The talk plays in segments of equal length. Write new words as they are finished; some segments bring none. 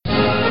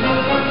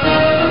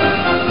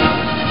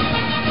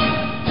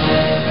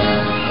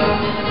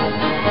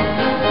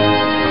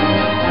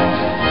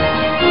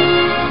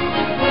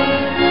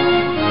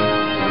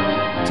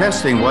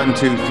Testing 1,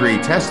 2, 3.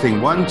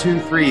 Testing 1, 2,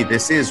 3.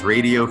 This is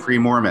Radio Free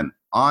Mormon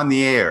on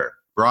the air,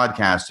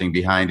 broadcasting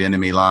behind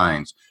enemy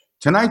lines.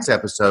 Tonight's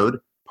episode,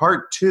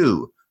 part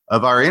 2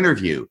 of our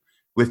interview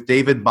with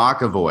David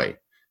Bokovoy.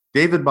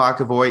 David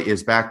Bokovoy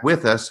is back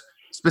with us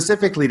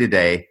specifically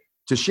today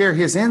to share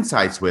his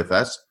insights with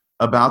us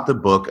about the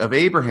Book of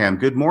Abraham.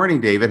 Good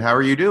morning, David. How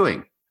are you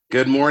doing?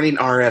 Good morning,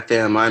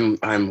 RFM.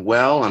 I'm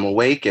well. I'm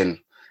awake and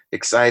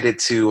excited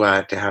to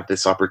have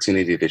this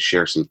opportunity to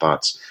share some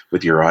thoughts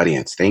with your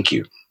audience. Thank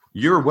you.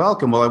 You're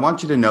welcome. Well, I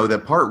want you to know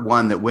that part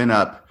 1 that went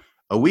up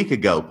a week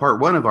ago,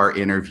 part 1 of our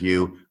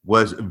interview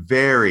was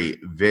very,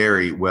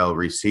 very well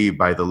received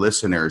by the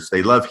listeners.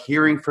 They love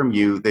hearing from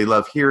you. They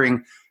love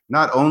hearing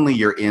not only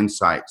your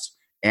insights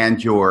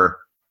and your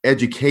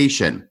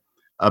education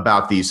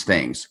about these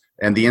things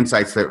and the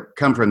insights that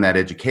come from that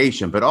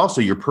education, but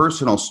also your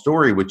personal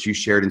story, which you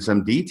shared in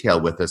some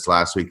detail with us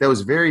last week. That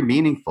was very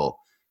meaningful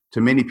to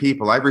many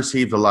people. I've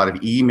received a lot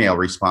of email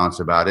response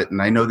about it,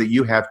 and I know that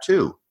you have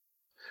too.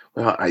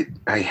 Well,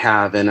 I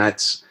have, and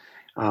that's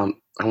I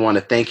want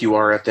to thank you,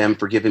 RFM,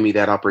 for giving me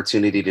that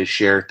opportunity to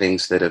share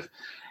things that have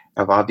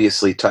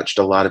obviously touched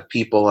a lot of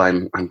people.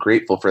 I'm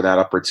grateful for that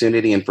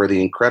opportunity and for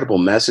the incredible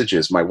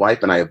messages my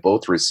wife and I have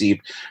both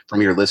received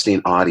from your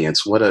listening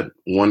audience. What a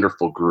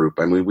wonderful group.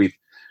 I mean, we've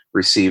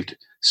received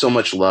so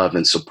much love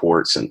and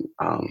supports and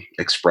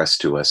expressed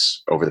to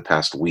us over the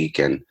past week,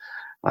 and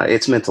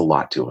it's meant a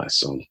lot to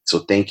us. So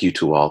thank you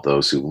to all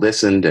those who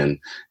listened and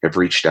have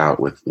reached out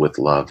with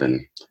love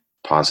and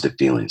positive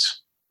feelings.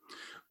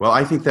 Well,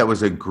 I think that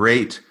was a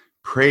great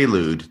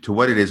prelude to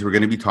what it is we're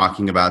going to be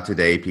talking about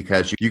today,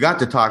 because you got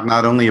to talk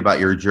not only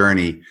about your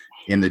journey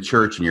in the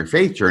church and your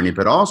faith journey,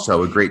 but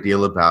also a great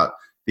deal about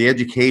the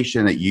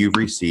education that you've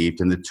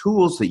received and the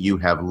tools that you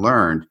have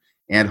learned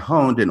and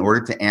honed in order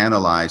to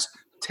analyze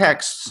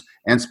texts,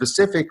 and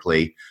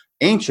specifically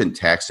ancient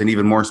texts, and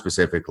even more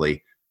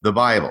specifically, the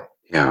Bible.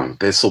 Yeah,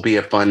 this will be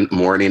a fun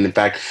morning. In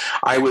fact,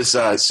 I was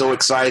so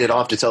excited. I'll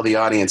have to tell the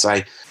audience,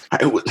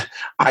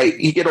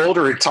 you get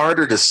older, it's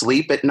harder to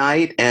sleep at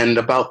night. And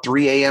about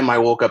 3 a.m., I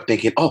woke up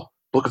thinking, oh,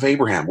 Book of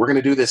Abraham, we're going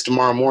to do this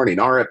tomorrow morning,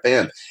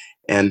 RFM.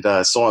 And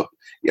so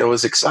I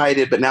was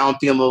excited, but now I'm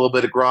feeling a little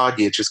bit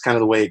groggy. It's just kind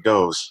of the way it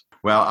goes.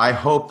 Well, I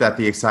hope that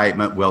the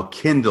excitement will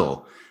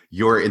kindle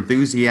your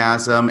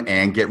enthusiasm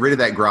and get rid of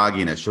that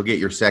grogginess. You'll get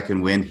your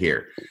second wind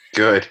here.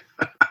 Good.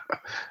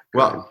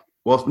 Well,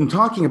 in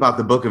talking about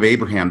the Book of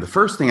Abraham, the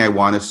first thing I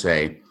want to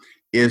say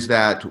is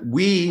that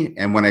we,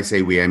 and when I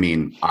say we, I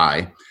mean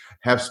I,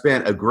 have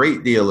spent a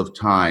great deal of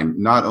time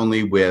not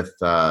only with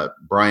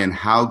Brian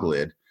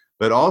Hauglid,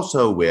 but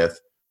also with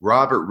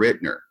Robert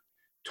Rittner,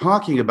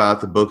 talking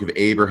about the Book of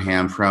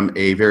Abraham from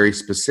a very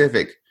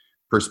specific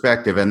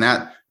perspective, and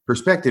that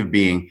perspective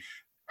being,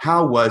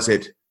 how was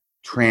it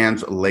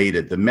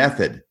translated, the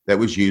method that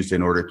was used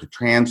in order to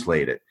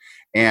translate it.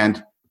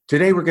 And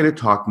today we're going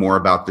to talk more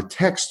about the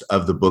text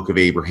of the Book of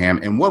Abraham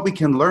and what we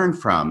can learn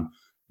from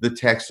the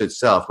text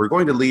itself. We're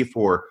going to leave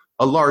for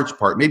a large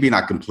part, maybe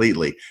not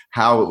completely,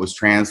 how it was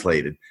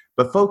translated,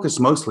 but focus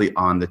mostly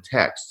on the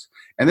text.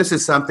 And this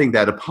is something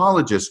that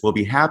apologists will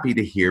be happy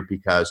to hear,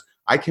 because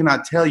I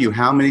cannot tell you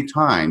how many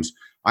times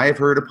I have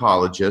heard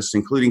apologists,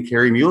 including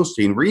Carrie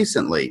Muhlstein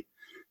recently,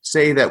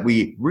 say that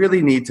we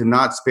really need to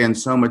not spend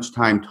so much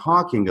time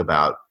talking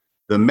about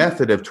the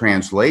method of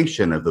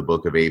translation of the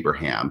Book of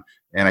Abraham.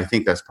 And I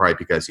think that's probably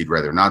because he'd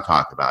rather not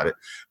talk about it,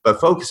 but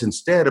focus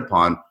instead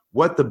upon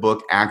what the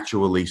book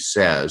actually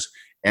says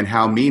and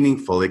how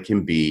meaningful it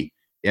can be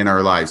in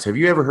our lives. Have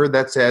you ever heard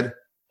that said?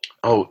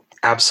 Oh,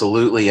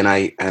 absolutely. And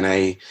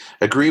I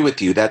agree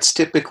with you. That's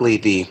typically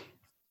the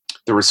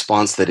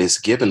response that is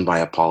given by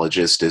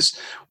apologists is,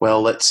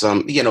 well, let's,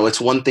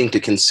 it's one thing to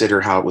consider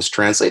how it was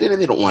translated,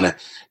 and they don't want to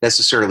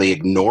necessarily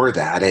ignore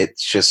that.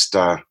 It's just,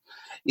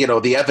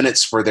 the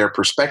evidence for their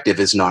perspective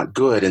is not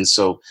good. And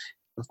so,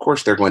 of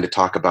course, they're going to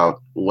talk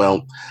about,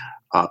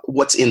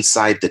 what's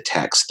inside the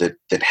text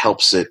that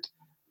help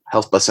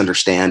us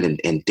understand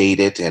and date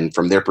it, and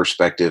from their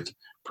perspective,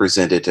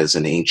 present it as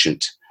an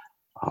ancient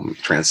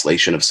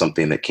translation of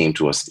something that came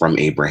to us from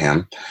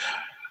Abraham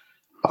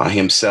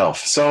himself.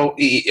 So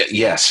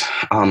yes,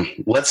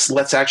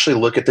 let's actually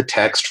look at the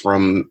text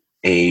from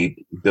a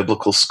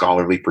biblical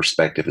scholarly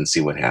perspective and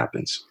see what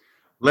happens.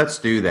 Let's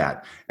do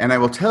that. And I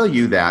will tell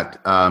you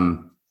that,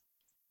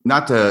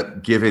 not to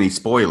give any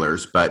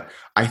spoilers, but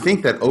I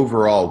think that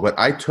overall what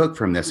I took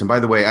from this, and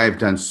by the way, I've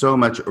done so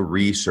much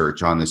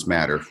research on this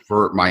matter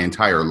for my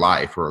entire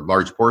life, or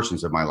large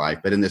portions of my life,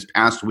 but in this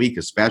past week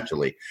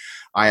especially,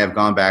 I have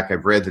gone back,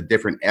 I've read the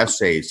different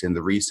essays in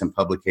the recent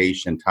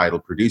publication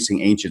titled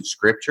Producing Ancient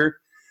Scripture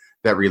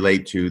that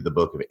relate to the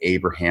Book of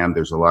Abraham.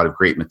 There's a lot of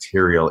great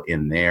material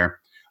in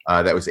there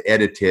that was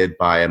edited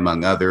by,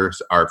 among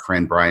others, our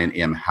friend Brian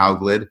M.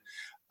 Hauglid.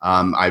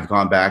 I've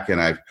gone back and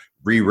I've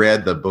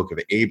reread the Book of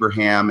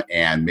Abraham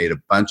and made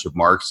a bunch of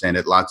marks in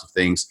it, lots of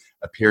things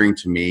appearing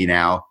to me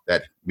now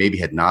that maybe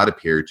had not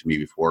appeared to me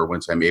before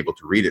once I'm able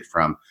to read it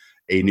from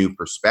a new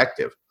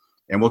perspective.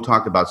 And we'll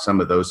talk about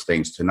some of those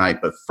things tonight.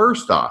 But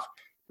first off,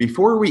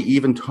 before we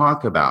even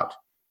talk about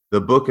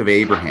the book of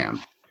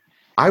Abraham,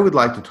 I would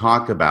like to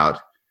talk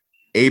about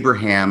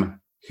Abraham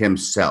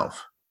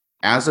himself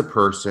as a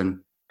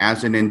person,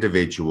 as an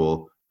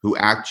individual who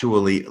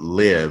actually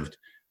lived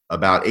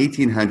about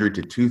 1800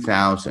 to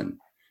 2000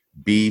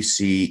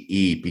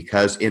 BCE,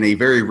 because in a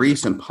very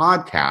recent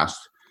podcast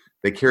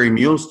that Kerry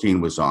Muhlestein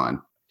was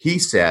on, he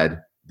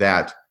said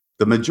that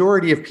the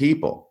majority of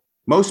people,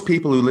 most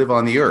people who live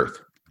on the earth,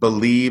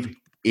 believe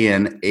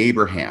in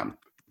Abraham,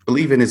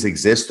 believe in his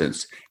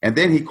existence. And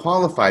then he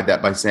qualified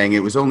that by saying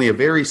it was only a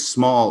very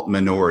small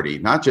minority,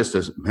 not just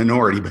a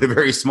minority, but a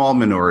very small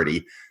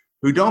minority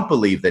who don't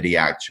believe that he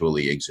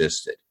actually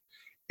existed.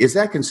 Is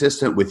that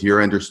consistent with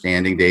your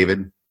understanding,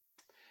 David?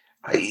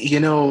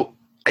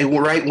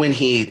 Right when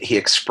he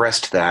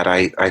expressed that,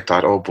 I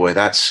thought, oh boy,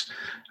 that's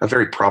a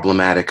very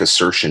problematic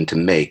assertion to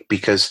make,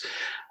 because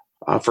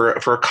for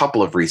a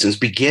couple of reasons,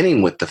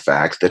 beginning with the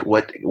fact that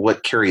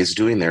what Kerry is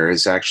doing there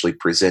is actually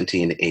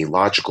presenting a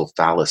logical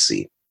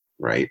fallacy,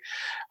 right?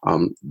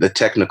 The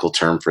technical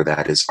term for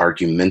that is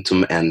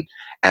argumentum and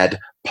ad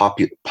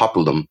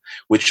populum,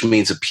 which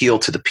means appeal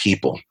to the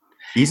people.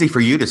 Easy for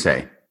you to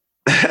say.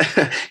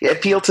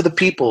 Appeal to the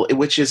people,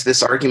 which is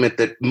this argument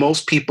that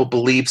most people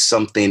believe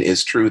something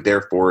is true,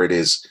 therefore it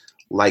is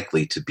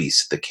likely to be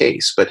the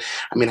case. But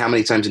I mean, how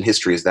many times in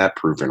history is that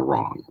proven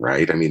wrong,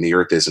 right? I mean, the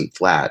earth isn't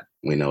flat.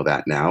 We know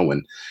that now,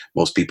 when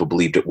most people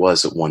believed it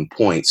was at one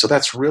point. So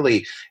that's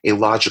really a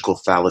logical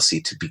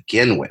fallacy to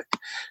begin with,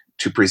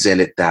 to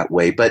present it that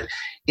way. But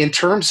in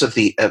terms of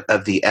the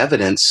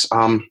evidence,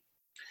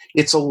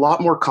 it's a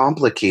lot more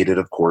complicated,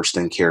 of course,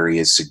 than Kerry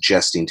is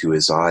suggesting to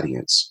his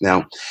audience.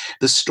 Now,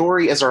 the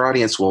story, as our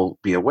audience will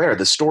be aware,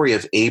 the story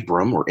of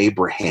Abram or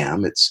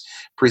Abraham, it's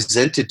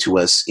presented to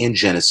us in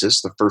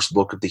Genesis, the first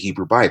book of the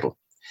Hebrew Bible.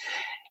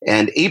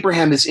 And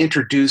Abraham is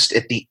introduced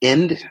at the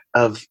end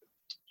of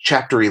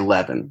chapter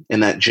 11 in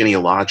that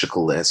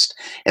genealogical list.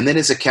 And then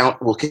his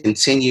account will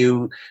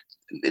continue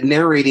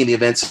narrating the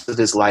events of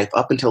his life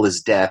up until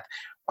his death,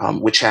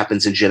 which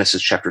happens in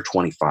Genesis chapter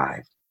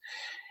 25.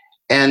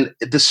 And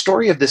the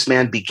story of this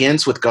man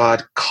begins with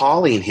God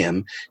calling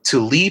him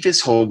to leave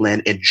his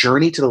homeland and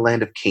journey to the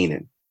land of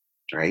Canaan,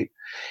 right?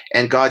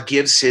 And God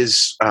gives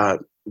his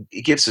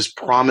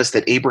promise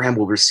that Abraham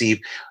will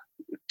receive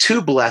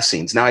two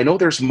blessings. Now, I know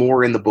there's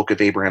more in the book of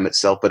Abraham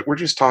itself, but we're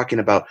just talking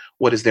about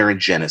what is there in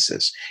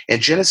Genesis. In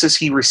Genesis,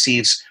 he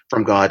receives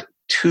from God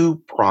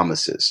two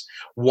promises.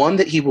 One,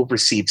 that he will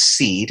receive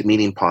seed,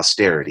 meaning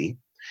posterity,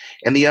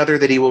 and the other,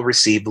 that he will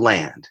receive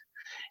land.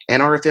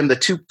 And RFM,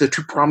 the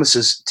two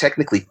promises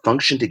technically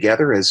function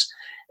together as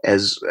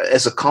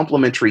a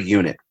complementary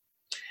unit.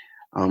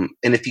 And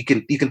if you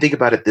can think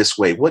about it this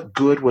way: what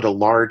good would a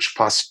large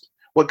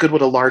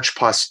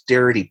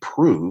posterity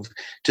prove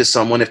to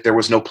someone if there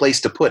was no place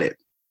to put it?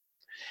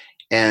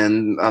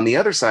 And on the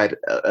other side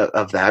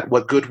of that,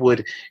 what good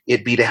would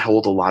it be to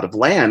hold a lot of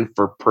land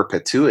for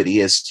perpetuity,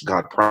 as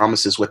God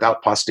promises,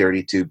 without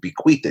posterity to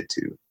bequeath it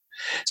to?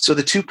 So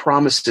the two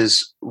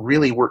promises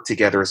really work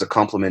together as a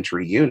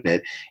complementary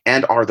unit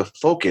and are the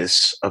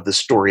focus of the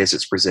story as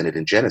it's presented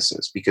in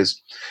Genesis,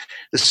 because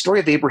the story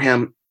of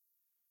Abraham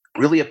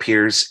really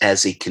appears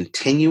as a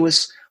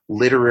continuous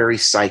literary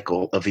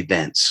cycle of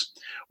events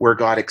where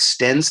God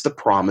extends the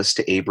promise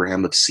to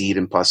Abraham of seed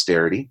and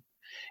posterity,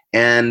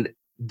 and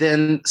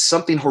then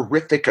something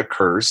horrific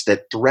occurs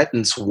that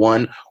threatens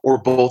one or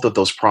both of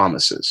those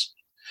promises.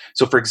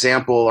 So, for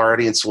example, our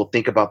audience will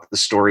think about the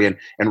story, and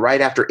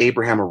right after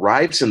Abraham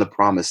arrives in the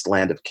promised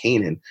land of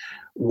Canaan,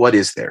 what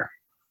is there?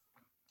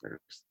 There's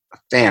a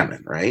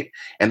famine, right?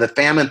 And the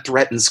famine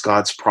threatens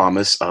God's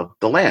promise of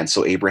the land.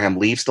 So Abraham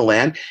leaves the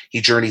land. He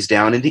journeys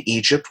down into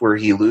Egypt, where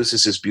he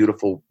loses his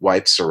beautiful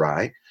wife,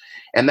 Sarai,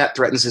 and that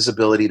threatens his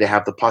ability to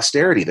have the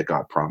posterity that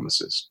God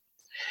promises.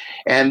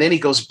 And then he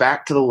goes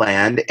back to the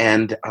land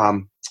and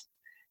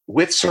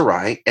with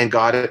Sarai, and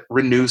God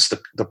renews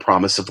the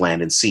promise of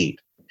land and seed.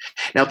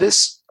 Now,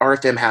 this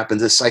RFM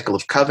happens, this cycle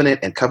of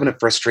covenant and covenant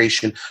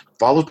frustration,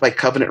 followed by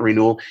covenant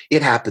renewal.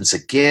 It happens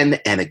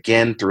again and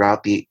again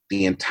throughout the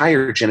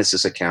entire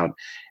Genesis account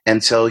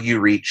until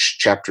you reach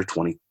chapter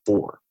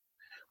 24,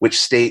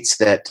 which states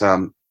that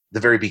the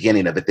very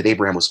beginning of it, that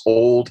Abraham was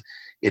old,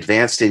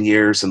 advanced in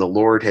years, and the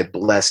Lord had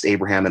blessed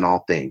Abraham in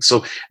all things.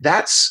 So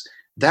that's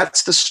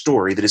the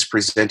story that is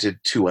presented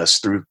to us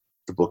through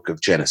the book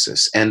of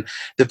Genesis. And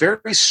the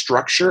very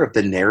structure of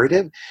the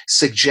narrative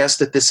suggests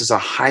that this is a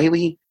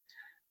highly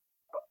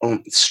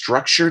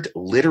structured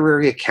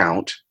literary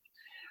account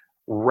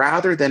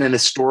rather than an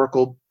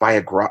historical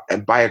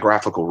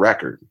biographical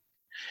record.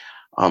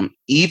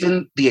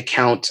 Even the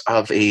account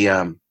of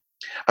a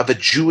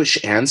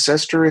Jewish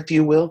ancestor, if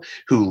you will,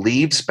 who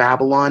leaves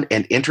Babylon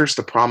and enters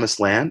the promised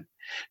land,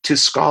 to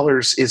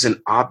scholars is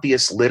an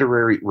obvious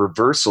literary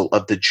reversal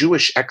of the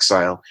Jewish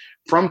exile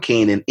from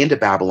Canaan into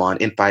Babylon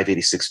in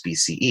 586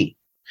 BCE.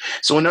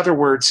 So in other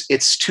words,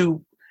 it's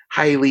too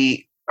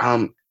highly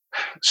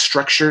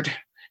structured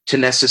to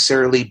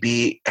necessarily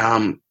be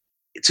a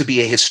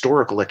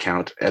historical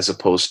account as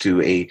opposed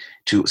to a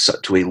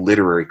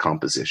literary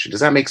composition. Does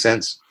that make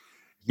sense?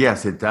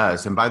 Yes, it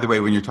does. And by the way,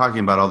 when you're talking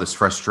about all this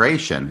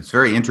frustration, it's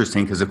very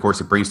interesting because, of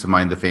course, it brings to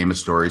mind the famous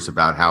stories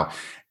about how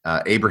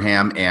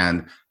Abraham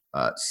and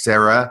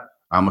Sarah,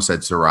 I almost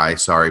said Sarai,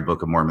 sorry,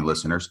 Book of Mormon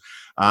listeners,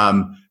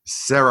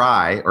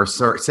 Sarai, or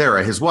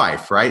Sarah, his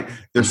wife, right?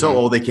 They're so Mm-hmm.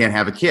 old they can't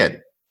have a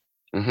kid.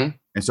 Mm-hmm.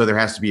 And so there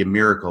has to be a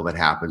miracle that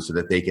happens so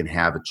that they can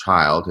have a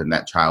child. And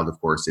that child, of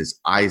course, is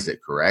Isaac,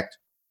 correct?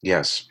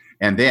 Yes.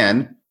 And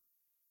then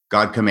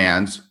God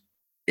commands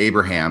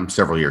Abraham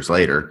several years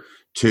later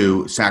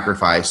to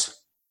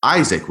sacrifice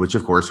Isaac, which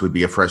of course would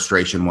be a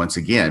frustration once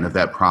again of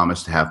that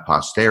promise to have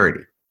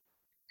posterity.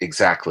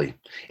 Exactly.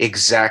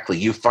 Exactly.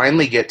 You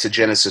finally get to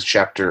Genesis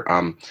chapter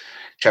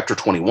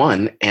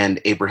 21,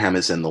 and Abraham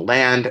is in the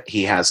land.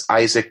 He has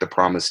Isaac, the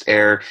promised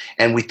heir,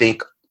 and we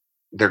think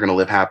they're going to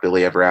live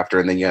happily ever after.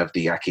 And then you have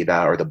the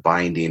Akedah, or the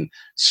binding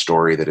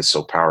story, that is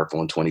so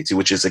powerful in 22,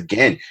 which is,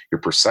 again,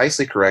 you're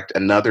precisely correct,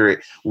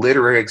 another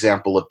literary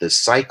example of this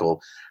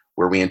cycle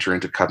where we enter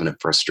into covenant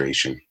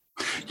frustration.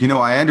 You know,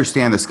 I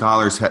understand the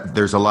scholars,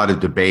 there's a lot of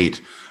debate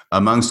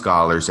among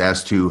scholars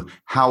as to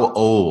how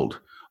old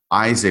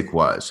Isaac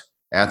was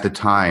at the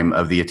time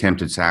of the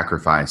attempted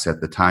sacrifice,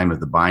 at the time of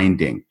the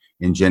binding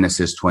in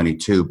Genesis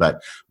 22.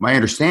 But my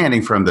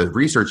understanding from the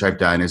research I've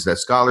done is that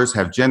scholars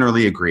have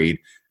generally agreed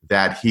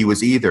that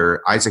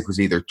Isaac was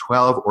either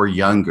 12 or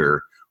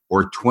younger,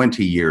 or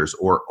 20 years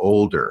or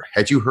older.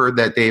 Had you heard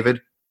that,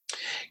 David?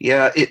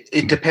 Yeah,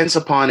 it depends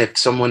upon if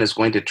someone is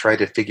going to try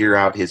to figure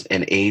out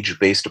an age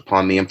based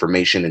upon the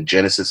information in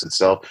Genesis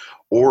itself,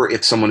 or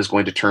if someone is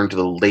going to turn to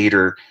the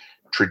later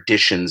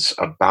traditions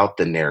about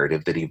the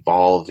narrative that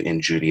evolve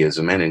in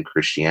Judaism and in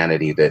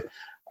Christianity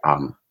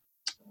um,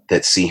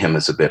 that see him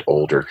as a bit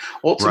older. Right.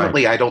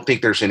 Ultimately, I don't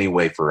think there's any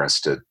way for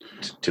us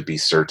to be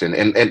certain,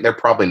 and they're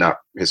probably not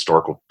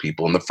historical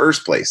people in the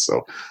first place.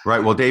 So,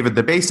 Right. Well, David,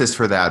 the basis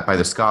for that by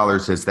the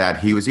scholars is that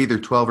he was either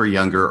 12 or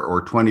younger,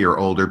 or 20 or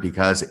older,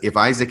 because if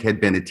Isaac had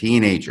been a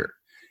teenager,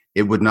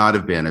 it would not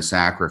have been a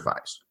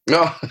sacrifice.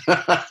 no,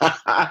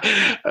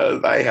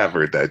 I have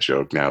heard that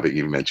joke now that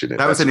you mention it.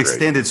 That was That's an great.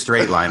 extended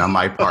straight line on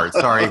my part.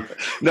 Sorry.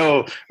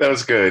 No, that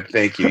was good.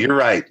 Thank you. You're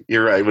right.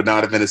 You're right. It would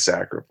not have been a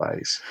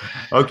sacrifice.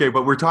 Okay,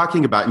 but we're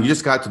talking about, and you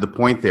just got to the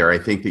point there, I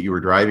think, that you were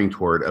driving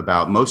toward,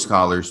 about most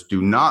scholars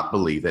do not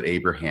believe that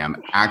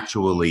Abraham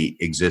actually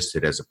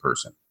existed as a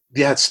person.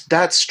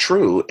 That's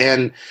true.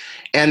 And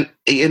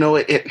you know,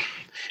 it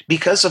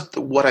because of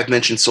what I've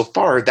mentioned so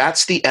far,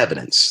 that's the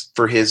evidence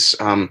for his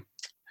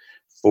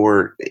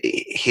for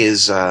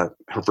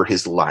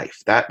his life.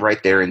 That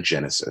right there in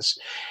Genesis.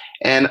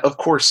 And of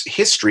course,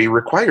 history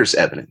requires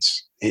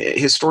evidence.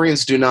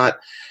 Historians do not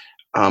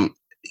um,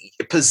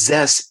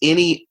 possess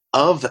any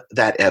of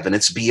that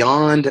evidence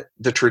beyond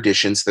the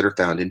traditions that are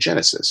found in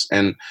Genesis.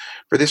 And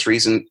for this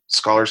reason,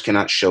 scholars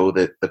cannot show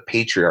that the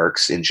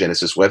patriarchs in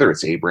Genesis, whether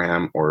it's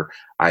Abraham or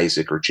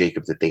Isaac or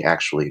Jacob, that they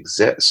actually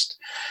exist.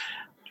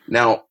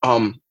 Now,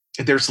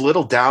 there's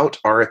little doubt,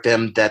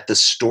 RFM, that the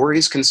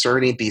stories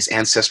concerning these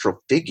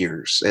ancestral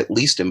figures, at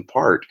least in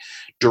part,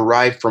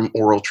 derive from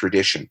oral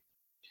tradition,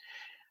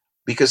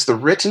 because the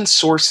written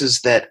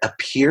sources that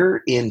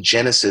appear in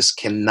Genesis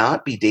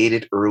cannot be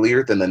dated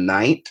earlier than the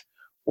 9th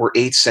or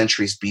 8th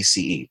centuries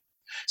BCE,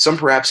 some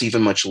perhaps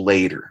even much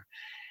later.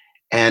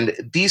 And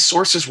these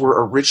sources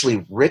were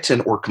originally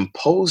written or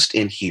composed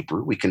in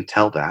Hebrew. We can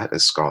tell that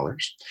as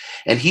scholars.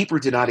 And Hebrew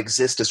did not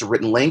exist as a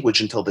written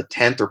language until the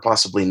 10th or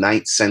possibly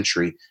 9th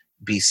century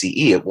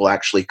BCE. It will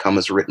actually come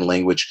as a written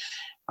language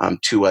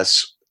to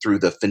us through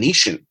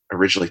the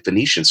originally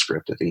Phoenician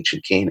script of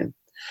ancient Canaan.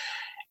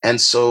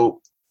 And so,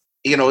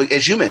 you know,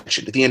 as you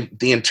mentioned,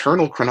 the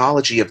internal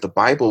chronology of the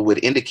Bible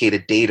would indicate a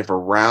date of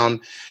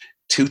around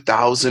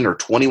 2000 or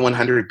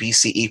 2100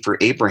 BCE for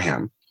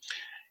Abraham.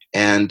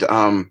 And,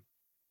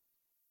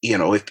 you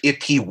know,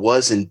 if he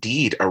was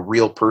indeed a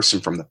real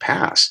person from the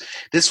past,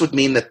 this would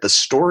mean that the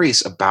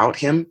stories about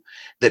him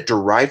that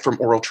derive from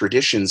oral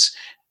traditions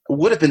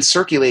would have been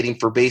circulating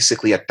for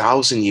basically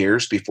 1,000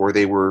 years before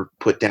they were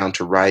put down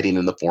to writing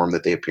in the form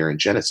that they appear in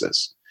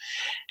Genesis.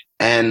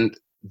 And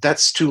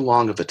that's too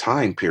long of a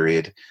time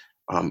period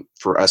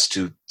for us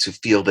to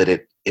feel that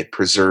it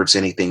preserves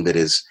anything that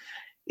is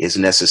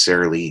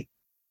necessarily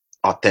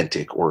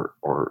authentic or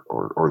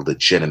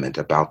legitimate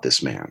about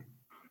this man.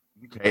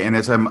 Okay, and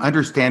as I'm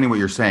understanding what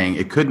you're saying,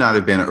 it could not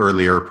have been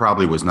earlier,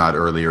 probably was not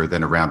earlier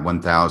than around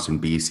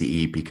 1000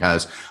 BCE,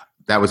 because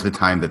that was the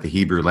time that the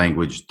Hebrew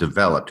language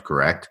developed,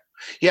 correct?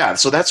 Yeah,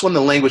 so that's when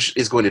the language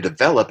is going to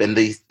develop, and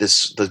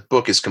the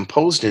book is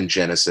composed in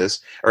Genesis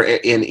or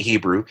in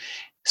Hebrew.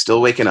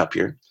 Still waking up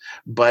here,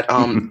 but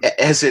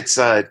as it's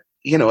as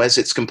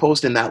it's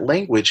composed in that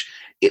language,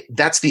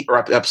 that's the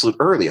absolute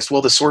earliest.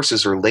 Well, the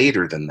sources are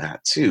later than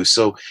that too.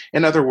 So,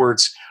 in other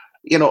words,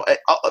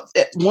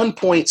 at one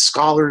point,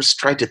 scholars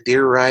tried to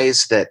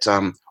theorize that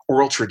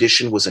oral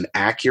tradition was an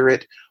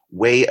accurate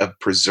way of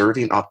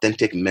preserving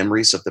authentic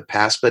memories of the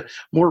past, but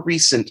more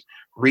recent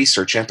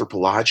research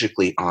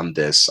anthropologically on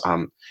this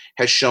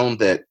has shown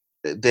that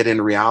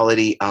in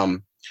reality,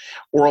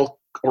 oral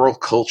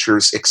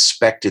cultures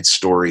expected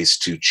stories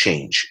to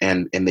change,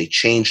 and they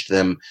changed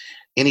them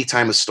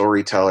anytime a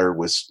storyteller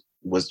was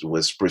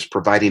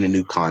providing a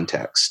new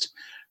context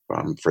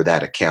for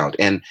that account.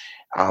 And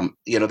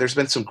there's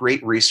been some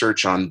great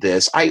research on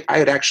this. I'd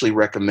actually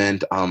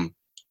recommend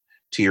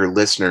to your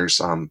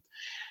listeners.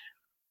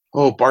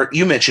 Bart,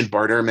 you mentioned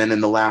Bart Ehrman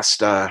in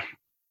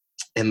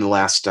the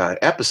last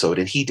episode,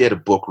 and he did a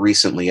book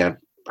recently.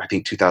 I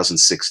think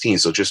 2016,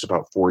 so just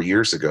about 4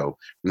 years ago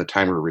from the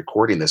time we were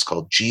recording this,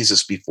 called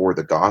Jesus Before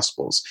the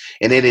Gospels.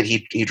 And in it,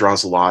 he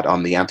draws a lot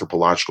on the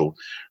anthropological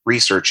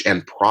research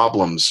and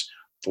problems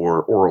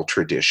for oral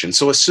tradition.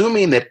 So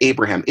assuming that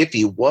Abraham, if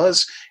he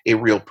was a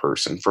real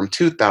person from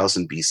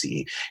 2000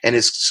 BCE, and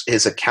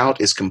his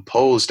account is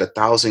composed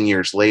 1,000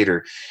 years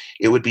later,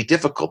 it would be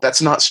difficult.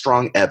 That's not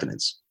strong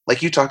evidence.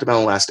 Like you talked about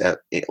in the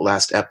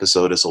last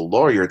episode as a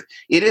lawyer,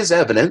 it is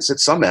evidence,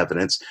 it's some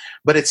evidence,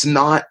 but it's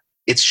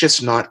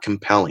just not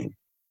compelling.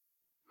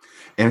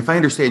 And if I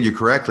understand you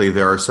correctly,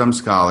 there are some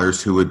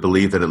scholars who would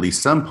believe that at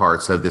least some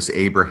parts of this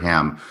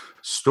Abraham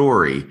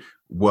story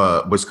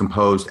was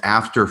composed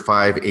after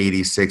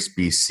 586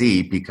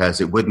 BC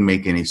because it wouldn't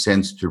make any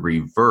sense to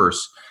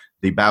reverse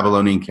the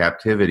Babylonian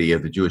captivity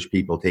of the Jewish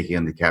people taking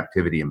into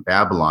captivity in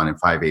Babylon in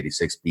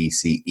 586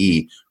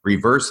 BCE,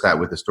 reverse that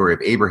with the story of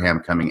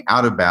Abraham coming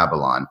out of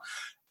Babylon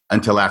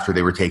until after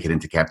they were taken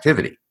into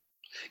captivity.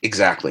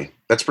 Exactly.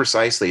 That's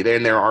precisely.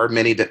 And there are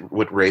many that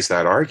would raise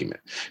that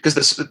argument. Because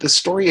the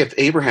story of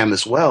Abraham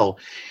as well,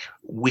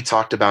 we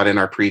talked about in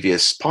our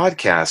previous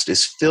podcast,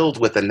 is filled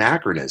with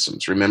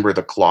anachronisms. Remember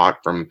the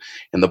clock in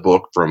the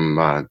book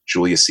from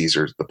Julius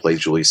Caesar, the play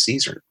Julius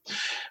Caesar.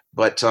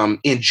 But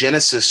in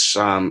Genesis,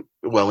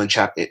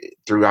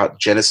 throughout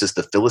Genesis,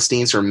 the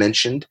Philistines are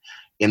mentioned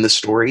in the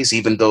stories,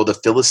 even though the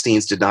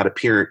Philistines did not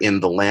appear in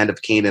the land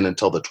of Canaan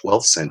until the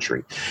 12th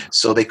century.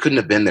 So they couldn't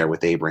have been there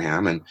with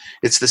Abraham. And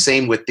it's the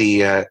same with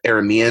the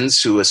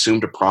Arameans, who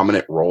assumed a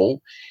prominent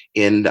role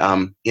in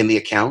the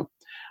account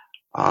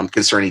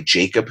concerning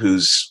Jacob,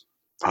 who's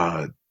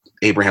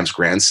Abraham's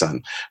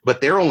grandson.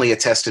 But they're only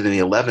attested in the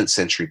 11th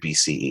century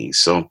BCE.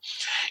 So,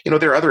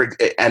 there are other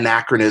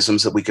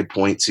anachronisms that we could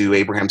point to.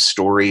 Abraham's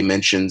story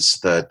mentions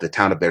the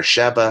town of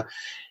Beersheba.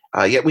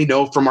 Yet we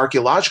know from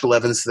archaeological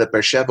evidence that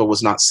Beersheba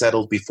was not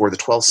settled before the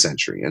 12th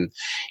century. And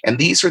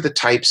these are the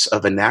types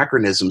of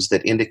anachronisms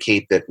that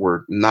indicate that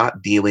we're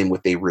not dealing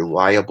with a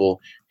reliable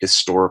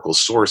historical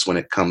source when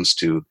it comes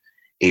to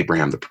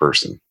Abraham the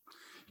person.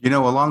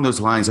 Along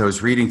those lines, I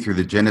was reading through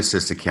the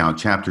Genesis account,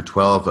 chapter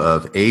 12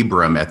 of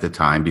Abram at the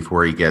time,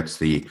 before he gets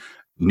the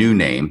new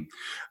name.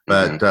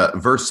 But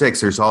verse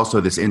 6, there's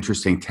also this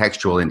interesting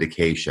textual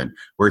indication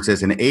where it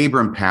says, "And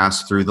Abram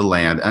passed through the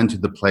land unto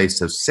the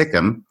place of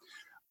Sichem,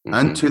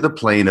 unto the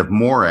plain of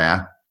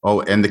Moreh."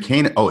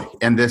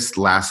 And this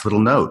last little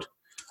note,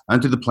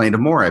 unto the plain of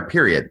Moreh,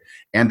 period.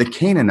 "And the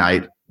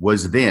Canaanite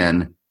was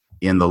then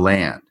in the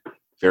land."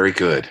 Very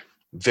good.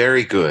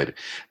 Very good.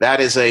 That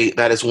is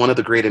one of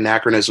the great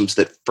anachronisms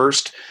that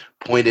first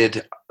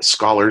pointed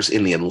scholars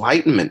in the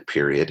Enlightenment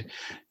period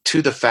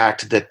to the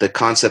fact that the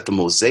concept of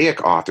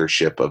Mosaic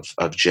authorship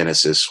of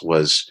Genesis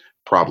was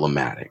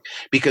problematic.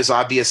 Because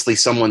obviously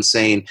someone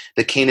saying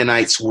the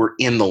Canaanites were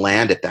in the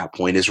land at that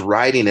point is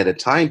writing at a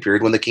time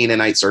period when the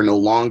Canaanites are no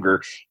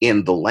longer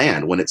in the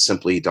land, when it's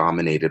simply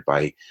dominated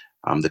by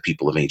the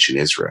people of ancient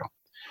Israel.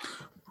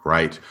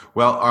 Right.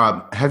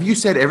 Well, have you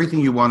said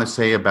everything you want to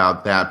say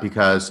about that?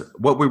 Because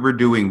what we were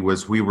doing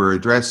was we were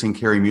addressing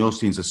Kerry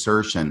Muhlstein's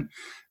assertion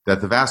that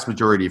the vast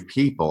majority of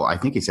people, I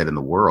think he said in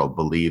the world,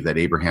 believe that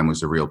Abraham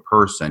was a real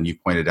person. You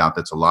pointed out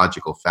that's a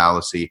logical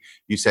fallacy.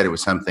 You said it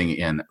was something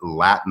in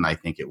Latin, I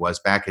think it was,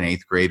 back in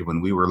 8th grade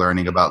when we were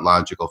learning about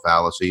logical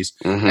fallacies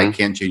at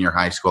Kent Junior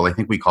High School. I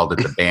think we called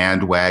it the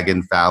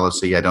bandwagon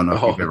fallacy. I don't know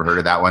if you've ever heard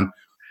of that one.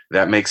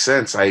 That makes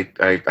sense. I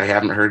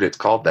haven't heard it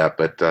called that,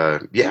 but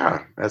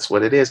yeah, that's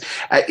what it is.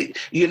 Let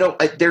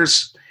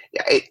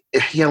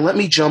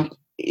me jump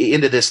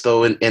into this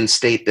though and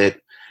state that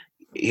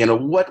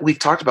what we've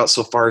talked about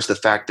so far is the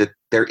fact that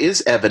there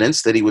is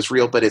evidence that he was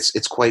real, but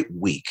it's quite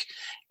weak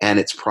and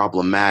it's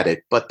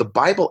problematic. But the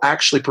Bible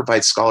actually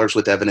provides scholars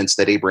with evidence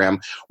that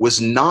Abraham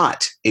was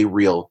not a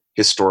real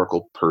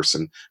historical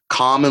person,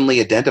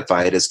 commonly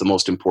identified as the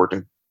most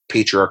important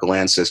patriarchal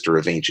ancestor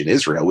of ancient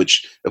Israel,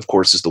 which of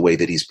course is the way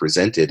that he's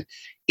presented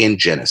in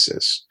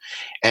Genesis.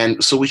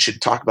 And so we should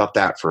talk about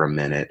that for a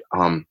minute.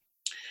 And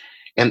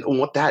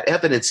what that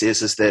evidence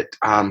is that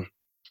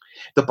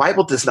the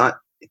Bible does not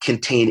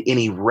contain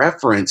any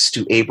reference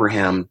to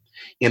Abraham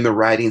in the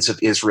writings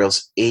of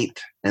Israel's 8th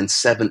and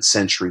 7th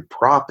century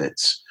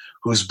prophets,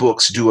 whose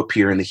books do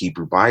appear in the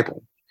Hebrew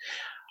Bible.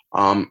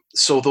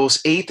 So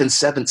those 8th and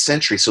 7th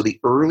century, so the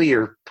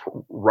earlier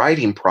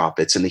writing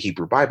prophets in the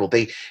Hebrew Bible,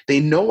 they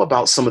know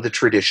about some of the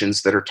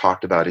traditions that are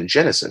talked about in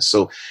Genesis.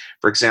 So,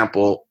 for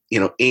example,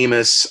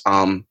 Amos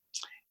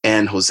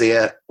and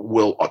Hosea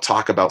will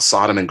talk about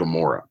Sodom and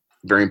Gomorrah,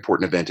 very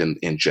important event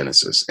in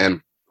Genesis.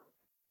 And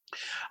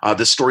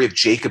the story of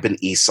Jacob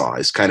and Esau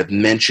is kind of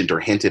mentioned or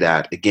hinted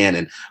at again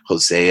in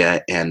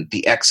Hosea, and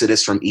the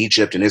Exodus from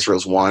Egypt and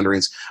Israel's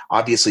wanderings.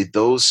 Obviously,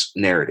 those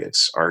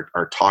narratives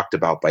are talked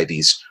about by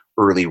these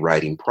early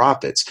writing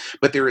prophets.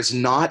 But there is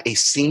not a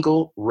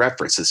single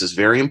reference, this is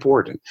very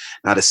important,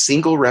 not a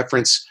single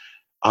reference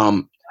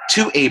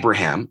to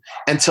Abraham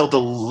until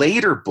the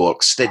later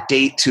books that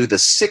date to the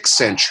 6th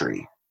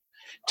century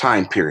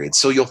time period.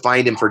 So you'll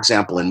find him, for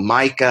example, in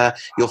Micah,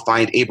 you'll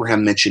find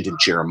Abraham mentioned in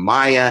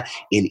Jeremiah,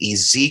 in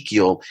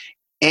Ezekiel,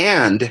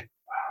 and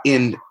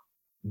in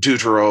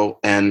Deutero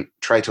and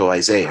Trito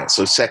Isaiah.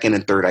 So 2nd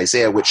and 3rd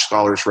Isaiah, which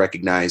scholars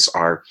recognize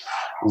are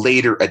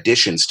later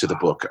additions to the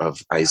book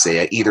of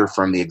Isaiah, either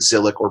from the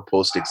exilic or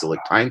post-exilic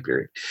time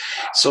period.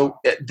 So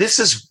this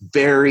is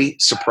very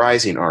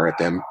surprising,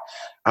 RFM,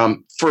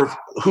 for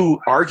who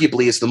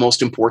arguably is the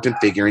most important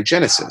figure in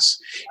Genesis.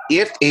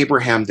 If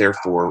Abraham,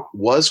 therefore,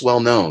 was well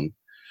known,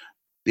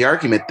 the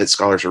argument that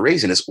scholars are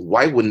raising is,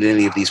 why wouldn't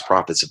any of these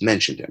prophets have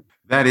mentioned him?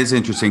 That is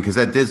interesting, because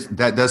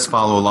that does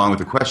follow along with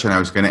the question I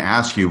was going to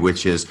ask you,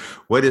 which is,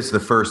 what is the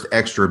first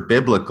extra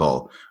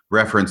biblical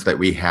reference that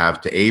we have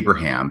to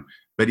Abraham?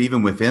 But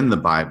even within the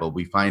Bible,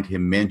 we find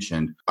him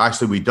mentioned.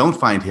 Actually, we don't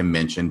find him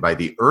mentioned by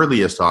the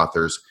earliest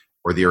authors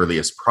or the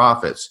earliest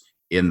prophets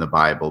in the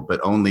Bible, but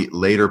only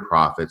later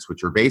prophets,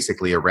 which are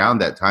basically around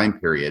that time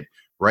period,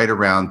 right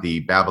around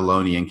the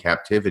Babylonian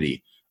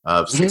captivity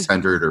of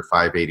 600 or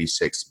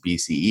 586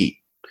 BCE.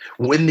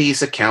 When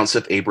these accounts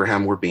of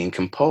Abraham were being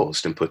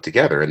composed and put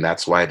together, and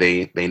that's why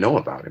they know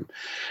about him.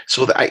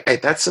 So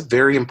that's a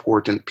very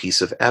important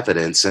piece of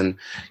evidence. And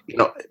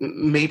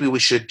maybe we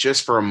should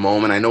just for a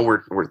moment. I know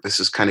we're this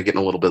is kind of getting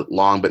a little bit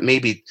long, but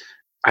maybe,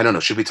 I don't know.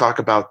 Should we talk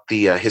about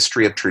the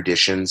history of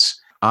traditions?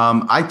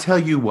 I tell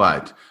you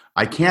what,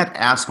 I can't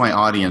ask my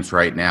audience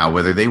right now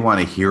whether they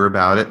want to hear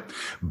about it,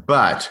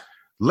 but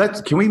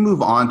can we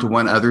move on to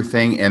one other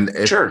thing? And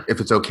Sure.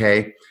 If it's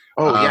okay.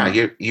 Oh,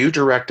 yeah, you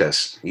direct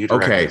us.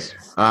 Okay.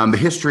 The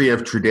history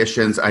of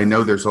traditions, I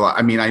know there's a lot.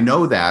 I mean, I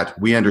know that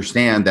we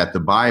understand that the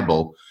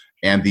Bible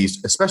and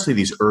especially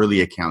these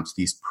early accounts,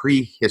 these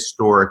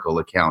prehistorical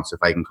accounts, if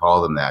I can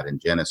call them that, in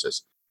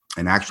Genesis,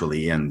 and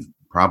actually in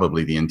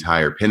probably the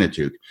entire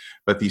Pentateuch,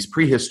 but these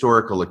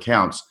prehistorical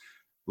accounts,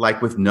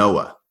 like with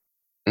Noah,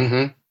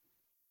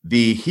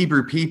 the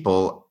Hebrew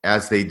people,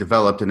 as they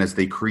developed and as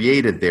they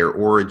created their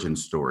origin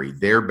story,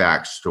 their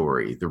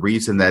backstory, the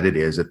reason that it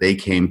is that they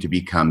came to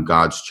become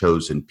God's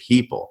chosen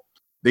people,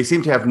 they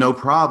seem to have no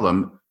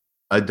problem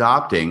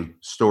adopting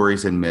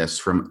stories and myths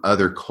from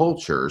other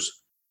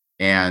cultures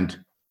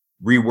and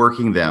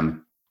reworking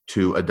them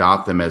to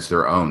adopt them as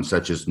their own,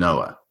 such as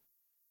Noah.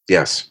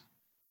 Yes,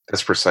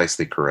 that's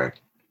precisely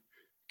correct.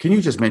 Can you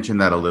just mention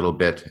that a little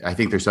bit? I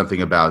think there's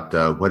something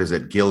about, what is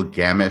it,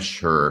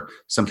 Gilgamesh or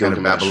some kind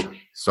of Babylon?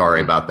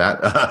 Sorry about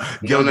that.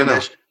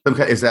 Gilgamesh. No.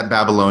 Is that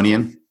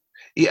Babylonian?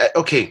 Yeah.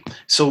 Okay.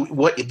 So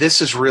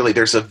this is really,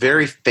 there's a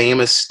very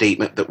famous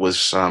statement that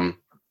was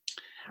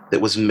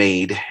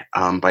made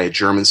by a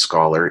German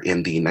scholar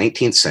in the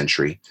 19th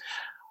century,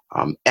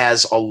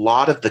 as a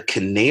lot of the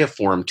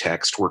cuneiform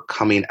texts were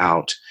coming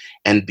out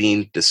and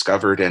being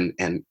discovered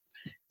and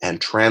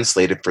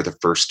translated for the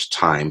first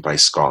time by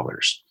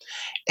scholars.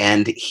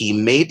 And he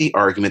made the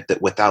argument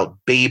that without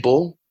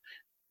Babel,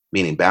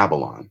 meaning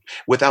Babylon,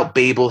 without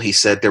Babel, he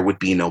said there would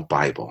be no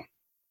Bible.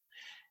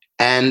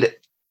 And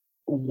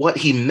what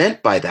he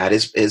meant by that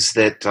is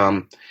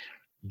that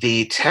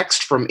the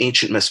text from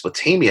ancient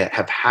Mesopotamia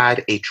have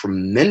had a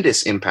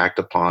tremendous impact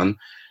upon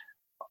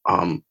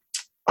the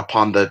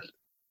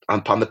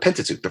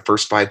Pentateuch, the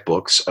first 5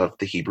 books of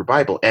the Hebrew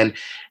Bible. And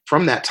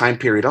from that time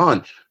period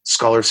on,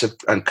 scholars have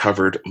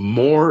uncovered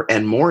more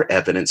and more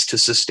evidence to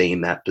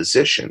sustain that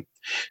position.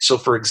 So,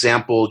 for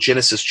example,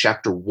 Genesis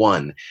chapter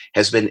 1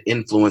 has been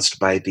influenced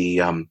by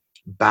the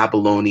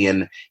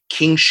Babylonian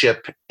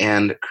kingship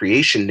and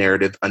creation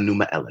narrative,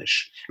 Enuma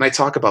Elish. And I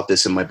talk about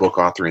this in my book,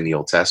 Authoring the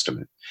Old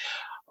Testament.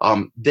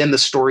 Then the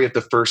story of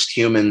the first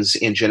humans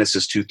in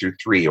Genesis 2 through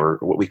 3, or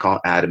what we call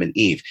Adam and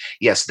Eve.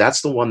 Yes,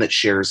 that's the one that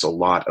shares a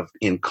lot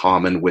in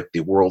common with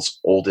the world's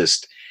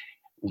oldest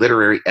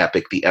literary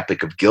epic, the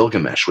Epic of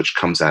Gilgamesh, which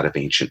comes out of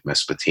ancient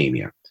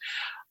Mesopotamia.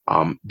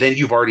 Then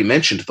you've already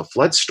mentioned the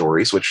flood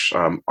stories, which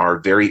are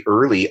very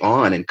early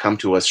on and come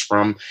to us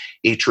from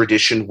a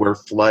tradition where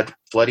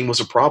flooding was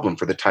a problem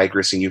for the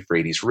Tigris and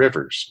Euphrates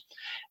rivers.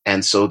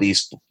 And so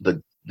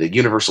the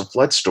universal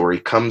flood story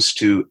comes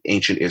to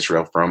ancient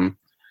Israel from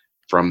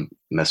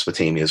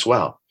Mesopotamia as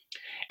well.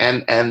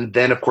 And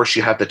then, of course,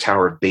 you have the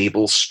Tower of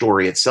Babel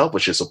story itself,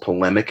 which is a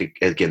polemic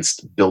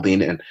against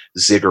building and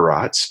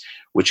ziggurats,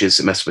 which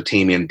is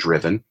Mesopotamian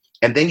driven.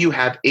 And then you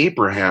have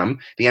Abraham,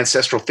 the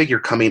ancestral figure,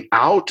 coming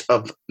out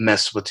of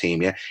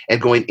Mesopotamia and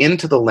going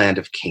into the land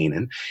of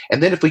Canaan.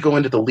 And then if we go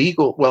into the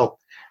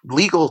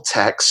legal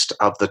text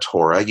of the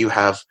Torah, you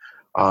have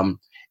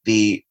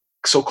the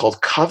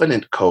so-called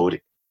covenant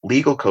code,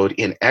 legal code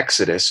in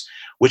Exodus,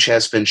 which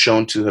has been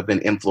shown to have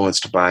been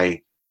influenced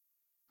by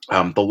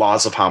the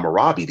laws of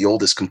Hammurabi, the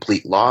oldest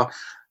complete law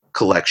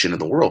collection in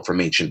the world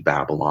from ancient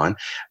Babylon.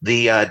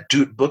 The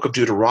book of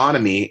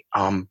Deuteronomy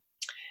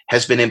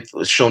has been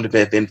shown to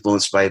be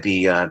influenced by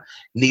the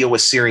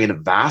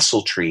Neo-Assyrian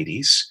vassal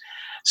treaties.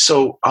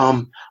 So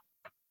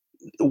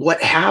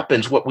what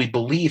happens, what we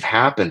believe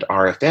happened,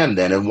 RFM,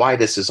 then, and why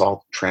this is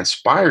all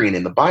transpiring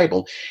in the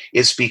Bible,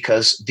 is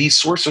because these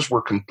sources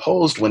were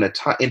composed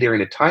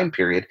during a time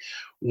period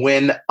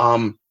when,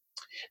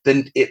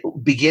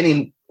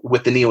 beginning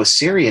with the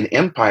Neo-Assyrian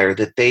Empire,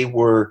 that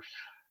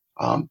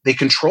they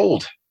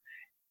controlled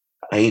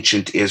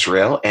ancient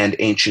Israel and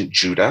ancient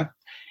Judah,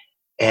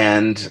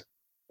 and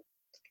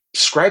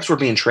scribes were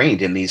being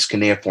trained in these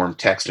cuneiform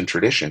texts and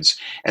traditions.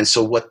 And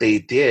so what they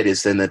did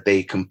is then that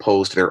they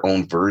composed their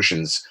own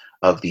versions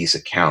of these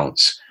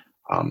accounts.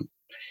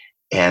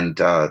 And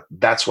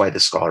that's why the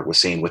scholar was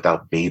saying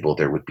without Babel,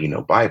 there would be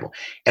no Bible.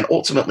 And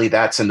ultimately,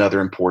 that's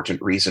another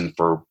important reason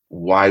for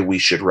why we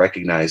should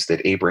recognize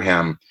that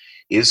Abraham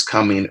is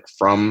coming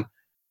from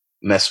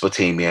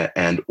Mesopotamia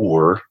and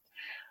Ur,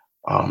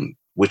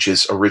 which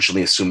is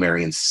originally a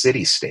Sumerian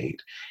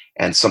city-state,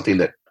 and something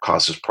that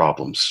causes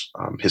problems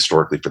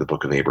historically for the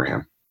Book of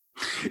Abraham.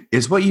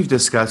 Is what you've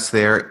discussed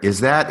there, is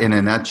that in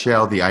a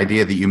nutshell the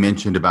idea that you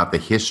mentioned about the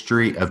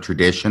history of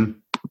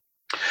tradition?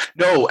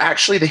 No,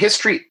 actually, the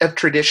history of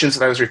traditions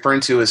that I was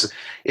referring to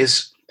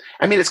is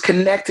I mean, it's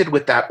connected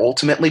with that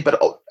ultimately, but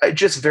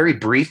just very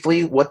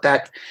briefly, what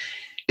that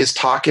is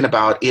talking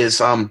about is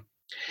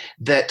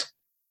that,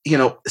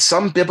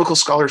 some biblical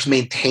scholars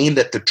maintain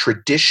that the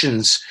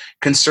traditions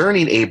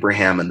concerning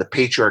Abraham and the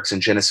patriarchs in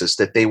Genesis,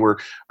 that they were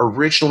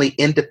originally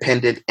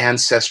independent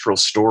ancestral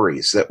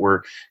stories that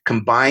were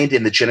combined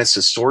in the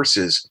Genesis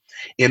sources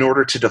in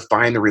order to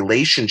define the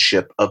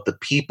relationship of the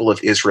people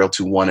of Israel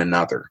to one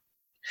another.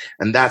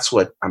 And that's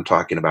what I'm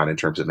talking about in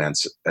terms of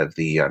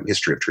the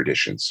history of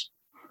traditions.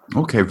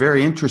 Okay,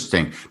 very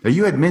interesting. Now,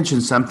 you had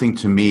mentioned something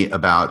to me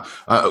about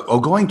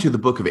going to the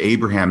Book of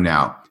Abraham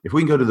now. If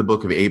we can go to the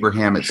Book of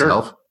Abraham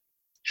itself.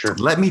 Sure.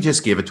 Let me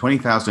just give a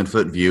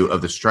 20,000-foot view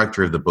of the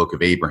structure of the Book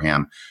of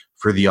Abraham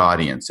for the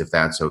audience, if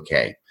that's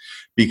okay.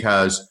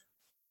 Because,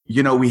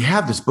 we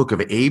have this Book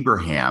of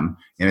Abraham,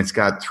 and it's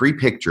got 3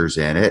 pictures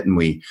in it, and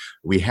we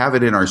have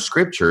it in our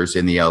scriptures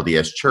in the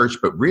LDS Church,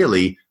 but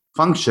really,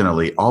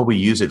 functionally, all we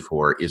use it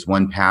for is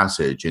one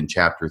passage in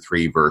chapter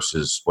 3,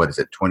 verses,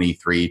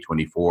 23,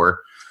 24,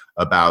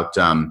 about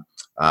the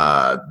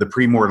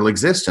premortal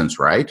existence,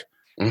 right?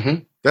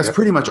 Mm-hmm. That's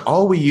pretty much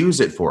all we use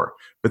it for.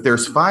 But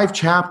there's 5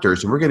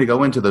 chapters, and we're going to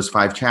go into those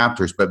 5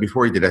 chapters. But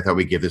before we did, I thought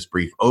we'd give this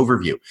brief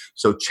overview.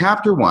 So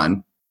chapter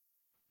 1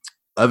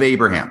 of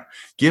Abraham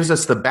gives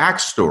us the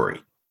backstory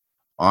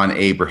on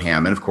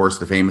Abraham, and of course,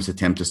 the famous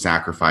attempt to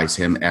sacrifice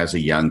him as a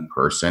young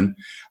person.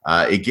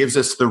 It gives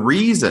us the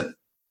reason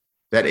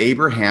that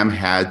Abraham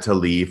had to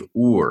leave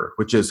Ur,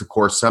 which is, of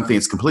course, something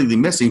that's completely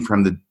missing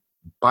from the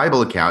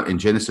Bible account in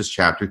Genesis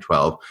chapter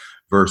 12,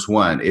 verse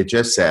 1. It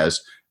just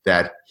says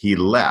that he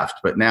left.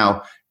 But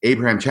now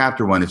Abraham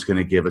chapter 1 is going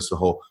to give us the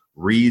whole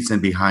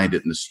reason behind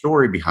it and the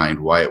story behind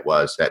why it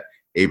was that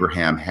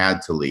Abraham had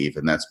to leave.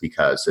 And that's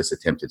because this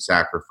attempted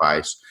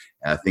sacrifice,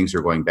 things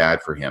are going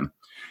bad for him.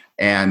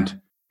 And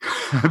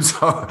I'm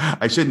sorry,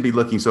 I shouldn't be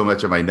looking so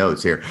much at my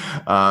notes here.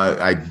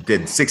 I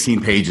did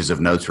 16 pages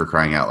of notes, for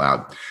crying out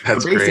loud.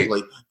 That's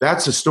basically, great.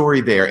 That's the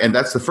story there. And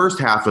that's the first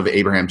half of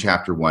Abraham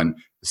chapter 1.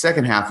 The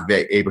second half of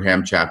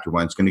Abraham chapter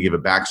 1 is going to give a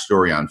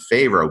backstory on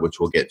Pharaoh, which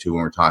we'll get to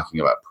when we're talking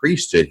about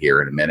priesthood here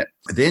in a minute.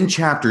 Then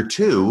chapter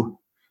 2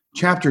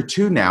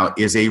 now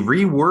is a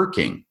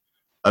reworking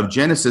of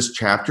Genesis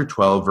chapter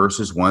 12,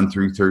 verses 1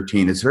 through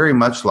 13. It's very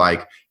much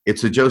like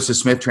it's a Joseph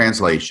Smith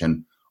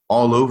translation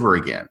all over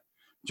again.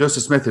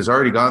 Joseph Smith has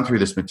already gone through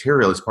this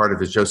material as part of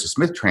his Joseph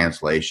Smith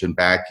translation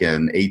back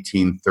in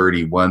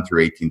 1831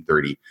 through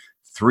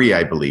 1833,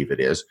 I believe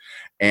it is.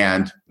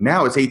 And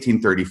now it's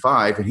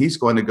 1835, and he's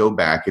going to go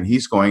back and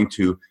he's going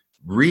to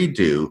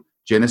redo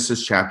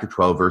Genesis chapter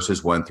 12,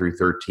 verses 1 through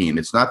 13.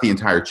 It's not the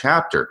entire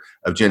chapter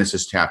of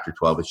Genesis chapter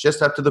 12. It's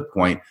just up to the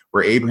point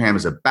where Abraham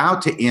is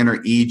about to enter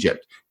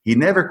Egypt. He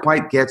never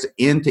quite gets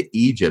into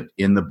Egypt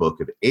in the book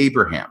of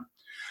Abraham.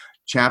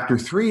 Chapter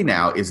 3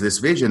 now is this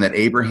vision that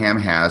Abraham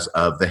has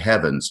of the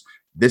heavens.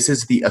 This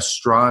is the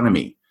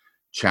astronomy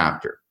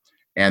chapter.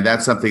 And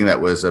that's something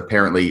that was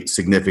apparently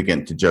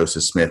significant to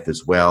Joseph Smith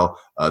as well.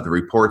 The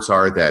reports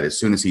are that as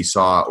soon as he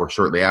saw, or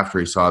shortly after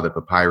he saw the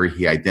papyri,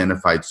 he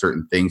identified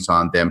certain things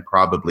on them,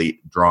 probably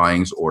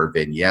drawings or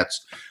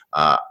vignettes.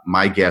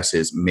 My guess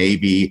is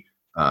maybe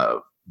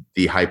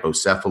the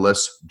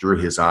hypocephalus drew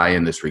his eye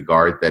in this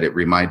regard, that it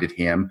reminded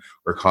him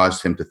or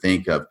caused him to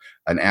think of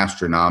an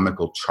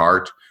astronomical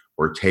chart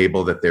or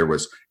table, that there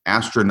was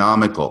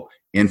astronomical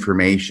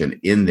information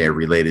in there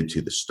related to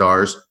the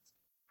stars,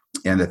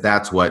 and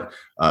that's what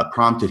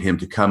prompted him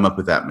to come up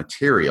with that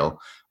material.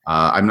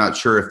 I'm not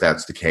sure if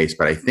that's the case,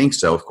 but I think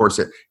so. Of course,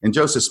 in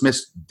Joseph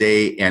Smith's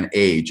day and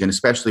age, and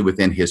especially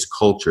within his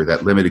culture,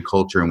 that limited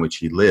culture in which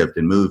he lived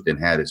and moved and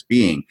had his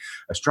being,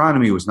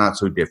 astronomy was not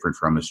so different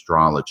from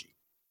astrology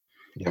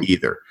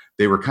either.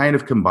 They were kind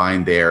of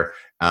combined there.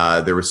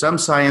 There was some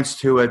science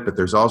to it, but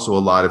there's also a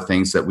lot of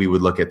things that we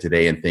would look at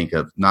today and think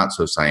of not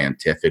so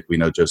scientific. We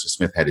know Joseph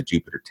Smith had a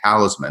Jupiter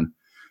talisman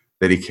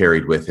that he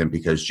carried with him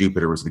because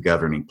Jupiter was the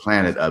governing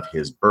planet of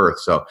his birth.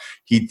 So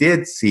he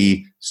did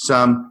see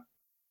some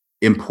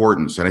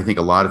importance, and I think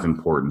a lot of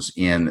importance,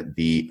 in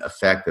the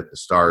effect that the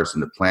stars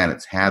and the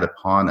planets had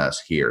upon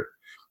us here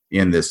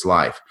in this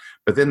life.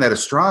 But then that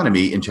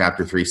astronomy in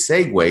chapter 3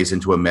 segues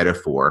into a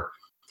metaphor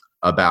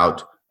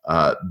about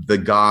the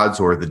gods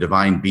or the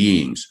divine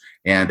beings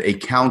and a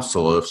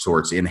council of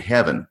sorts in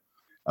heaven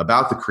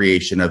about the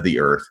creation of the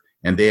earth.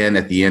 And then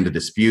at the end, a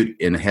dispute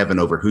in heaven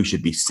over who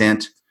should be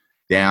sent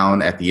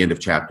down at the end of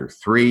chapter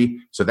 3.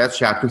 So that's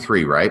chapter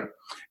 3, right?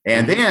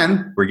 And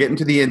then we're getting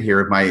to the end here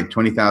of my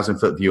 20,000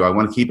 foot view. I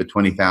want to keep it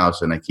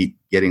 20,000. I keep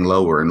getting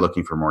lower and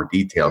looking for more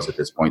details at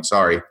this point.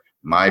 Sorry,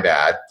 my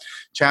bad.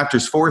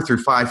 Chapters 4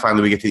 through 5,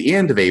 finally, we get to the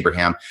end of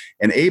Abraham.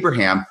 And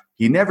Abraham,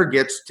 he never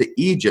gets to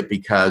Egypt,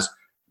 because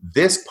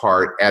this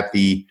part at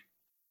the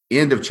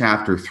end of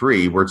chapter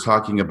 3, we're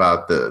talking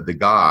about the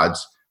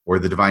gods or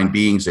the divine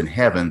beings in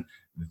heaven.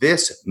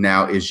 This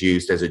now is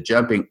used as a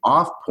jumping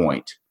off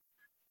point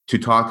to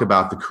talk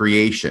about the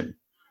creation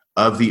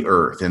of the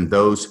earth and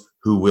those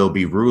who will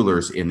be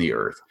rulers in the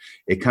earth.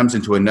 It comes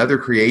into another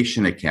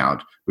creation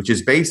account, which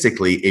is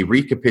basically a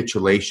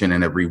recapitulation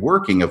and a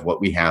reworking of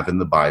what we have in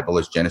the Bible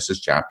as Genesis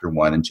chapter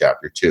 1 and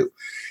chapter 2.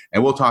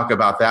 And we'll talk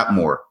about that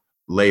more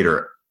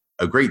later,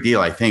 a great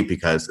deal, I think,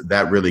 because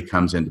that really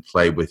comes into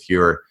play with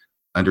your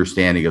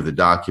understanding of the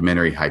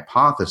documentary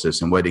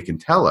hypothesis and what it can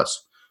tell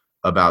us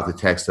about the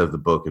text of the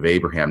book of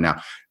Abraham.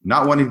 Now,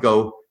 not wanting to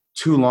go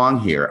too long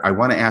here, I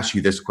want to ask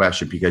you this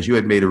question, because you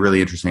had made a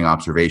really interesting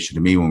observation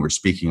to me when we were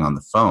speaking on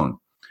the phone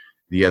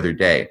the other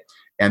day.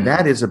 And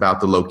that is about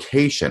the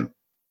location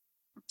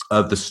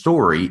of the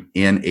story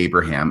in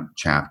Abraham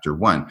chapter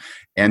 1.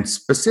 And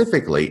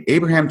specifically,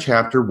 Abraham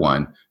chapter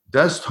 1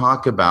 does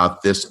talk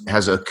about this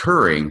as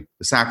occurring,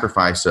 the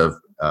sacrifice of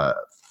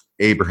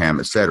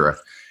Abraham, etc.,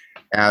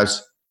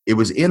 as it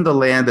was in the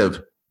land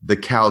of the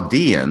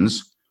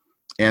Chaldeans.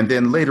 And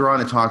then later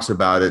on, it talks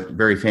about it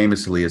very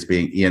famously as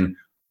being in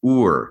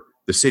Ur,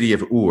 the city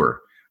of Ur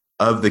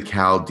of the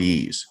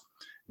Chaldees.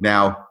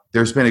 Now,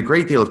 there's been a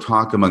great deal of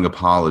talk among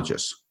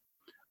apologists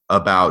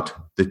about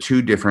the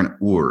two different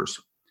Urs,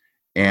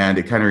 and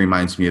it kind of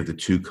reminds me of the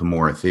two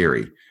Cumorah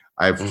theory.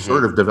 I've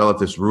sort of developed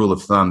this rule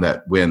of thumb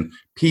that when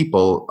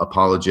people,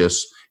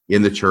 apologists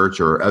in the church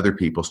or other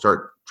people,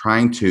 start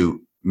trying to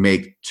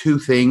make two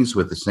things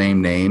with the same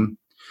name,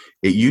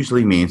 it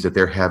usually means that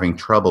they're having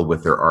trouble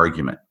with their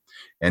argument.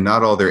 And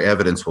not all their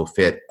evidence will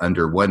fit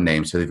under one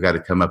name, so they've got to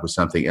come up with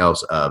something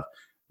else of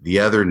the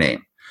other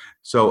name.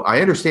 So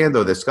I understand,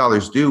 though, that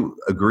scholars do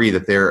agree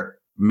that there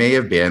may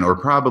have been, or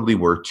probably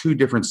were, two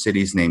different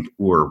cities named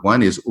Ur.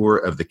 One is Ur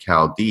of the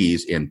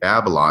Chaldees in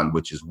Babylon,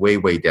 which is way,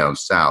 way down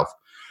south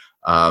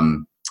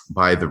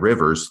by the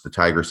rivers, the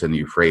Tigris and the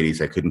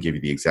Euphrates. I couldn't give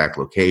you the exact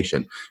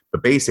location.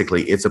 But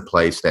basically, it's a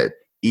place that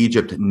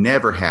Egypt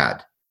never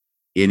had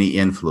any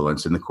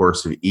influence in the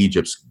course of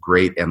Egypt's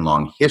great and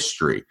long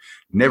history,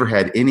 never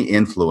had any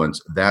influence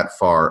that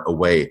far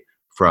away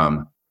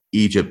from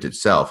Egypt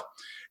itself.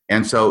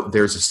 And so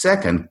there's a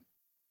second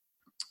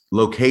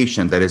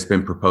location that has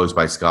been proposed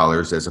by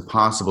scholars as a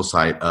possible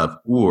site of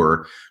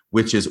Ur,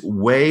 which is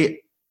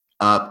way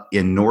up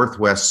in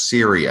northwest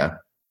Syria,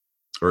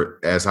 or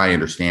as I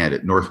understand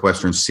it,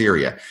 northwestern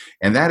Syria.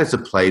 And that is a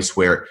place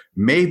where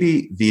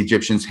maybe the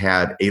Egyptians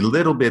had a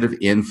little bit of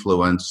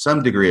influence,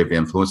 some degree of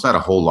influence, not a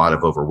whole lot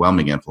of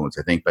overwhelming influence,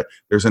 I think, but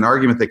there's an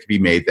argument that could be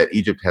made that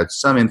Egypt had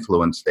some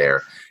influence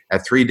there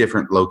at three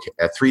different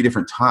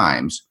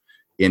times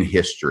in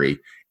history.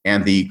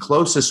 And the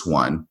closest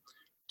one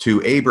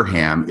to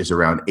Abraham is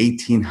around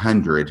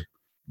 1800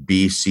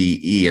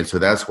 BCE. And so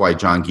that's why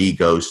John Gee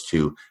goes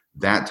to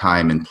that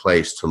time and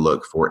place to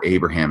look for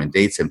Abraham and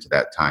dates him to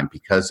that time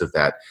because of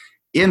that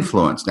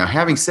influence. Now,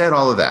 having said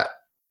all of that,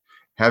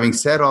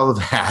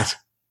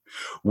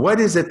 what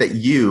is it that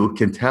you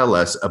can tell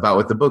us about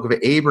what the book of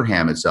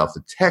Abraham itself,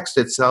 the text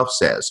itself,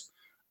 says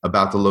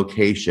about the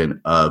location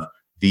of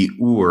the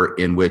Ur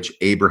in which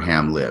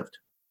Abraham lived?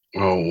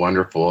 Oh,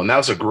 wonderful. And that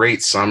was a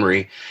great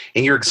summary.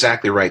 And you're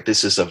exactly right.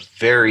 This is a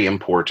very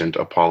important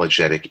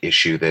apologetic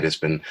issue that has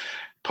been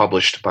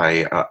published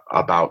by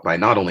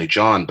not only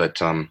John,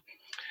 but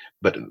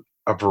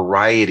a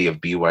variety of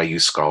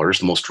BYU scholars.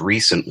 The most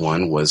recent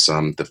one was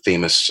the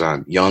famous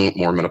young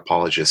Mormon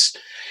apologist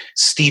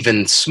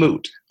Stephen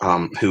Smoot,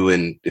 who,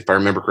 if I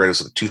remember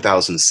correctly, was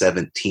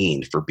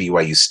 2017 for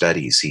BYU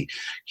Studies.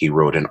 He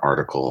wrote an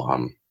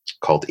article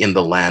called "In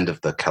the Land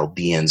of the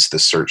Chaldeans: The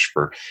Search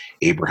for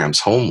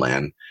Abraham's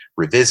Homeland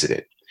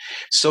Revisited."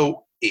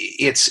 So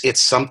it's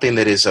something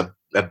that is a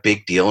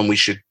big deal, and we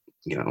should,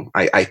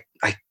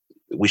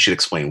 we should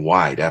explain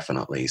why,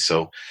 definitely.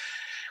 So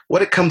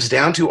what it comes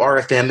down to,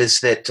 RFM, is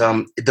that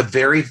the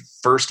very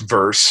first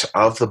verse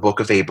of the book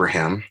of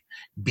Abraham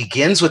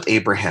begins with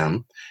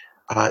Abraham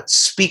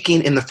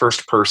speaking in the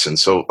first person.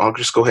 So I'll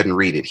just go ahead and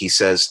read it. He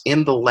says,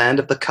 "In the land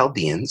of the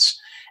Chaldeans,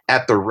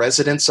 at the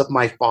residence of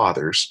my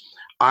fathers,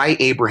 I,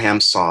 Abraham,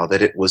 saw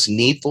that it was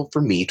needful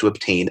for me to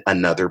obtain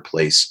another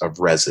place of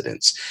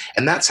residence."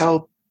 And that's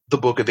how the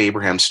book of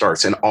Abraham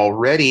starts. And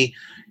already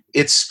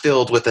it's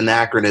filled with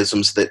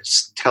anachronisms that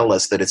tell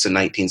us that it's a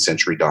 19th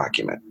century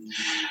document.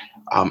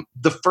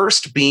 The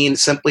first being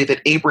simply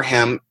that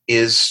Abraham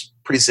is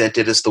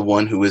presented as the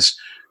one who is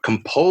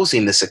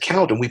composing this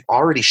account, and we've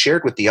already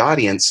shared with the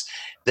audience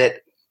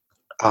that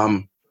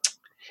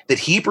that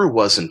Hebrew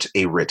wasn't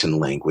a written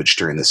language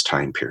during this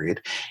time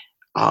period.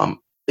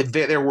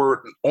 There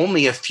were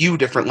only a few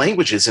different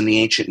languages in the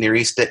ancient Near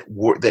East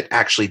that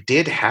actually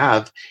did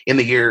have in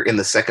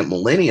the second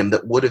millennium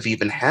that would have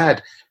even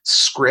had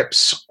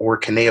scripts or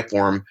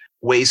cuneiform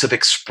ways of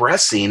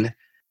expressing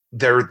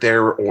their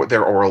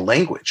oral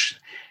language.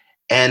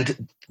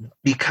 And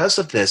because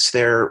of this,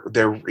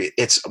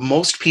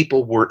 most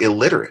people were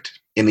illiterate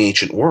in the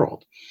ancient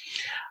world.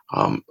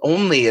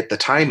 Only at the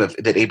time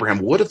that Abraham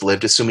would have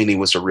lived, assuming he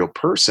was a real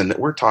person, that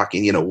we're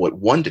talking,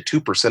 1 to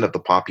 2% of the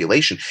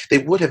population, they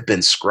would have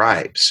been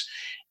scribes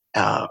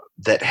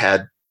that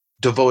had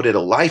devoted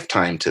a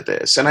lifetime to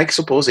this. And I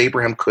suppose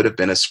Abraham could have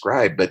been a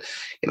scribe, but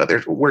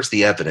where's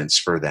the evidence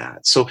for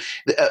that? So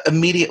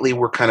immediately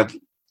we're kind of,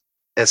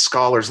 as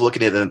scholars,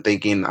 looking at it and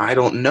thinking, I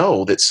don't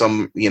know that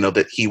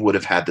that he would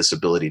have had this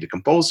ability to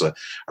compose a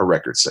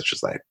record such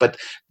as that. But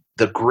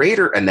the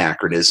greater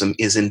anachronism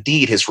is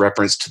indeed his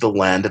reference to the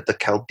land of the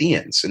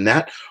Chaldeans. And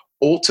that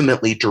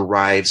ultimately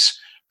derives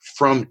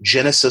from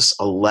Genesis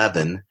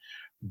 11,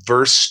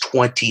 verse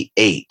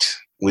 28,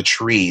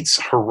 which reads,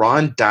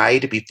 Haran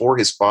died before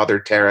his father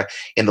Terah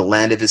in the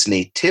land of his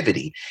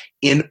nativity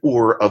in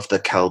Ur of the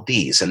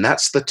Chaldees. And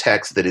that's the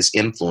text that is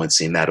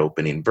influencing that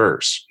opening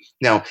verse.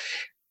 Now,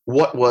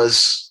 what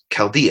was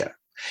Chaldea?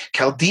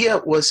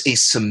 Chaldea was a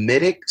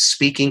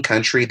Semitic-speaking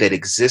country that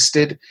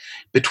existed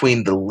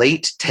between the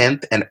late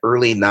 10th and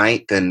early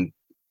 9th and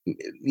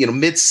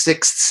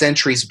mid-6th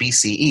centuries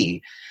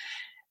BCE,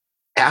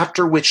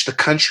 after which the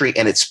country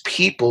and its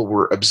people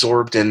were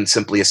absorbed and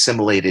simply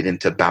assimilated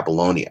into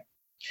Babylonia.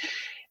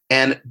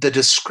 And the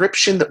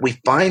description that we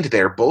find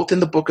there, both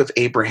in the book of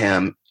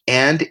Abraham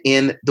and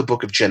in the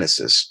book of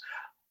Genesis,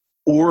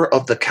 Ur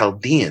of the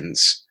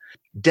Chaldeans,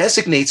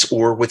 designates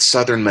Ur with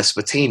southern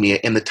Mesopotamia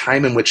in the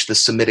time in which the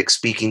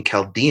Semitic-speaking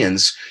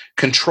Chaldeans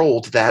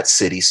controlled that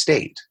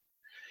city-state.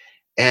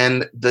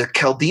 And the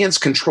Chaldeans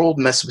controlled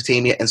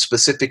Mesopotamia and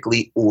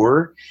specifically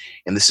Ur,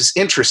 and this is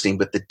interesting,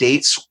 but the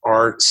dates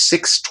are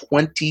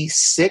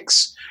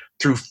 626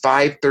 through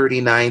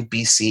 539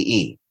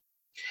 BCE.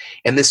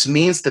 And this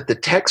means that the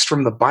texts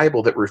from the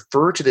Bible that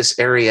refer to this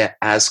area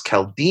as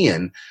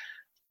Chaldean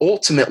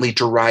ultimately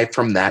derive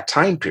from that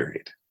time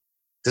period.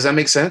 Does that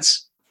make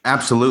sense?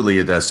 Absolutely,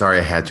 it does. Sorry,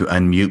 I had to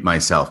unmute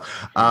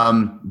myself.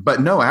 But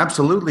no,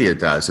 absolutely it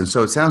does. And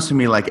so it sounds to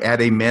me like at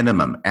a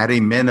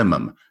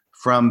minimum,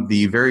 from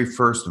the very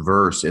first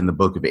verse in the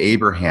book of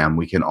Abraham,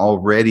 we can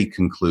already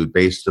conclude,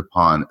 based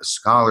upon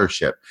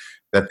scholarship,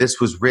 that this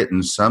was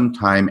written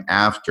sometime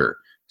after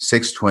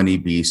 620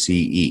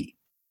 BCE.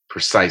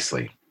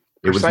 Precisely.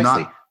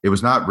 It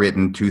was not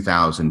written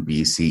 2000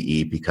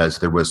 BCE because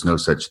there was no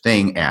such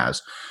thing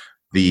as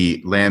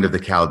the land of the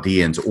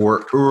Chaldeans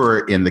or Ur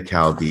in the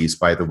Chaldees.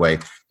 By the way,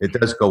 it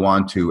does go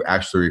on to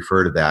actually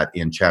refer to that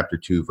in chapter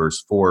 2,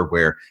 verse 4,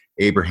 where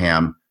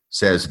Abraham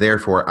says,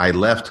 therefore, I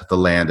left the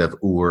land of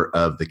Ur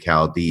of the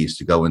Chaldees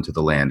to go into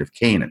the land of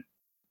Canaan.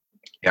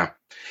 Yeah.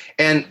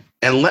 And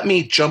let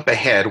me jump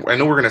ahead. I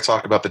know we're going to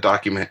talk about the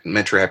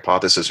documentary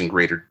hypothesis in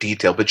greater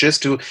detail, but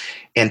just to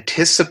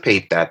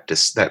anticipate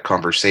that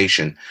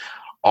conversation,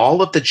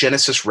 all of the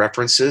Genesis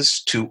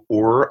references to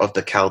Ur of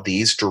the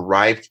Chaldees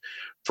derive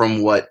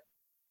from what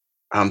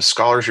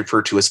scholars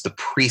refer to as the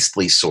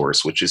priestly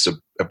source, which is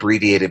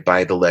abbreviated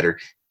by the letter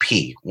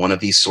P, one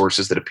of these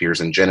sources that appears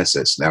in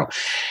Genesis. Now,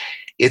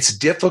 it's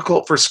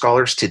difficult for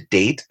scholars to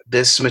date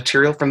this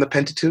material from the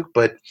Pentateuch,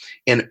 but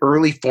an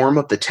early form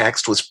of the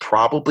text was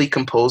probably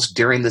composed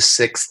during the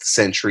 6th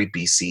century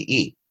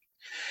BCE.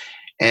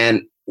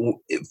 And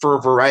for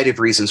a variety of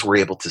reasons, we're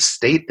able to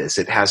state this.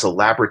 It has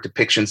elaborate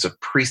depictions of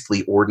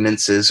priestly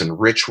ordinances and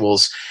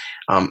rituals.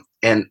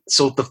 And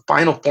so the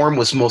final form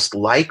was most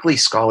likely,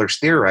 scholars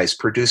theorize,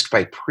 produced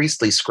by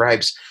priestly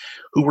scribes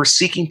who were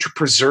seeking to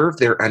preserve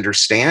their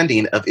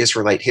understanding of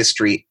Israelite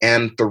history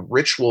and the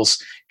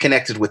rituals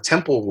connected with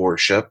temple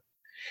worship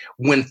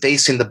when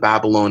facing the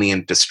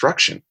Babylonian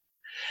destruction.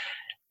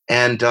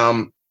 And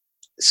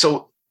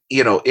so,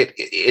 I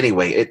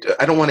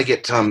don't want to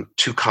get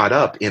too caught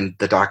up in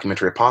the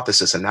documentary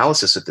hypothesis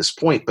analysis at this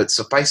point, but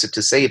suffice it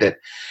to say that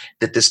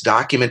this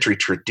documentary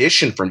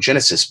tradition from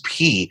Genesis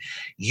P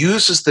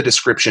uses the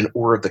description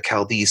Ur of the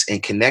Chaldees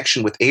in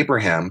connection with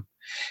Abraham,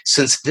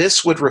 since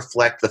this would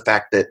reflect the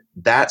fact that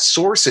that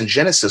source in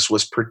Genesis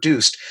was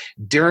produced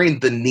during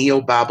the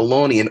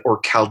Neo-Babylonian or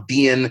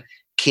Chaldean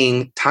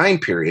king time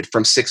period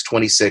from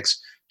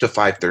 626 to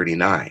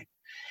 539.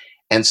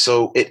 And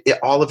so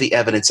all of the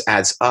evidence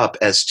adds up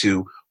as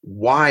to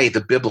why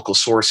the biblical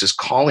source is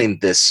calling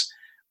this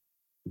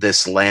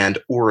land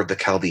Ur of the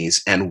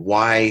Chaldees, and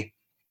why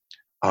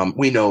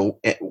we know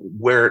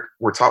what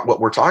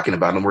we're talking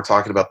about, and we're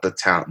talking about the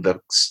town, the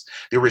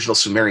original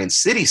Sumerian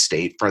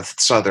city-state from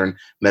southern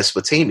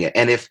Mesopotamia.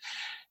 And if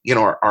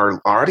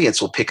our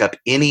audience will pick up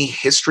any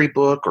history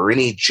book or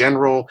any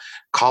general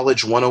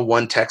college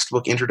 101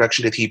 textbook,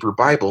 Introduction to the Hebrew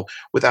Bible,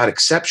 without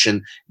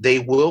exception, they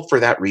will, for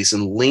that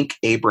reason, link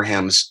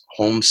Abraham's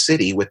home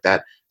city with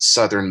that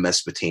southern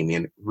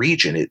Mesopotamian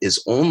region. It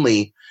is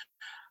only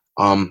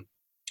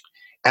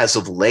as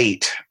of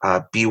late,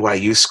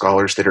 BYU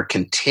scholars that are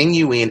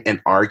continuing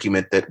an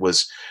argument that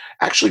was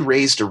actually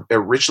raised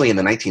originally in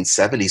the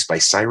 1970s by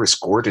Cyrus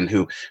Gordon,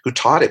 who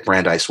taught at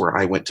Brandeis, where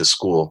I went to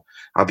school.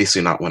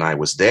 Obviously not when I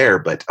was there,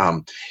 but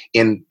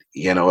in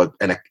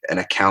an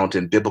account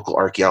in Biblical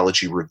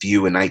Archaeology Review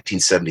in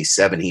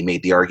 1977, he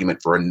made the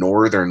argument for a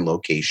northern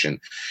location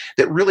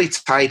that really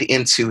tied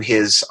into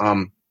his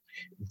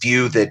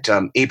view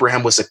that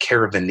Abraham was a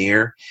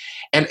caravaneer.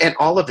 And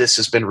all of this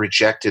has been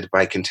rejected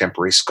by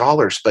contemporary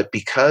scholars. But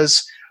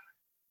because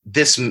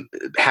this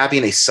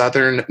having a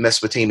southern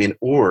Mesopotamian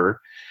Ur,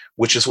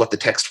 which is what the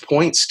text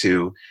points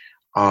to,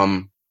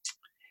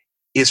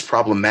 is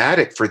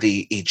problematic for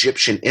the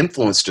Egyptian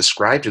influence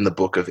described in the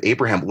book of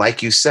Abraham.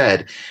 Like you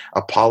said,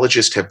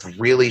 apologists have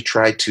really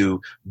tried to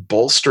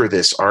bolster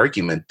this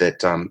argument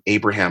that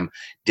Abraham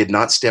did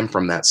not stem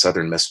from that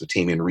southern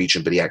Mesopotamian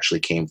region, but he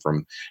actually came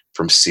from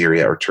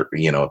Syria or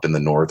up in the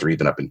north, or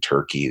even up in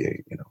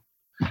Turkey.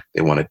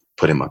 They want to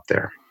put him up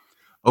there.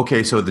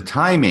 Okay, so the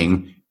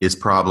timing is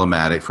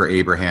problematic for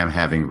Abraham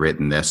having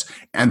written this,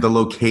 and the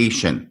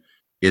location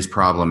is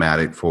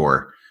problematic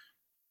for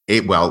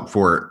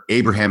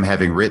Abraham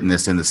having written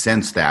this, in the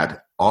sense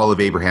that all of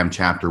Abraham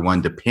chapter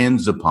 1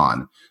 depends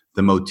upon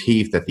the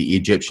motif that the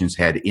Egyptians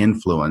had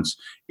influence.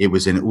 It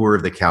was in Ur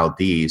of the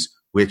Chaldees,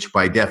 which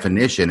by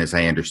definition, as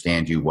I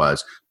understand you,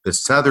 was the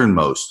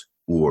southernmost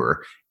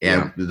Ur,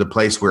 and the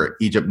place where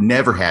Egypt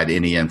never had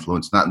any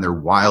influence, not in their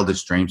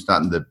wildest dreams,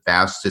 not in the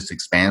vastest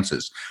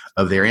expanses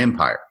of their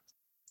empire.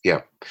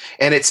 Yeah.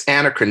 And it's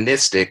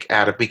anachronistic,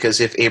 Adam,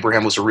 because if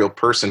Abraham was a real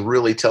person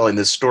really telling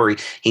this story,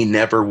 he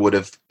never would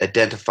have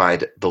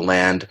identified the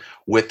land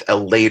with a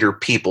later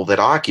people that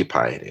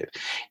occupied it.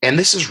 And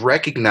this is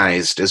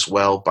recognized as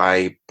well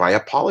by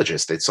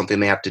apologists. It's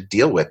something they have to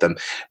deal with.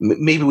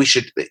 Maybe we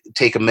should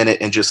take a minute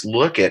and just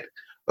look at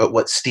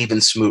what Stephen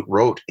Smoot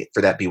wrote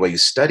for that BYU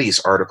Studies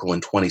article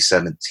in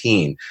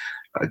 2017.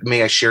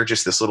 May I share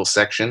just this little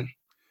section?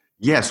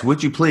 Yes,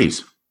 would you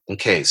please?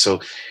 Okay, so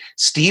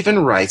Stephen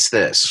writes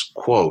this,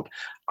 quote,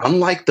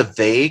 "Unlike the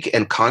vague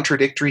and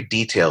contradictory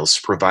details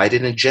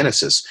provided in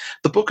Genesis,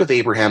 the book of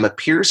Abraham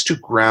appears to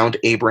ground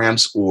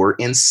Abraham's Ur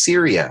in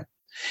Syria.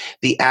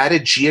 The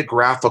added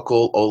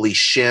geographical Oli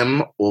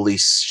Shem, Oli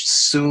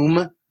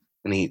Sum,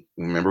 and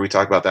remember we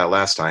talked about that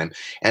last time,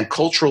 and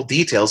cultural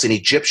details in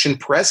Egyptian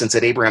presence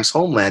at Abraham's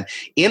homeland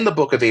in the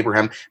book of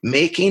Abraham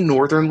make a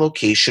northern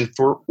location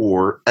for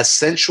Ur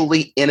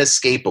essentially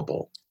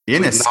inescapable."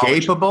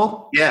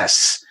 Inescapable?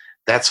 Yes,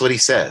 that's what he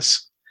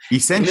says.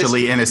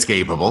 Essentially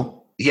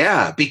inescapable.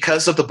 Yeah,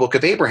 because of the book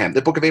of Abraham.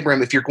 The book of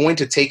Abraham, if you're going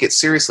to take it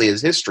seriously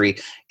as history,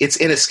 it's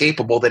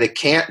inescapable that it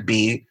can't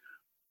be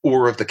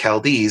Ur of the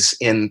Chaldees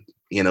in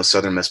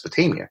southern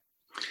Mesopotamia.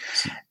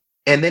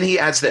 And then he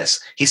adds this.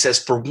 He says,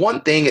 "For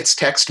one thing, its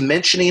text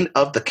mentioning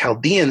of the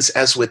Chaldeans,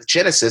 as with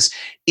Genesis,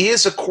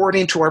 is,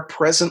 according to our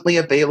presently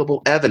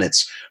available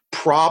evidence,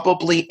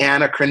 probably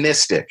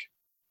anachronistic."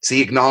 So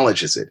he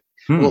acknowledges it.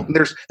 Well,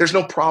 there's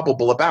no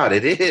probable about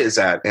it. It is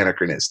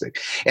anachronistic.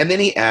 And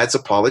then he adds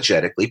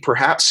apologetically,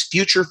 "Perhaps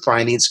future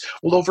findings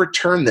will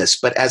overturn this,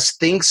 but as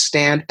things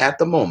stand at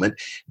the moment,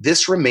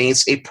 this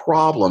remains a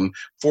problem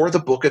for the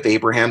book of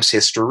Abraham's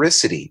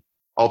historicity,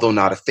 although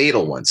not a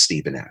fatal one,"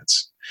 Stephen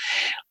adds.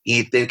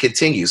 He then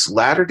continues,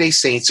 "Latter-day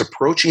Saints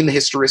approaching the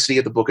historicity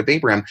of the book of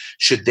Abraham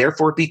should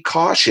therefore be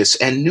cautious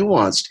and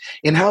nuanced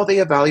in how they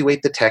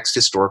evaluate the text's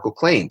historical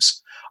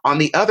claims. On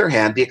the other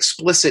hand, the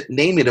explicit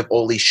naming of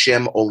Oli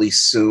Shem, Oli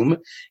Sum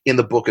in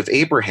the book of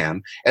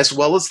Abraham, as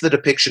well as the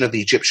depiction of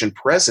the Egyptian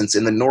presence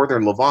in the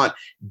northern Levant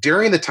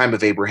during the time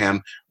of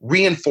Abraham,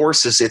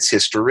 reinforces its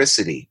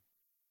historicity.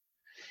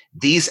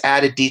 These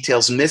added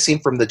details missing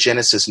from the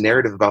Genesis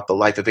narrative about the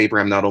life of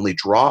Abraham not only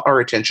draw our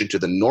attention to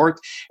the north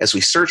as we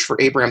search for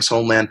Abraham's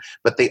homeland,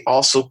 but they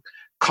also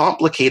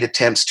complicate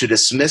attempts to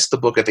dismiss the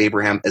book of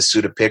Abraham as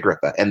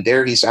pseudepigrapha." And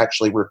there he's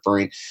actually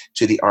referring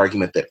to the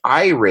argument that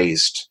I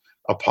raised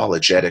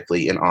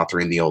apologetically in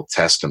authoring the Old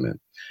Testament.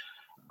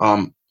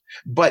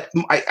 But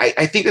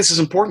I think this is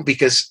important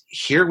because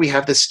here we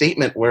have this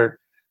statement where,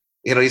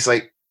 he's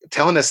like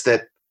telling us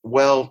that,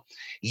 well,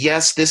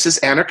 yes, this is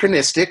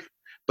anachronistic,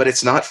 but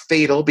it's not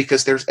fatal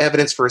because there's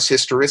evidence for its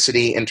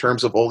historicity in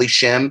terms of Oli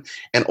Shem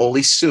and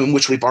Oli Sum,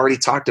 which we've already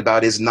talked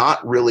about is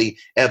not really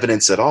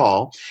evidence at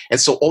all.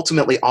 And so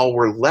ultimately all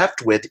we're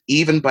left with,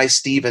 even by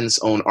Stephen's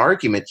own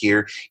argument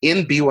here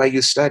in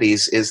BYU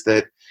Studies, is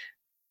that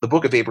the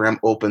book of Abraham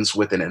opens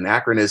with an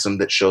anachronism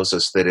that shows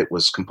us that it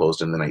was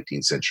composed in the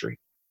 19th century,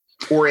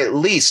 or at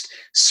least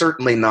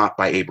certainly not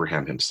by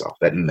Abraham himself,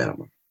 at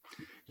minimum.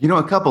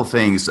 A couple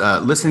things.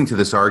 Listening to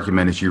this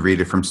argument as you read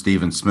it from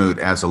Stephen Smoot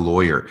as a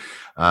lawyer,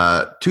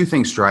 two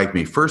things strike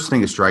me. First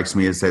thing that strikes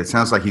me is that it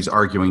sounds like he's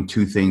arguing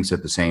two things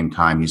at the same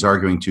time. He's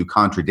arguing two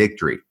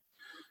contradictory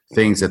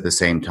things at the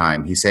same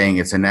time. He's saying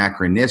it's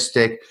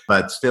anachronistic,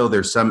 but still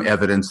there's some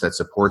evidence that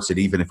supports it,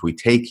 even if we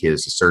take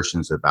his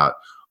assertions about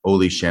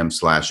Oli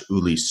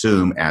Shem/Uli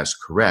Sum as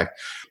correct.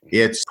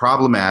 It's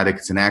problematic,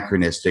 it's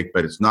anachronistic,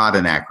 but it's not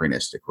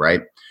anachronistic,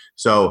 right?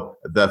 So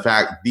the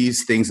fact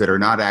these things that are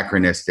not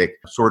anachronistic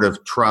sort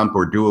of trump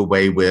or do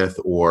away with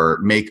or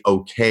make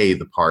okay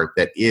the part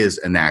that is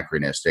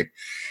anachronistic.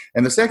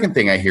 And the second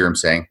thing I hear him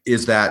saying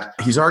is that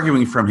he's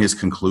arguing from his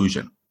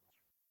conclusion.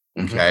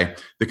 Okay.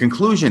 The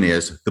conclusion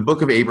is the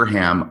Book of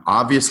Abraham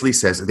obviously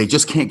says that they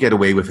just can't get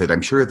away with it.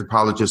 I'm sure the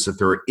apologists, if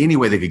there were any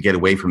way they could get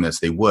away from this,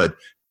 they would.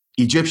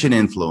 Egyptian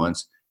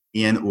influence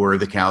in Ur of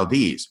the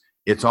Chaldees.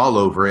 It's all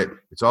over it.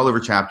 It's all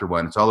over chapter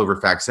 1. It's all over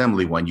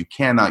facsimile 1. You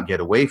cannot get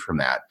away from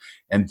that.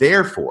 And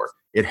therefore,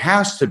 it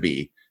has to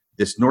be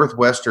this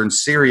northwestern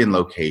Syrian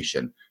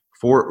location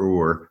for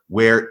Ur,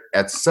 where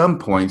at some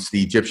points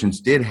the Egyptians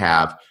did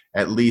have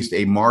at least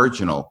a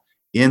marginal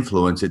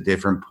influence at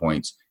different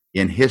points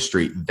in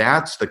history.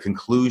 That's the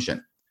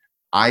conclusion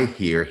I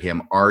hear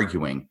him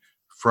arguing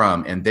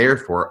from, and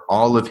therefore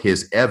all of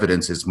his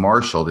evidence is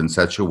marshaled in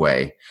such a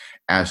way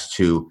as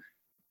to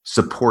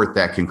support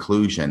that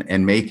conclusion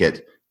and make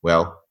it,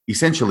 well,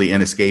 essentially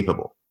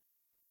inescapable.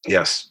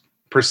 Yes,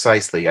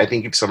 precisely. I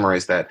think you've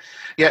summarized that,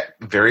 yeah,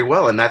 very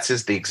well. And that's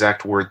the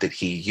exact word that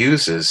he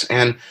uses.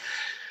 And,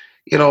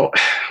 you know,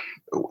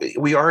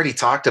 we already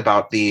talked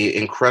about the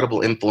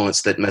incredible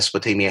influence that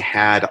Mesopotamia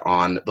had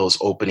on those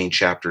opening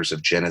chapters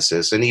of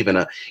Genesis and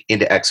even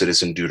into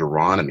Exodus and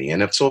Deuteronomy.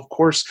 And so, of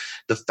course,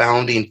 the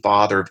founding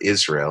father of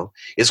Israel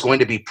is going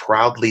to be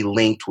proudly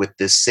linked with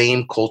this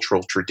same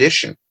cultural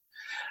tradition.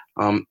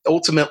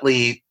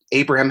 Ultimately,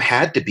 Abraham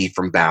had to be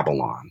from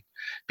Babylon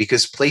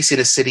because placing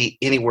a city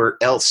anywhere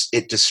else,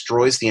 it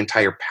destroys the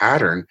entire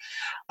pattern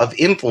of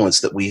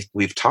influence that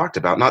we've talked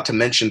about, not to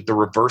mention the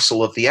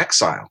reversal of the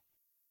exile,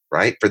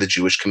 right, for the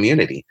Jewish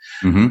community.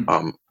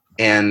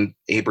 And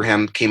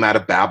Abraham came out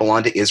of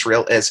Babylon to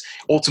Israel as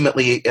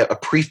ultimately a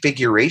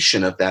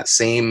prefiguration of that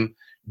same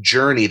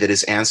journey that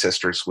his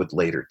ancestors would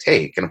later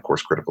take. And of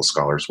course, critical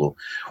scholars will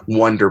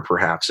wonder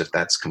perhaps if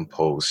that's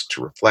composed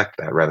to reflect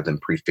that rather than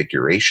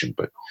prefiguration.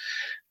 But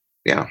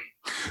yeah.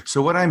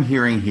 So what I'm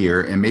hearing here,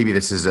 and maybe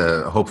this is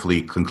a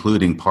hopefully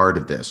concluding part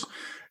of this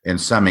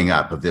and summing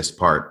up of this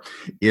part,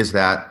 is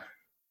that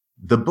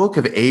the book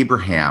of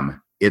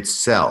Abraham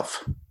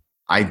itself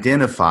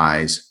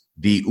identifies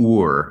the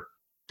Ur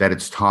that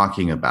it's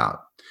talking about.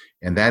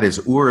 And that is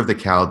Ur of the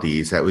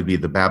Chaldees. That would be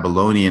the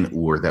Babylonian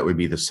Ur. That would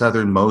be the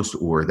southernmost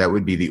Ur. That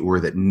would be the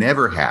Ur that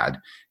never had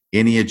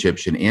any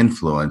Egyptian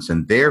influence.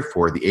 And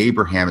therefore, the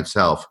Abraham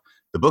itself,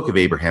 the book of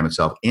Abraham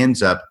itself,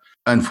 ends up,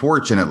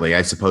 unfortunately,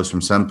 I suppose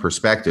from some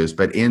perspectives,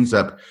 but ends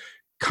up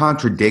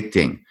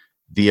contradicting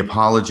the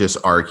apologist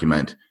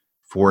argument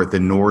for the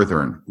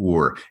northern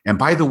Ur. And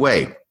by the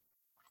way,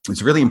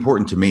 it's really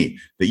important to me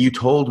that you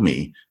told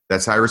me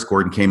that Cyrus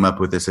Gordon came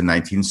up with this in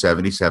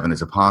 1977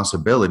 as a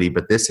possibility,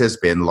 but this has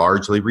been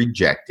largely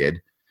rejected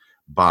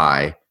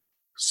by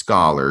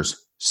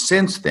scholars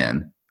since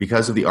then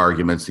because of the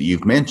arguments that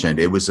you've mentioned.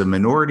 It was a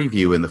minority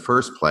view in the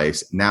first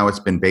place. Now it's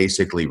been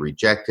basically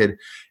rejected,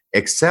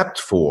 except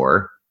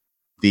for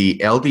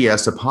the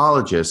LDS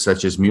apologists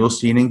such as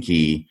Muhlestein and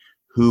Gee,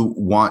 who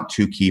want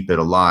to keep it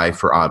alive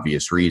for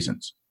obvious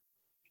reasons.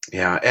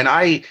 Yeah, and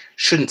I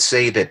shouldn't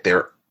say that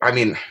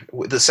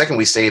the second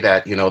we say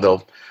that,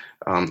 they'll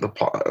the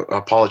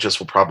apologists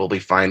will probably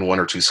find one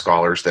or two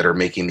scholars that are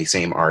making the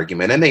same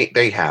argument, and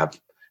they have.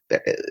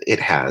 It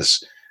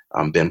has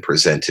been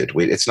presented.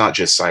 It's not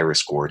just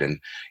Cyrus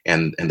Gordon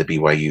and the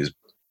BYU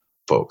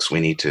folks. We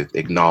need to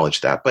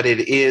acknowledge that, but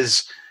it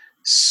is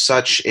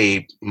such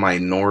a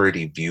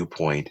minority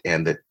viewpoint,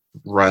 and that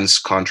runs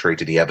contrary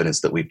to the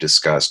evidence that we've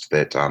discussed.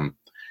 That I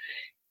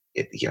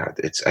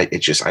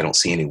don't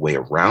see any way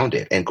around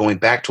it. And going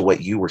back to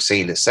what you were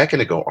saying a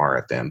second ago,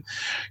 RFM.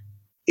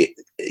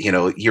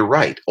 You're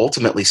right.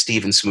 Ultimately,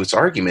 Stephen Smoot's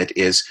argument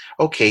is,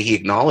 okay, he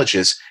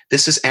acknowledges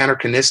this is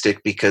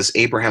anachronistic because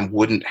Abraham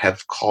wouldn't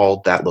have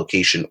called that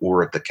location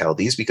Ur of the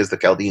Chaldees because the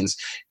Chaldeans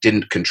they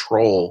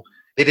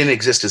didn't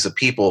exist as a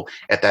people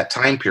at that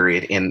time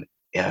period in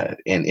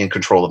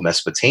control of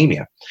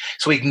Mesopotamia.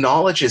 So he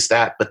acknowledges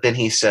that, but then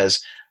he says,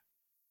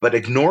 but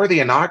ignore the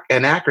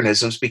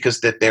anachronisms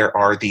because that there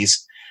are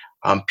these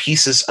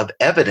pieces of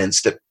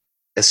evidence that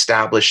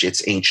establish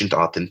its ancient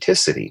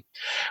authenticity.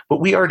 But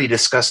we already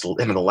discussed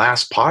in the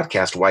last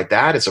podcast why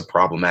that is a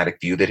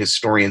problematic view that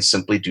historians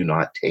simply do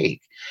not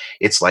take.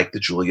 It's like the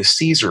Julius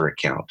Caesar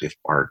account, if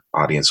our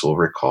audience will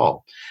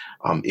recall.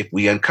 If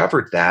we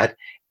uncovered that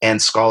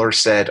and scholars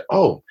said,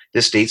 oh,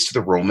 this dates to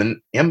the Roman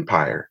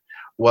Empire,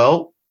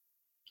 well,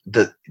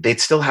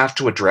 they'd still have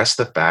to address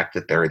the fact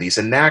that there are these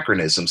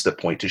anachronisms that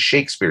point to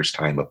Shakespeare's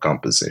time of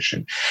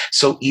composition.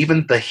 So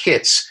even the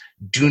hits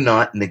do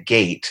not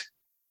negate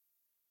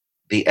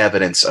the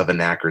evidence of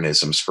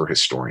anachronisms for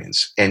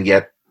historians. And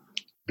yet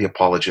the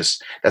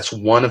apologists, that's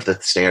one of the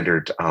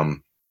standard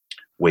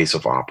ways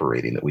of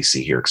operating that we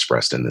see here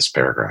expressed in this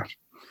paragraph.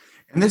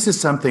 And this is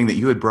something that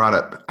you had brought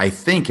up, I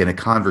think, in a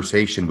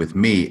conversation with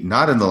me,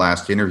 not in the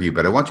last interview,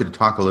 but I want you to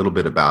talk a little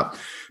bit about,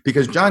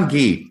 because John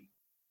Gee,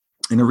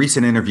 in a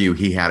recent interview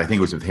he had, I think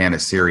it was with Hannah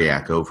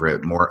Syriac over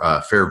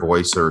at Fair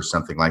Voice or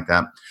something like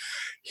that,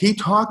 he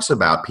talks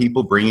about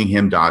people bringing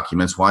him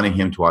documents, wanting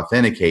him to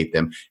authenticate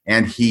them,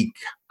 and he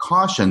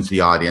cautions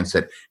the audience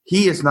that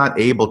he is not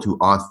able to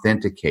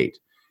authenticate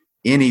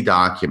any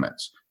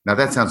documents. Now,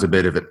 that sounds a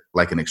bit of it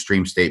like an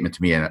extreme statement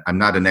to me, and I'm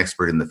not an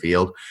expert in the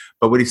field,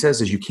 but what he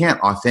says is you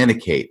can't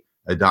authenticate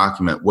a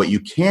document. What you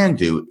can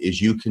do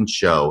is you can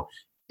show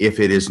if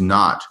it is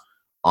not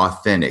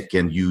authentic,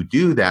 and you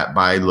do that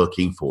by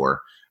looking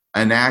for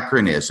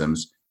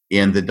anachronisms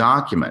in the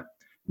document.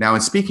 Now,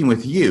 in speaking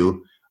with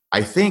you,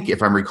 I think,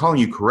 if I'm recalling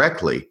you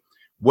correctly,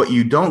 what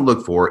you don't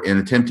look for in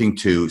attempting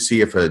to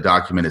see if a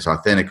document is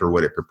authentic or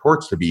what it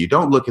purports to be, you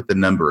don't look at the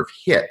number of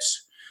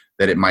hits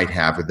that it might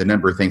have or the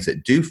number of things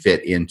that do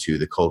fit into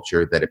the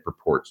culture that it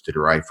purports to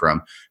derive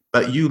from,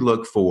 but you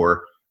look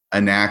for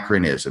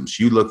anachronisms.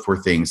 You look for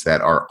things that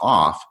are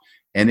off.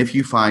 And if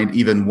you find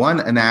even one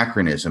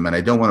anachronism, and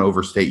I don't want to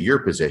overstate your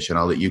position,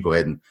 I'll let you go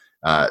ahead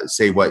and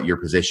say what your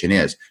position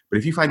is. But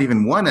if you find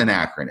even one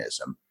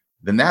anachronism,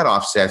 then that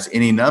offsets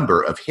any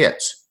number of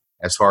hits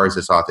as far as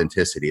its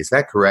authenticity. Is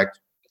that correct?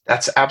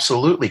 That's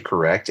absolutely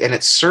correct. And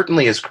it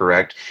certainly is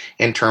correct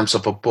in terms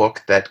of a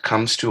book that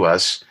comes to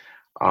us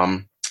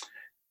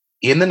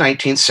in the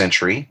 19th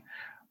century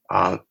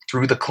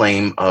through the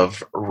claim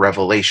of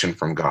revelation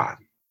from God.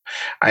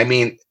 I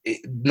mean,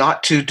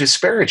 not to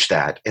disparage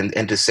that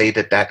and to say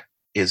that that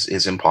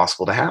is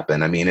impossible to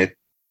happen. I mean,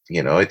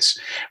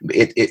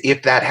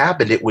 if that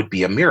happened, it would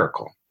be a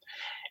miracle.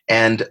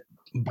 And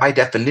by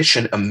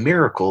definition, a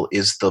miracle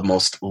is the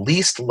most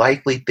least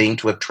likely thing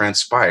to have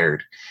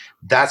transpired.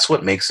 That's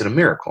what makes it a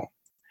miracle.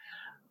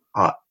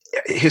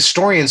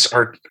 Historians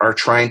are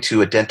trying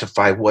to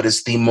identify what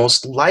is the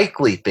most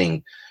likely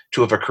thing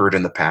to have occurred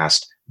in the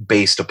past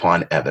based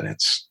upon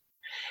evidence.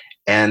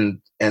 And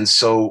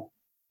so,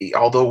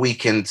 although we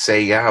can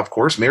say, yeah, of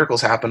course,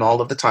 miracles happen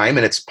all of the time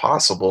and it's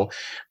possible,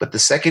 but the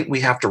second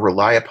we have to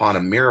rely upon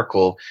a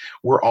miracle,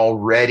 we're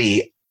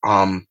already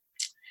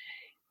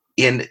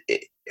in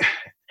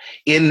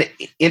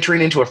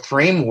entering into a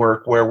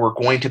framework where we're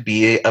going to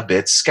be a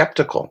bit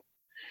skeptical,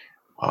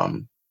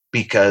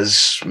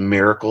 because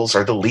miracles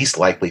are the least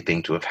likely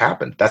thing to have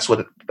happened. That's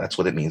what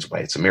it means by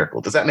it's a miracle.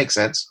 Does that make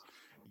sense?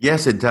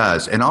 Yes, it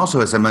does. And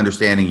also, as I'm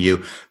understanding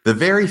you, the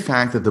very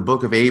fact that the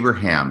Book of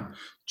Abraham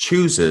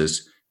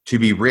chooses to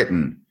be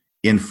written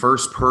in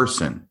first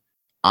person,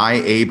 I,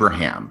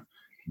 Abraham,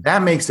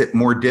 that makes it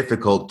more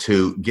difficult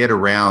to get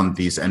around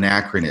these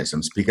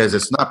anachronisms, because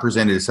it's not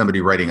presented as somebody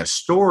writing a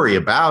story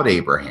about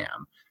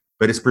Abraham,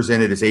 but it's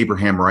presented as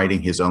Abraham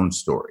writing his own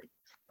story.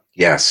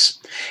 Yes.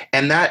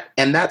 And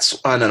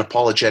that's an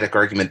apologetic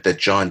argument that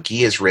John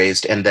Gee has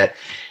raised, and that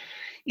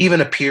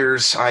even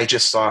appears, I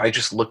just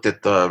looked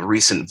at the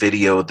recent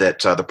video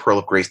that the Pearl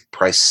of Great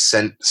Price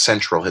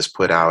Central has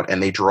put out,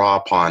 and they draw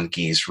upon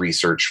Gee's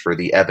research for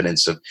the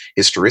evidence of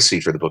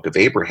historicity for the Book of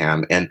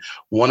Abraham. And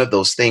one of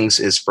those things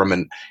is from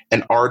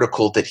an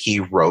article that he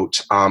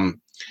wrote.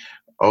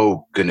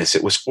 Oh goodness,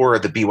 it was for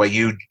the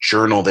BYU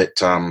Journal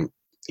that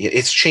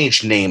it's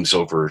changed names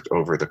over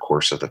the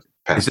course of the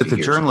past. Is it the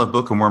years. Journal of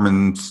Book of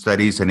Mormon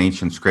Studies and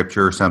Ancient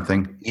Scripture or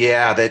something?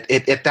 Yeah,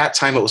 at that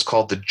time it was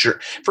called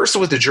first it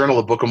was the Journal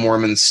of Book of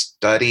Mormon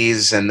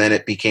Studies, and then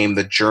it became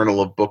the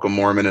Journal of Book of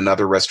Mormon and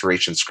Other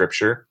Restoration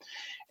Scripture,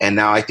 and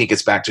now I think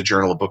it's back to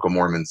Journal of Book of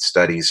Mormon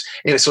Studies.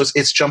 Anyway, so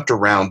it's jumped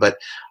around, but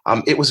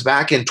it was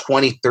back in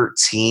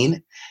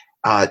 2013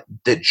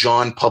 that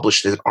John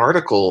published an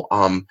article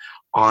on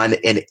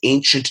an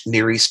ancient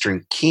Near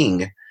Eastern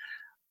king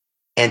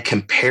and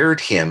compared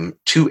him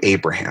to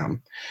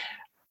Abraham.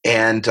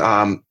 And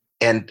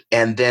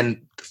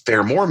then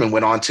Fair Mormon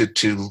went on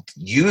to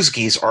use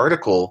Gee's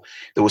article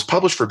that was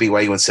published for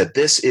BYU and said,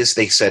 this is,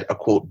 they said, a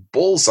quote,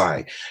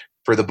 bullseye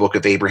for the Book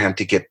of Abraham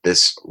to get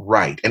this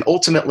right. And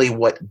ultimately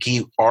what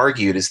Gee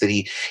argued is that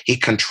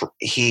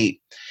he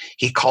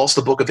calls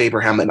the Book of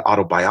Abraham an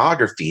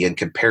autobiography and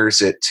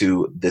compares it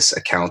to this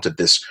account of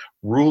this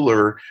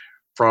ruler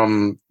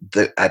from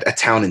a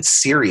town in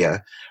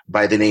Syria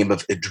by the name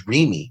of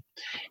Idrimi.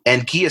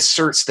 And Gee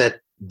asserts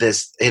that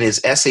this, in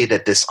his essay,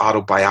 that this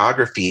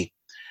autobiography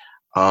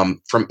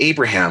from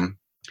Abraham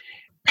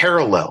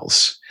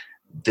parallels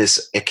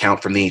this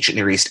account from the ancient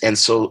Near East. And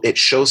so it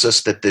shows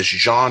us that this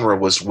genre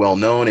was well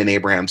known in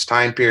Abraham's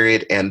time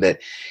period, and that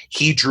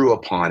he drew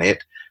upon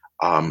it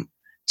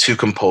to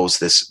compose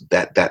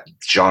that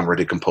genre,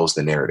 to compose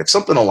the narrative,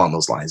 something along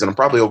those lines. And I'm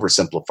probably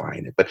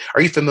oversimplifying it, but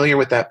are you familiar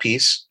with that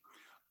piece?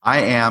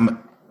 I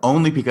am,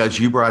 only because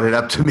you brought it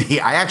up to me.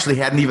 I actually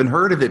hadn't even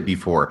heard of it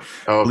before.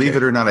 Okay. Believe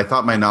it or not, I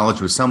thought my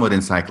knowledge was somewhat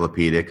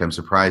encyclopedic. I'm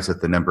surprised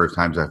at the number of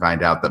times I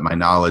find out that my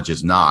knowledge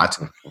is not,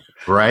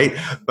 right?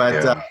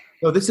 But yeah.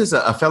 So this is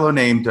a fellow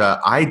named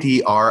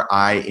Idrimi,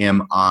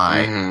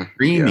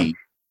 Dreamy. Yeah.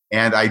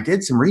 And I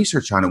did some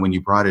research on it when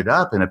you brought it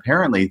up, and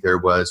apparently there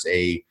was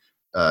a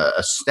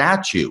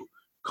statue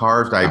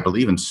carved, I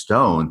believe, in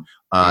stone.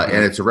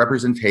 And it's a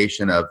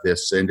representation of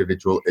this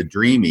individual,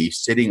 Adrimi,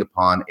 sitting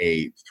upon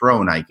a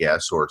throne, I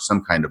guess, or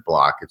some kind of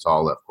block. It's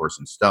all, of course,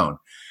 in stone.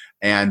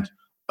 And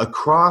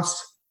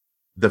across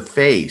the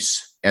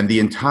face and the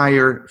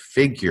entire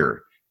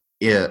figure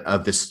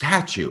of the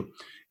statue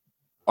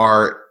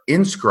are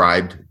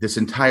inscribed this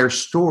entire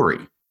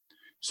story.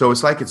 So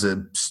it's like it's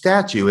a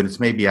statue, and it's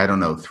maybe, I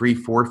don't know,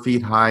 3-4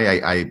 feet high.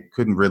 I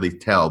couldn't really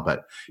tell,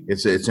 but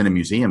it's in a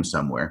museum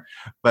somewhere.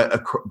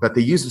 But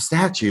they use the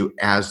statue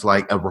as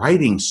like a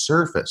writing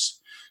surface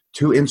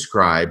to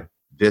inscribe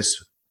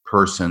this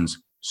person's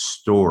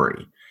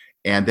story.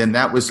 And then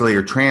that was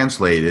later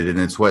translated, and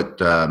it's what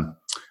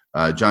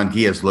John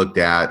Gee has looked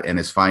at and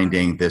is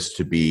finding this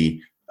to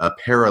be a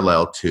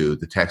parallel to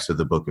the text of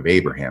the Book of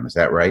Abraham. Is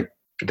that right?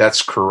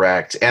 That's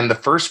correct. And the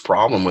first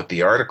problem with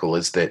the article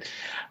is that,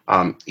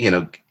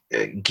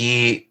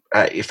 Gee,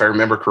 if I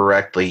remember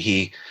correctly,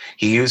 he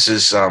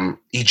uses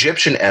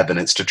Egyptian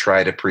evidence to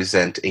try to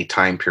present a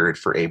time period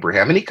for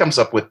Abraham. And he comes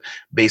up with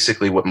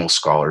basically what most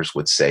scholars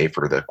would say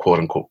for the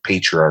quote-unquote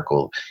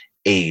patriarchal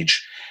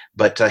age.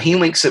 But he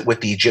links it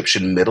with the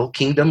Egyptian Middle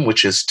Kingdom,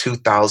 which is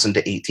 2000 to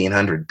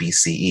 1800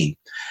 BCE.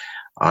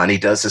 And he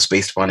does this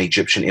based upon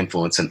Egyptian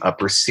influence in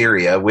Upper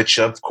Syria, which,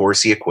 of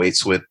course, he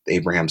equates with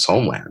Abraham's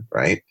homeland,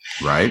 right?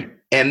 Right.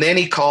 And then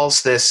he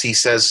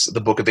says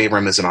the Book of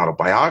Abraham is an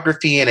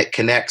autobiography, and it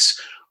connects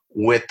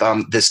with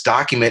this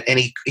document. And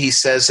he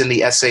says in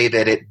the essay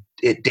that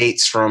it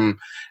dates from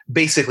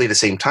basically the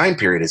same time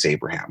period as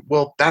Abraham.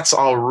 Well, that's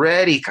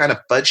already kind of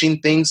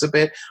fudging things a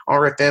bit,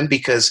 RFM,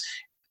 because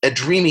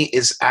Adrimi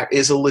is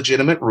a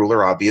legitimate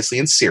ruler, obviously,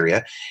 in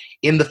Syria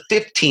in the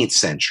 15th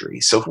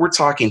century. So if we're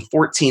talking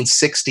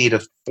 1460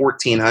 to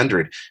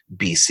 1400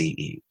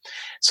 BCE.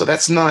 So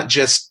that's not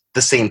just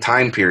the same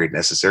time period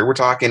necessarily. We're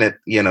talking at,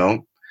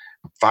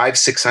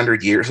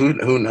 500-600 years.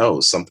 Who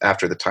knows?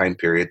 After the time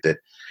period that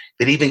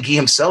even Gee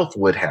himself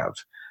would have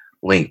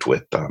linked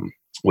with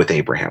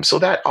Abraham. So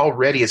that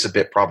already is a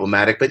bit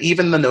problematic. But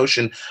even the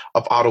notion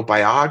of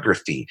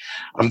autobiography,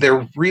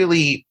 they're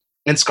really,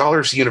 and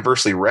scholars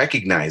universally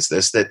recognize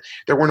this, that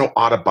there were no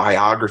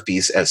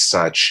autobiographies as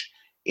such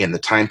in the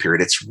time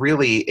period. It's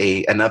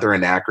really another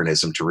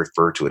anachronism to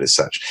refer to it as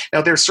such.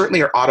 Now, there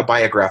certainly are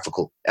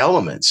autobiographical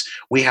elements.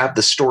 We have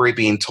the story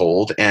being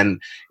told,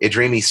 and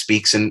Adrimi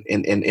speaks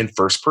in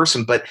first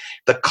person, but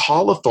the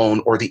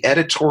colophon, or the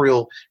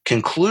editorial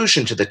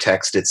conclusion to the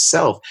text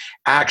itself,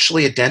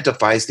 actually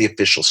identifies the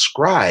official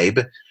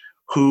scribe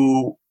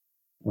who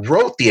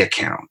wrote the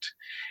account.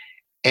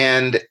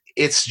 And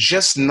it's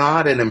just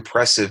not an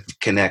impressive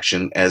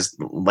connection as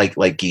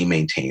like Gee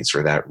maintains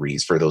for that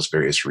reason, for those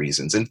various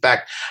reasons. In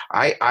fact,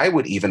 I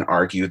would even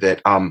argue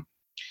that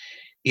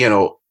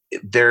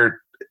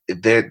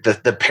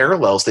the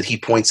parallels that he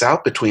points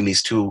out between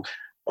these two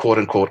quote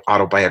unquote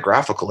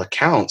autobiographical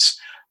accounts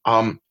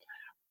are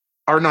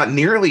not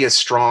nearly as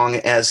strong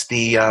as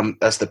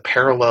the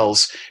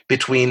parallels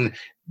between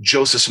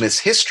Joseph Smith's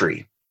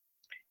history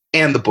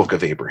and the Book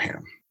of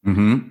Abraham.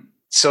 Mm-hmm.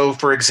 So,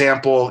 for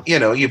example,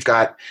 you've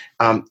got,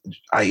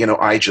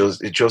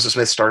 Joseph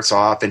Smith starts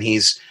off and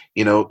he's,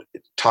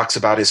 talks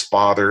about his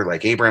father,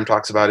 like Abraham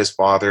talks about his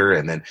father,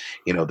 and then,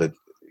 the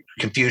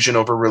confusion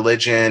over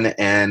religion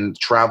and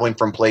traveling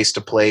from place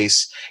to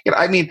place.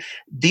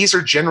 These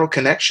are general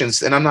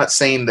connections, and I'm not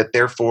saying that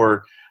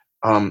therefore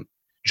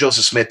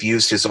Joseph Smith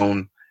used his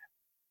own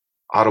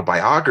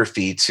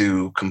autobiography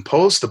to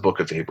compose the Book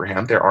of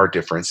Abraham. There are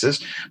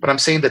differences, but I'm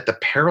saying that the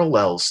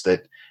parallels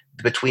that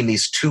between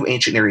these two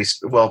ancient Near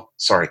East,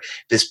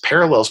 this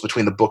parallels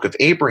between the Book of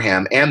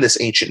Abraham and this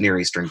ancient Near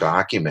Eastern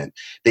document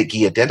that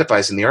Gee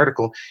identifies in the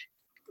article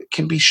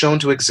can be shown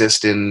to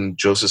exist in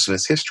Joseph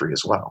Smith's history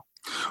as well.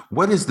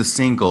 What is the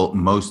single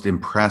most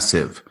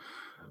impressive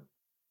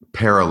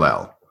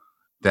parallel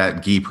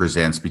that Gee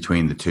presents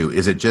between the two?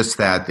 Is it just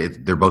that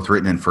they're both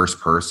written in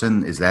first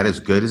person? Is that as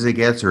good as it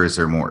gets, or is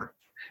there more?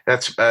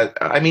 That's,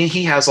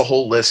 he has a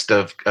whole list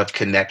of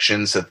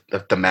connections, of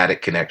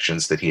thematic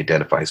connections that he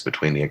identifies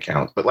between the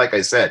accounts. But like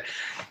I said,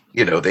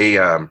 they,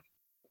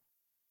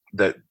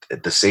 the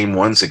same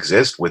ones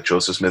exist with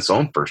Joseph Smith's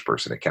own first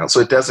person account. So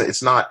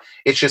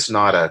it's just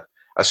not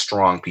a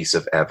strong piece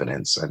of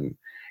evidence.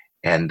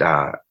 And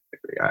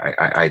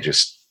I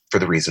just, for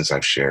the reasons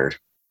I've shared.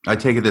 I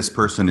take it this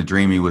person,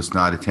 Adrimi, was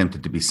not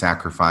attempted to be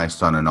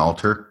sacrificed on an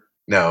altar?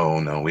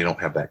 No, we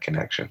don't have that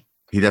connection.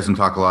 He doesn't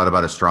talk a lot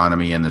about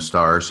astronomy and the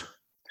stars?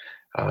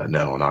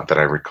 No, not that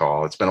I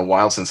recall. It's been a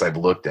while since I've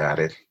looked at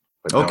it.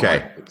 But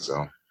okay.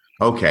 No,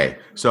 Okay.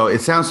 So it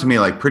sounds to me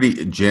like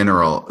pretty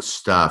general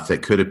stuff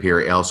that could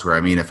appear elsewhere.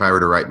 I mean, if I were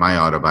to write my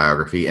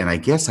autobiography, and I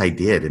guess I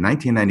did, in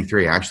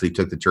 1993, I actually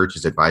took the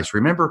church's advice. Do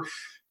you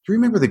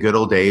remember the good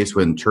old days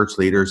when church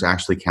leaders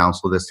actually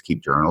counseled us to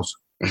keep journals?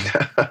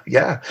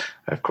 Yeah,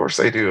 of course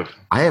I do.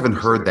 I haven't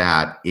heard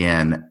that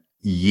in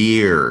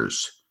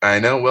years. I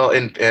know. Well,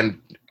 and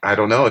I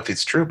don't know if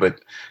it's true, but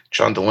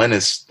John Dehlin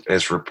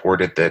has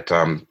reported that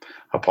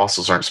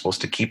apostles aren't supposed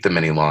to keep them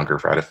any longer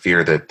out of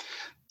fear that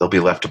they'll be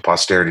left to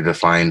posterity to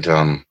find,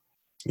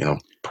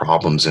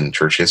 problems in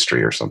church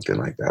history or something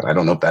like that. I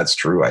don't know if that's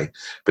true.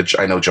 But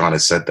I know John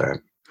has said that.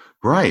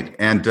 Right.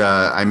 And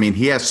I mean,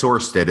 he has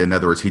sourced it. In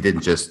other words, he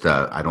didn't just,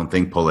 I don't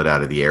think, pull it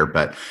out of the air,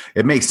 but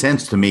it makes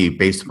sense to me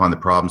based upon the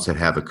problems that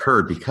have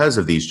occurred because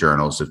of these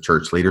journals of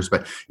church leaders.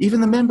 But even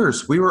the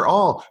members, for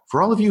all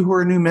of you who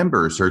are new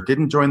members or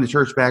didn't join the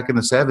church back in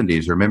the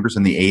 70s or members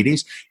in the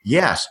 80s,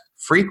 yes,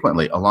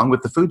 frequently, along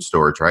with the food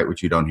storage, right,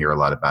 which you don't hear a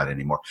lot about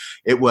anymore,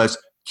 it was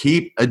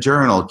keep a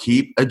journal,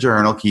 keep a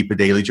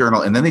daily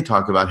journal. And then they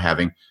talk about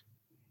having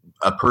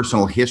a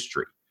personal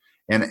history.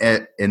 And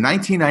in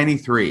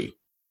 1993,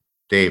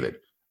 David,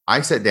 I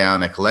sat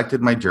down, I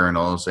collected my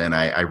journals, and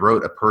I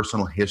wrote a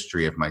personal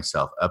history of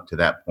myself up to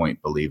that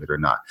point, believe it or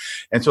not.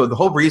 And so the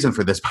whole reason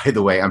for this, by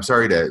the way, I'm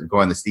sorry to go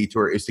on this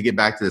detour, is to get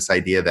back to this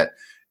idea that,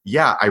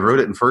 yeah, I wrote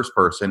it in first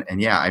person, and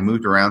yeah, I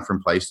moved around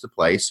from place to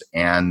place.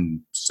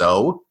 And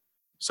so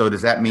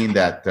does that mean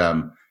that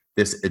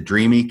this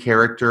dreamy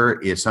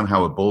character is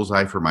somehow a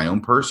bullseye for my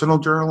own personal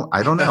journal?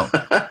 I don't know.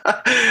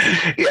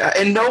 Yeah,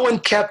 and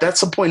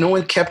that's the point. No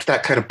one kept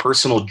that kind of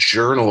personal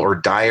journal or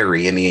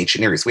diary in the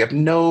ancient Near East. We have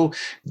no,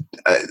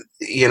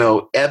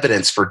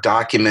 evidence for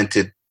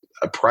documented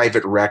a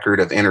private record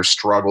of inner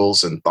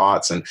struggles and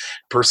thoughts and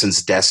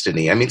person's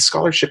destiny. I mean,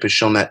 scholarship has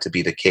shown that to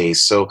be the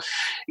case. So,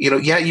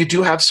 you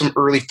do have some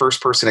early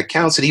first-person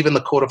accounts, and even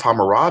the Code of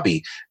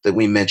Hammurabi that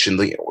we mentioned,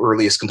 the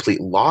earliest complete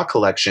law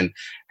collection,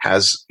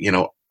 has,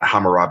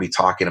 Hammurabi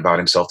talking about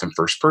himself in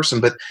first person.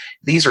 But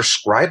these are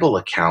scribal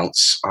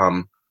accounts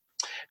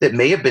that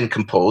may have been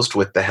composed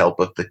with the help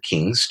of the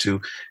kings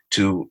to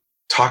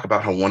talk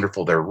about how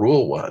wonderful their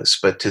rule was,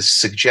 but to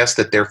suggest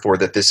that therefore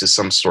that this is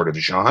some sort of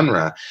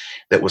genre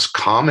that was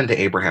common to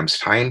Abraham's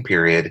time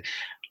period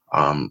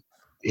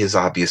is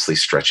obviously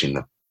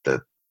stretching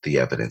the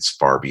evidence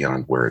far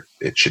beyond where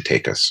it should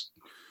take us.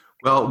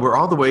 Well, we're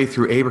all the way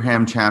through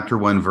Abraham chapter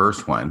 1,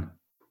 verse 1.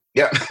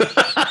 Yeah.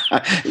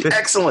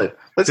 Excellent.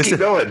 Let's keep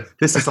going.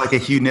 This is like a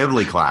Hugh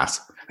Nibley class.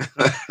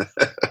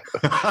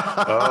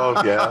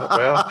 Oh yeah,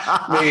 well,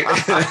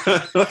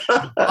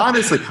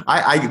 honestly,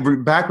 I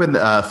back when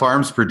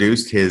Farms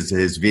produced his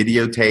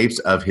videotapes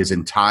of his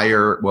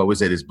entire,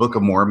 his Book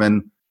of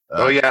Mormon.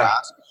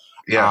 Class.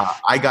 Yeah.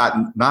 I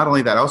got not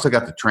only that, I also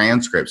got the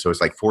transcript. So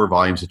it's like 4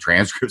 volumes of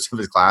transcripts of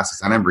his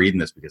classes, and I'm reading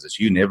this because it's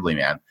Hugh Nibley,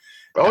 man.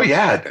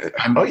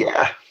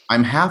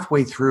 I'm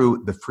halfway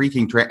through the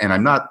freaking and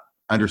I'm not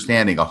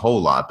understanding a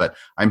whole lot, but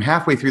I'm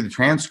halfway through the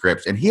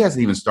transcripts, and he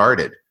hasn't even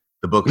started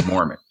the Book of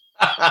Mormon.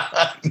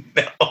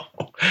 No,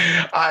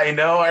 I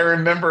know. I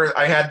remember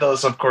I had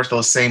those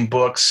same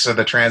books,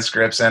 the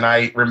transcripts, and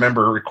I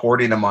remember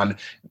recording them on,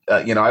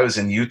 I was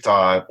in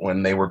Utah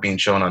when they were being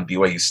shown on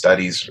BYU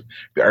Studies,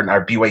 or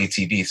BYU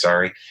TV,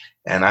 sorry,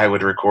 and I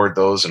would record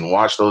those and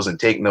watch those and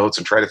take notes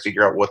and try to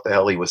figure out what the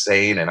hell he was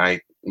saying, and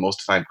I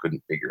most of the time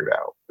couldn't figure it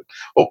out. But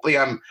hopefully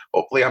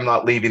I'm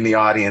not leaving the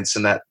audience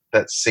in that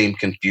same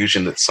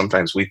confusion that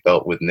sometimes we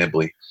felt with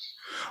Nibley.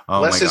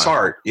 Bless his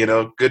heart,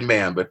 good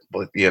man, but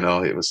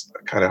it was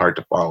kind of hard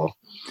to follow.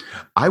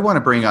 I want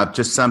to bring up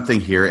just something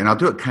here, and I'll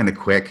do it kind of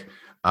quick,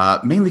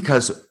 mainly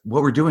because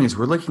what we're doing is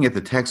we're looking at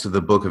the text of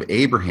the Book of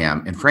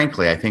Abraham, and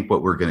frankly, I think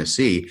what we're going to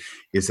see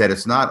is that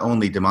it's not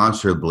only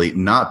demonstrably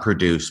not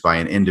produced by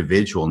an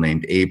individual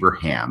named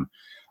Abraham,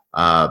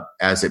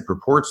 as it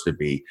purports to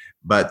be,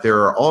 but there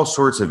are all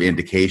sorts of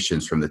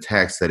indications from the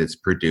text that it's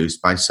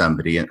produced by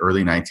somebody in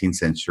early 19th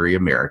century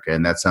America,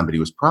 and that somebody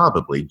was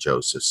probably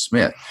Joseph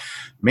Smith,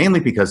 mainly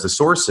because the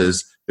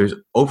sources, there's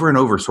over and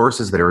over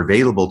sources that are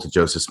available to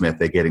Joseph Smith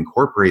that get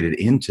incorporated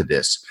into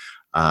this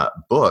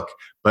book,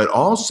 but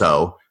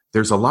also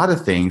there's a lot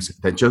of things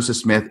that Joseph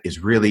Smith is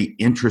really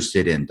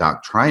interested in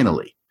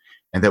doctrinally,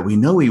 and that we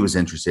know he was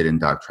interested in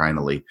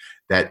doctrinally,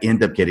 that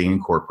end up getting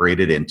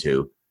incorporated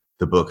into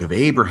the Book of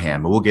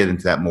Abraham. And we'll get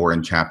into that more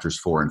in chapters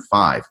 4 and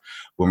 5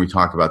 when we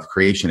talk about the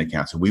creation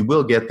accounts. And we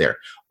will get there.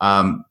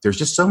 There's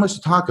just so much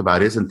to talk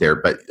about, isn't there?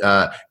 But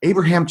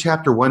Abraham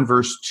chapter 1,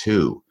 verse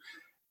 2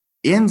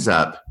 ends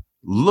up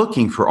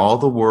looking for all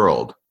the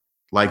world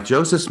like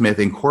Joseph Smith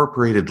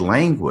incorporated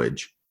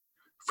language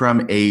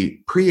from a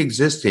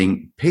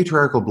pre-existing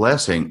patriarchal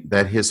blessing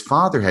that his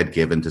father had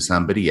given to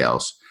somebody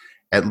else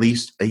at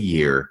least a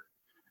year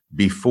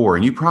before.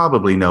 And you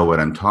probably know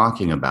what I'm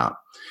talking about.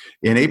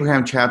 In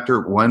Abraham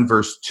chapter 1,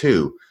 verse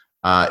 2,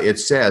 it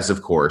says,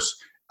 of course,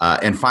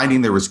 and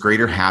finding there was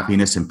greater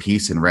happiness and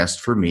peace and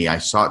rest for me, I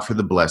sought for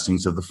the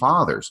blessings of the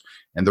fathers,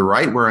 and the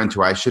right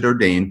whereunto I should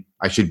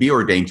be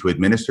ordained to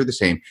administer the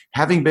same,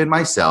 having been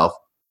myself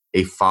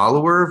a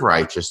follower of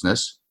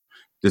righteousness,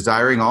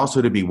 desiring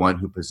also to be one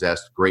who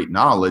possessed great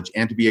knowledge,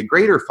 and to be a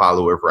greater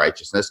follower of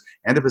righteousness,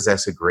 and to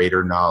possess a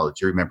greater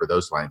knowledge. You remember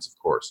those lines, of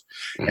course.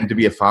 And to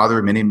be a father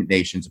of many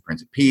nations, a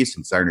prince of peace,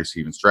 and desiring to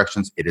receive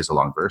instructions, it is a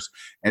long verse,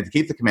 and to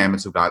keep the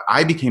commandments of God.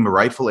 I became a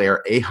rightful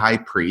heir, a high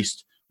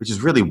priest, which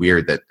is really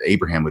weird that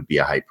Abraham would be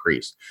a high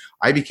priest.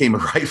 I became a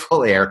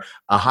rightful heir,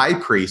 a high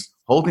priest,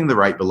 holding the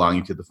right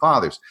belonging to the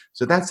fathers.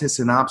 So that's his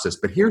synopsis.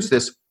 But here's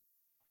this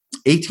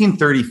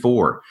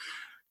 1834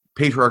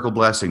 patriarchal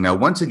blessing. Now,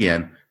 once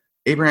again,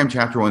 Abraham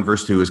chapter 1,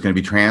 verse 2 is going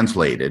to be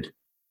translated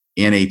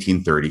in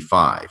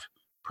 1835,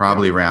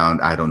 probably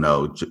around, I don't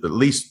know, at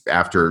least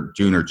after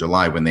June or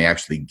July when they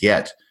actually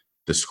get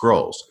the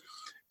scrolls.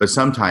 But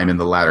sometime in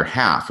the latter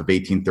half of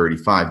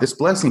 1835, this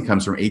blessing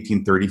comes from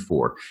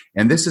 1834.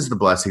 And this is the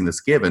blessing that's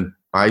given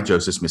by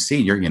Joseph Smith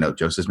Sr.,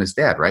 Joseph Smith's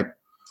dad, right?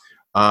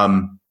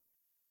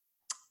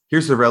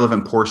 Here's the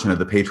relevant portion of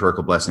the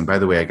patriarchal blessing. By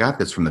the way, I got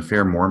this from the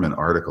Fair Mormon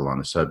article on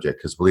the subject,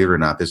 because believe it or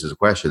not, this is a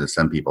question that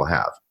some people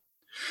have.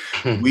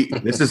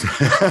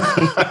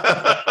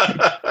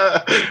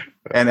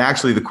 And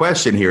actually, the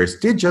question here is,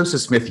 did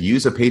Joseph Smith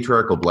use a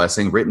patriarchal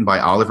blessing written by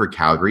Oliver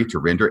Cowdery to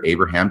render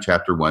Abraham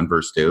chapter 1,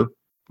 verse 2?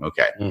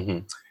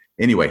 Okay.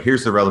 Anyway,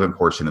 here's the relevant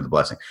portion of the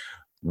blessing.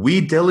 We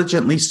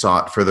diligently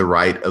sought for the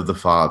right of the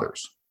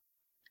fathers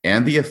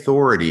and the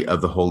authority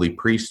of the holy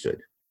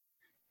priesthood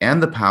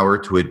and the power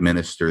to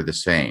administer the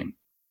same.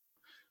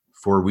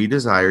 For we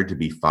desired to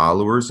be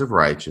followers of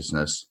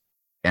righteousness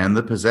and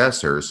the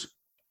possessors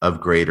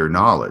of greater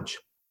knowledge.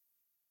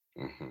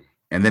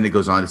 And then it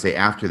goes on to say,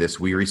 after this,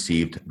 we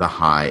received the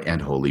high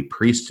and holy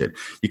priesthood.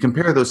 You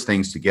compare those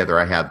things together.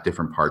 I have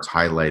different parts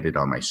highlighted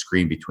on my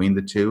screen between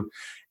the two.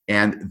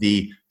 And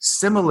the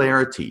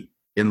similarity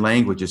in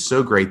language is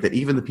so great that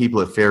even the people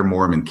at Fair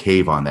Mormon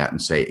cave on that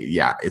and say,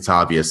 yeah, it's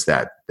obvious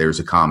that there's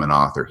a common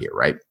author here,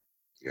 right?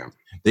 Yeah.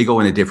 They go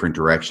in a different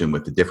direction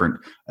with a different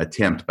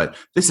attempt. But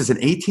this is an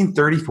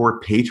 1834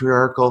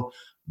 patriarchal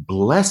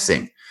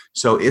blessing.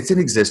 So it's in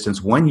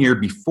existence 1 year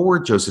before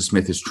Joseph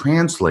Smith is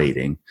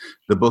translating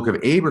the Book of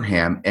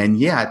Abraham, and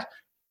yet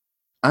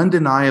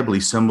undeniably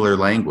similar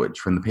language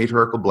from the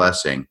patriarchal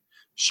blessing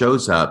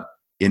shows up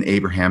in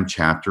Abraham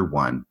chapter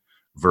 1,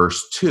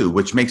 verse 2,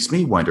 which makes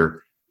me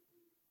wonder,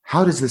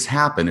 how does this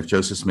happen if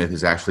Joseph Smith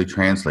is actually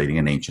translating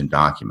an ancient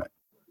document?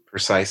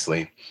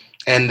 Precisely.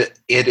 And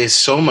it is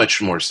so much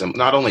more simple.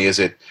 Not only does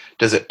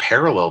it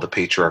parallel the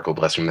patriarchal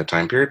blessing in the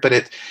time period,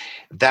 but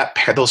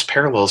those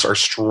parallels are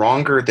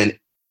stronger than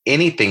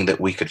anything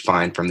that we could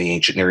find from the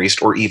ancient Near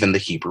East or even the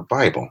Hebrew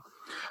Bible.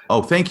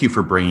 Oh, thank you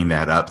for bringing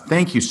that up.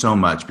 Thank you so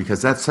much,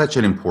 because that's such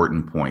an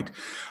important point.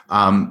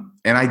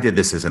 And I did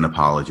this as an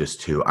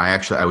apologist too.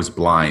 I was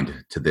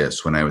blind to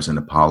this when I was an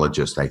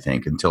apologist, I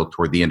think, until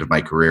toward the end of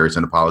my career as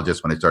an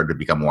apologist, when I started to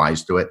become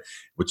wise to it,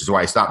 which is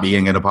why I stopped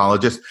being an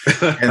apologist.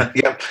 And,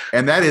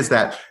 and that is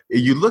that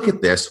you look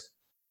at this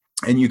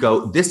and you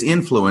go, this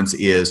influence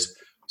is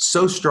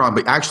so strong.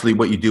 But actually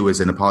what you do as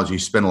an apologist, you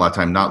spend a lot of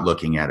time not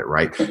looking at it,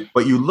 right?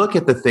 But you look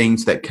at the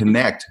things that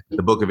connect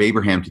the Book of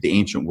Abraham to the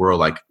ancient world,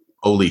 like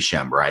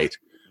Olishem, right?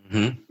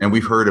 And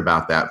we've heard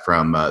about that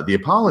from the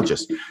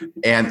apologists.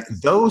 And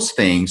those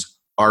things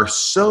are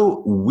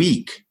so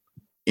weak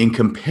in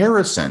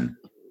comparison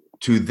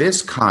to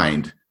this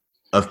kind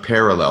of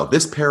parallel.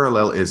 This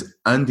parallel is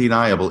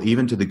undeniable,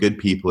 even to the good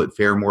people at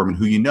Fair Mormon,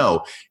 who,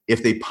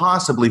 if they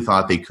possibly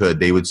thought they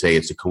could, they would say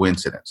it's a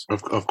coincidence.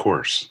 Of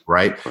course.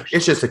 Right? Of course.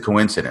 It's just a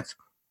coincidence.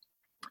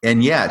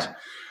 And yet,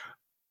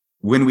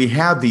 when we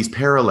have these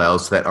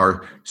parallels that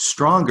are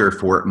stronger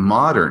for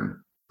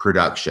modern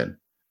production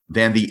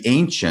than the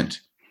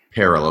ancient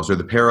parallels, or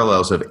the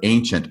parallels of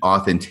ancient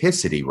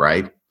authenticity,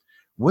 right?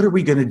 What are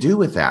we going to do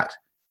with that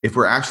if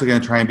we're actually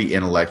going to try and be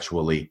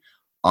intellectually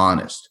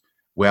honest?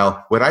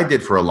 Well, what I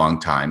did for a long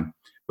time,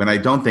 when I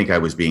don't think I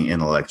was being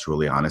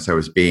intellectually honest, I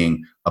was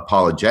being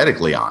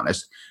apologetically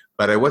honest,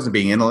 but I wasn't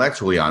being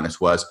intellectually honest,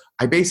 was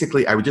I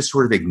would just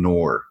sort of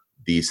ignore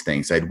these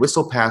things. I'd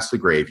whistle past the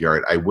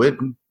graveyard. I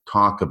wouldn't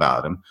talk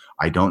about them.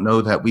 I don't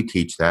know that we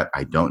teach that.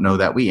 I don't know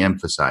that we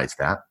emphasize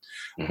that.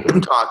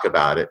 Wouldn't talk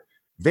about it,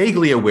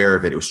 vaguely aware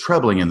of it. It was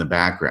troubling in the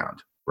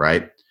background,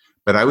 right?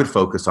 But I would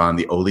focus on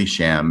the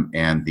Olishem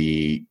and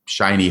the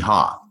shiny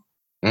Ha,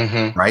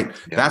 right?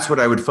 Yeah. That's what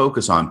I would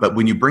focus on. But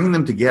when you bring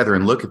them together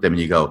and look at them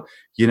and you go,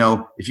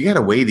 if you got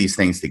to weigh these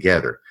things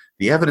together,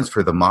 the evidence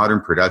for the modern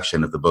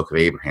production of the Book of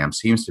Abraham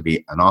seems to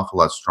be an awful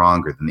lot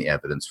stronger than the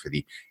evidence for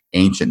the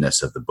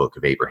ancientness of the Book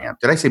of Abraham.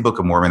 Did I say Book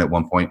of Mormon at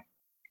one point?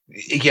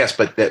 Yes,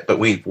 but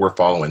we're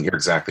following. You're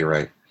exactly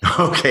right.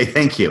 Okay,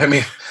 thank you. I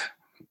mean,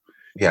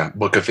 yeah,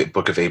 Book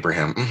of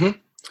Abraham.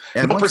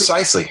 And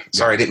precisely.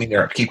 Sorry, I didn't mean to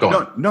interrupt. Keep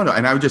going. No.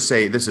 And I would just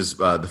say this is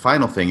the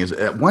final thing is,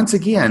 once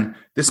again,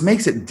 this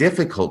makes it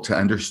difficult to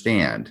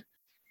understand,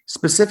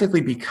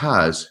 specifically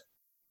because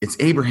it's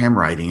Abraham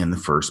writing in the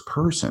first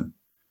person.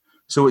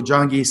 So what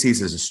John Gee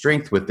sees as a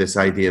strength with this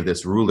idea of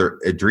this ruler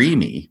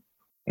Adrimi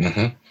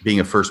being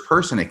a first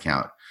person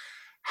account,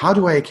 how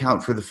do I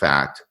account for the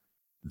fact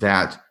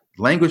that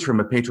language from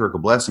a patriarchal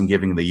blessing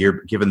given the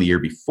year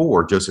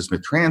before Joseph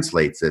Smith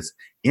translates this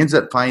ends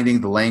up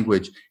finding the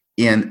language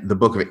in the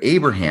Book of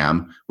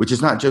Abraham, which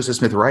is not Joseph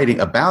Smith writing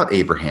about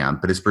Abraham,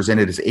 but is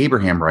presented as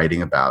Abraham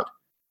writing about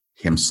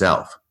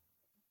himself.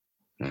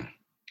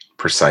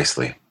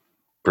 Precisely.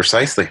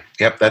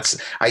 Yep,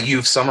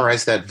 you've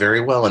summarized that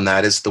very well, and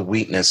that is the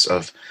weakness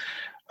of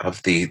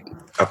the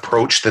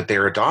approach that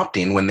they're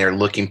adopting when they're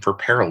looking for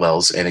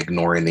parallels and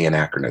ignoring the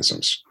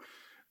anachronisms.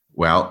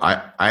 Well,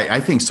 I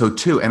think so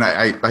too, and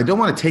I don't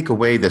want to take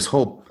away this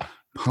whole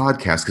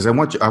podcast because I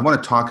want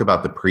to talk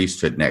about the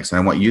priesthood next, and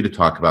I want you to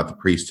talk about the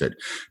priesthood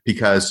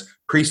because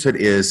priesthood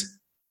is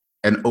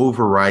an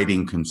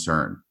overriding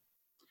concern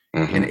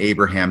in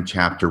Abraham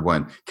chapter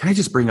 1. Can I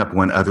just bring up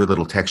one other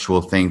little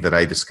textual thing that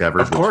I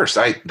discovered? Of course.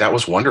 That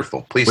was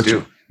wonderful. Please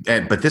do.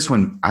 But this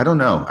one, I don't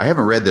know. I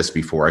haven't read this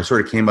before. I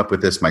sort of came up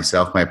with this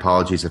myself. My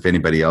apologies if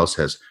anybody else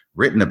has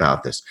written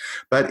about this.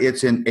 But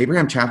it's in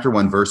Abraham chapter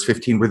 1, verse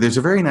 15, where there's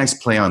a very nice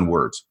play on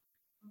words.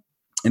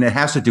 And it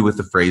has to do with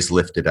the phrase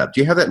lifted up. Do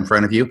you have that in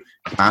front of you?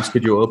 Class,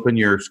 could you open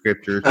your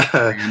scriptures?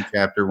 Abraham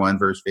chapter 1,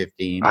 verse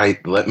 15.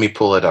 Let me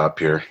pull it up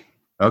here.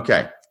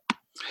 Okay.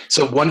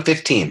 So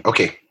 1:15.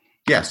 Okay.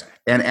 Yes.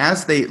 And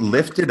as they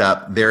lifted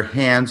up their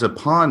hands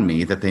upon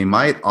me, that they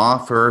might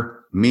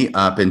offer me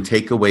up and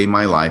take away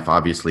my life.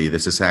 Obviously,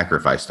 this is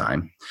sacrifice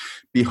time.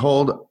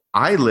 Behold,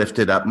 I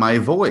lifted up my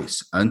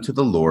voice unto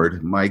the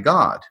Lord my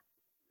God.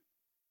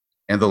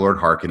 And the Lord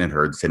hearkened and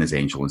heard, sent his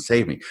angel and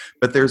saved me.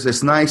 But there's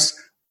this nice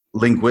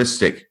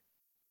linguistic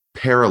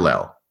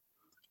parallel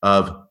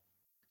of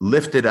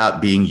lifted up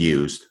being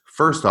used,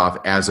 first off,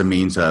 as a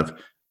means of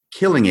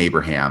killing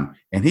Abraham,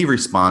 and he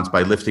responds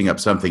by lifting up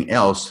something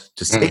else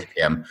to save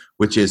him,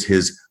 which is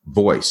his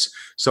voice.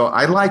 So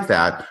I like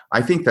that.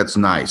 I think that's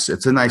nice.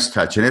 It's a nice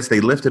touch. And as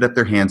they lifted up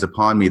their hands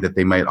upon me, that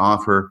they might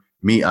offer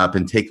me up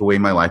and take away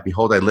my life,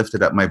 behold, I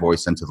lifted up my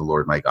voice unto the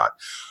Lord my God.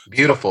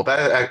 Beautiful.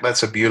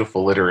 That's a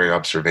beautiful literary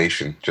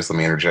observation. Just let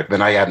me interject.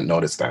 Then I hadn't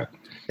noticed that.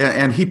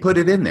 And he put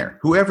it in there.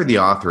 Whoever the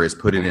author is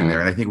put it in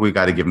there, and I think we've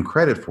got to give him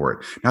credit for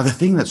it. Now, the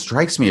thing that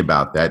strikes me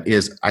about that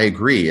is, I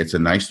agree, it's a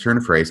nice turn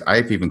of phrase.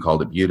 I've even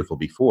called it beautiful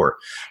before.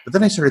 But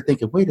then I started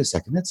thinking, wait a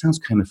second, that sounds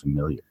kind of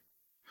familiar.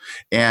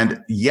 And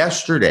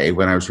yesterday,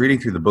 when I was reading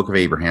through the book of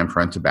Abraham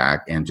front to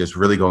back and just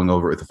really going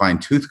over it with a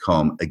fine-tooth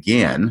comb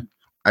again,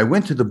 I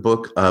went to the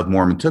book of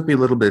Mormon. It took me a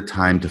little bit of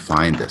time to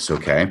find this,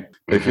 okay?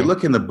 But if you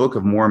look in the book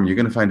of Mormon, you're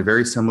going to find a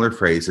very similar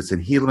phrase. It's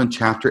in Helaman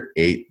chapter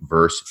 8,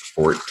 verse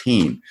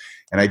 14.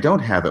 And I don't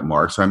have it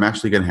marked, so I'm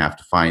actually going to have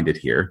to find it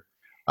here.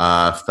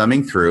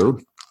 Thumbing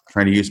through,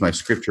 trying to use my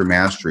scripture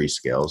mastery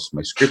skills,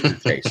 my scripture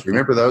taste.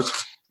 Remember those?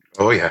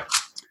 Oh, yeah.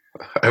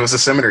 I was a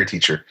seminary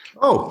teacher.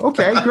 Oh,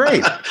 okay,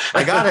 great.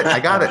 I got it.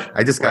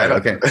 I just got it.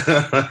 Okay.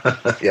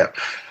 Yeah.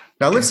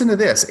 Now listen to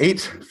this.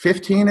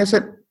 8:15, is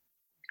it?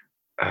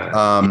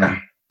 Yeah.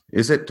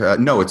 Is it?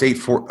 No, it's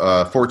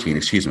 8:14,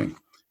 excuse me.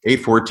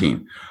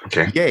 8:14.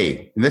 Okay.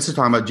 Yea, and this is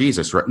talking about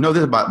Jesus, right? No, this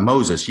is about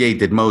Moses. Yea,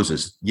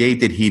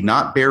 did he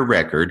not bear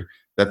record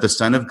that the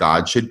Son of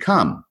God should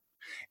come?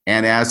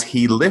 And as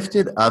he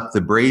lifted up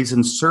the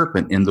brazen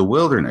serpent in the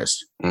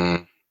wilderness,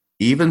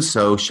 even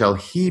so shall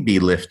he be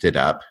lifted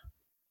up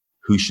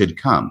who should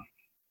come.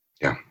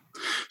 Yeah.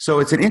 So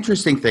it's an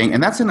interesting thing,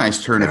 and that's a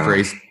nice turn of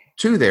phrase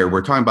too there.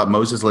 We're talking about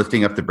Moses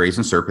lifting up the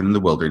brazen serpent in the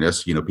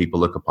wilderness. You know, people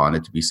look upon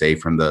it to be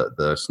saved from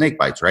the snake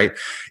bites, right?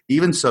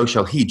 Even so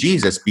shall he,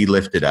 Jesus, be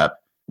lifted up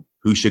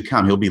who should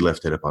come. He'll be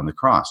lifted up on the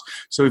cross.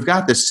 So we've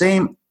got the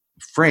same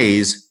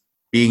phrase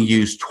being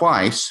used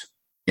twice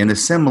in a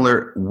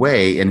similar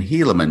way in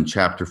Helaman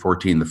chapter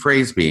 14, the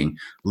phrase being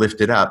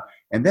lifted up.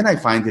 And then I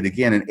find it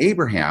again in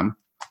Abraham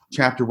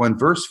chapter 1,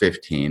 verse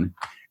 15.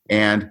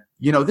 And,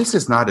 you know, this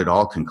is not at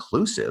all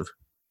conclusive,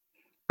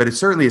 but it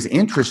certainly is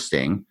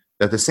interesting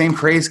that the same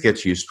phrase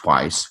gets used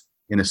twice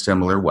in a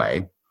similar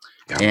way,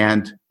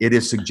 and it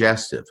is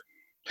suggestive.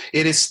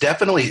 It is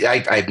definitely,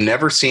 I've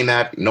never seen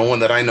that. No one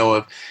that I know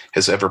of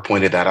has ever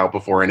pointed that out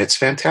before, and it's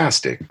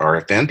fantastic,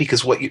 RFN,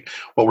 because what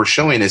we're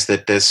showing is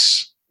that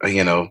this,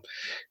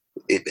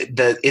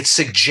 it's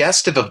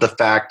suggestive of the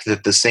fact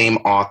that the same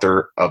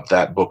author of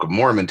that Book of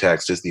Mormon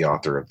text is the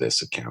author of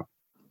this account.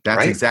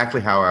 That's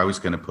exactly how I was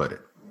going to put it.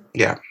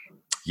 Yeah.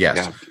 Yes.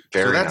 Yeah,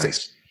 very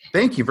nice.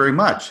 Thank you very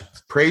much.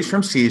 Praise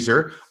from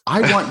Caesar.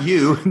 I want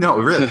you,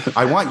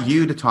 I want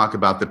you to talk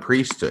about the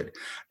priesthood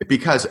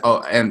because,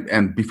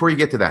 and before you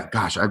get to that,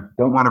 gosh, I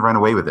don't want to run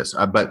away with this,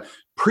 but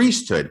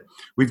priesthood,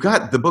 we've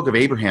got the book of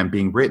Abraham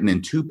being written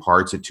in two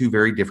parts at two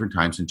very different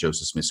times in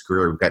Joseph Smith's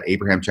career. We've got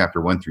Abraham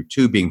chapter 1 through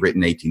 2 being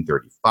written in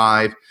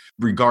 1835,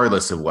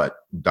 regardless of what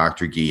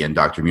Dr. Gee and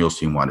Dr.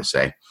 Muhlstein want to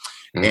say.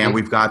 And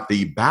we've got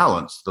the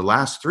balance, the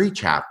last three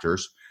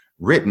chapters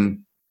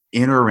written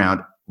in or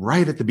around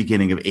right at the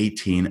beginning of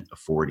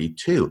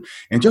 1842.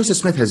 And Joseph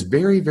Smith has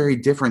very, very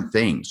different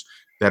things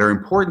that are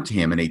important to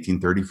him in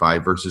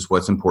 1835 versus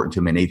what's important to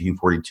him in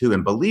 1842.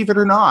 And believe it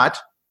or not,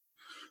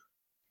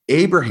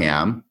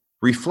 Abraham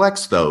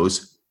reflects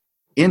those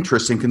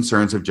interests and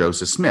concerns of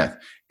Joseph Smith.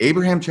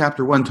 Abraham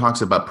chapter 1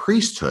 talks about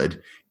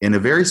priesthood in a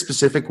very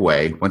specific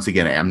way. Once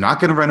again, I'm not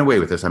going to run away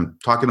with this. I'm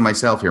talking to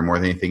myself here more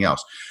than anything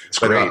else.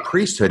 But about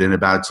priesthood and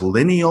about its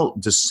lineal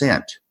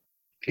descent.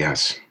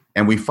 Yes.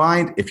 And we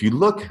find, if you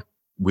look,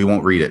 we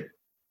won't read it,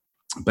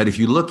 but if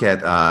you look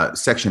at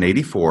section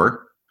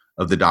 84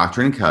 of the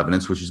Doctrine and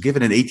Covenants, which was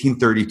given in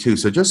 1832,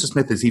 so Joseph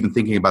Smith is even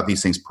thinking about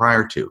these things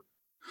prior to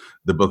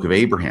the book of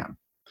Abraham,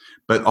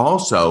 but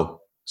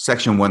also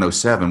section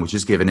 107, which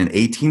is given in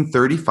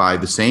 1835,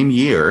 the same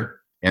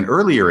year, and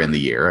earlier in the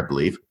year, I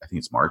believe, I think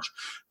it's March,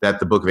 that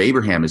the book of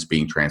Abraham is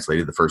being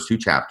translated, the first two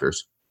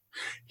chapters.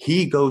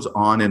 He goes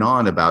on and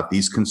on about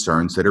these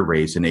concerns that are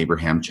raised in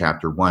Abraham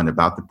chapter 1,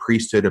 about the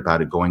priesthood,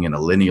 about it going in a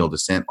lineal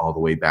descent all the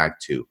way back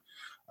to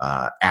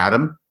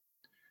Adam,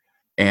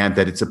 and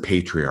that it's a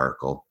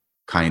patriarchal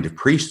kind of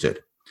priesthood.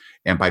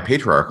 And by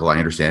patriarchal, I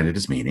understand it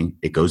as meaning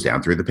it goes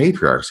down through the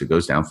patriarchs. It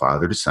goes down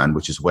father to son,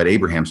 which is what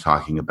Abraham's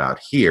talking about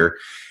here.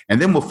 And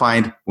then we'll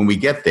find when we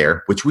get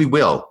there, which we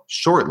will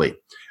shortly,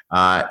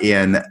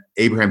 in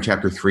Abraham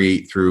chapter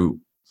 3 through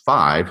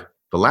 5,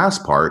 the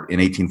last part in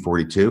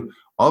 1842,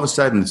 all of a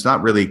sudden it's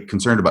not really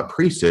concerned about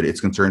priesthood.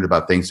 It's concerned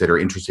about things that are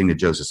interesting to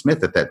Joseph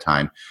Smith at that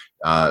time,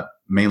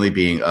 mainly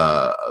being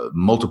a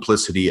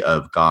multiplicity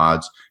of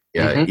gods,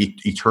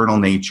 eternal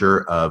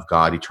nature of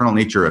God, eternal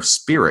nature of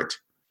spirit,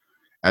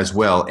 as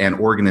well, and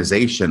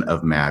organization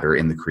of matter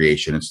in the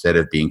creation instead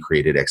of being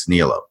created ex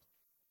nihilo.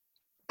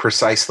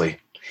 Precisely.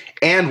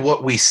 And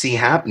what we see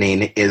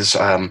happening is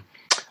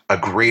a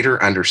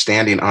greater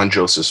understanding on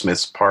Joseph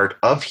Smith's part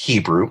of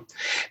Hebrew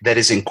that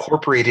is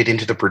incorporated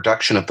into the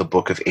production of the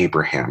Book of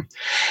Abraham.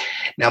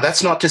 Now,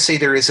 that's not to say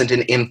there isn't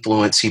an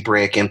influence,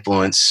 Hebraic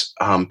influence,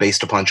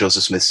 based upon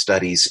Joseph Smith's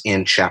studies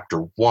in chapter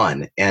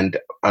 1. And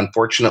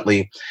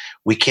unfortunately,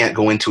 we can't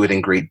go into it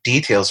in great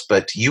details,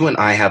 but you and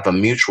I have a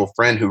mutual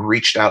friend who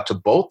reached out to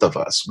both of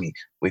us, we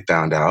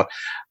found out,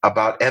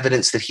 about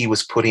evidence that he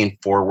was putting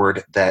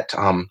forward that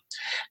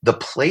the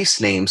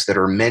place names that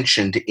are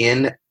mentioned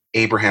in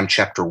Abraham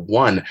chapter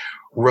 1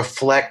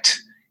 reflect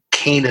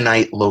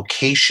Canaanite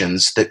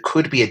locations that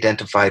could be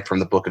identified from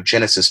the book of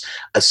Genesis,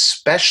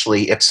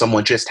 especially if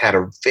someone just had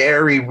a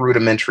very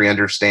rudimentary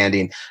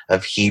understanding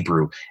of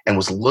Hebrew and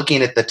was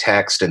looking at the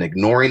text and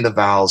ignoring the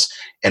vowels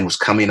and was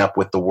coming up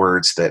with the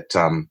words that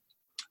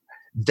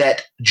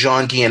that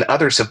John Gee and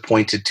others have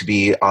pointed to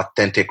be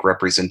authentic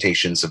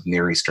representations of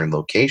Near Eastern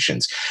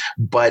locations.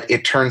 But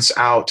it turns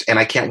out, and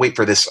I can't wait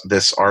for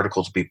this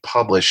article to be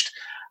published,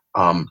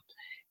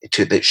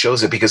 that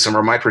shows it, because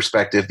from my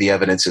perspective, the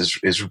evidence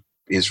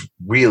is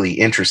really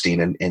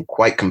interesting and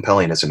quite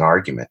compelling as an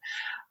argument.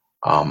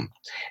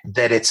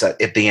 That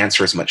if the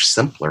answer is much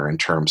simpler in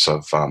terms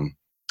of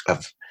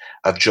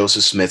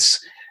Joseph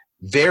Smith's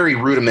very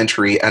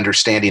rudimentary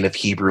understanding of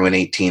Hebrew in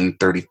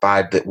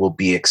 1835 that will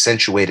be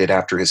accentuated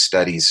after his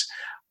studies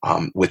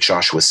with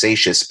Joshua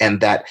Satius, and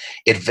that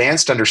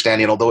advanced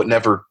understanding, although it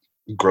never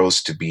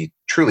grows to be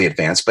truly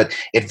advanced, but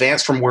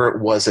advanced from where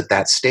it was at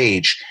that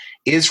stage,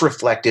 is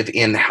reflective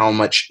in how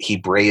much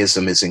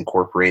Hebraism is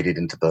incorporated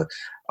into the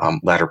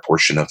latter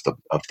portion of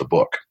the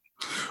book.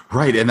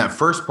 Right. And that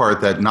first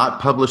part, that not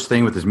published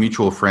thing with his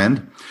mutual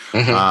friend,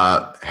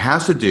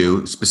 has to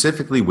do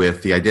specifically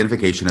with the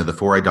identification of the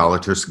four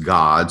idolatrous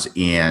gods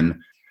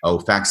in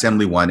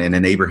Facsimile 1 and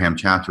in Abraham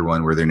chapter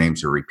 1, where their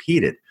names are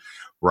repeated.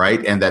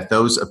 Right. And that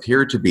those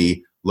appear to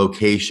be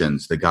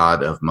locations, the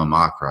god of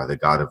Mamakra, the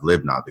god of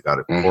Libnah, the god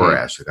of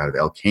Korash, the god of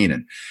Elkanah.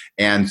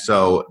 And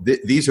so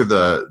these are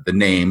the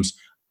names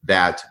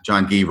that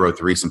John Gee wrote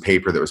the recent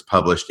paper that was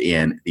published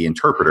in The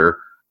Interpreter,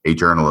 a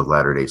journal of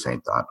Latter-day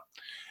Saint thought,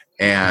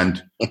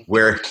 and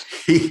where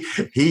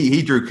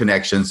he drew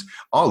connections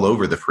all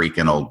over the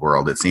freaking old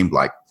world. It seemed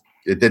like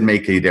it didn't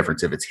make any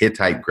difference. If it's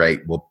Hittite,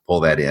 great, we'll pull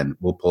that in.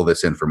 We'll pull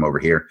this in from over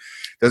here.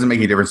 Doesn't make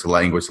any difference the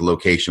language, the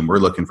location. We're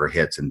looking for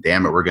hits, and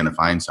damn it, we're going to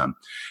find some.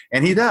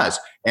 And he does.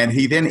 And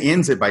he then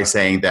ends it by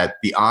saying that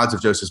the odds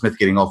of Joseph Smith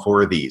getting all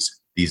four of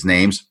these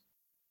names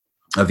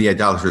of the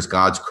idolatrous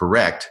gods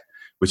correct,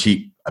 which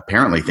he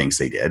apparently thinks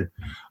they did,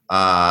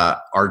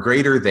 are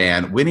greater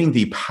than winning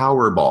the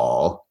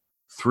Powerball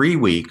 3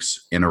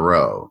 weeks in a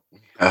row.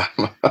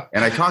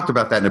 And I talked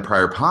about that in a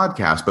prior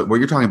podcast, but what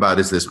you're talking about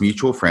is this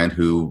mutual friend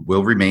who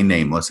will remain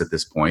nameless at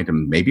this point,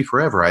 and maybe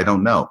forever. I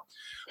don't know.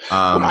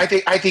 Well, I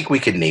think we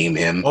could name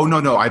him. Oh,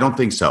 no, I don't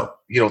think so.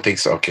 You don't think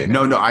so? Okay.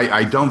 No,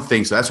 I don't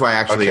think so. That's why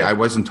actually I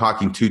wasn't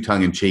talking too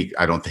tongue in cheek.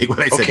 I don't think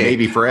when I said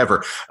maybe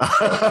forever.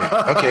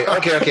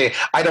 Okay.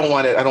 I don't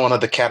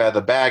want the cat out of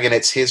the bag, and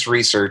it's his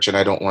research, and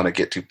I don't want to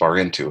get too far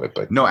into it.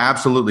 But no,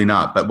 absolutely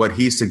not. But what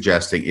he's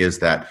suggesting is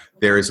that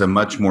there is a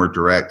much more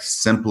direct,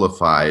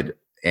 simplified,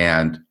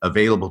 and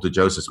available to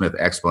Joseph Smith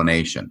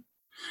explanation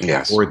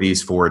for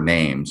these four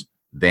names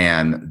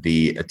than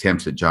the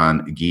attempts that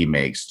John Gee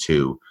makes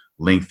to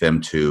link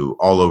them to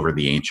all over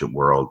the ancient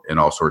world in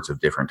all sorts of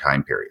different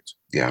time periods.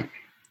 Yeah.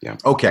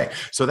 Okay,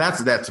 so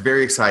that's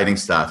very exciting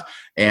stuff.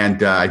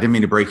 And I didn't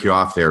mean to break you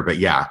off there, but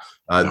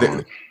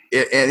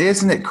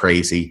isn't it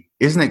crazy?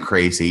 Isn't it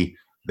crazy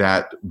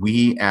that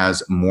we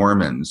as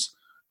Mormons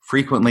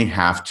frequently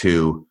have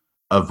to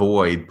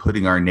avoid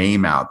putting our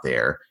name out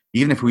there,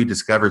 even if we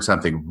discovered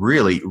something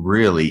really,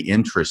 really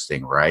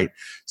interesting, right?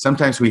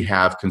 Sometimes we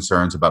have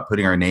concerns about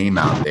putting our name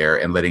out there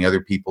and letting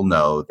other people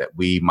know that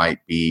we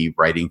might be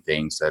writing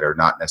things that are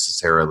not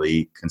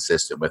necessarily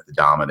consistent with the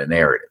dominant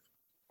narrative.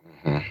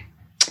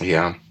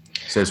 Yeah.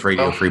 Says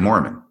Radio Free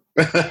Mormon.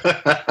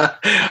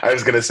 I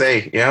was going to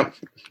say,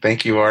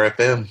 thank you,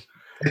 RFM.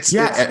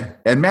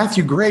 And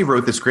Matthew Gray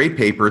wrote this great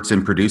paper. It's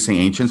in Producing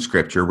Ancient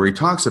Scripture, where he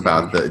talks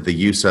about the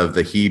use of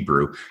the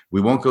Hebrew.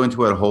 We won't go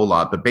into it a whole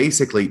lot, but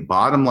basically,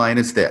 bottom line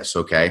is this,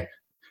 okay?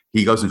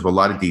 He goes into a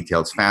lot of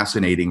detail. It's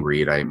fascinating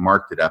read. I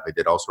marked it up. I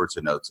did all sorts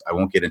of notes. I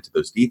won't get into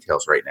those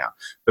details right now.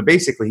 But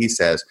basically, he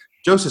says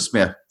Joseph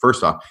Smith,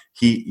 first off,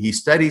 he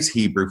studies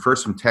Hebrew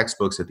first from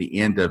textbooks at the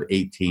end of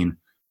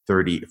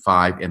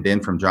 1835, and then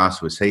from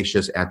Joshua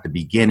Seixas at the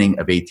beginning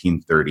of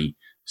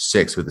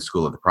 1836 with the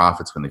School of the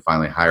Prophets. When they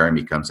finally hire him,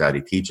 he comes out,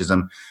 he teaches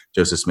them.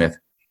 Joseph Smith,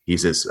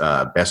 he's his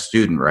best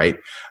student, right?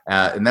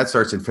 And that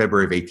starts in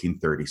February of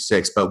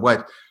 1836. But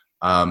what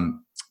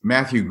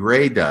Matthew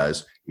Gray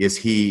does is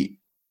he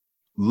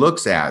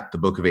looks at the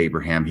Book of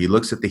Abraham, he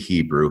looks at the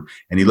Hebrew,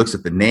 and he looks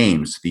at the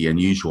names, the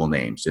unusual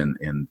names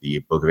in the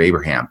Book of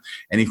Abraham,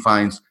 and he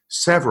finds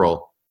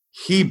several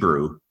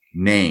Hebrew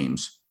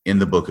names in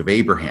the Book of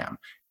Abraham.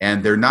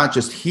 And they're not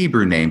just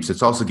Hebrew names,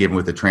 it's also given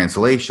with a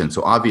translation.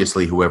 So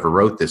obviously whoever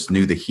wrote this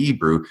knew the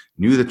Hebrew,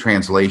 knew the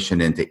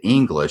translation into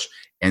English,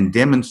 and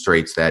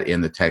demonstrates that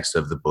in the text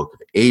of the Book of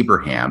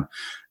Abraham.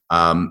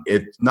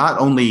 It not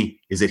only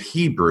is it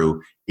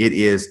Hebrew, it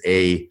is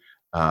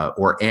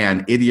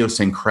an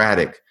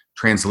idiosyncratic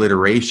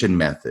transliteration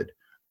method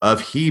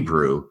of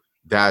Hebrew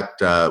that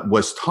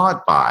was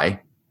taught by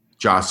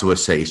Joshua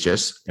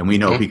Seixas, and we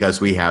know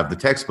because we have the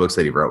textbooks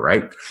that he wrote,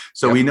 right?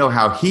 So we know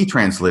how he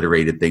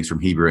transliterated things from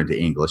Hebrew into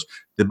English.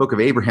 The Book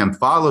of Abraham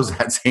follows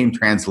that same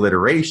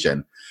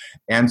transliteration.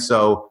 And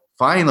so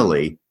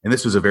finally, and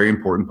this was a very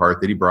important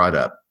part that he brought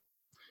up,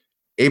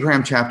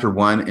 Abraham chapter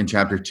 1 and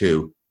chapter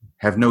 2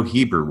 have no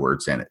Hebrew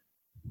words in it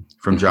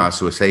from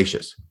Joshua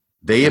Seixas.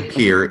 They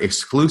appear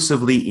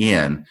exclusively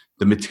in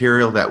the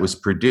material that was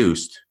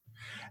produced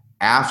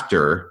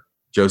after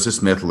Joseph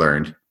Smith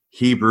learned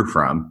Hebrew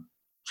from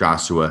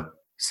Joshua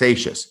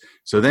Seixas.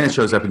 So then it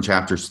shows up in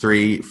chapters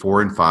 3,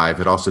 4, and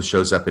 5. It also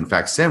shows up in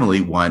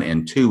facsimile 1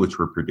 and 2, which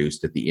were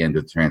produced at the end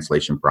of the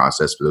translation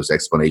process, for those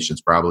explanations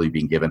probably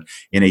being given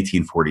in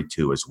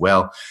 1842 as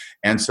well.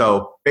 And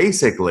so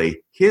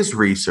basically, his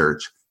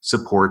research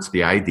supports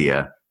the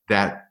idea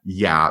that,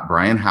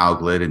 Brian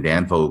Hauglid and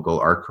Dan Vogel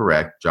are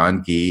correct.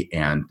 John Gee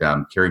and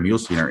Kerry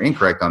Muhlestein are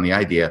incorrect on the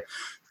idea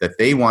that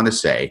they want to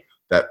say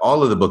that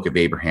all of the Book of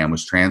Abraham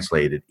was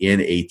translated in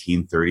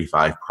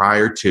 1835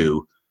 prior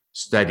to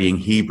studying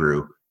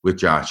Hebrew with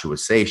Joshua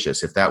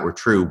Seixas. If that were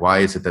true, why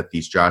is it that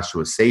these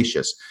Joshua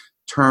Seixas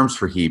terms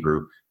for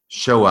Hebrew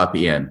show up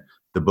in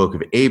the Book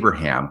of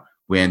Abraham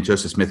when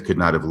Joseph Smith could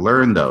not have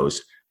learned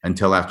those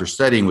until after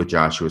studying with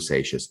Joshua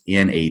Seixas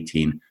in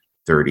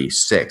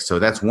 1836? So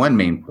that's one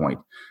main point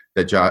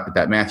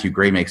that Matthew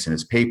Gray makes in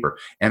his paper.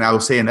 And I will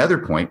say another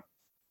point.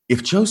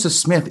 If Joseph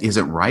Smith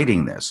isn't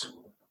writing this,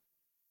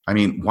 I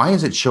mean, why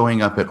is it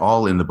showing up at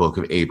all in the Book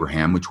of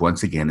Abraham, which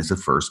once again is a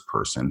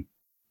first-person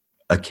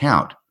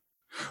account?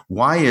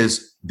 Why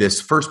is this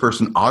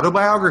first-person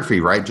autobiography,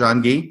 right,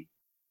 John Gee?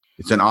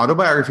 It's an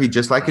autobiography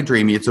just like a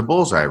dreamy. It's a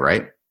bullseye,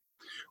 right?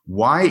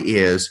 Why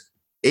is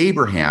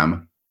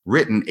Abraham,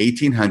 written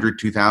 1800,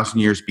 2000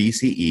 years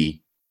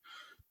BCE,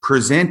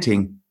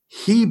 presenting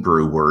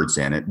Hebrew words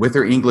in it with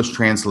their English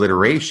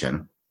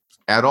transliteration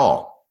at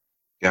all?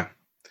 Yeah.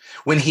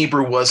 When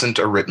Hebrew wasn't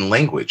a written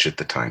language at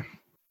the time.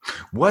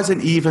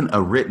 Wasn't even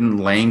a written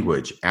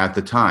language at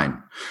the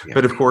time. Yeah.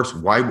 But of course,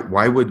 why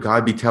would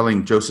God be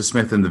telling Joseph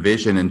Smith in the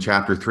vision in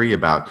chapter 3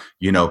 about,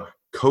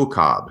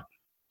 Kokab,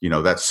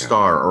 that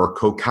star, or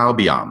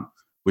Kokaubiam,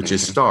 which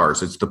is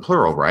stars? It's the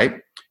plural,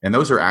 right? And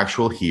those are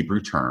actual Hebrew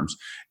terms.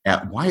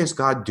 Why is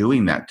God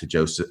doing that to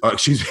Joseph? Oh,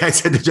 excuse me, I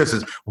said to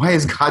Joseph, why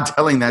is God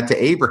telling that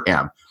to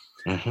Abraham?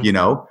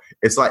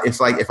 It's like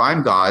if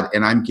I'm God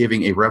and I'm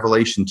giving a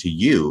revelation to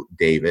you,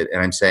 David,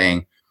 and I'm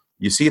saying,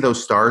 you see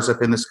those stars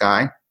up in the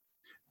sky?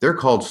 They're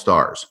called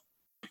stars.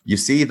 You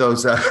see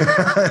those?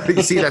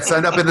 You see that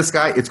sun up in the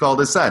sky? It's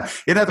called a sun.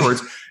 In other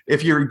words,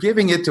 if you're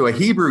giving it to a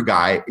Hebrew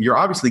guy, you're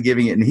obviously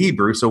giving it in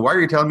Hebrew. So why are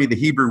you telling me the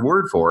Hebrew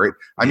word for it?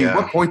 I mean,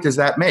 what point does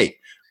that make?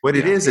 What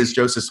it is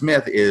Joseph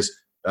Smith is,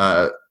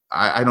 I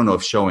don't know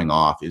if showing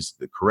off is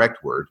the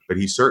correct word, but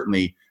he's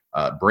certainly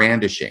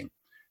brandishing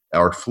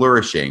or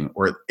flourishing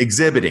or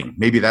exhibiting.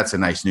 Maybe that's a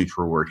nice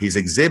neutral word. He's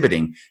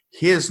exhibiting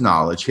his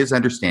knowledge, his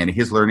understanding,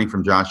 his learning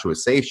from Joshua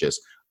Seixas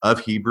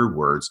of Hebrew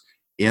words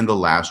in the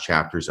last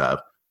chapters of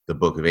the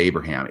Book of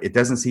Abraham. It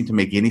doesn't seem to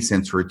make any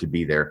sense for it to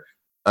be there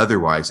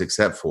otherwise,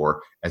 except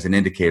for as an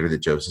indicator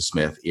that Joseph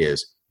Smith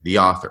is the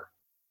author.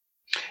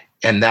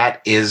 And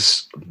that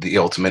is the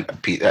ultimate,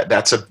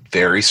 that's a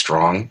very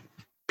strong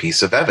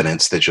piece of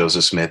evidence that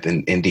Joseph Smith,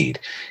 indeed,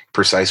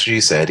 precisely as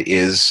you said,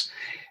 is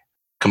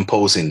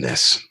composing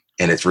this.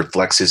 And it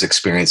reflects his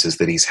experiences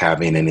that he's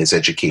having and his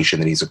education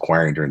that he's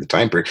acquiring during the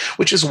time period,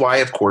 which is why,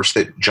 of course,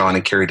 that John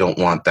and Carrie don't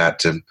want that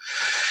to,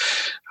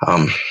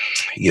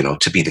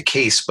 to be the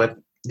case. But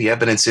the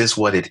evidence is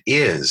what it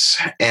is.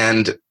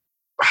 And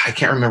I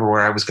can't remember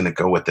where I was going to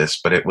go with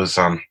this, but it was,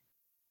 I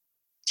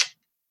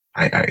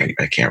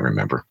can't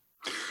remember.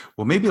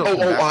 Well, maybe.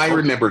 I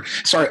remember.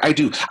 Sorry, I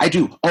do.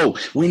 Oh,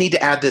 we need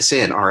to add this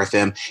in,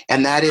 RFM.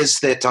 And that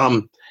is that,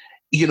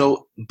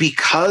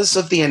 because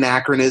of the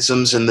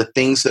anachronisms and the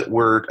things that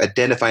we're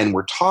identifying,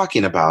 we're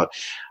talking about,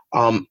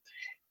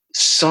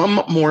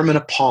 some Mormon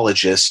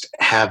apologists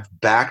have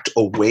backed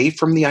away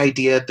from the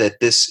idea that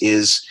this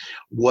is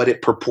what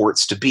it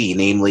purports to be,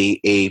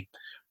 namely a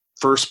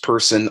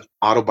first-person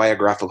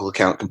autobiographical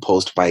account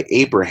composed by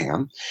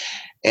Abraham,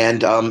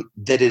 and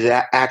that it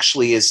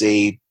actually is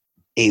a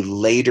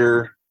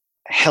later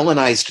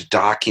Hellenized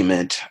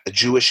document, a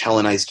Jewish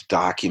Hellenized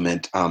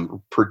document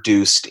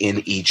produced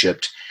in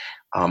Egypt,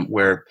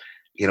 where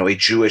a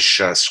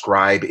Jewish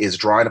scribe is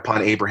drawing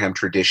upon Abraham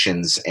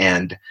traditions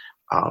and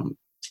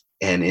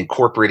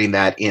incorporating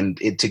that in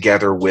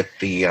together with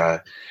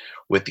the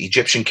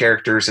Egyptian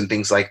characters and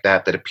things like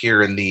that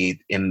appear in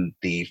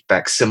the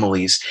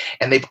facsimiles.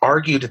 And they've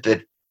argued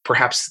that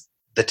perhaps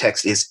the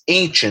text is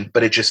ancient,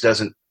 but it just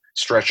doesn't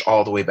stretch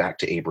all the way back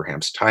to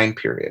Abraham's time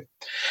period.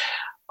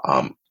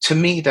 To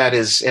me, that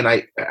is, and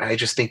I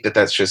just think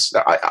that's just,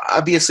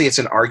 obviously it's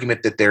an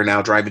argument that they're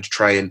now driving to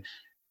try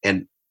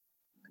and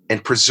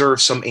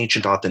preserve some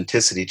ancient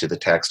authenticity to the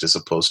text as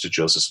opposed to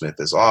Joseph Smith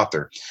as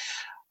author.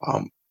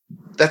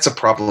 That's a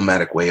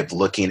problematic way of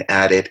looking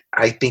at it,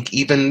 I think,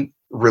 even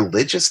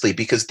religiously,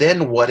 because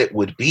then what it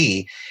would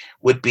be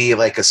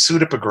like a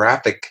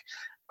pseudepigraphic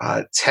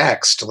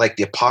text like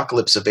the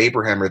Apocalypse of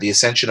Abraham or the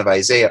Ascension of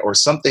Isaiah or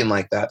something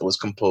like that was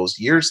composed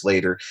years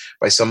later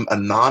by some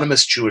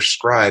anonymous Jewish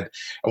scribe.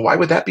 And why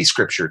would that be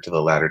scripture to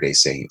the Latter-day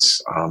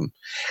Saints?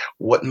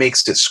 What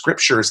makes it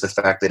scripture is the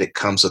fact that it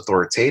comes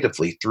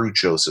authoritatively through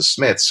Joseph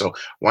Smith. So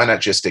why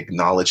not just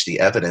acknowledge the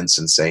evidence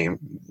and say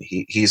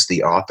he's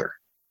the author?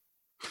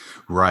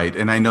 Right.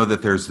 And I know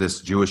that there's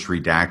this Jewish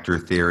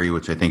redactor theory,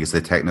 which I think is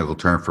the technical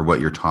term for what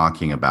you're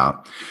talking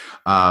about.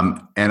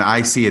 And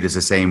I see it as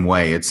the same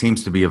way. It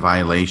seems to be a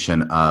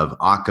violation of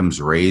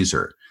Occam's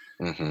razor.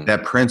 Mm-hmm.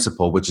 That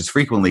principle, which is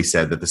frequently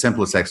said that the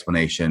simplest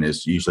explanation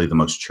is usually the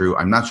most true.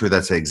 I'm not sure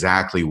that's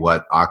exactly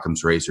what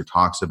Occam's razor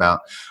talks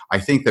about. I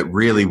think that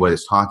really what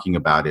it's talking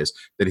about is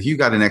that if you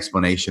got an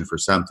explanation for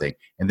something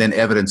and then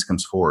evidence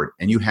comes forward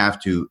and you have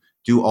to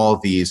do all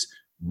these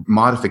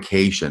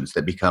modifications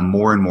that become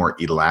more and more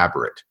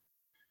elaborate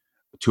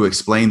to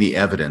explain the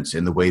evidence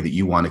in the way that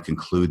you want to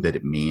conclude that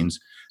it means,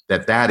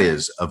 that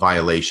is a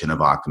violation of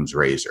Occam's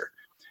razor.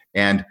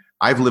 And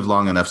I've lived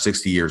long enough,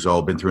 60 years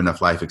old, been through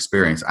enough life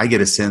experience. I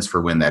get a sense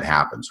for when that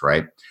happens,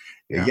 right?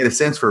 Yeah. You get a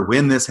sense for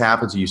when this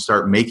happens, and you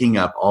start making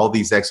up all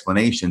these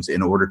explanations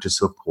in order to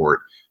support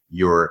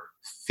your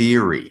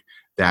theory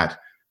that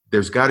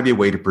there's got to be a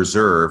way to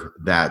preserve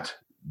that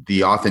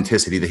the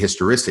authenticity, the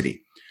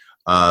historicity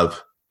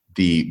of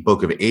the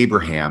book of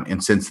Abraham.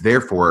 And since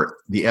therefore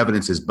the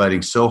evidence is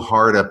butting so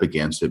hard up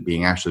against it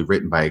being actually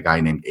written by a guy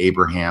named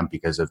Abraham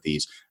because of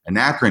these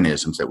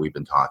anachronisms that we've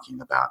been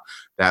talking about,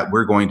 that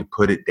we're going to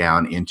put it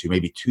down into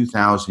maybe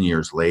 2,000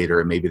 years later.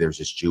 And maybe there's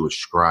this Jewish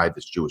scribe,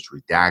 this Jewish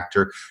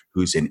redactor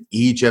who's in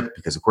Egypt,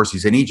 because of course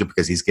he's in Egypt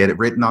because he's got it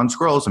written on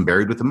scrolls and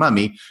buried with a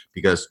mummy,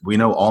 because we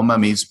know all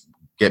mummies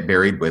get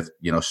buried with,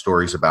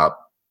 stories about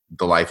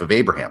the life of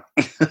Abraham.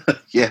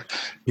 Yeah.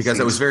 Because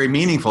it was very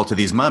meaningful to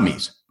these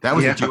mummies. That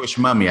was a Jewish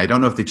mummy. I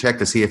don't know if they checked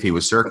to see if he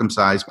was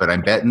circumcised, but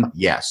I'm betting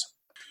yes.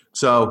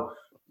 So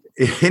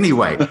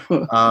anyway,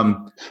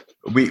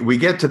 we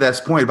get to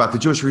this point about the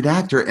Jewish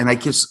redactor, and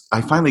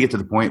I finally get to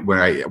the point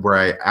where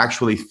I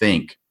actually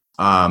think,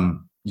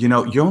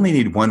 you only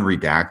need one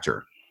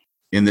redactor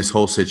in this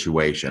whole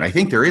situation. I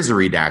think there is a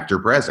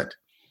redactor present,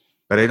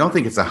 but I don't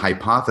think it's a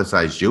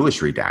hypothesized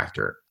Jewish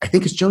redactor. I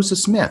think it's Joseph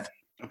Smith.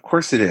 Of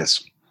course it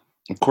is.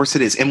 Of course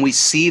it is. And we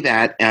see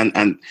that,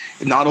 and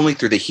not only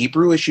through the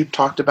Hebrew, as you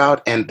talked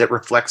about, and that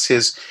reflects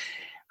his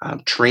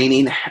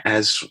training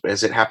as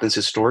it happens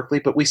historically,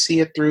 but we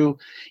see it through,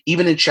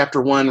 even in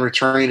chapter 1,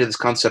 returning to this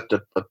concept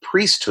of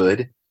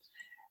priesthood,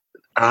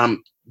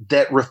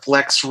 that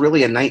reflects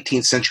really a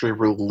 19th century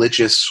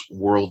religious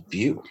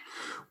worldview.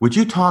 Would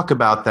you talk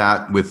about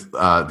that with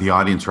the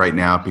audience right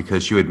now?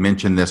 Because you had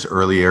mentioned this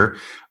earlier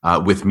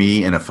with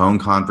me in a phone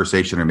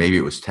conversation, or maybe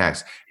it was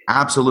text.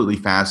 Absolutely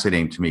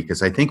fascinating to me,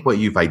 because I think what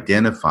you've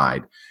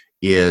identified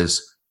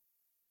is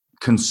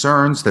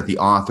concerns that the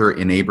author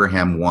in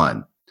Abraham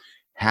 1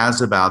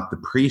 has about the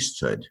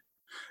priesthood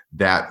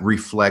that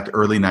reflect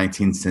early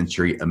 19th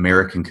century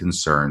American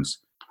concerns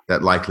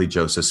that likely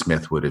Joseph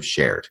Smith would have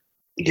shared.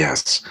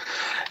 Yes.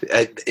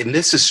 And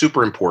this is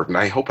super important.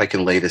 I hope I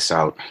can lay this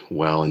out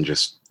well and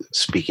just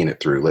speaking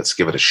it through. Let's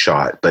give it a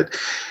shot. But,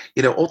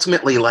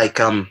 ultimately, like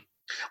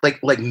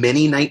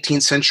many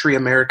 19th century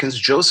Americans,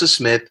 Joseph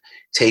Smith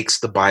takes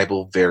the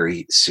Bible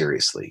very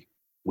seriously.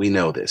 We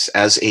know this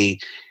as a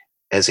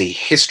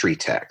history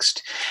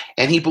text.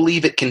 And he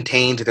believed it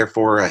contained,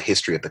 therefore, a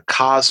history of the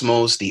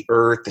cosmos, the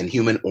earth, and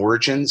human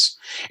origins.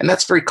 And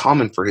that's very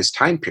common for his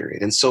time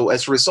period. And so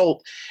as a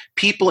result,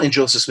 people in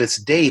Joseph Smith's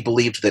day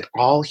believed that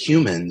all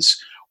humans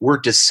were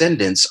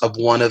descendants of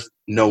one of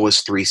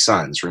Noah's 3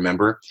 sons.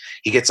 Remember,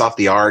 he gets off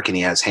the ark and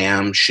he has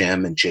Ham,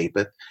 Shem, and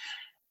Japheth.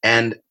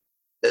 And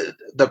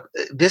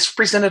this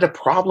presented a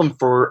problem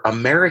for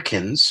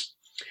Americans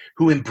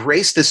who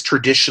embraced this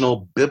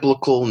traditional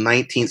biblical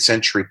 19th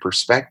century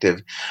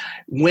perspective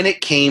when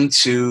it came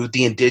to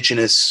the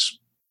indigenous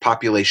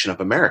population of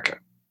America.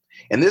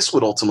 And this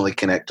would ultimately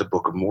connect to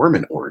Book of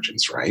Mormon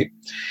origins, right?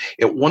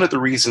 One of the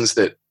reasons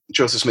that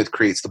Joseph Smith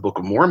creates the Book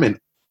of Mormon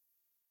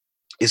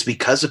is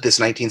because of this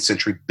 19th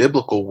century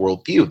biblical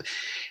worldview,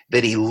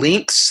 that he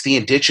links the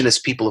indigenous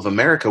people of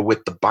America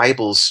with the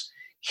Bible's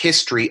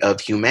history of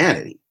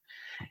humanity.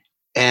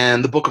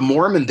 And the Book of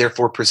Mormon,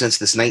 therefore, presents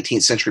this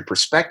 19th century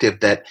perspective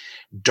that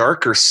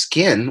darker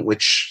skin,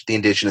 which the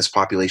indigenous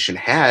population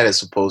had,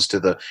 as opposed to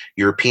the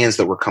Europeans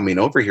that were coming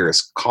over here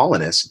as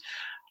colonists,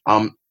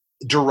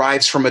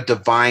 derives from a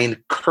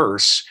divine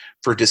curse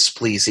for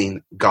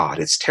displeasing God.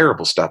 It's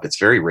terrible stuff. It's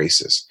very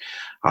racist,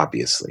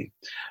 obviously.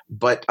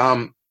 But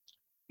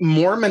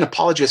Mormon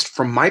apologists,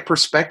 from my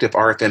perspective,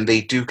 RFM,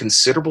 they do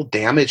considerable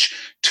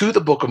damage to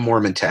the Book of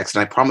Mormon text.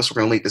 And I promise we're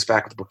going to link this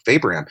back with the Book of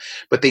Abraham.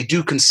 But they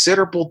do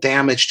considerable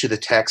damage to the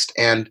text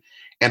and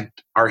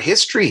our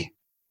history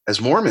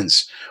as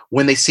Mormons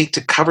when they seek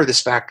to cover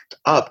this fact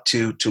up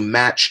to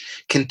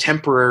match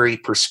contemporary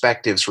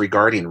perspectives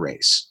regarding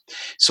race.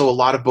 So a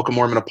lot of Book of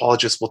Mormon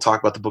apologists will talk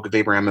about the Book of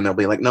Abraham, and they'll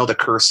be like, no, the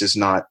curse is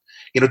not,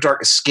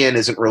 dark skin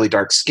isn't really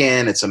dark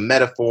skin. It's a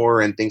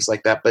metaphor and things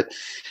like that. But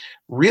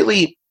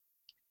really,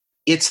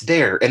 it's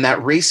there, and that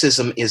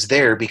racism is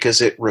there because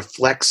it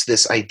reflects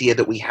this idea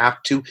that we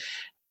have to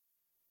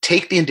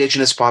take the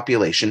indigenous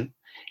population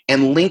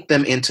and link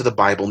them into the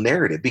Bible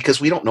narrative,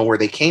 because we don't know where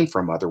they came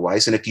from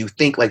otherwise. And if you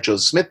think like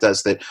Joseph Smith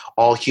does, that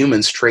all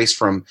humans trace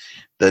from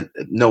the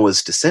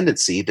Noah's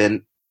descendancy,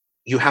 then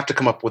you have to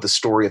come up with a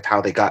story of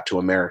how they got to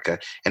America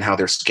and how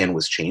their skin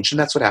was changed. And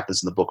that's what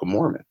happens in the Book of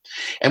Mormon.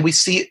 And we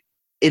see,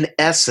 in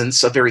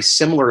essence, a very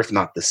similar, if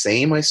not the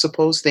same, I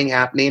suppose, thing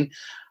happening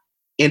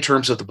in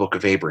terms of the Book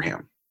of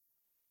Abraham.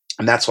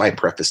 And that's why I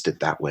prefaced it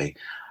that way.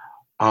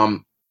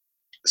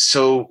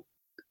 So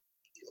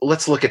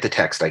let's look at the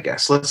text, I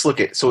guess. Let's look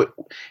at,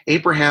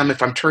 Abraham, I'm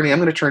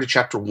going to turn to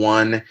chapter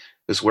 1,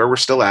 is where we're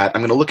still at.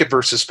 I'm going to look at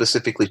verses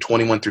specifically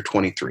 21 through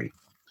 23.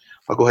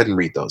 I'll go ahead and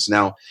read those.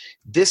 Now,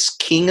 this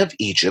king of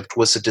Egypt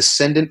was a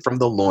descendant from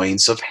the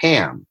loins of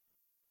Ham.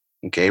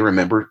 Okay,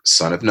 remember,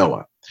 son of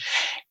Noah.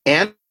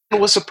 And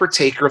was a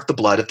partaker of the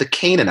blood of the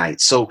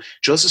Canaanites. So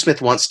Joseph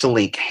Smith wants to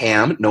link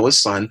Ham, Noah's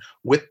son,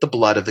 with the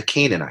blood of the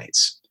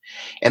Canaanites.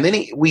 And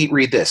then we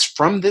read this: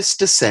 from this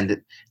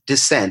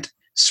descent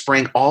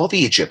sprang all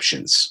the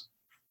Egyptians.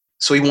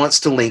 So he wants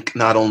to link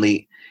not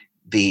only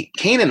the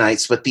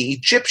Canaanites, but the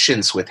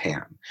Egyptians with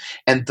Ham.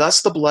 And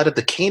thus the blood of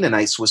the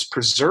Canaanites was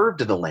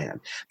preserved in the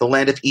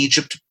land of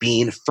Egypt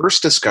being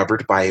first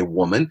discovered by a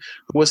woman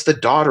who was the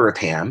daughter of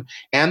Ham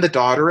and the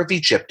daughter of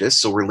Egyptus.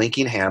 So we're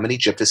linking Ham and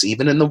Egyptus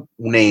even in the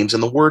names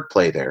and the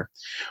wordplay there,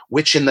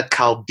 which in the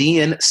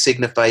Chaldean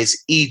signifies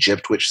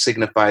Egypt, which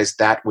signifies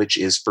that which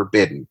is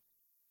forbidden.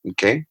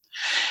 Okay?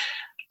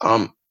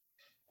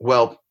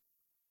 Well,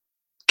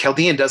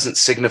 Chaldean doesn't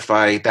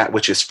signify that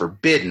which is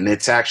forbidden.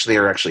 It's actually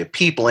a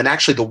people. And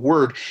actually the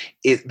word,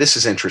 this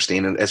is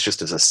interesting, and it's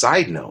just as a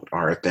side note,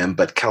 RFM,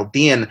 but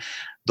Chaldean,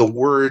 the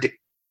word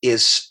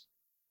is,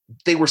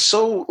 they were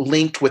so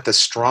linked with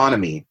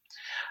astronomy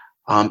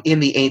in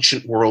the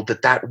ancient world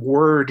that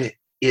word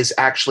is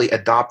actually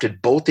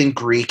adopted both in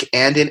Greek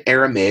and in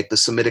Aramaic, the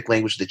Semitic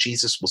language that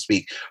Jesus will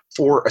speak,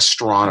 for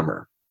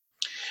astronomer.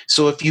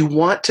 So if you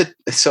want to,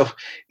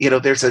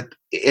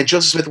 and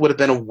Joseph Smith would have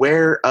been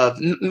aware of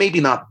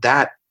maybe not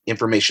that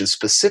information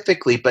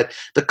specifically, but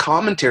the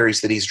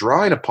commentaries that he's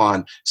drawing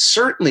upon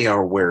certainly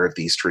are aware of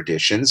these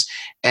traditions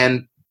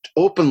and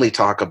openly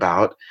talk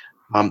about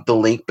the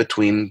link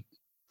between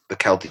the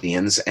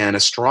Chaldeans and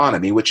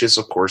astronomy, which is,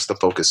 of course, the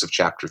focus of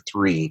chapter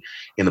 3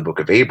 in the Book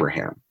of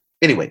Abraham.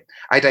 Anyway,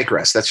 I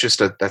digress. That's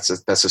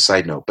a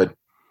side note. But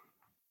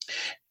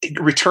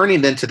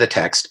returning then to the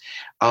text,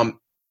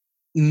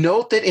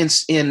 note that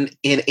in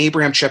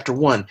Abraham chapter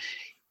 1,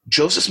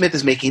 Joseph Smith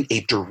is making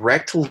a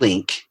direct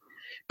link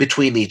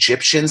between the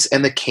Egyptians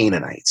and the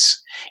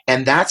Canaanites.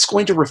 And that's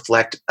going to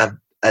reflect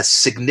a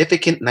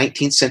significant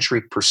 19th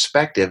century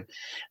perspective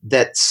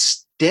that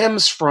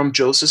stems from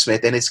Joseph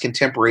Smith and his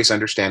contemporaries'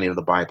 understanding of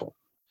the Bible.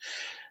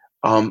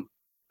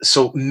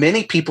 So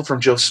many people from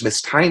Joseph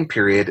Smith's time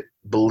period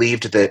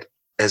believed that,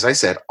 as I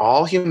said,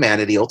 all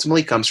humanity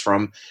ultimately comes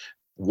from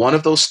one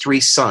of those three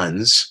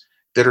sons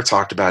that are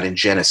talked about in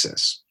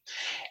Genesis.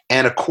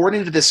 And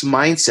according to this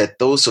mindset,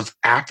 those of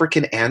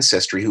African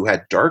ancestry who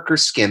had darker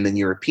skin than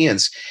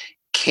Europeans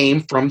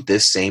came from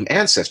this same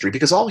ancestry,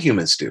 because all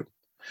humans do.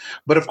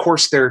 But of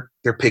course, their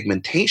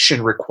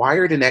pigmentation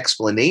required an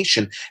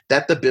explanation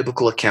that the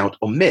biblical account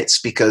omits,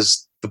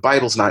 because the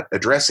Bible's not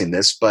addressing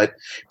this, but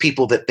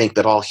people that think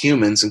that all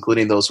humans,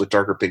 including those with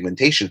darker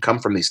pigmentation, come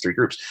from these three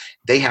groups,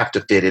 they have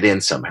to fit it in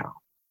somehow.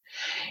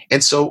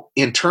 And so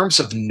in terms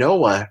of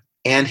Noah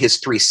and his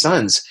three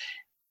sons,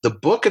 the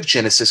book of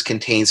Genesis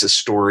contains a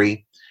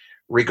story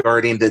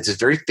regarding, that's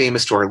very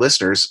famous to our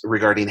listeners,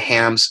 regarding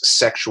Ham's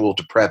sexual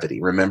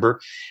depravity. Remember?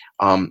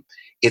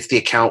 It's the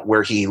account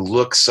where he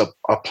looks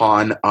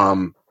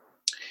upon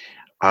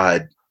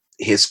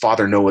his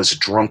father Noah's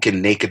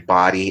drunken, naked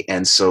body.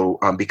 And so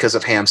because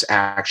of Ham's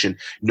action,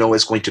 Noah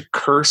is going to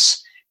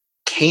curse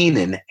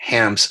Canaan,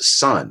 Ham's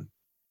son.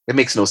 It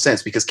makes no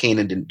sense because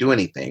Canaan didn't do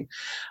anything.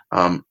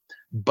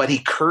 But he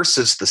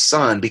curses the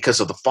son because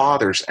of the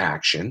father's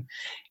action.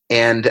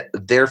 and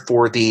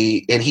therefore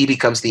he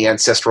becomes the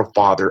ancestral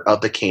father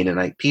of the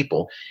Canaanite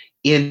people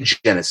in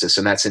Genesis,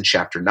 and that's in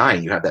chapter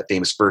 9. You have that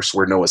famous verse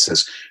where Noah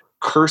says,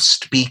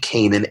 "Cursed be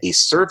Canaan, a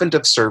servant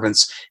of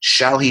servants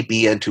shall he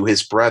be unto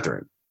his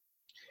brethren."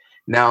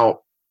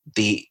 Now,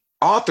 the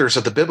authors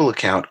of the biblical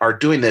account are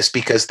doing this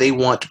because they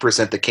want to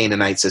present the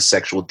Canaanites as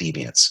sexual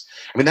deviants.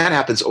 I mean, that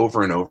happens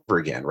over and over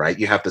again, right?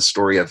 You have the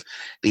story of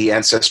the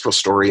ancestral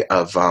story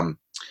of, that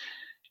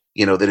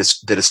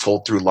is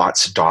told through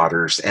Lot's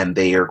daughters, and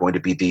they are going to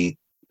be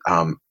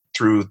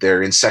through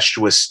their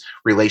incestuous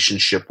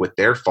relationship with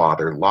their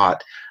father,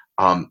 Lot,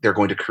 they're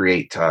going to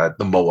create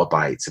the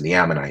Moabites and the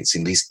Ammonites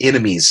and these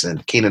enemies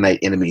and Canaanite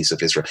enemies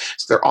of Israel.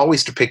 So they're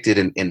always depicted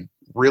in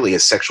really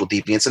as sexual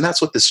deviants, and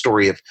that's what this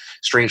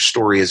strange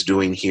story is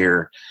doing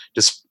here.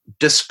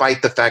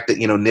 Despite the fact that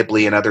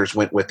Nibley and others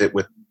went with it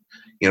with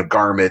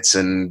garments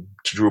and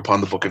drew upon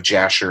the book of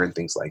Jasher and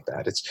things like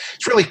that. It's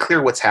really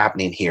clear what's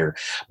happening here.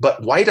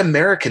 But white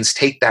Americans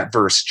take that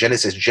verse,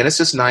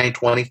 Genesis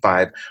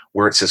 9:25,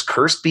 where it says,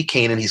 "Cursed be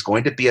Canaan, he's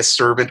going to be a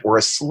servant or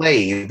a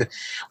slave."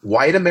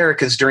 White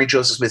Americans during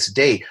Joseph Smith's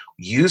day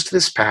used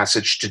this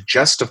passage to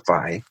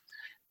justify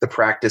the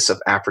practice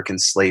of African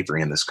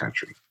slavery in this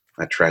country,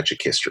 a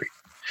tragic history.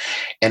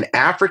 And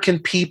African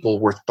people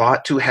were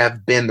thought to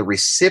have been the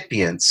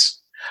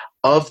recipients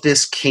of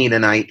this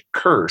Canaanite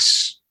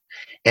curse,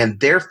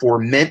 and therefore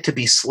meant to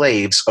be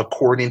slaves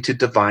according to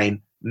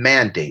divine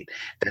mandate.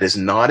 That is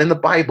not in the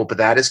Bible, but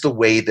that is the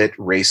way that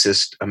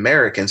racist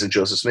Americans in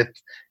Joseph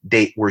Smith's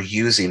day were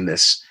using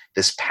this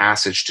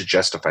passage to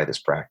justify this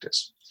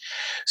practice.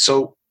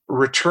 So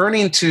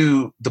returning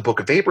to the book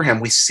of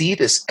Abraham, we see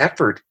this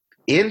effort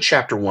in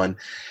chapter 1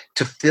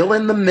 to fill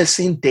in the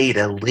missing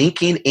data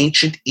linking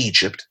ancient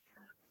Egypt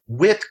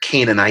with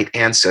Canaanite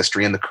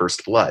ancestry and the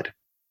cursed blood.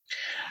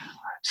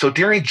 So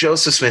during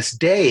Joseph Smith's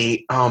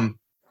day,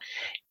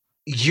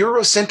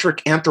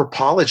 Eurocentric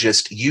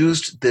anthropologists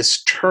used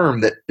this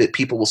term that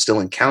people will still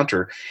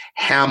encounter,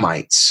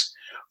 Hamites,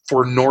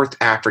 for North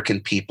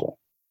African people.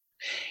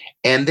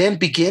 And then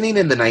beginning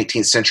in the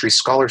 19th century,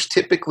 scholars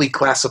typically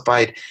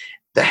classified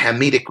the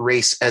Hamitic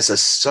race as a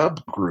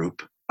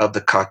subgroup of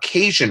the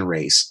Caucasian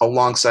race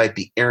alongside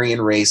the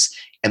Aryan race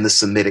and the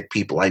Semitic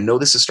people. I know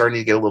this is starting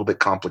to get a little bit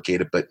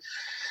complicated, but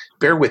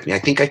bear with me. I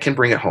think I can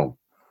bring it home.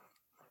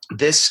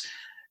 This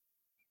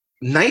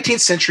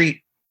 19th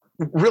century,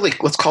 really,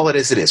 let's call it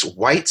as it is,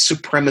 white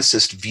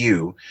supremacist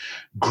view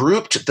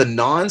grouped the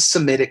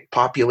non-Semitic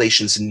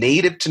populations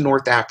native to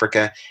North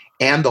Africa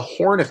and the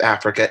Horn of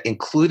Africa,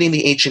 including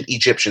the ancient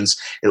Egyptians.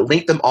 It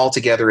linked them all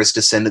together as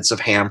descendants of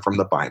Ham from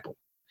the Bible.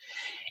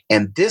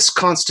 And this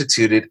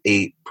constituted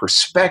a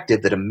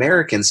perspective that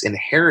Americans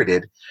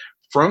inherited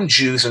from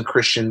Jews and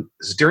Christians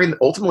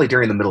ultimately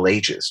during the Middle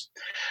Ages.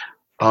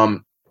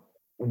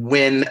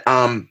 When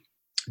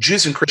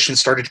Jews and Christians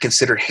started to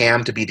consider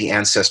Ham to be the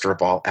ancestor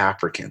of all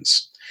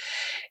Africans.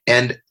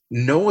 And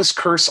Noah's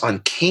curse on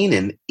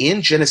Canaan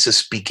in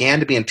Genesis began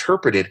to be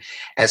interpreted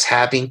as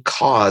having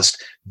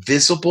caused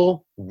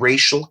visible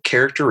racial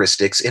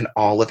characteristics in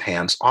all of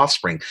Ham's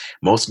offspring,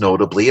 most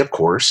notably, of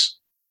course,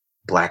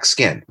 black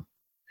skin.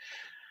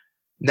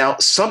 Now,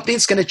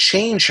 something's going to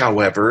change,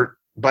 however,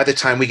 by the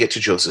time we get to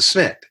Joseph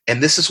Smith.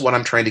 And this is what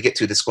I'm trying to get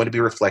to that's going to be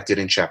reflected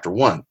in chapter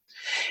 1.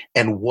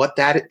 And what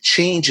that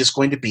change is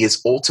going to be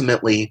is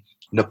ultimately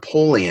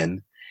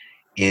Napoleon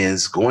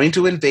is going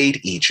to invade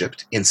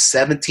Egypt in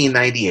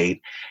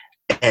 1798,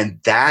 and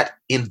that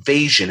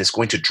invasion is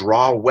going to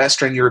draw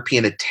Western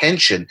European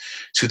attention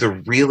to the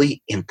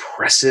really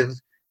impressive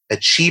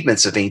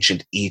achievements of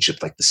ancient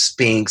Egypt, like the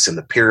Sphinx and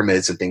the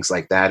pyramids and things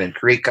like that, and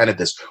create kind of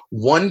this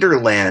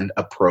wonderland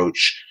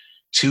approach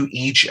to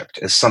Egypt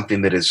as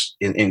something that is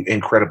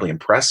incredibly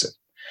impressive.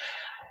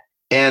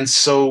 And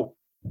so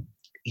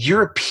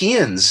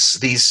Europeans,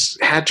 these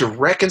had to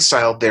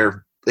reconcile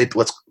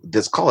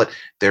let's call it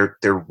their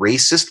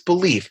racist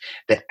belief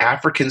that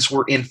Africans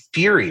were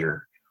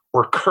inferior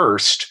or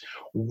cursed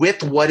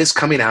with what is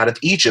coming out of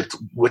Egypt,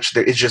 which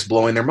is just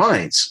blowing their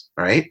minds,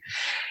 right?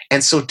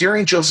 And so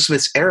during Joseph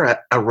Smith's era,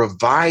 a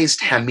revised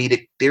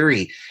Hamitic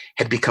theory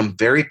had become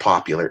very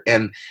popular,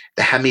 and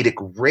the Hamitic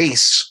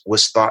race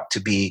was thought to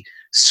be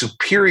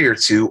superior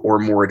to or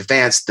more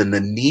advanced than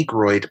the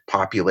Negroid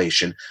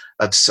population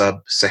of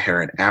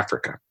sub-Saharan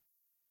Africa.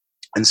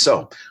 And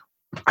so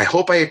I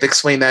hope I have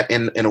explained that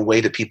in a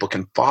way that people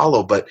can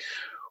follow, but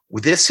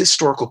this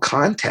historical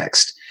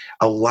context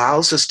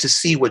allows us to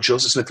see what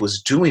Joseph Smith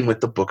was doing with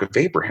the Book of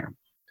Abraham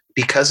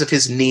because of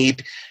his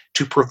need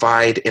to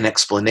provide an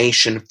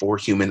explanation for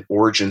human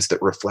origins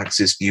that reflects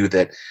his view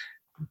that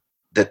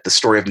the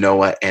story of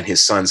Noah and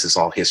his sons is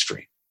all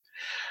history.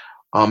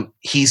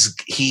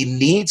 He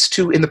needs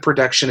to, in the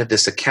production of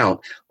this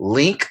account,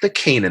 link the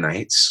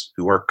Canaanites,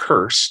 who are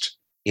cursed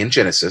in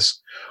Genesis,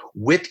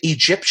 with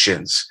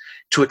Egyptians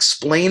to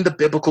explain the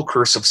biblical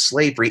curse of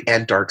slavery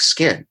and dark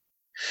skin.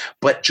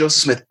 But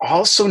Joseph Smith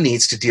also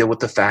needs to deal with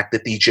the fact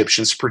that the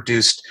Egyptians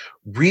produced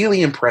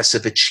really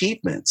impressive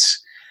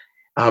achievements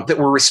that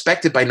were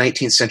respected by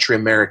 19th century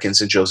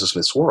Americans in Joseph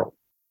Smith's world.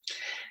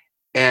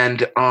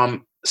 And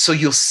So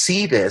you'll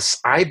see this,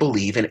 I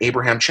believe, in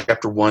Abraham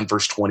chapter 1,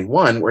 verse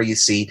 21, where you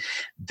see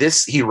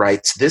this, he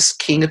writes, this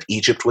king of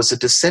Egypt was a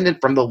descendant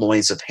from the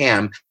loins of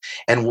Ham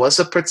and was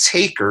a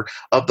partaker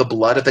of the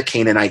blood of the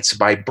Canaanites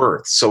by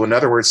birth. So in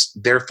other words,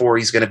 therefore,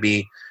 he's going to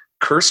be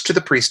cursed to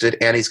the priesthood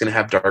and he's going to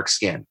have dark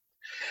skin.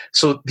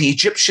 So the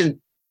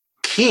Egyptian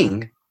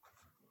king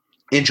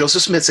in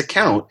Joseph Smith's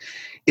account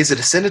is a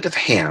descendant of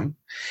Ham.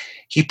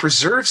 He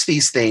preserves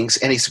these things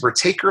and he's a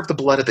partaker of the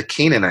blood of the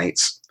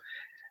Canaanites,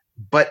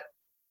 but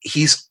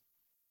he's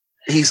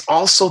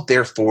also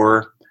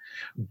therefore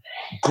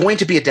going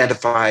to be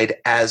identified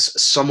as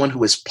someone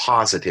who is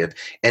positive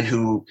and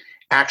who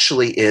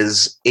actually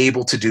is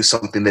able to do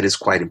something that is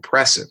quite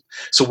impressive.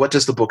 So what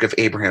does the book of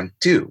Abraham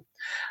do?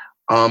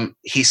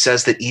 He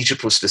says that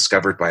Egypt was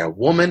discovered by a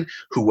woman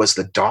who was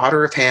the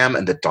daughter of Ham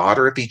and the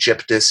daughter of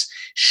Egyptus.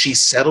 She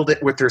settled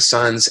it with her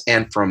sons,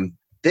 and from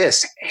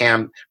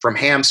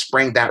Ham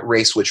sprang that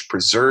race which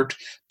preserved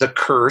the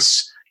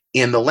curse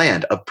in the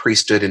land of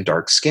priesthood and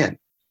dark skin.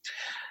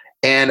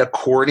 And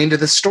according to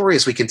the story,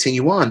 as we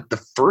continue on,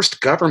 the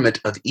first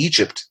government of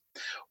Egypt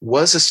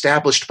was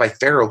established by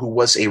Pharaoh, who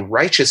was a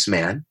righteous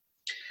man,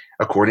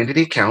 according to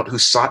the account, who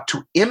sought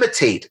to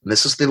imitate, and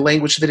this is the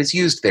language that is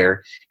used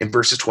there in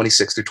verses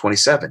 26 through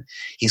 27.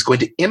 He's going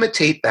to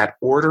imitate that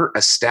order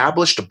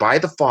established by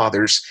the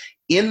fathers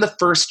in the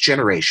first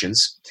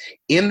generations,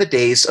 in the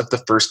days of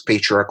the first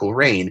patriarchal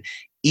reign,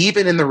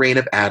 even in the reign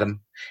of Adam,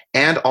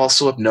 and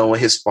also of Noah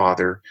his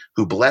father,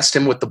 who blessed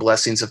him with the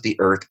blessings of the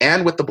earth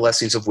and with the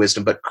blessings of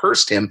wisdom, but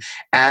cursed him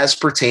as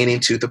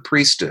pertaining to the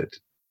priesthood.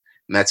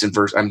 And that's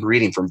I'm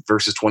reading from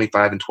verses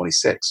 25 and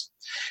 26.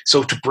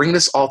 So to bring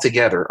this all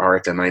together,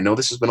 RFM, I know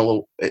this has been a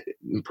little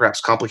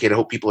perhaps complicated. I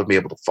hope people will be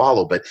able to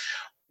follow, but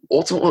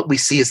ultimately what we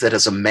see is that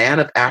as a man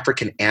of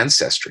African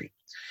ancestry,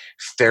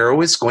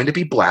 Pharaoh is going to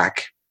be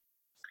black,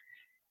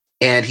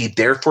 and he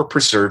therefore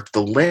preserved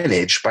the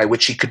lineage by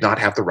which he could not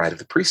have the right of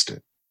the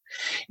priesthood.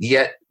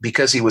 Yet,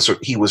 because he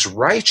was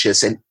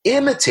righteous and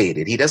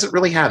imitated, he doesn't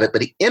really have it,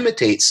 but he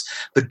imitates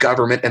the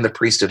government and the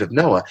priesthood of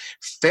Noah.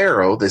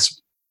 Pharaoh, this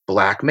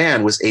black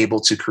man, was able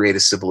to create a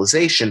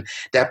civilization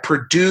that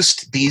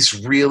produced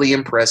these really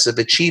impressive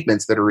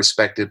achievements that are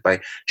respected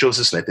by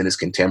Joseph Smith and his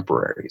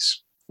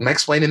contemporaries. Am I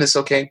explaining this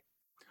okay?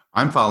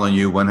 I'm following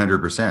you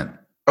 100%.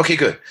 Okay,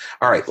 good.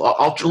 All right,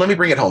 let me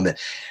bring it home then.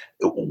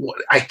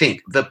 I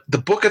think the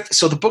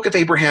book of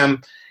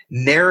Abraham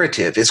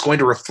narrative is going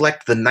to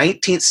reflect the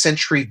 19th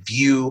century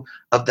view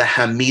of the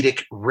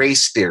Hamitic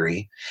race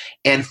theory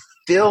and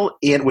fill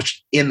in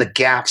the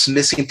gaps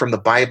missing from the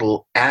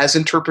Bible as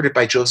interpreted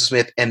by Joseph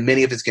Smith and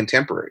many of his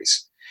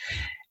contemporaries.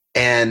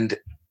 And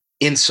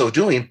in so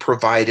doing,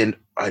 provide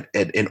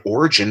an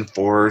origin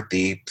for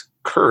the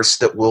curse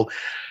that will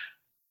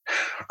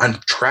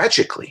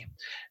tragically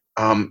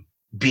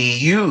be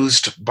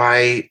used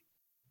by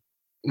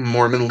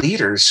Mormon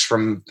leaders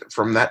from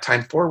that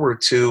time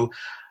forward to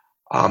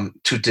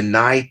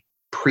deny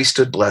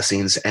priesthood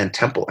blessings and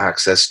temple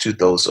access to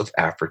those of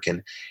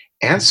African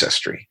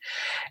ancestry.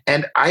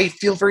 And I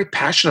feel very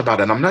passionate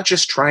about it. I'm not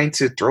just trying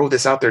to throw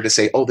this out there to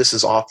say, oh, this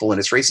is awful and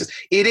it's racist.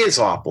 It is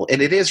awful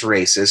and it is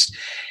racist.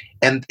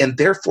 And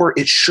therefore,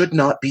 it should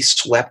not be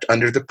swept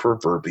under the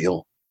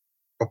proverbial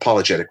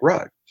apologetic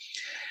rug.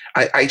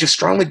 I just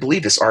strongly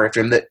believe this,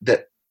 RFM,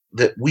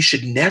 that we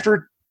should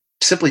never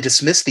simply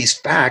dismiss these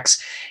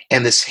facts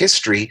and this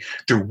history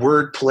through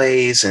word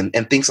plays and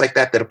things like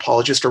that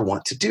apologists are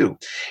wont to do.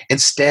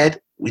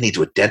 Instead, we need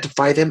to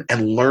identify them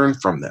and learn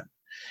from them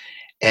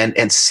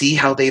and see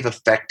how they've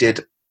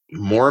affected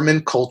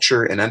Mormon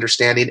culture and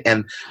understanding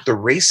and the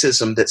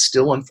racism that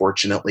still,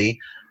 unfortunately,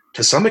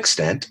 to some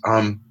extent,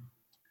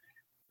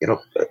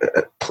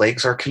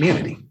 plagues our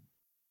community.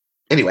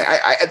 Anyway,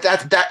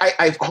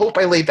 I hope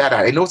I laid that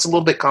out. I know it's a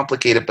little bit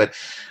complicated, but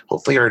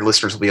hopefully our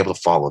listeners will be able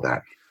to follow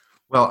that.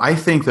 Well, I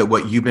think that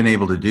what you've been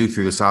able to do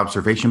through this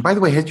observation, by the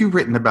way, had you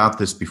written about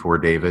this before,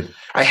 David?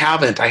 I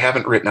haven't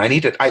written. I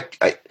need to,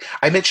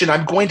 I mentioned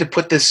I'm going to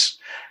put this,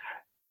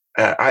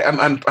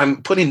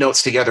 I'm putting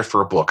notes together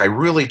for a book. I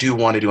really do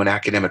want to do an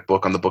academic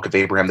book on the Book of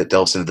Abraham that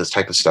delves into this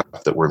type of stuff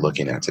that we're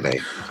looking at today.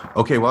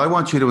 Okay, well, I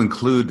want you to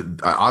include,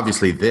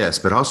 obviously this,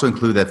 but also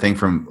include that thing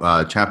from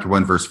chapter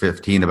 1, verse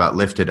 15 about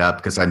lifted up,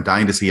 because I'm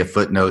dying to see a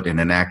footnote in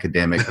an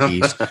academic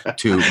piece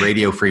to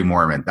Radio Free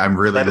Mormon. I'm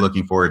really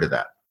looking forward to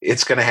that.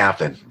 It's going to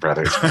happen,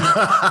 brother.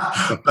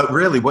 But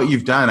really what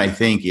you've done, I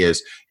think,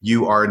 is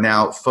you are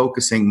now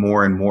focusing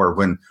more and more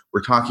when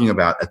we're talking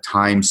about a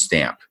time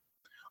stamp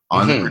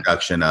on the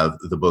production of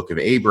the Book of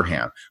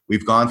Abraham.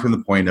 We've gone from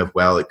the point of,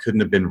 well, it couldn't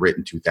have been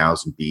written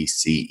 2000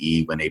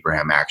 BCE when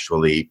Abraham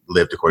actually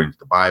lived according to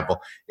the Bible.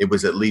 It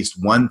was at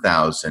least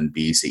 1000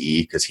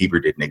 BCE because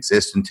Hebrew didn't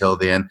exist until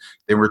then.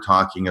 Then we're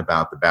talking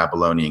about the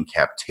Babylonian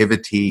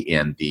captivity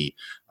in the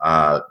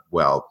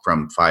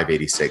from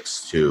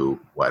 586 to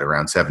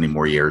around 70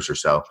 more years or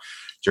so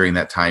during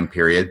that time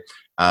period,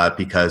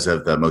 because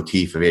of the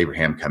motif of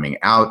Abraham coming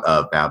out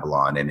of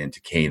Babylon and into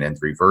Canaan,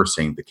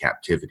 reversing the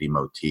captivity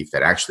motif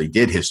that actually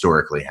did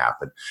historically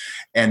happen.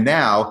 And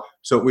now,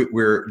 so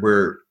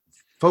we're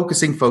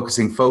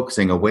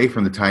focusing away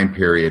from the time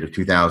period of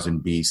 2000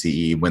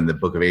 BCE when the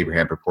Book of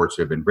Abraham purports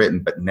to have been written.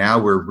 But now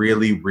we're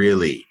really,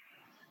 really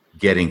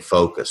getting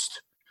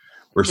focused.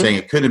 We're saying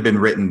it could have been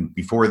written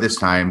before this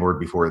time or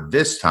before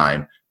this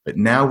time, but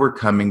now we're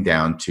coming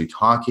down to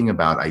talking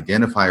about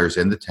identifiers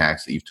in the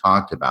text that you've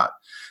talked about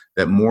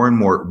that more and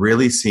more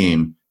really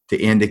seem to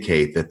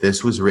indicate that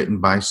this was written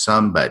by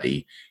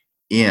somebody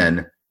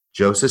in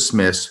Joseph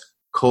Smith's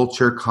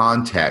culture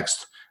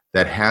context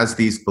that has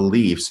these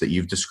beliefs that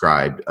you've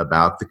described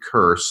about the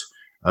curse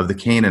of the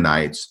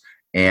Canaanites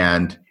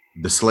and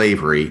the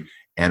slavery,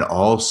 and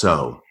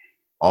also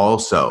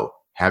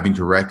having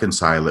to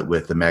reconcile it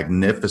with the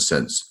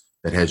magnificence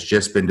that has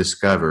just been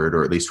discovered,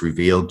 or at least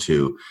revealed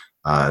to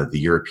the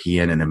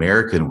European and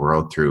American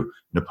world through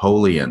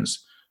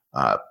Napoleon's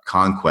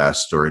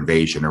conquest or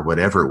invasion or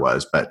whatever it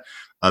was, but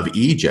of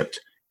Egypt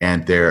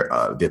and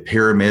the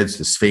pyramids,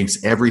 the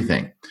Sphinx,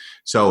 everything.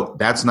 So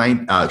that's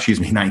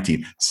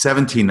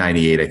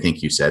 1798, I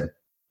think you said.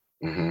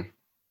 Mm-hmm.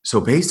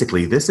 So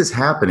basically, this is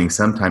happening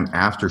sometime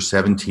after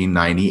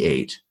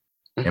 1798.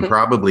 And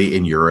probably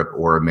in Europe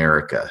or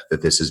America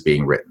that this is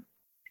being written.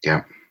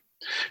 Yeah,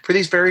 for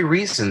these very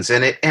reasons,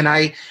 and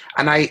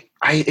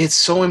it's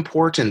so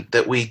important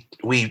that we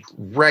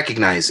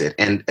recognize it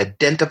and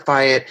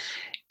identify it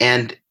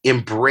and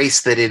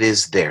embrace that it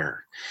is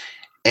there,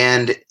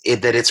 and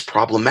that it's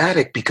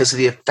problematic because of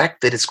the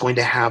effect that it's going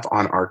to have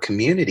on our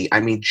community.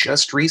 I mean,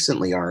 just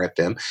recently,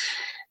 RFM,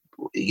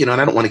 and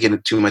I don't want to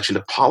get too much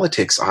into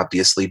politics,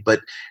 obviously,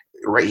 but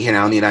right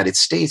now in the United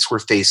States, we're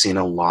facing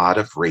a lot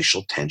of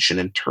racial tension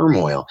and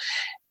turmoil.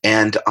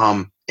 And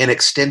an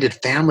extended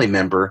family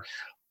member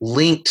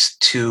linked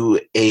to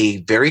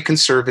a very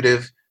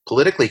conservative,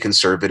 politically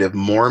conservative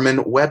Mormon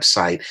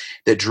website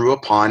that drew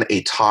upon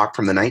a talk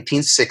from the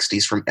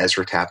 1960s from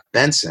Ezra Taft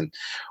Benson,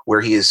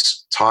 where he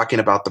is talking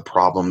about the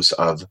problems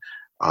of,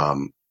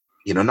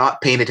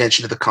 not paying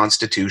attention to the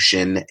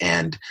Constitution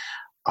and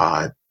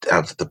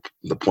of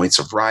the points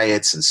of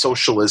riots and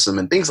socialism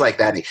and things like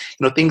that.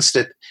 Things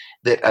that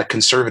a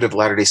conservative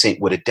Latter-day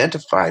Saint would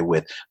identify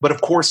with. But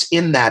of course,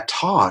 in that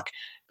talk,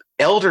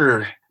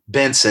 Elder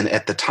Benson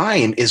at the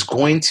time is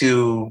going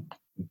to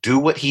do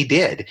what he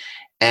did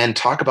and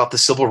talk about the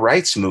civil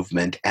rights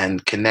movement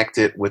and connect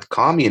it with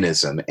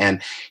communism.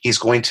 And he's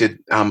going to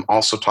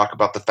also talk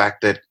about the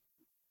fact that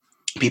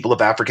people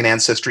of African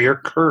ancestry are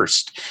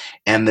cursed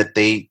and that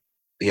they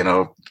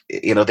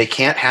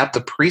can't have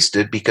the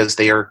priesthood because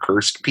they are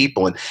cursed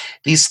people, and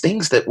these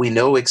things that we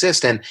know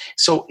exist. And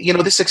so,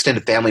 this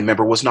extended family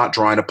member was not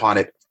drawing upon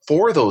it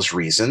for those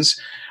reasons.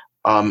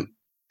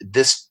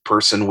 This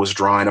person was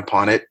drawing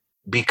upon it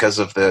because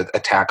of the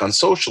attack on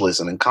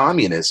socialism and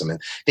communism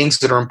and things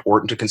that are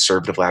important to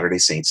conservative Latter-day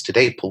Saints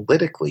today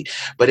politically.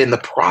 But in the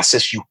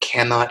process, you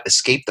cannot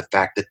escape the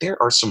fact that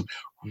there are some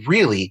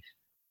really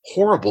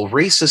horrible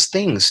racist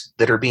things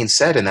that are being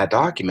said in that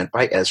document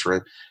by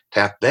Ezra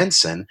Taft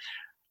Benson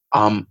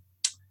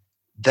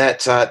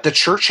that the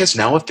church has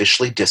now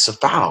officially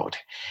disavowed.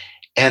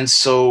 And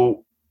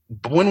so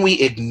when we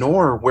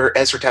ignore where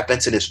Ezra Taft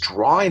Benson is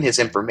drawing his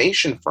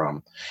information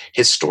from,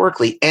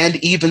 historically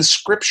and even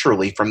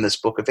scripturally from this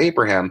Book of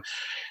Abraham,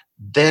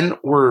 then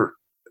we're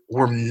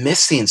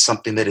missing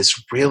something that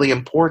is really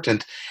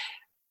important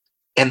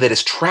and that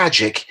is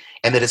tragic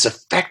and that has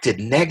affected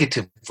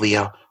negatively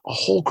a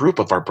whole group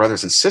of our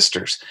brothers and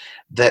sisters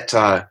that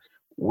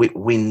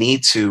we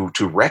need to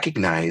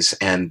recognize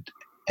and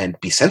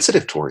be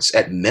sensitive towards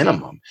at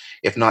minimum,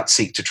 if not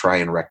seek to try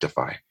and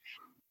rectify.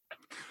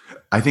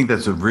 I think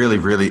that's a really,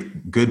 really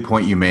good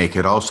point you make.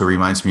 It also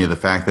reminds me of the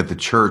fact that the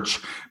church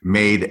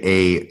made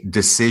a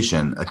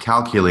decision, a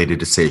calculated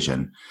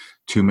decision,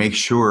 to make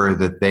sure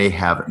that they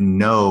have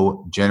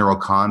no general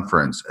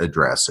conference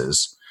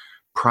addresses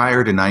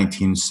prior to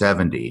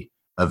 1970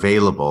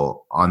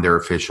 available on their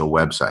official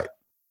website.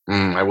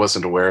 I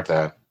wasn't aware of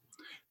that.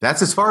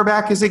 That's as far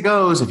back as it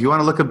goes. If you want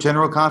to look up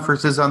general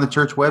conferences on the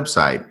church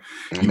website,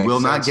 you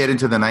will not get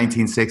into the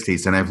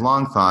 1960s. And I've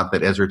long thought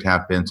that Ezra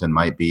Taft Benson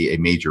might be a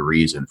major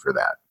reason for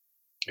that.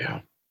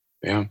 Yeah.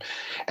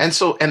 And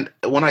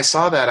when I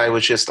saw that,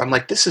 I'm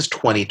like, this is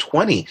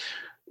 2020.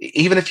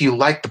 Even if you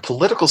like the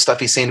political stuff,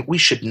 he's saying we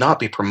should not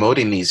be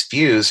promoting these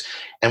views,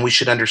 and we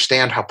should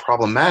understand how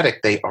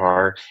problematic they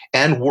are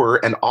and were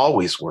and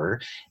always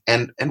were,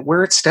 and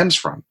where it stems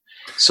from,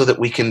 so that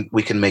we can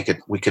make it,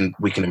 we can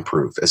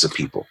improve as a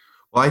people.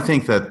 Well, I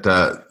think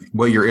that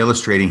what you're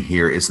illustrating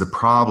here is the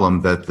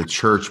problem that the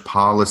church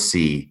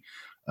policy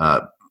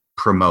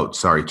promotes.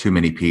 Sorry, too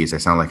many P's. I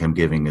sound like I'm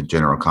giving a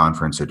general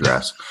conference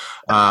address.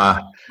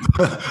 But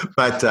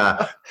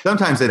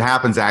sometimes it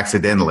happens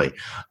accidentally.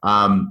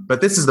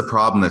 But this is the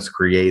problem that's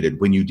created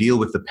when you deal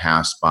with the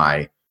past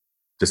by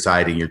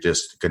deciding you're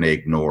just going to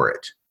ignore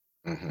it.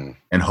 Mm-hmm.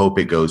 And hope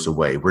it goes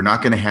away. We're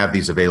not going to have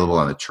these available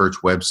on the church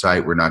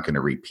website. We're not going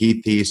to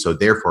repeat these. So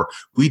therefore,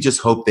 we just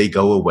hope they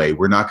go away.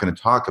 We're not going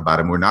to talk about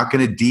them. We're not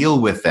going to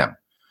deal with them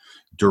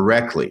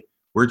directly.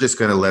 We're just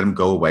going to let them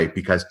go away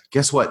because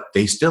guess what?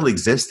 They still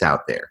exist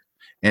out there.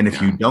 And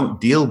if you don't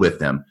deal with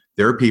them,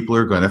 there are people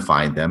who are going to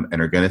find them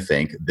and are going to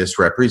think this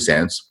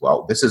represents,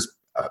 well, this is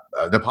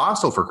an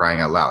apostle, for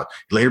crying out loud.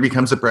 He later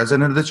becomes the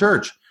president of the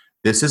church.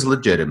 This is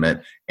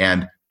legitimate,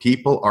 and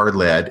people are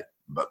led,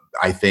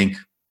 I think,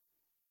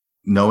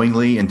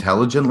 knowingly,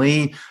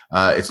 intelligently.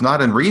 It's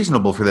not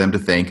unreasonable for them to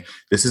think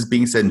this is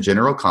being said in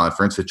general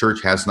conference. The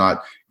church has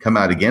not come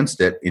out against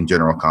it in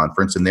general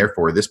conference, and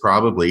therefore this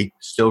probably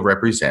still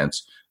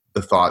represents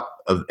the thought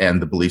of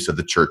and the beliefs of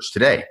the church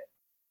today.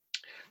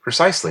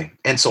 Precisely.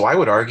 And so I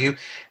would argue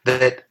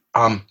that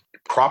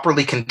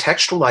properly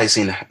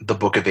contextualizing the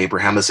Book of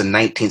Abraham as a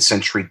 19th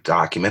century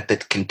document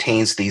that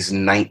contains these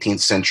 19th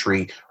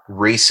century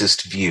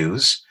racist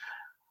views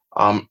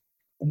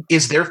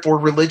is therefore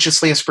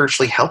religiously and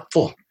spiritually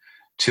helpful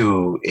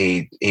to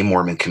a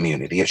Mormon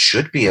community. It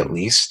should be, at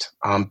least,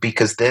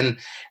 because then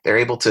they're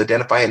able to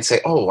identify and say,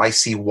 oh, I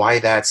see why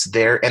that's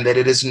there, and that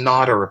it is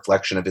not a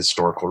reflection of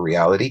historical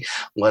reality,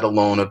 let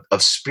alone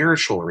of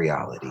spiritual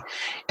reality.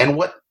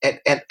 And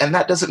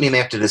that doesn't mean they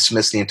have to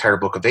dismiss the entire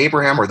Book of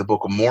Abraham or the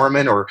Book of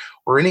Mormon or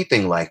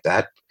anything like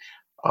that.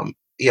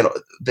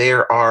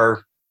 There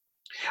are.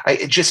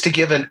 Just to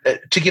give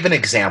an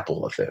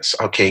example of this,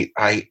 okay,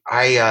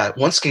 I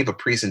once gave a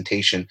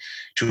presentation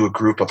to a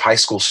group of high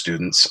school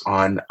students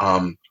on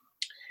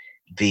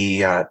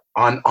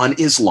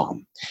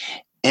Islam,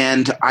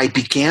 and I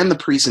began the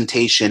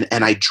presentation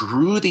and I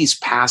drew these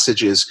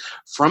passages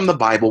from the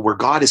Bible where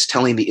God is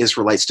telling the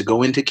Israelites to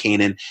go into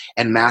Canaan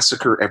and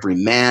massacre every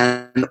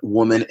man,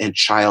 woman, and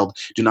child.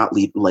 Do not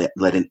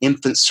let an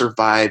infant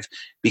survive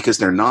because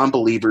they're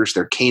non-believers,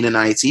 they're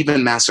Canaanites,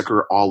 even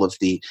massacre all of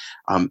the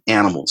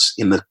animals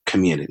in the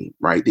community,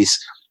 right? These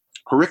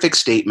horrific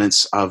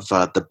statements of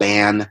the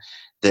ban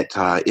that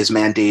is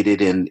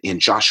mandated in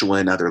Joshua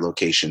and other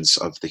locations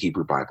of the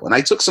Hebrew Bible. And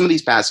I took some of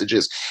these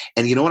passages,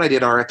 and you know what I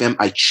did, RFM?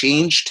 I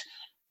changed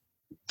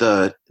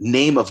the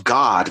name of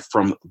God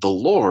from the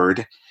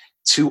Lord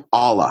to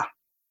Allah.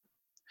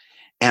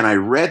 And I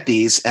read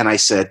these, and I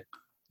said,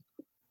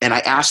 and I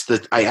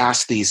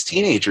asked these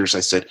teenagers, I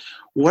said,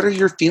 what are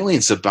your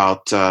feelings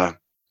about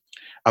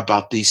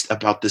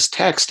this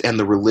text and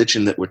the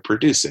religion that would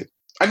produce it?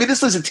 I mean,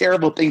 this is a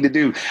terrible thing to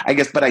do, I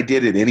guess, but I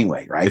did it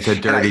anyway, right? It's a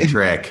dirty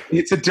trick.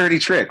 It's a dirty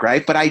trick,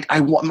 right? But I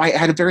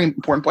had a very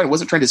important point. I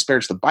wasn't trying to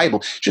disparage the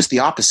Bible, just the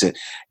opposite,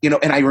 And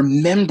I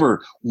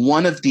remember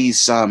one of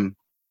these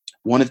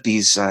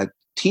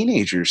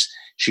teenagers.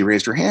 She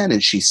raised her hand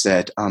and she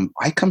said,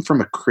 "I come from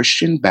a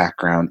Christian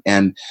background,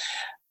 and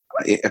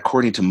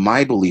according to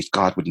my belief,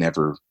 God would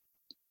never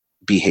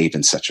behave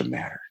in such a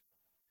manner."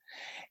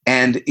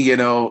 And,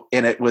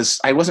 and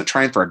I wasn't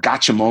trying for a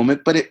gotcha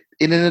moment, but it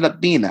ended up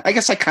being that. I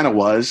guess I kind of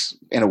was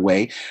in a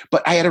way,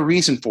 but I had a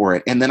reason for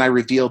it. And then I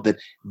revealed that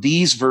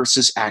these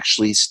verses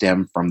actually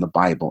stem from the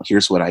Bible.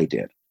 Here's what I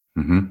did.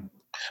 Mm-hmm.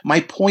 My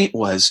point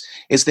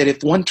is that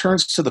if one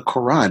turns to the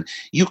Quran,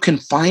 you can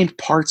find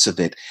parts of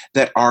it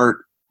that are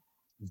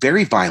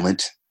very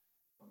violent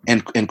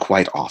and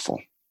quite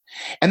awful.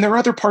 And there are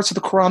other parts of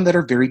the Quran that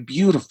are very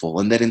beautiful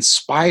and that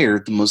inspire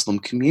the Muslim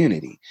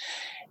community.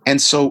 And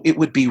so it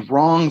would be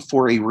wrong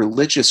for a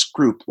religious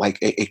group like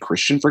a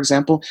Christian, for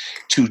example,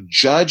 to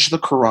judge the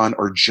Quran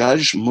or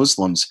judge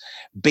Muslims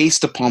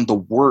based upon the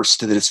worst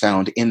that is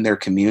found in their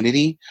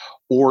community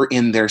or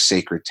in their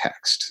sacred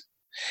text.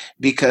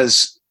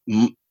 Because,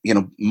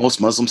 most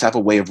Muslims have a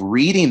way of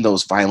reading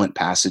those violent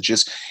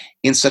passages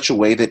in such a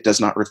way that does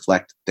not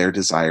reflect their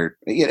desire,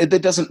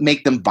 that doesn't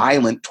make them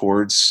violent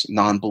towards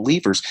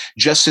non-believers,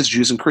 just as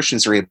Jews and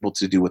Christians are able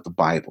to do with the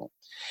Bible.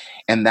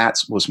 And that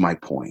was my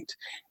point.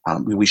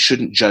 We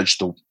shouldn't judge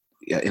an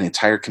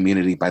entire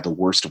community by the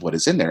worst of what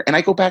is in there. And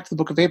I go back to the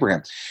Book of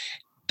Abraham.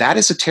 That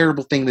is a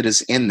terrible thing that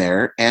is in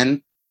there,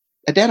 and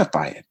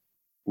identify it,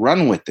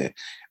 run with it,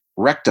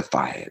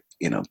 rectify it,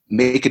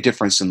 make a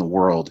difference in the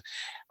world.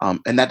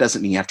 And that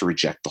doesn't mean you have to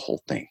reject the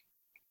whole thing.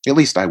 At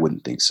least I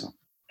wouldn't think so.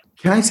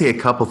 Can I say a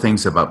couple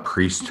things about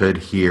priesthood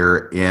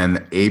here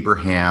in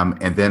Abraham?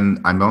 And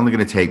then I'm only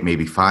going to take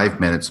maybe 5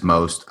 minutes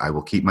most. I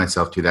will keep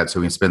myself to that so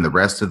we can spend the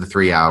rest of the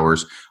 3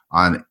 hours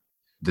on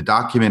the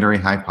documentary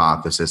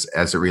hypothesis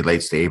as it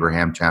relates to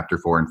Abraham chapter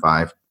 4 and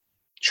 5.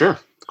 Sure,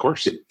 of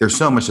course. There's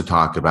so much to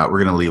talk about.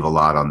 We're going to leave a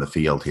lot on the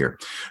field here.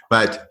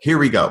 But here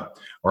we go,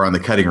 or on the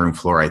cutting room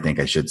floor, I think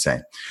I should say.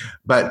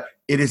 But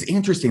it is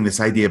interesting, this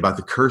idea about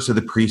the curse of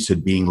the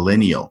priesthood being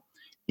lineal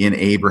in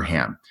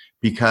Abraham,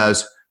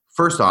 because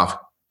first off,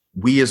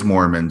 we as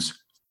Mormons,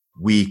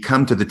 we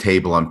come to the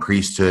table on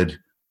priesthood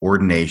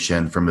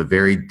ordination from a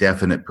very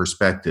definite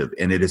perspective,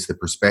 and it is the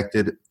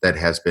perspective that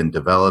has been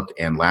developed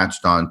and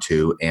latched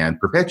onto and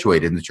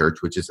perpetuated in the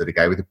church, which is that a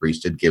guy with a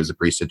priesthood gives a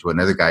priesthood to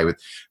another guy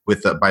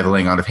with by the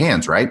laying on of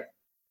hands, right?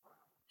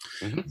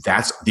 Mm-hmm.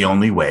 That's the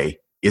only way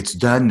it's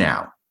done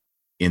now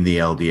in the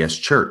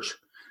LDS church.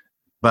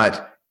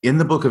 But in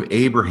the book of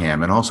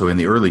Abraham, and also in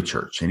the early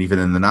church, and even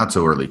in the not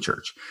so early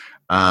church,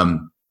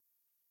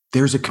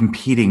 there's a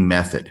competing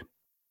method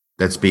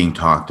that's being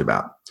talked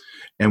about.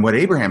 And what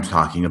Abraham's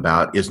talking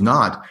about is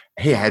not,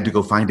 hey, I had to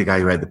go find a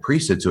guy who had the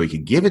priesthood so he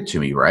could give it to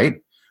me, right?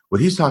 What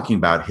he's talking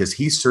about is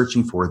he's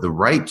searching for the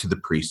right to the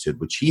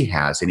priesthood, which he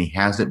has, and he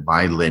has it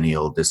by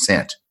lineal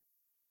descent.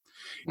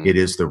 It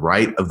is the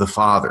right of the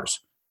fathers,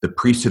 the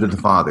priesthood of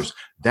the fathers.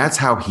 That's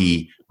how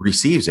he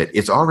receives it.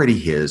 It's already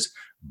his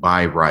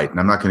by right. And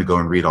I'm not going to go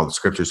and read all the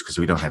scriptures because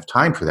we don't have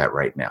time for that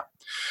right now.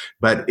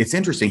 But it's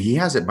interesting. He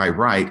has it by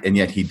right, and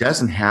yet he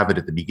doesn't have it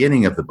at the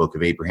beginning of the book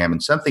of Abraham.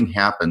 And something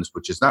happens,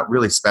 which is not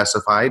really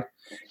specified,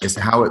 as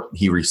to how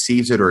he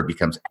receives it or it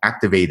becomes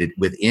activated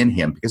within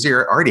him, because he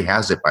already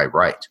has it by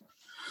right.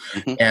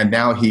 Mm-hmm. And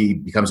now he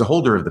becomes a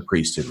holder of the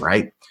priesthood,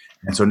 right?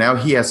 And so now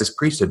he has this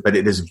priesthood, but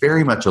it is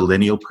very much a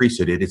lineal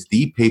priesthood. It is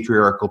the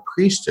patriarchal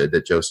priesthood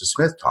that Joseph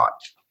Smith taught.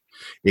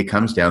 It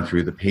comes down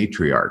through the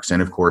patriarchs.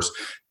 And of course,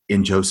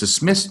 in Joseph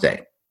Smith's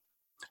day,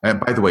 and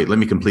by the way, let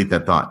me complete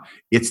that thought.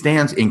 It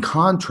stands in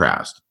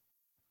contrast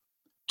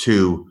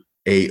to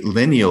a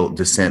lineal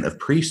descent of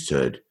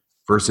priesthood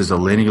versus a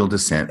lineal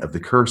descent of the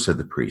curse of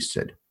the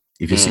priesthood.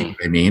 If you see what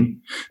I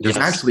mean, there's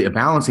actually a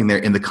balancing there.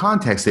 In the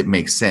context, it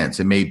makes sense.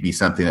 It may be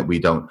something that we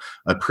don't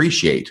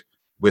appreciate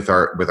with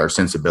our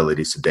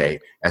sensibilities today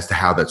as to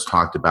how that's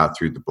talked about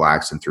through the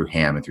blacks and through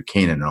Ham and through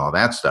Canaan and all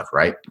that stuff,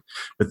 right?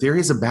 But there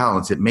is a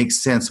balance. It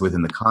makes sense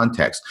within the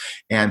context.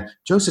 And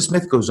Joseph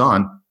Smith goes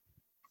on,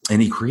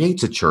 and he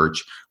creates a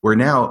church where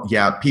now,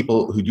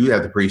 people who do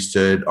have the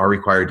priesthood are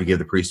required to give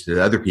the priesthood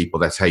to other people.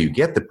 That's how you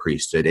get the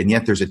priesthood. And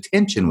yet there's a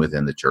tension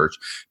within the church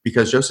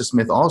because Joseph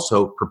Smith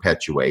also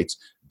perpetuates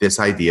this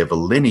idea of a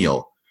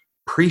lineal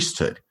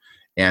priesthood.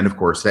 And of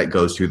course, that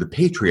goes through the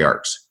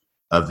patriarchs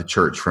of the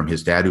church, from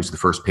his dad, who's the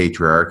first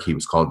patriarch. He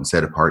was called and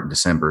set apart in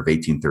December of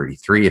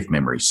 1833, if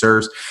memory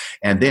serves.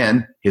 And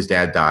then his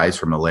dad dies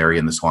from malaria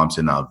in the swamps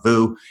in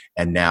Nauvoo.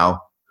 And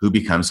now who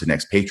becomes the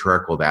next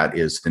patriarch? Well, that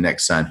is the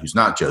next son, who's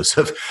not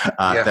Joseph.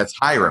 That's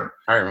Hiram.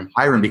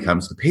 Hiram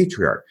becomes the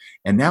patriarch.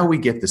 And now we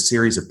get the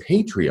series of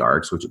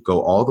patriarchs, which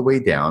go all the way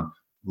down,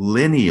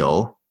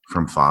 lineal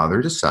from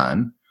father to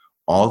son,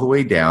 all the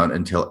way down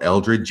until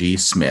Eldred G.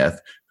 Smith,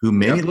 who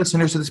many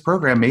listeners of this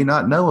program may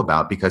not know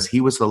about because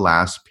he was the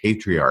last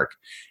patriarch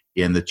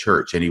in the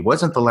church. And he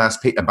wasn't the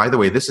last. By the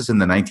way, this is in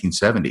the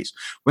 1970s.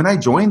 When I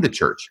joined the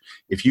church,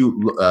 if you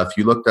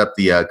looked up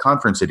the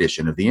conference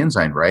edition of the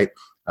Ensign, right,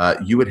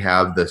 you would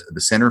have the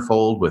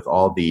centerfold with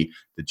all the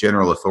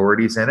general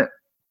authorities in it.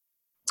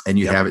 And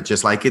you'd have it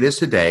just like it is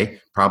today,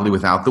 probably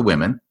without the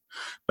women,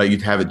 but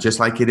you'd have it just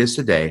like it is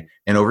today.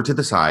 And over to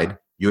the side,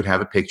 you would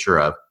have a picture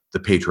of the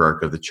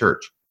patriarch of the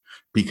church,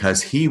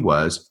 because he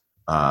was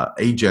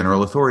a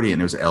general authority, and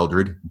it was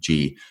Eldred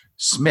G.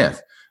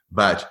 Smith.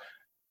 But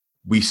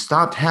we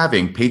stopped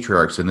having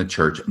patriarchs in the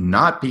church,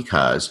 not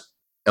because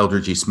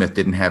Eldred G. Smith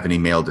didn't have any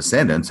male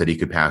descendants that he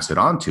could pass it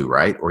on to,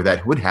 right? Or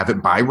that would have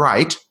it by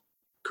right,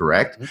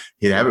 correct?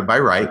 He'd have it by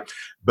right,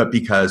 but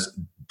because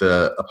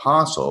the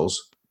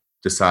apostles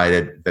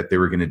decided that they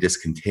were going to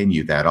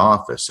discontinue that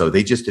office. So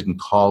they just didn't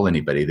call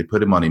anybody. They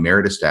put him on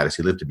emeritus status.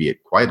 He lived to be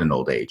at quite an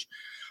old age.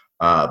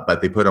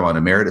 But they put him on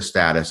emeritus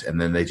status,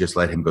 and then they just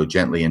let him go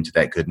gently into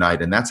that good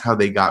night. And that's how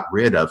they got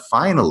rid of,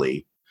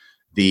 finally,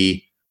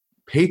 the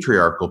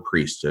patriarchal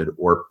priesthood,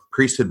 or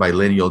priesthood by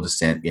lineal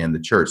descent in the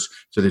church.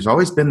 So there's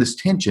always been this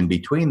tension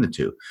between the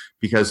two,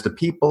 because the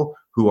people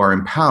who are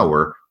in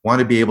power want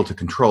to be able to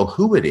control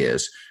who it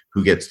is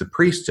who gets the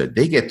priesthood.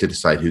 They get to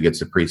decide who gets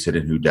the priesthood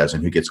and who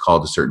doesn't, who gets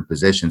called to certain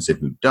positions and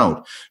who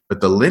don't.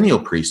 But the lineal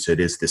priesthood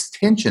is this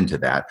tension to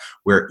that,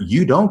 where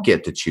you don't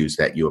get to choose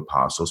that, you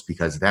apostles,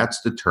 because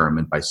that's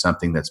determined by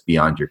something that's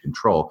beyond your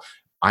control,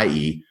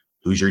 i.e.,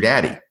 who's your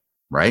daddy,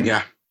 right?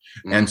 Yeah.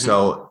 Mm-hmm. And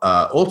so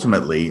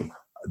ultimately,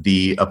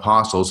 the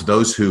apostles,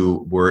 those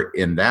who were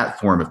in that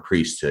form of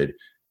priesthood,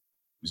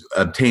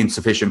 obtained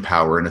sufficient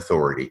power and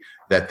authority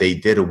that they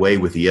did away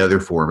with the other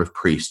form of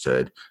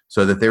priesthood,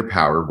 so that their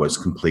power was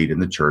complete in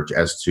the church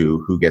as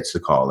to who gets the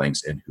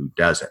callings and who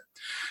doesn't.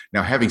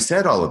 Now, having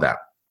said all of that,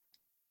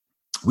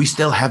 we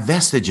still have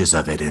vestiges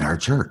of it in our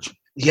church.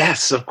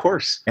 Yes, of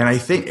course. And I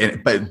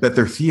think, but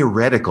they're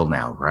theoretical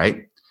now,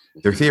 right?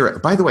 They're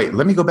theoretical. By the way,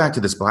 let me go back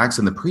to this blacks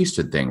and the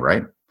priesthood thing,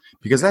 right?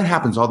 Because that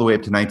happens all the way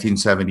up to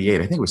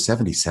 1978. I think it was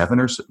 77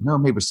 or so, no,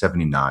 maybe it was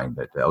 79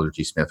 that Elder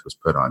G. Smith was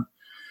put on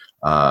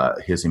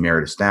his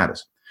emeritus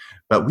status.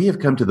 But we have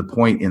come to the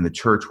point in the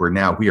church where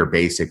now we are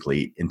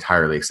basically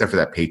entirely, except for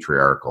that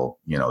patriarchal,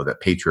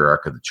 that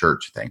patriarch of the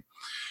church thing,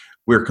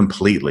 we're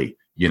completely,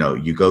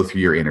 you go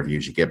through your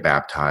interviews, you get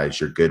baptized,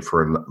 you're good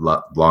for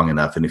long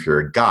enough. And if you're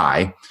a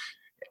guy,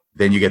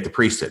 then you get the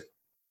priesthood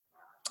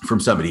from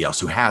somebody else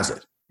who has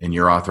it. And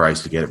you're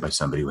authorized to get it by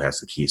somebody who has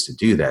the keys to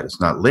do that.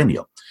 It's not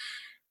lineal.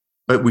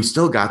 But we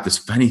still got this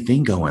funny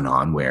thing going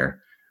on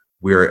where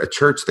we're a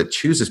church that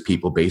chooses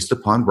people based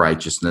upon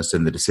righteousness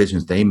and the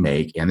decisions they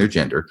make and their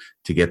gender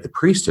to get the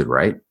priesthood,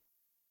 right?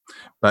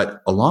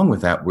 But along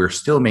with that, we're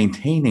still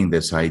maintaining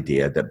this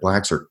idea that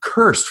blacks are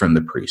cursed from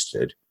the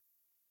priesthood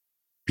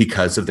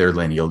because of their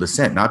lineal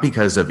descent, not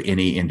because of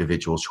any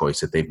individual choice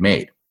that they've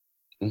made.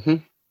 Mm-hmm.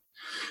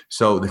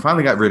 So they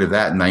finally got rid of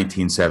that in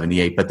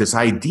 1978. But this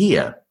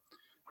idea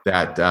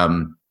that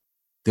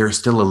there is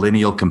still a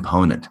lineal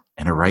component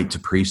and a right to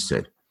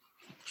priesthood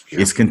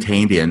is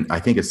contained in, I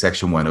think it's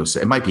section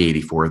 106. It might be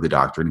 84 of the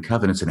Doctrine and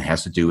Covenants, and it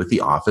has to do with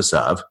the office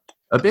of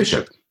a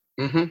bishop.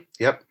 Mm-hmm.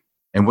 Yep.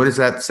 And what does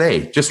that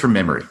say? Just from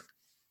memory.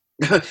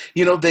 That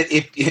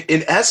if,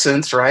 in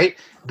essence, right,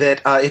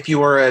 that if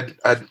you are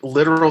a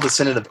literal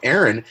descendant of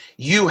Aaron,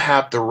 you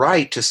have the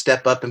right to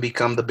step up and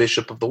become the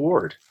bishop of the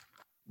ward.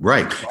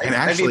 Right. And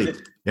actually,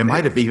 it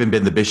might have even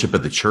been the bishop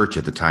of the church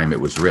at the time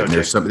it was written.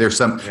 Okay. There's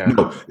some,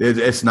 no,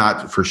 it's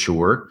not for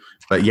sure.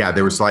 But yeah,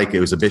 it was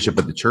a bishop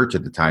of the church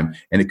at the time,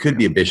 and it could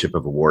be a bishop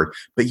of a ward.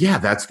 But yeah,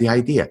 that's the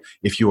idea.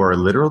 If you are a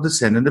literal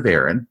descendant of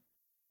Aaron,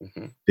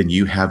 then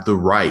you have the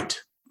right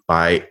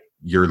by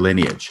your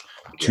lineage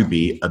to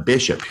be a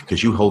bishop,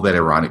 because you hold that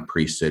Aaronic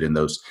priesthood and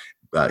those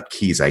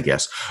keys, I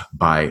guess,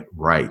 by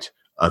right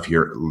of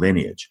your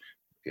lineage.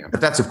 Yeah.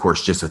 But that's, of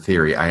course, just a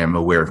theory. I am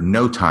aware of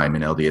no time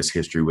in LDS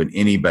history when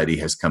anybody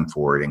has come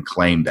forward and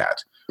claimed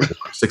that,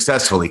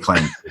 successfully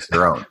claimed it's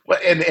their own. Well,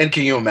 and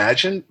can you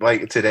imagine,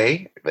 like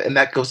today, and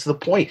that goes to the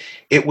point,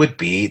 it would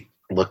be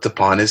looked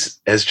upon as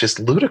just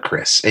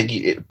ludicrous. And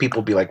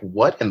people be like,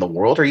 what in the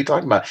world are you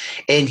talking about?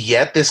 And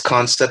yet this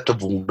concept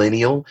of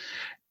lineal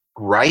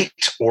right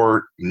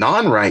or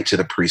non-right to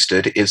the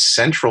priesthood is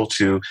central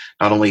to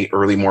not only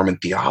early Mormon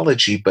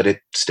theology, but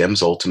it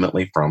stems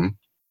ultimately from,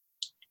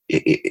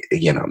 I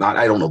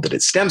don't know that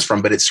it stems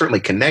from, but it's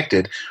certainly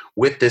connected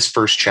with this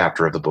first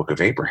chapter of the Book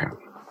of Abraham.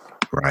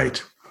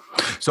 Right.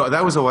 So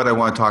that was what I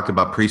want to talk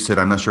about priesthood.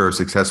 I'm not sure I was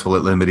successful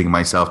at limiting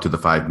myself to the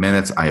 5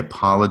 minutes. I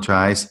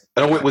apologize.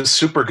 Oh, it was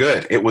super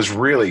good. It was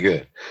really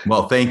good.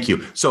 Well, thank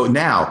you. So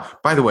now,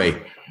 by the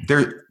way,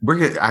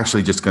 we're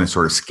actually just going to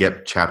sort of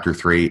skip chapter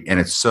 3, and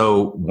it's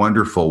so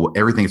wonderful.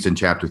 Everything's in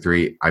chapter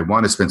 3. I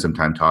want to spend some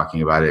time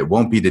talking about it. It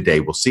won't be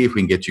today. We'll see if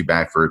we can get you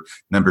back for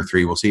number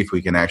 3. We'll see if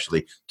we can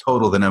actually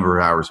total the number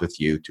of hours with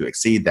you to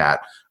exceed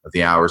that of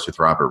the hours with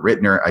Robert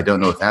Rittner. I don't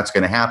know if that's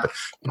going to happen,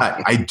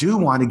 but I do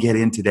want to get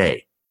in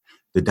today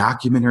the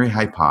documentary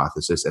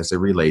hypothesis as it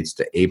relates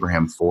to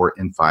Abraham 4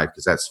 and 5,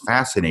 because that's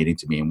fascinating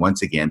to me, and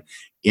once again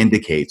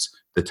indicates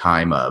the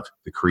time of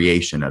the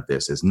creation of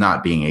this as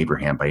not being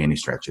Abraham by any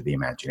stretch of the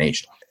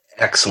imagination.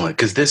 Excellent,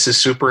 because this is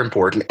super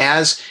important,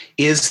 as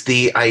is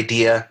the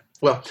idea.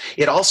 Well,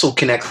 it also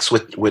connects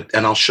with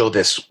and I'll show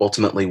this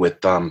ultimately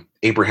with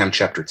Abraham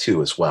chapter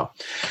 2 as well.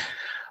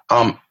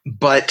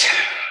 But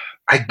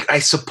I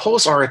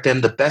suppose,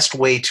 RFM, the best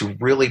way to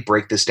really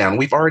break this down,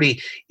 we've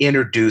already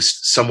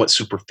introduced somewhat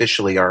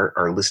superficially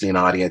our listening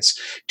audience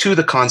to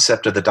the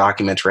concept of the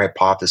documentary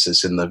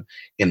hypothesis in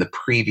the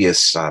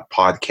previous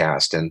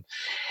podcast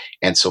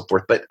and so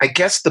forth. But I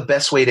guess the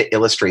best way to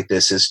illustrate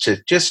this is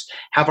to just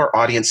have our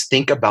audience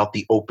think about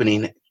the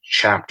opening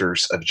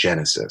chapters of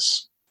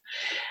Genesis.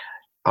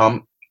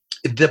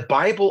 The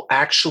Bible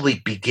actually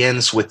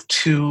begins with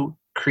 2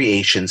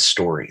 creation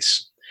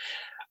stories.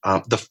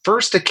 The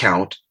first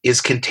account is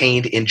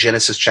contained in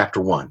Genesis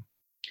chapter 1.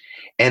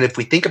 And if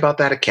we think about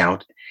that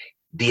account,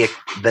 the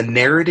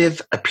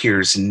narrative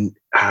appears,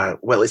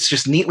 it's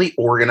just neatly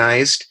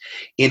organized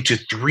into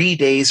 3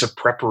 days of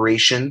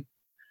preparation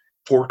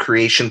for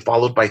creation,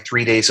 followed by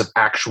 3 days of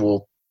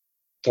actual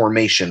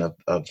formation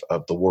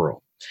of the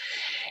world.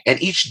 And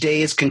each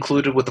day is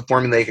concluded with the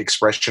formulaic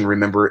expression,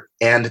 remember,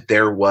 and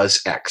there was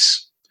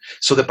X.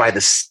 So that by the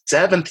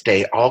 7th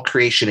day, all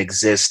creation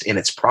exists in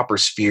its proper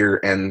sphere,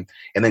 and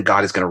then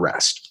God is going to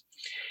rest.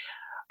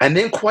 And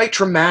then quite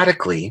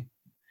dramatically,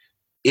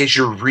 as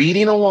you're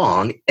reading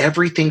along,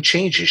 everything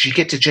changes. You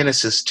get to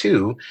Genesis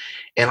 2,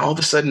 and all of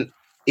a sudden,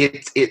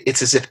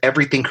 it's as if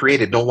everything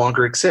created no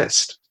longer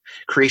exists.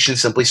 Creation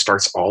simply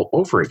starts all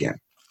over again,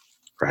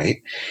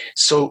 right?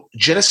 So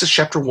Genesis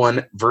chapter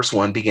 1, verse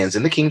 1 begins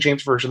in the King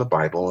James Version of the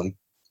Bible, and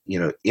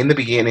in the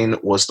beginning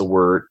was the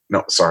Word.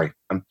 No, sorry,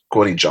 I'm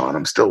quoting John.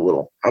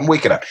 I'm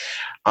waking up.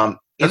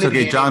 That's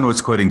okay. John was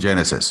quoting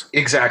Genesis.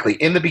 Exactly.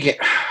 In the beginning,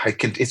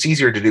 it's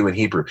easier to do in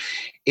Hebrew.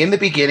 In the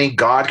beginning,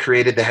 God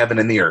created the heaven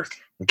and the earth.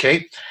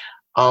 Okay.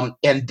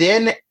 And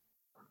then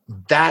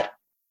that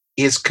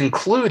is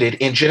concluded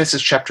in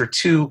Genesis chapter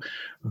 2,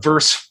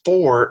 verse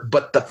 4,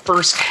 but the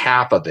first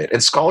half of it.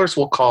 And scholars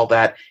will call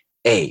that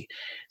A.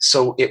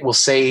 So it will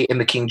say in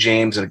the King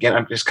James, and again,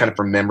 I'm just kind of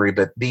from memory,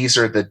 but these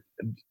are the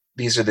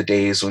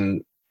days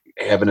when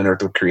heaven and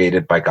earth were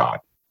created by God.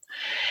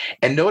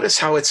 And notice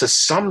how it's a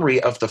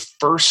summary of the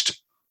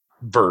first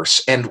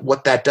verse. And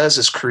what that does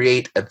is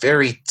create a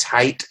very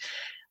tight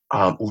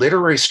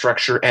literary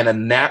structure and a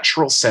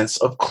natural sense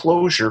of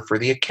closure for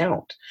the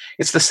account.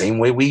 It's the same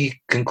way we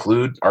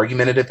conclude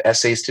argumentative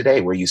essays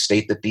today, where you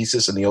state the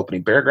thesis in the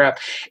opening paragraph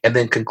and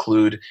then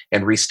conclude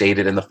and restate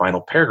it in the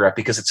final paragraph,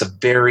 because it's a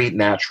very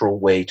natural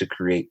way to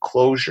create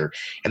closure.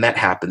 And that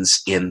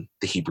happens in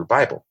the Hebrew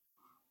Bible.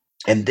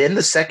 And then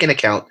the second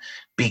account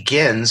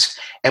begins,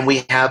 and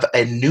we have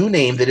a new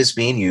name that is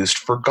being used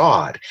for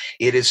God.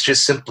 It is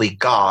just simply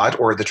God,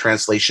 or the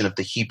translation of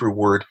the Hebrew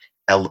word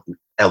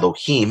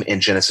Elohim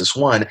in Genesis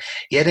 1.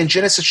 Yet in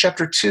Genesis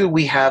chapter 2,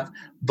 we have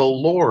the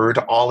Lord,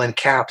 all in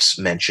caps,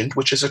 mentioned,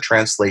 which is a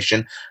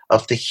translation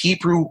of the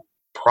Hebrew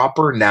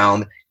proper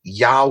noun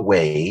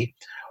Yahweh,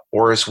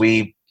 or as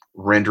we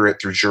render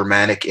it through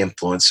Germanic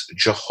influence,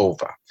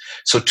 Jehovah.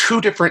 So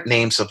two different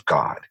names of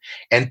God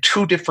and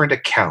two different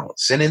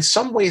accounts. And in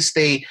some ways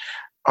they're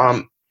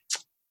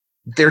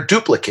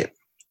duplicate.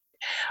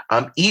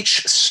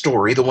 Each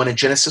story, the one in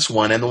Genesis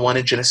 1 and the one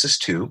in Genesis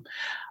 2,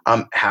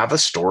 have a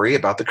story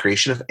about the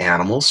creation of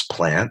animals,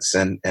 plants,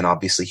 and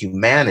obviously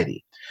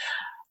humanity.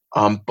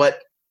 But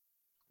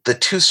the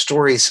two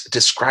stories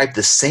describe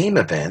the same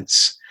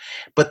events,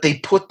 but they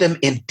put them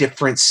in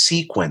different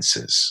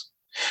sequences.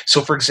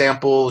 So, for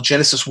example,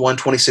 Genesis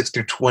 1:26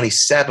 through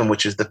 27,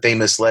 which is the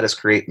famous "Let us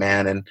create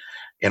man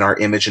in our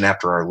image and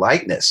after our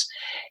likeness,"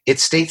 it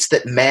states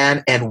that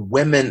man and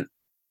women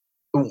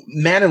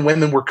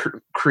were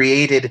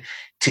created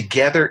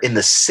together in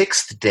the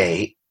sixth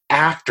day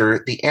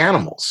after the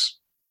animals.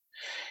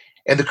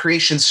 And the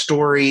creation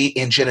story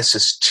in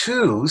Genesis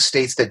 2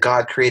 states that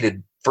God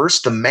created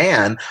first the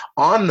man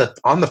on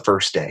the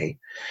first day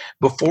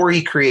before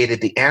he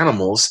created the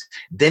animals.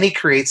 Then he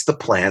creates the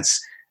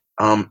plants.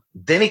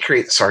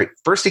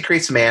 First he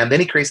creates man, then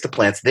he creates the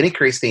plants, then he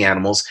creates the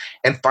animals,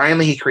 and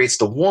finally he creates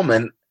the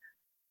woman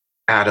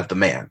out of the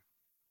man.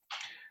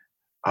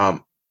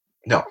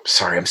 No,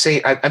 sorry,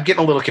 I'm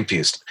getting a little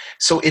confused.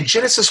 So in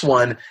Genesis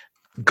 1,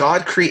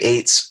 God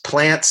creates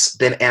plants,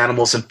 then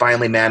animals, and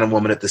finally man and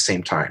woman at the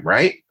same time,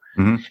 right?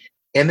 Mm-hmm.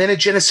 And then in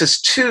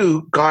Genesis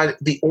 2,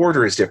 the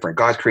order is different.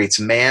 God creates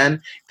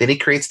man, then he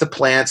creates the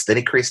plants, then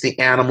he creates the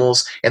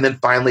animals, and then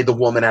finally the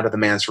woman out of the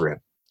man's rib.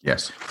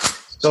 Yes.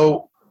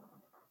 So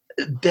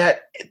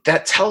that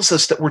tells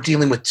us that we're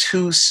dealing with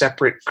two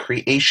separate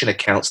creation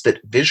accounts that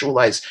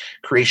visualize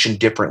creation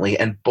differently,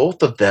 and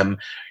both of them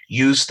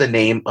use the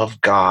name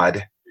of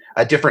God,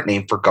 a different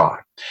name for God.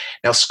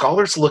 Now,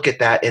 scholars look at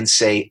that and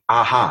say,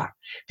 aha,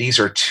 these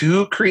are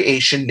two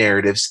creation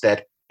narratives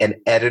that an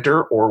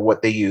editor, or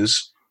what they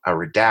use, a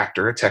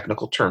redactor, a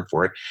technical term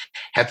for it,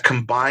 have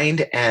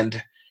combined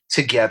and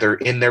together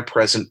in their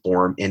present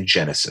form in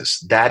Genesis.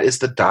 That is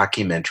the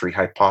documentary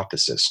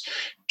hypothesis.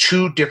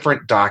 Two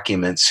different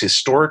documents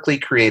historically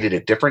created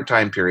at different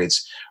time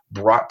periods,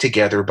 brought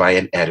together by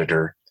an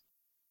editor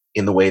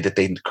in the way that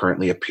they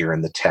currently appear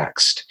in the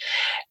text.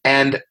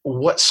 And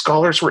what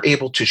scholars were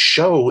able to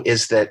show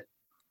is that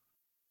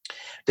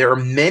there are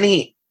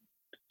many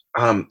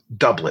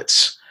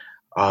doublets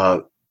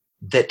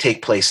that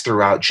take place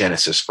throughout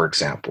Genesis, for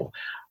example.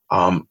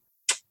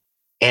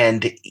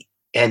 And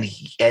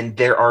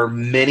there are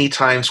many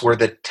times where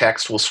the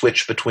text will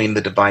switch between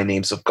the divine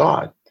names of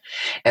God.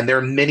 And there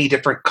are many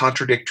different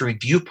contradictory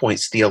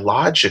viewpoints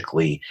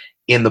theologically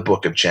in the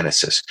book of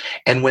Genesis.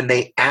 And when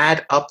they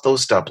add up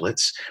those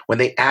doublets, when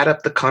they add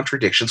up the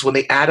contradictions, when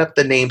they add up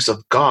the names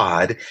of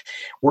God,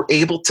 we're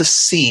able to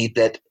see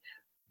that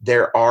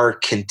there are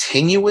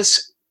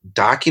continuous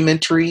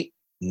documentary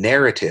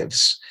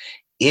narratives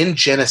in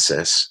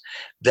Genesis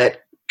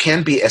that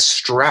can be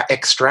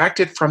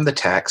extracted from the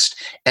text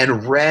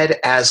and read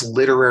as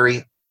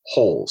literary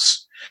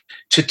wholes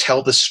to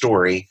tell the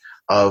story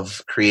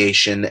of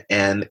creation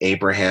and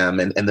Abraham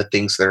and the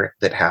things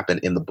that happen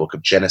in the book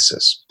of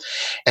Genesis.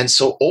 And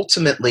so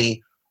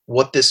ultimately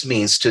what this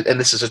means and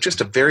this is just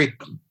a very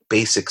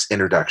basic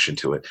introduction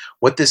to it,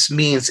 what this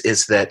means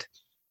is that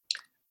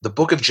the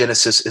book of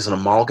Genesis is an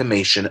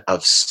amalgamation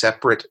of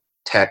separate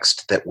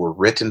texts that were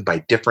written by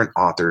different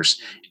authors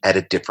at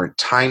a different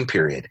time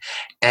period.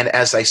 And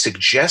as I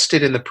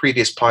suggested in the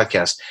previous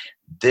podcast,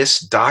 this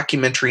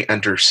documentary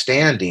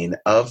understanding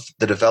of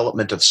the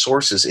development of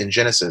sources in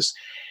Genesis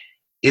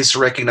is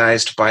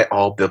recognized by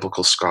all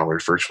biblical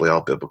scholars, virtually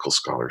all biblical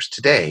scholars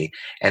today,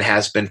 and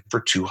has been for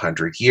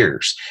 200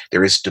 years.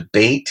 There is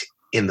debate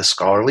in the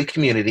scholarly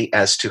community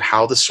as to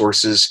how the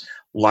sources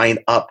line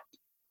up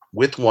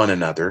with one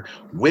another,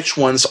 which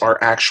ones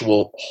are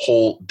actual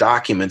whole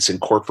documents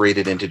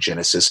incorporated into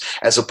Genesis,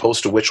 as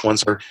opposed to which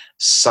ones are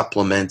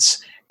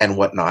supplements and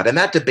whatnot. And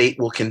that debate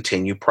will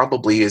continue,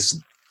 probably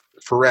is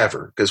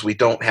forever, because we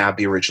don't have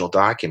the original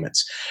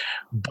documents.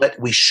 But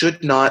we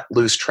should not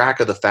lose track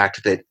of the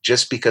fact that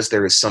just because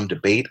there is some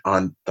debate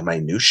on the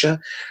minutia,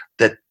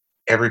 that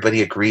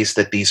everybody agrees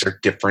that these are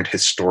different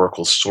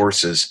historical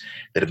sources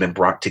that have been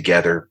brought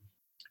together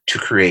to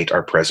create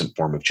our present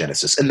form of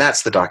Genesis. And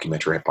that's the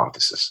documentary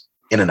hypothesis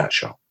in a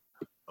nutshell.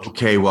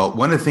 Okay, well,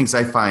 one of the things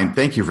I find,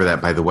 thank you for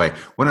that, by the way,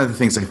 one of the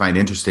things I find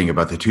interesting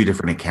about the two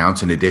different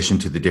accounts, in addition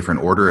to the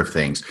different order of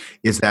things,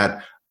 is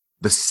that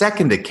the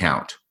second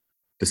account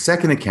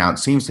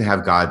seems to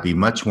have God be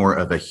much more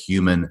of a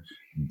human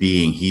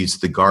being. He's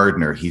the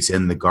gardener. He's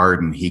in the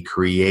garden. He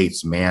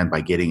creates man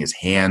by getting his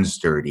hands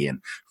dirty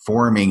and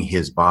forming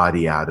his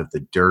body out of the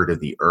dirt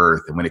of the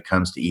earth. And when it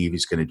comes to Eve,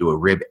 he's going to do a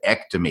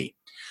ribectomy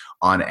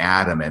on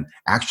Adam and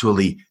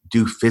actually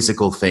do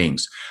physical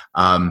things,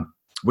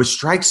 which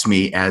strikes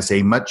me as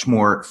a much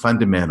more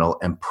fundamental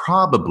and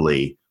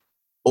probably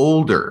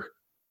older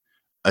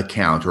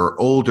account or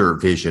older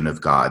vision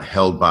of God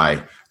held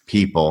by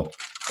people,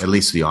 at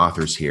least the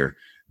authors here,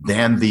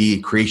 than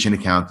the creation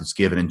account that's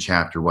given in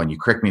chapter 1. You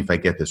correct me if I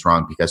get this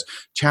wrong, because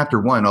chapter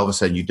 1, all of a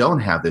sudden you don't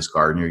have this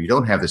gardener, you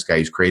don't have this guy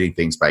who's creating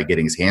things by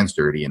getting his hands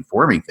dirty and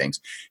forming things.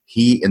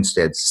 He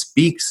instead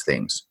speaks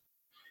things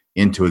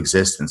into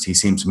existence. He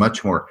seems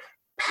much more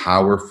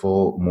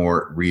powerful,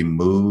 more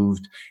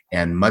removed,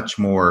 and much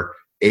more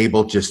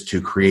able just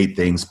to create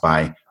things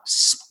by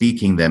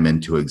speaking them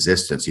into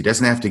existence. He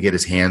doesn't have to get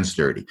his hands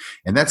dirty.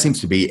 And that seems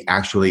to be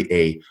actually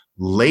a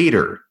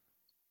later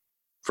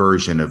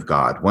version of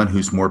God, one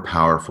who's more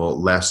powerful,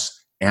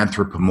 less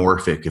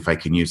anthropomorphic, if I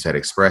can use that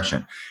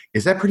expression.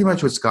 Is that pretty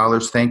much what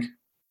scholars think?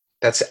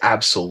 That's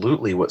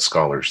absolutely what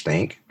scholars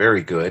think.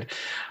 Very good.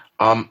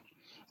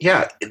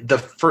 Yeah,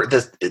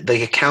 the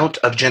account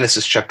of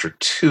Genesis chapter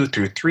 2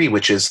 through 3,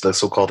 which is the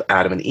so-called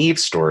Adam and Eve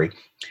story,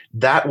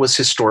 that was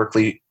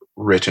historically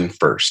written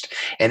first.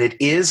 And it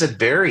is a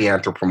very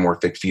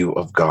anthropomorphic view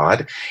of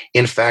God.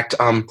 In fact,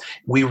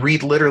 we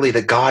read literally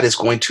that God is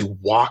going to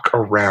walk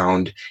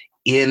around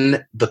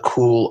in the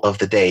cool of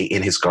the day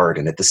in his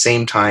garden at the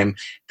same time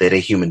that a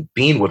human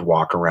being would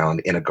walk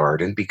around in a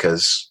garden,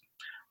 because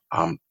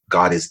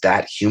God is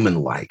that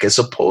human-like, as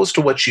opposed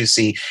to what you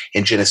see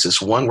in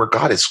Genesis 1, where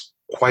God is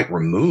quite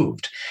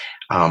removed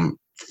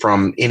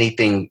from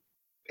anything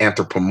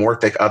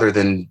anthropomorphic other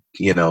than,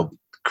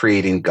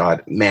 creating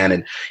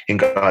man in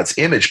God's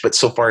image. But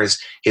so far as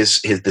his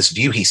this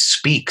view, he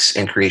speaks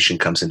and creation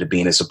comes into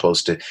being, as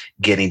opposed to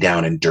getting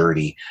down and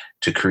dirty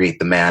to create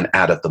the man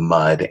out of the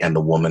mud and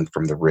the woman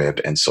from the rib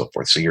and so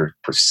forth. So you're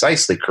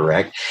precisely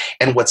correct.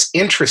 And what's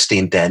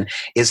interesting then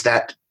is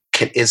that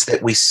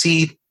we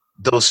see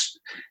those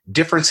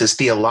differences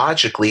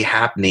theologically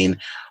happening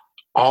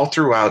all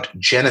throughout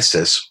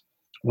Genesis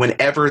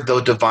whenever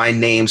the divine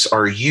names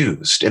are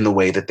used in the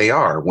way that they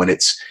are. When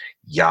it's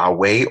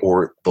Yahweh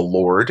or the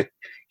Lord,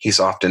 he's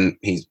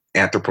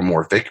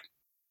anthropomorphic.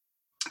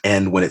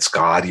 And when it's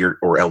God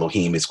or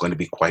Elohim, is going to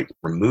be quite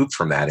removed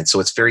from that. And so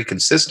it's very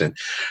consistent.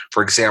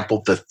 For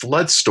example, the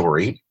flood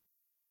story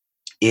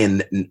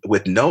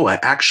with Noah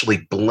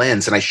actually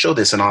blends, and I show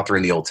this in Author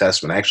in the Old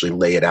Testament. I actually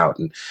lay it out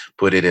and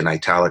put it in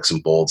italics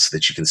and bold so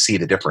that you can see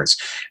the difference.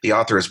 The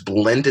author has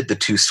blended the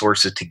two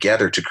sources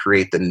together to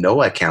create the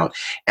Noah account,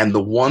 and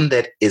the one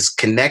that is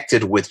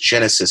connected with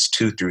Genesis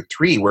 2 through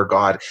 3, where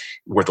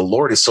the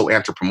Lord is so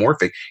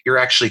anthropomorphic, you're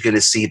actually going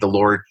to see the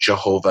Lord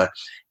Jehovah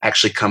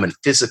actually come and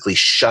physically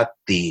shut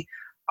the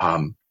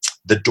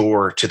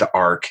door to the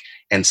ark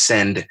and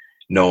send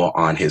Noah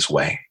on his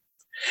way.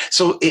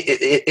 So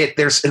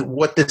there's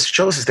what this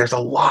shows is there's a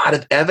lot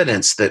of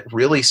evidence that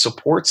really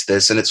supports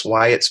this, and it's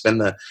why it's been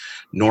the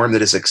norm that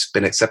has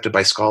been accepted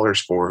by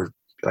scholars for,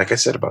 like I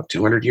said, about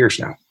 200 years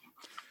now.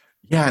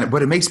 Yeah, and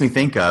what it makes me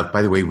think of,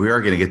 by the way, we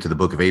are going to get to the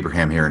Book of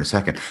Abraham here in a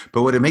second,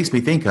 but what it makes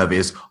me think of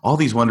is all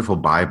these wonderful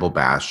Bible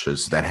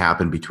bashes that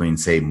happen between,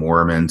 say,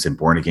 Mormons and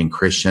born-again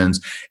Christians,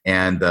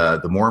 and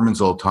the Mormons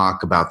will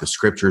talk about the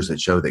scriptures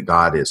that show that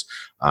God is,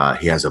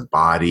 he has a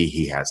body,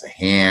 he has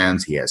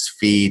hands, he has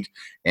feet,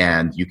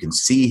 and you can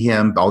see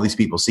him. All these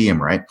people see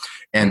him, right?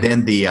 And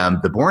then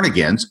the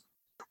born-agains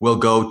will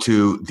go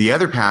to the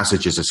other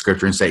passages of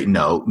Scripture and say,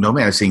 no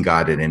man has seen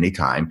God at any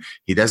time.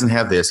 He doesn't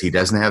have this. He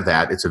doesn't have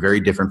that. It's a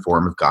very different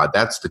form of God.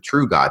 That's the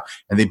true God.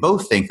 And they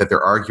both think that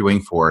they're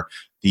arguing for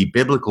the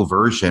biblical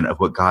version of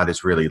what God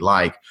is really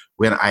like,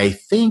 when I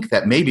think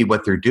that maybe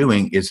what they're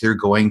doing is they're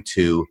going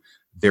to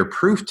their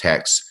proof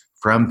texts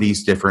from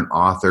these different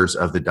authors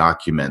of the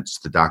documents,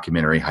 the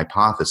documentary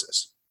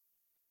hypothesis.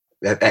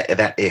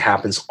 That it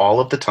happens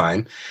all of the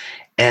time.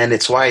 And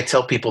it's why I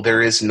tell people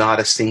there is not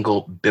a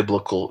single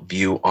biblical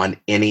view on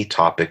any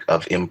topic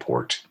of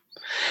import,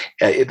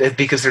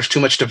 because there's too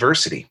much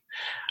diversity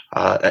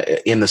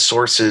in the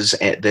sources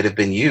that have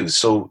been used.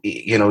 So,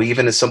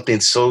 even as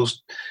something so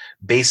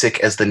basic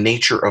as the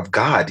nature of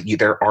God,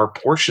 there are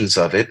portions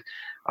of it,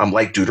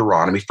 like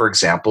Deuteronomy, for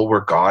example,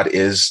 where God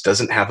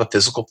doesn't have a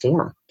physical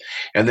form.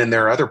 And then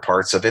there are other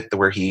parts of it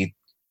where he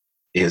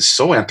is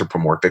so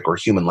anthropomorphic or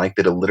human-like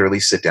that he'll literally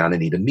sit down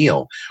and eat a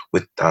meal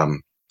with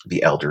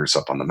the elders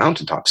up on the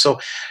mountaintop. So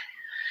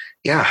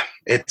yeah,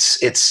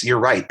 you're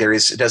right.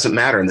 It doesn't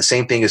matter. And the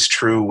same thing is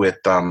true with,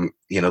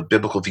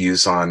 biblical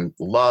views on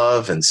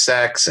love and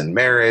sex and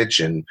marriage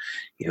and,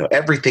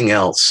 everything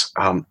else,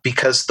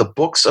 because the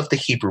books of the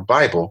Hebrew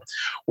Bible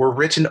were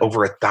written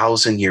over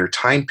 1,000-year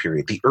time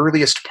period. The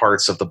earliest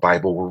parts of the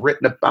Bible were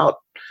written about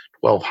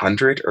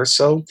 1200 or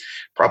so,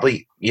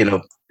 probably,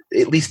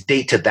 at least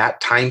date to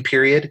that time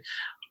period.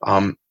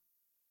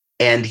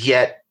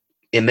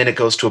 And then it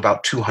goes to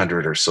about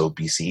 200 or so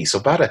BCE. So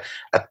about a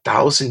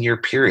 1,000-year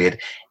period.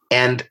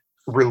 And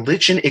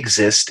religion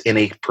exists in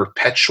a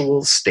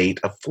perpetual state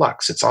of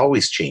flux. It's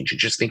always changing.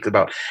 Just think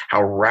about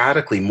how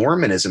radically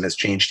Mormonism has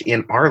changed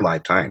in our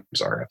lifetimes,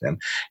 RFM.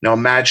 Now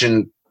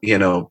imagine,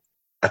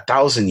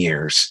 1,000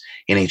 years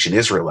in ancient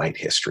Israelite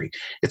history.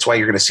 It's why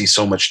you're going to see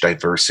so much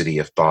diversity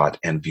of thought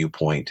and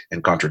viewpoint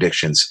and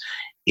contradictions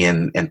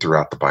in and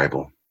throughout the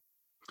Bible.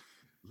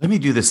 Let me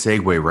do the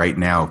segue right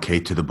now, okay,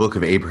 to the Book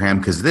of Abraham,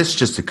 because this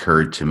just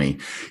occurred to me,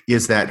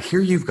 is that here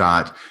you've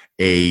got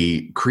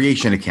a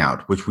creation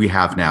account, which we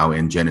have now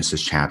in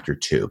Genesis chapter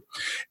 2.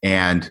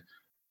 And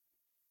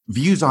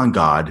views on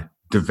God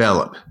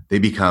develop. They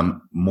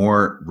become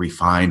more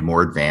refined,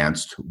 more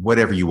advanced,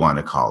 whatever you want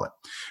to call it.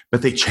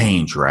 But they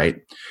change, right?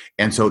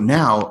 And so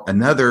now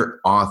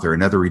another author,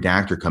 another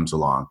redactor comes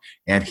along,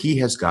 and he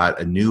has got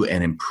a new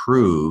and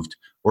improved,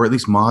 or at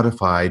least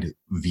modified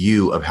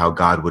view of how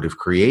God would have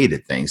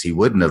created things. He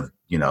wouldn't have,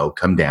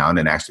 come down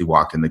and actually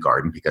walked in the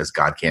garden, because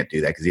God can't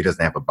do that because he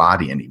doesn't have a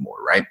body anymore,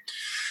 right?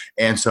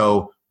 And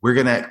so we're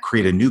going to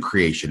create a new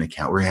creation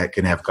account. We're going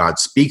to have God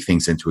speak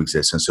things into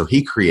existence. So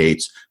he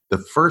creates the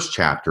first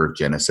chapter of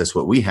Genesis.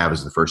 What we have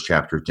is the first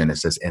chapter of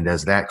Genesis, and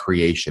does that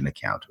creation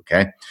account,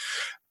 okay?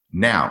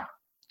 Now,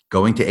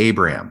 going to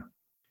Abraham,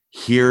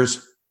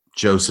 here's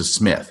Joseph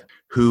Smith,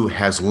 who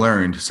has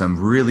learned some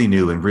really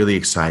new and really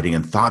exciting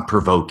and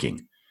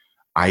thought-provoking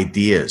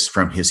ideas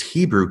from his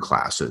Hebrew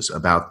classes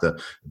about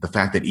the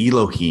fact that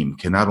Elohim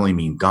can not only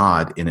mean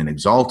God in an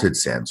exalted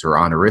sense or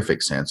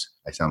honorific sense.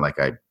 I sound like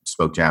I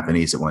spoke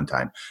Japanese at one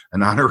time,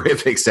 an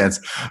honorific sense,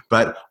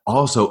 but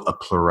also a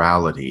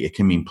plurality. It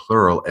can mean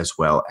plural as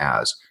well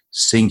as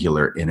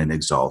singular in an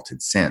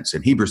exalted sense.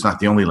 And Hebrew's not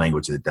the only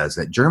language that does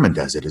that. German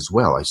does it as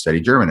well. I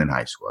studied German in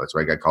high school. That's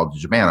why I got called to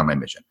Japan on my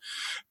mission.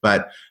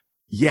 But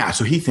yeah,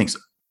 so he thinks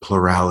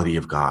plurality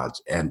of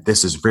gods, and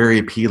this is very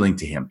appealing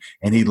to him.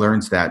 And he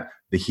learns that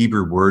the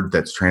Hebrew word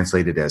that's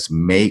translated as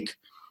make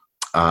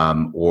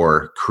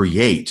or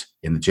create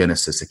in the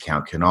Genesis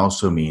account can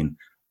also mean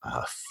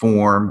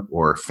form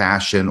or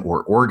fashion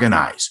or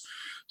organize.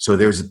 So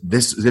there's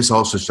this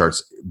also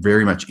starts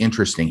very much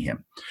interesting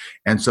him.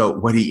 And so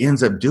what he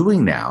ends up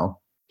doing now,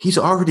 he's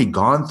already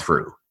gone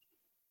through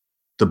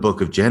the book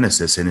of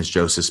Genesis in his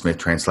Joseph Smith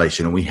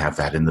translation, and we have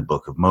that in the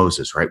book of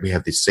Moses, right? We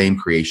have the same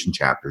creation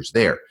chapters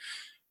there.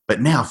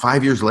 But now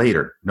 5 years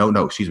later,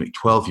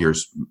 12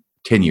 years,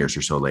 10 years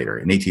or so later,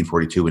 in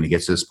 1842, when he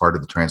gets to this part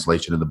of the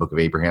translation of the book of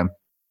Abraham,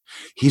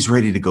 he's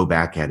ready to go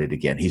back at it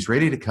again. He's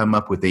ready to come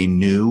up with a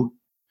new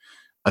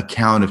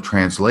account of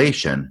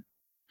translation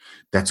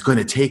that's going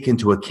to take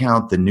into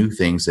account the new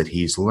things that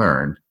he's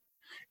learned,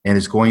 and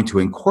is going to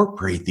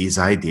incorporate these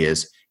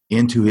ideas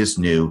into his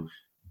new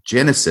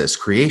Genesis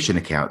creation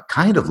account,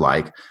 kind of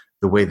like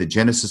the way that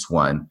Genesis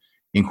 1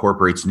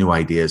 incorporates new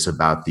ideas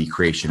about the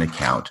creation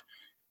account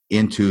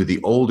into the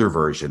older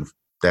version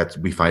that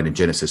we find in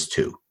Genesis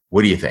 2.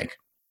 What do you think?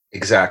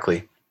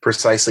 Exactly.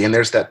 Precisely. And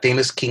there's that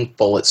famous King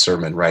Follett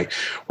sermon, right,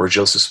 where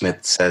Joseph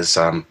Smith says,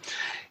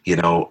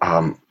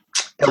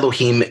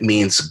 Elohim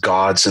means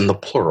gods in the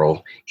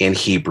plural in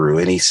Hebrew.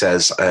 And he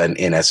says,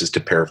 in essence, to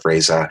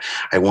paraphrase, I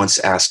once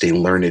asked a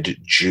learned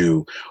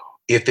Jew,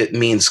 if it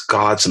means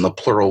gods in the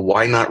plural,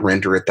 why not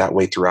render it that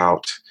way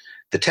throughout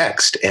the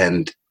text?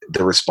 And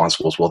the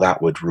response was, well,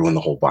 that would ruin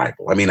the whole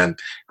Bible. I mean, I'm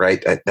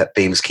right, that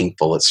famous King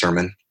Follett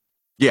sermon.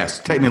 Yes,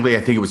 technically,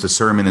 I think it was a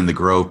sermon in the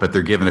Grove, but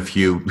they're given a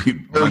few.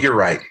 Oh, you're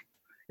right.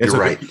 You're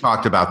right. We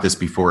talked about this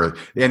before,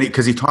 and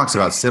because he talks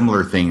about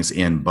similar things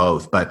in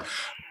both, but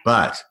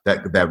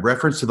that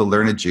reference to the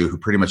learned Jew, who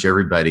pretty much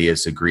everybody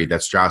has agreed,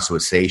 that's Joshua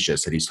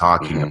Seixas that he's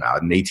talking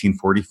about in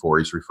 1844.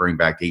 He's referring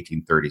back to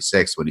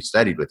 1836 when he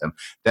studied with him.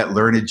 That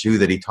learned Jew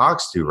that he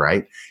talks to,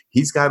 right?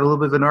 He's got a little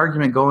bit of an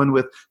argument going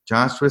with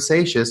Joshua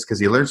Seixas,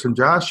 because he learns from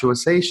Joshua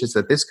Seixas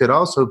that this could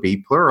also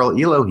be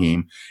plural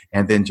Elohim,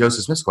 and then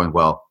Joseph Smith's going,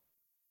 well,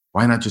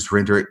 why not just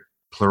render it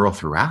plural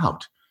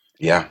throughout?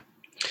 Yeah.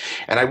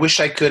 And I wish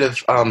I could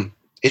have.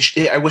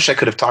 I wish I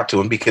could have talked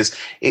to him, because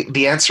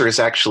the answer is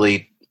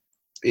actually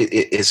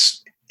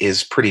is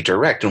pretty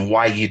direct, and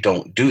why you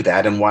don't do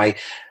that, and why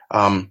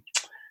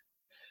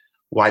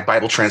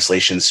Bible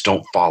translations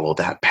don't follow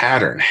that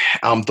pattern.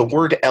 The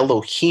word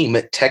Elohim,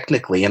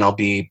 technically, and I'll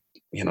be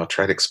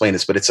try to explain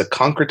this, but it's a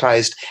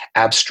concretized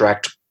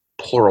abstract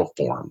plural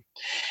form.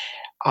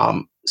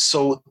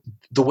 So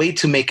the way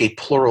to make a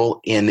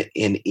plural in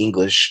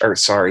English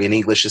is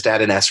to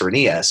add an S or an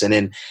ES. And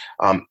in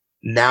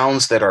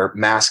nouns that are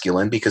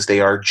masculine, because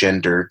they are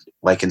gendered,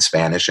 like in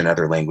Spanish and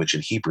other language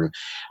in Hebrew,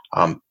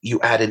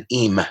 you add an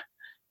im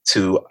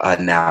to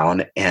a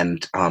noun.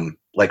 And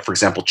like, for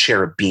example,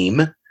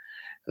 cherubim,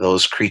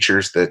 those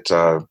creatures that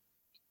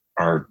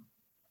are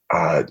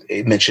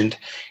mentioned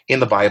in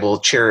the Bible,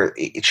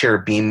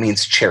 cherubim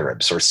means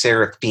cherubs, or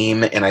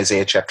seraphim in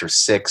Isaiah chapter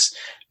 6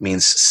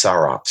 means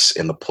seraphs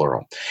in the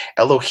plural.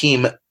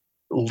 Elohim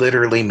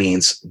literally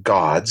means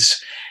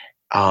gods,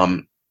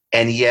 and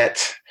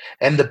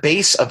the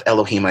base of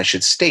Elohim, I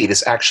should state,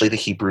 is actually the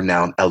Hebrew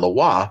noun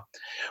Eloah,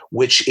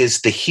 which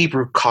is the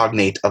Hebrew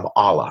cognate of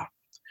Allah.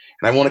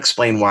 And I won't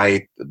explain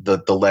why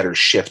the letters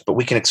shift, but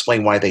we can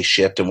explain why they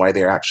shift and why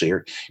they're actually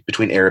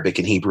between Arabic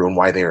and Hebrew, and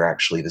why they are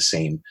actually the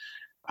same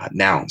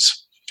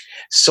nouns.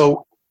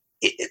 So,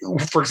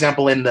 for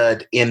example, in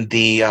the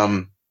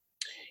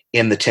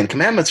Ten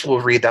Commandments,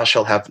 we'll read, "Thou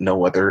shalt have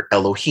no other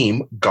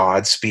Elohim,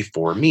 gods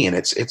before me," and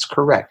it's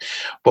correct.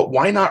 But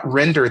why not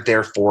render,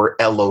 therefore,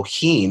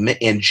 Elohim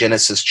in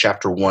Genesis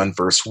chapter 1,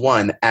 verse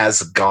 1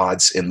 as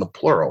gods in the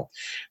plural,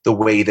 the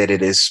way that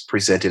it is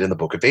presented in the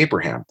book of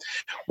Abraham?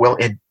 Well,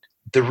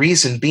 the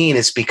reason being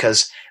is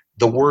because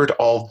the word,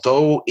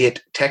 although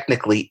it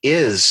technically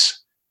is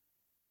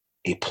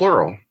a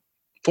plural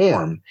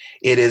form,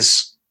 it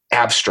is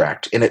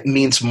abstract, and it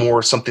means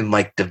more something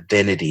like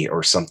divinity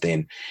or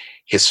something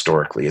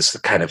historically, is the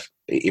kind of,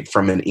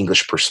 from an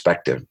English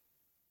perspective.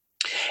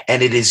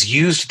 And it is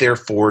used,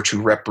 therefore,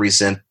 to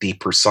represent the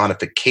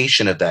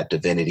personification of that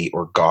divinity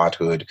or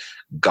godhood,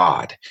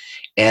 God,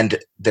 and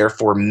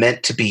therefore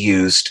meant to be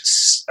used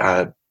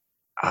uh,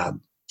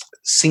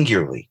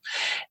 singularly.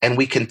 And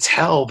we can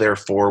tell,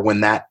 therefore,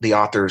 when the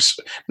authors,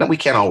 now we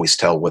can't always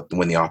tell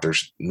when the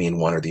authors mean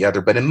one or the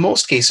other, but in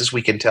most cases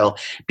we can tell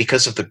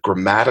because of the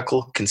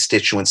grammatical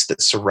constituents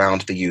that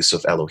surround the use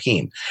of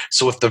Elohim.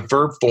 So if the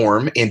verb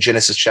form in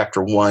Genesis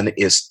chapter 1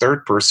 is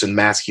third person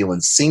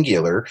masculine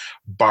singular,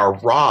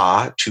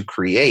 bara, to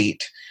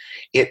create,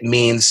 it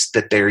means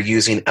that they're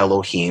using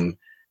Elohim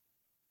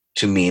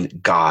to mean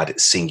God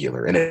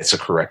singular, and it's a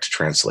correct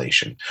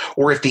translation.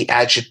 Or if the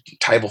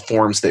adjectival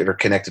forms that are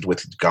connected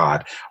with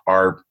God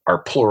are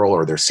plural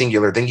or they're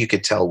singular, then you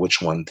could tell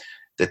which one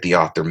that the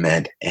author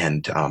meant,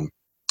 and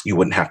you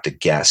wouldn't have to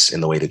guess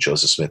in the way that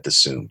Joseph Smith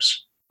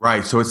assumes.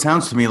 Right. So it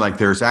sounds to me like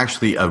there's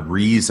actually a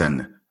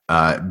reason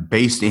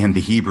based in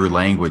the Hebrew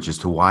language as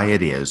to why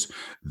it is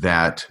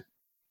that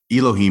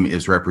Elohim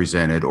is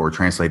represented or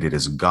translated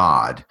as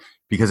God,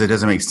 because it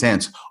doesn't make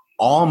sense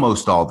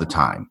almost all the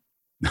time.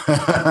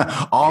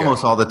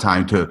 Almost all the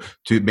time to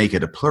make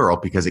it a plural,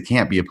 because it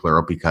can't be a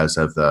plural because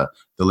of the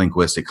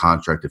linguistic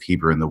construct of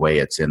Hebrew and the way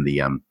it's in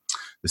the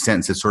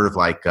sentence. It's sort of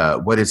like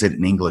what is it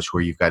in English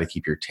where you've got to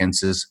keep your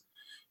tenses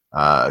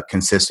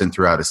consistent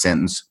throughout a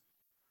sentence,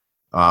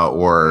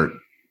 or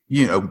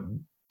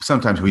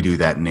sometimes we do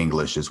that in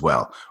English as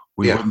well.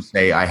 We wouldn't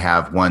say I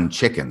have 1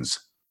 chickens,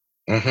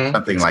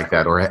 something like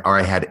that, or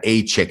I had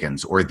a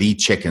chickens, or the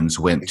chickens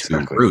went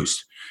to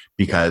roost.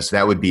 Because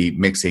that would be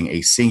mixing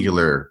a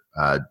singular,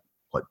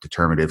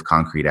 determinative,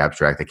 concrete,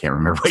 abstract. I can't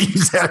remember what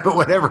you said, but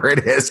whatever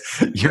it is,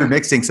 you're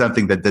mixing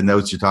something that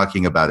denotes you're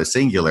talking about a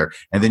singular,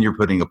 and then you're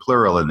putting a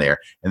plural in there,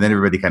 and then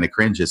everybody kind of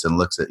cringes and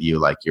looks at you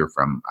like you're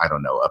from, I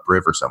don't know,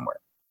 upriver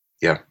somewhere.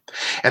 Yeah.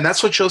 And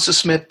that's what Joseph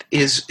Smith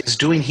is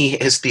doing.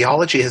 His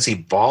theology has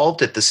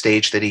evolved at the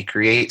stage that he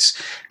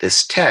creates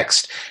this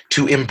text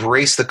to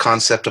embrace the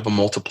concept of a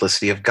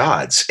multiplicity of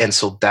gods. And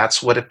so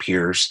that's what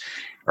appears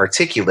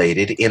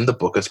articulated in the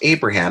Book of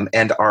Abraham.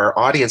 And our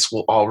audience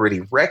will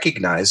already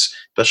recognize,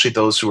 especially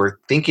those who are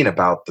thinking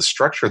about the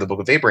structure of the Book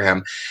of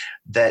Abraham,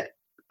 that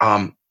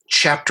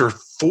chapter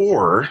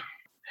 4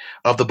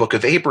 of the Book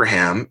of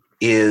Abraham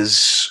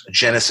is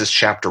Genesis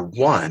chapter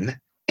 1.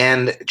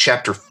 And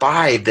chapter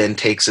 5 then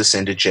takes us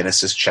into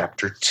Genesis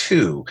chapter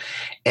 2.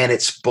 And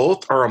it's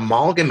both are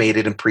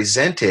amalgamated and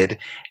presented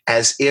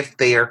as if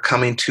they are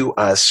coming to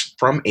us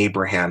from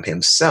Abraham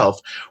himself,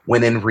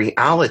 when in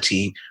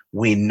reality,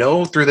 we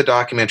know through the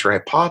documentary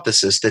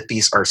hypothesis that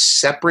these are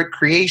separate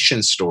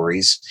creation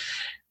stories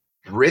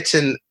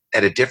written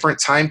at a different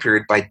time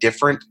period by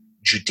different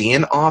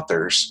Judean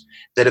authors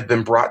that have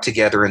been brought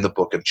together in the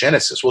book of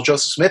Genesis. Well,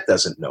 Joseph Smith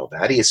doesn't know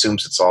that. He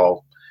assumes it's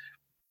all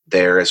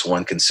there as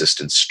one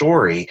consistent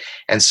story.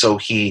 And so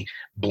he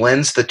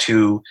blends the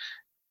two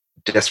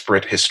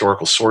disparate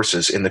historical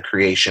sources in the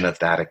creation of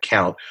that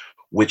account,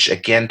 which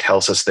again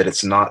tells us that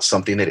it's not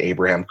something that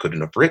Abraham couldn't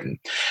have written.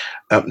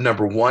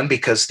 Number one,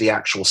 because the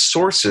actual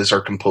sources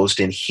are composed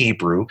in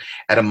Hebrew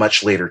at a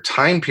much later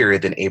time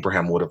period than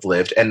Abraham would have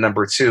lived. And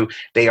number two,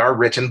 they are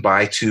written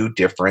by two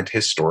different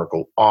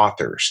historical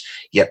authors,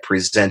 yet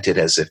presented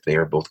as if they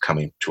are both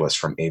coming to us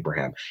from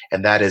Abraham.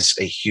 And that is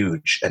a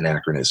huge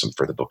anachronism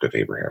for the book of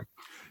Abraham.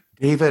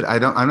 David,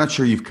 I'm not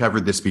sure you've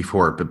covered this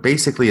before, but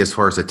basically as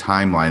far as a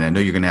timeline, I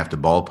know you're going to have to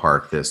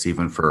ballpark this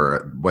even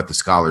for what the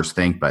scholars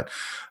think, but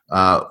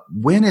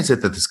when is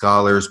it that the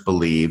scholars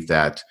believe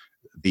that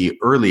the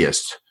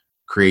earliest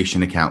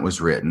creation account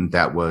was written?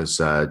 That was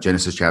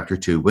Genesis chapter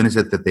 2. When is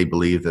it that they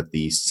believe that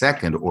the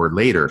second or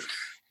later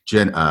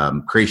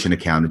creation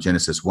account of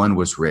Genesis 1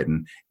 was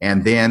written?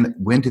 And then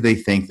when do they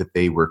think that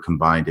they were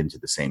combined into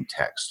the same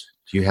text?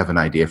 Do you have an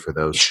idea for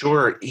those?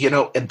 Sure.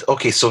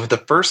 Okay, so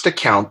the first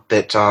account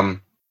that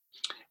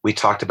we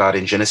talked about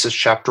in Genesis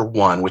chapter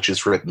 1, which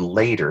is written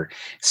later,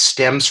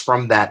 stems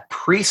from that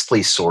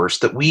priestly source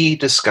that we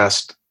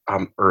discussed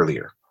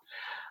earlier,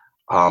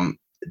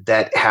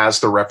 that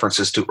has the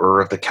references to Ur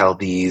of the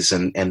Chaldees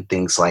and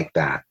things like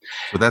that.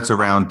 So that's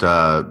around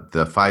the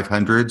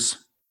 500s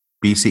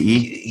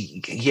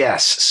BCE?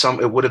 Yes,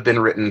 it would have been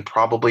written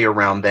probably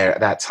around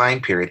that time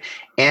period.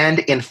 And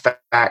in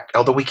fact,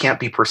 although we can't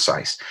be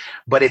precise,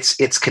 but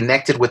it's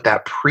connected with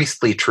that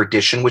priestly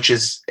tradition, which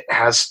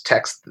has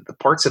text, the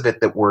parts of it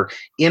that were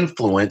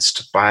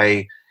influenced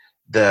by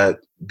the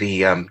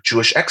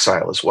Jewish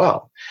exile as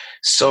well.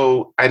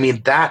 So, I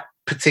mean, that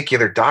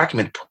particular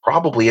document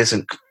probably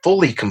isn't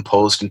fully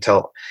composed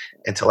until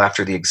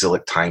after the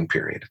exilic time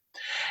period.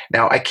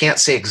 Now, I can't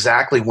say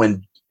exactly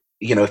when,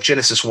 if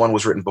Genesis 1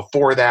 was written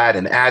before that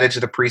and added to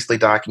the priestly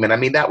document. I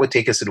mean, that would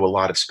take us into a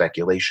lot of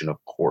speculation,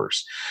 of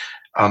course.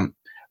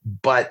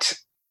 But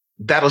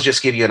that'll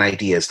just give you an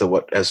idea as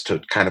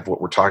to kind of what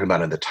we're talking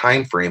about in the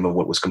time frame and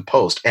what was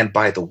composed. And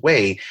by the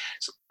way,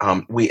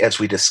 as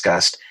we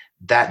discussed,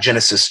 that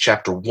Genesis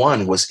chapter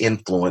 1 was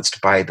influenced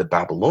by the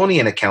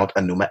Babylonian account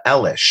Enuma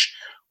Elish,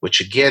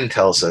 which again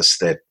tells us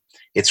that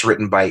it's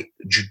written by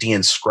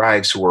Judean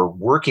scribes who are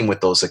working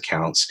with those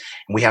accounts.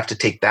 And we have to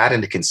take that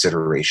into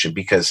consideration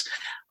because,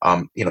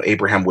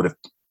 Abraham would have,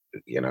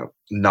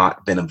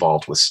 not been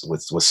involved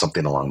with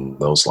something along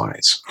those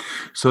lines.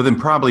 So then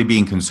probably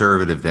being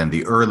conservative, then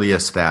the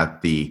earliest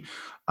that the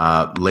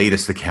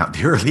latest account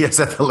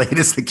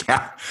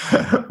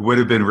would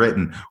have been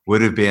written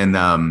would have been,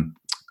 the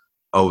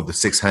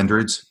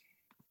 600s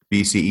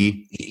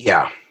BCE?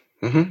 Yeah.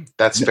 Mm-hmm.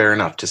 That's fair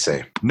enough to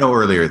say. No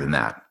earlier than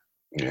that.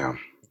 Yeah.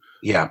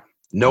 Yeah.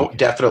 No, okay.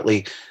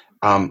 Definitely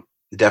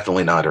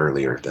not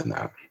earlier than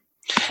that.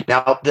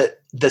 Now,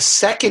 the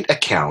second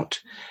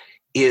account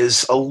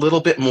is a little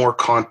bit more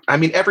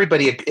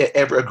everybody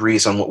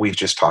agrees on what we've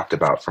just talked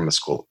about from a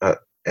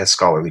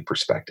scholarly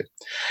perspective.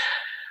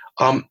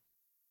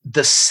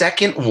 The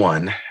second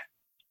one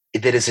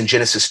that is in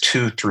Genesis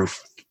 2 through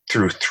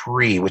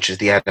 3, which is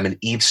the Adam and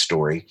Eve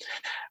story,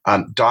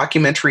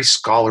 documentary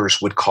scholars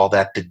would call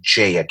that the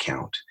J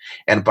account.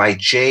 And by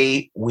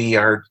J, we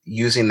are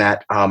using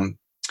that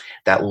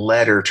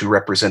letter to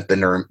represent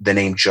the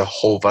name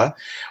Jehovah,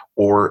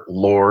 or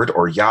Lord,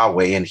 or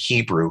Yahweh in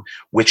Hebrew,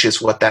 which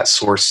is what that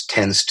source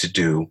tends to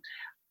do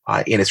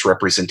in its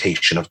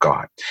representation of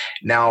God.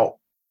 Now,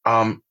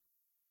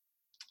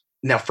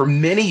 for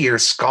many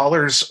years,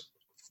 scholars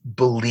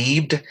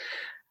believed,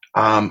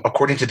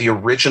 according to the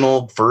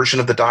original version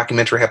of the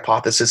documentary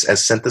hypothesis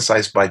as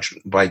synthesized by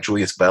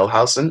Julius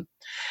Wellhausen,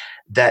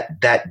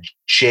 that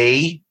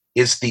J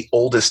is the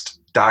oldest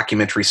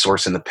documentary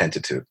source in the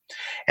Pentateuch.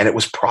 And it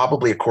was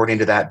probably, according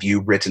to that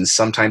view, written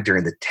sometime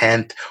during the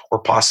 10th or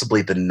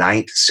possibly the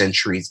 9th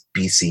centuries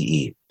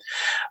BCE.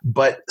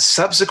 But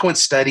subsequent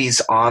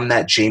studies on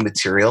that J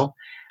material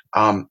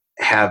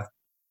have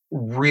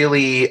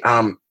really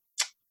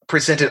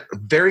presented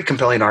very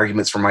compelling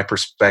arguments from my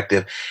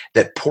perspective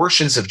that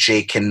portions of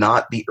J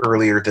cannot be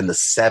earlier than the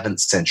 7th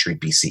century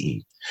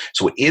BCE.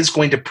 So it is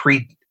going to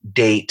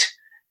predate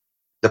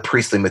the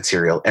priestly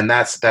material, and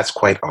that's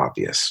quite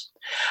obvious.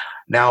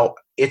 Now,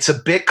 it's a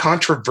bit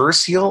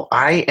controversial.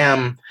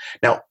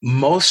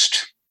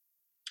 Most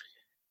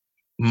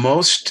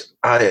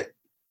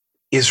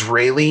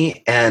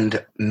Israeli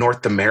and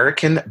North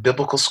American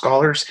biblical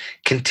scholars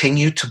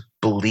continue to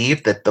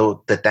believe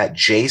that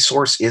J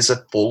source is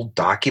a full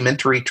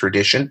documentary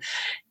tradition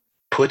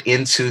put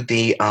into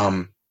the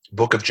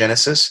book of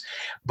Genesis,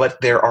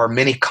 but there are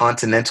many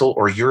continental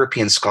or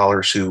European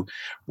scholars who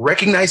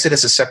recognize it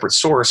as a separate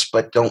source,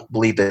 but don't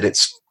believe that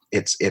it's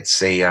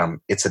a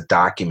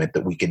document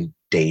that we can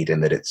date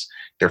and that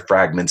there are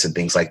fragments and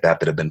things like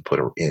that have been put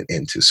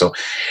into. So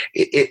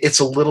it's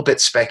a little bit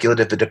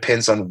speculative. It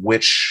depends on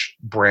which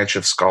branch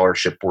of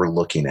scholarship we're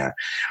looking at.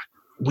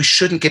 We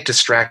shouldn't get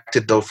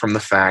distracted, though, from the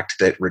fact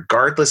that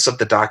regardless of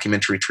the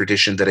documentary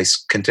tradition that a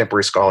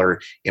contemporary scholar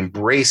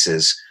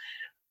embraces,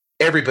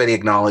 everybody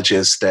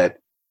acknowledges that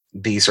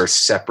these are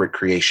separate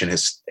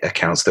creationist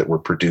accounts that were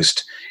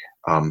produced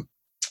long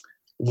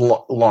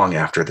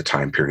after the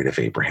time period of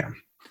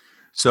Abraham.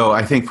 So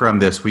I think from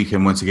this, we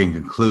can once again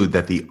conclude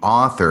that the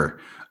author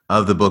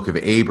of the book of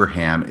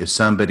Abraham is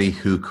somebody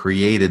who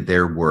created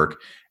their work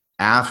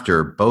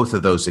after both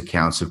of those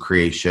accounts of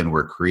creation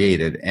were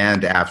created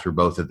and after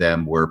both of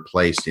them were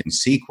placed in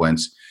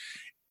sequence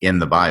in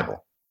the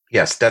Bible.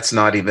 Yes, that's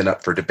not even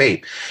up for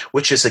debate,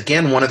 which is,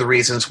 again, one of the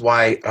reasons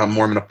why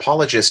Mormon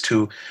apologists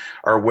who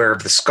are aware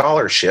of the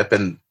scholarship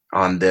and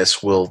on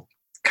this will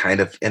kind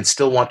of and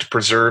still want to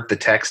preserve the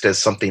text as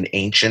something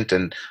ancient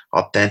and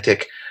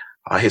authentic.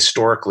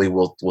 Historically,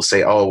 will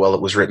say, oh, well,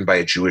 it was written by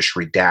a Jewish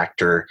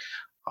redactor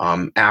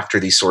after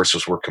these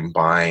sources were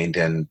combined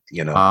and,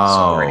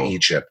 somewhere in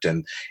Egypt.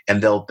 And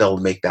they'll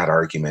make that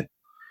argument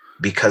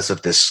because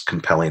of this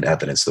compelling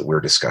evidence that we're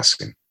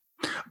discussing.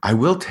 I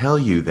will tell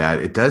you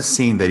that it does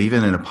seem that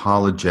even in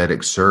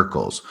apologetic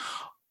circles,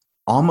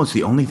 almost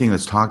the only thing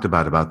that's talked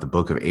about the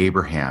book of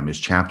Abraham is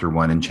chapter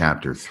 1 and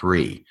chapter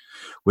 3,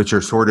 which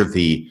are sort of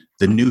the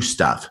new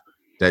stuff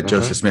that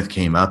Joseph Smith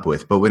came up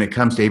with. But when it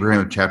comes to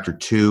Abraham chapter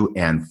 2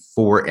 and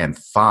 4 and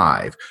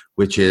 5,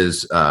 which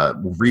is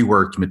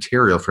reworked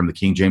material from the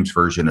King James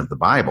Version of the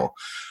Bible,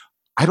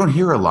 I don't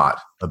hear a lot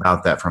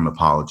about that from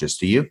apologists.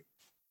 Do you?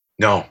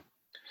 No,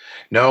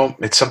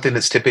 it's something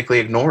that's typically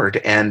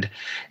ignored. And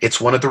it's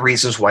one of the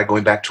reasons why,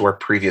 going back to our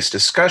previous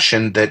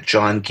discussion, that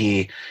John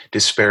Gee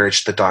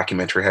disparaged the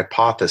documentary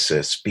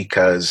hypothesis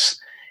because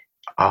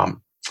I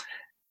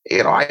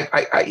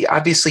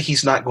obviously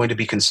he's not going to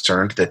be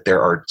concerned that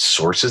there are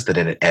sources that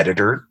an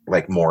editor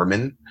like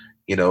Mormon,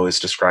 is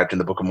described in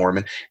the Book of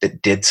Mormon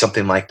that did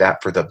something like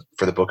that for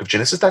the Book of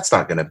Genesis. That's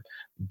not going to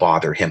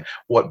bother him.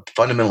 What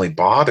fundamentally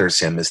bothers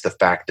him is the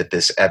fact that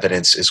this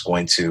evidence is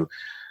going to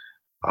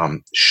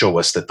show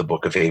us that the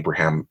Book of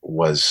Abraham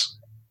was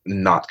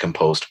not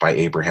composed by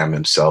Abraham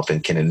himself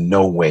and can in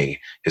no way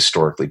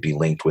historically be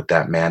linked with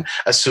that man,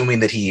 assuming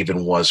that he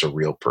even was a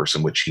real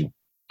person, which he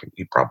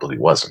probably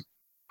wasn't.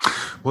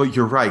 Well,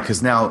 you're right,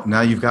 because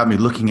now you've got me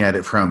looking at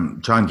it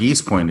from John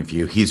Gee's point of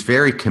view. He's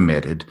very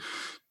committed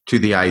to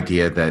the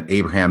idea that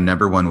Abraham,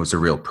 number one, was a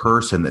real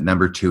person, that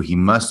number two, he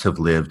must have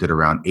lived at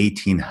around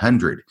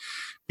 1800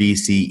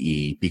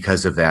 BCE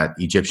because of that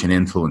Egyptian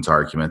influence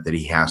argument that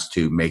he has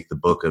to make the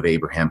book of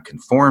Abraham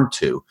conform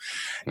to.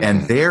 Mm-hmm.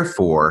 And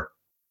therefore,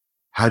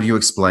 how do you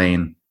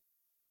explain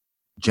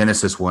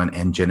Genesis 1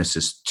 and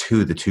Genesis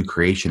 2, the two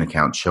creation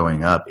accounts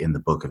showing up in the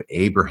book of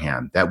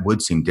Abraham? That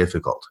would seem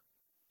difficult.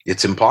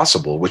 It's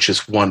impossible, which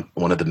is one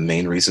of the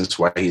main reasons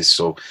why he's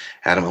so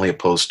adamantly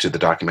opposed to the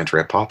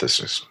documentary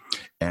hypothesis.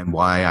 And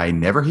why I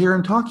never hear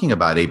him talking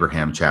about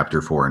Abraham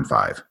chapter 4 and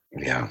 5.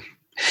 Yeah.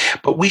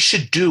 But we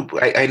should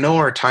I know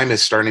our time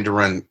is starting to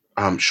run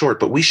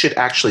short, but we should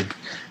actually,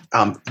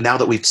 now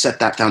that we've set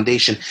that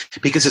foundation,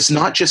 because it's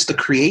not just the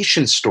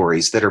creation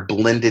stories that are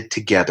blended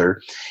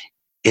together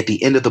at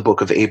the end of the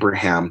book of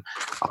Abraham,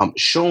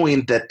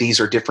 showing that these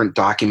are different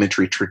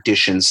documentary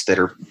traditions that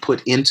are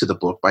put into the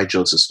book by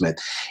Joseph Smith.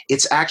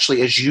 It's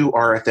actually, as you,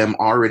 RFM,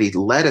 already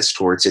led us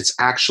towards, it's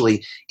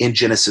actually in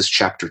Genesis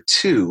chapter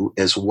 2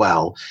 as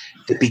well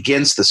that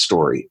begins the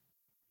story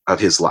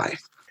of his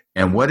life.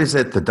 And what is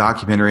it the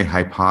documentary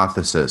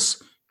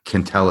hypothesis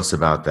can tell us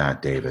about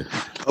that, David?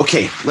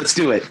 Okay, let's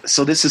do it.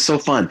 So this is so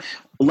fun.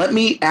 Let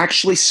me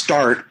actually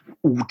start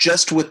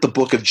just with the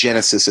book of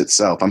Genesis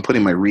itself. I'm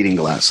putting my reading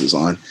glasses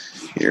on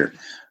here,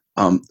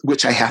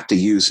 which I have to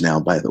use now,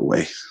 by the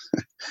way.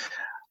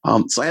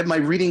 So I have my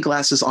reading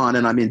glasses on,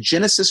 and I'm in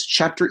Genesis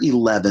chapter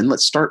 11.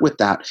 Let's start with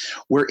that,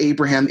 where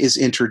Abraham is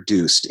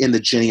introduced in the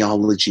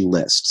genealogy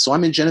list. So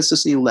I'm in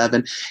Genesis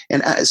 11,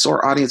 and so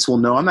our audience will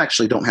know,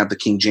 don't have the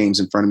King James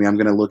in front of me. I'm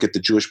going to look at the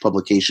Jewish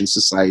Publication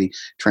Society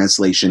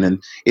translation,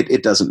 and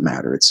it doesn't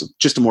matter. It's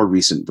just a more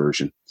recent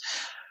version.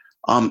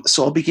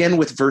 So I'll begin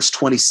with verse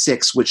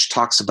 26, which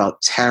talks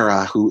about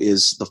Terah, who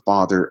is the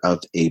father of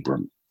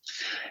Abram.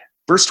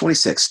 Verse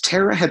 26,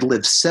 Terah had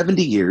lived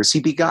 70 years. He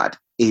begot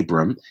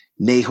Abram,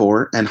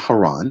 Nahor, and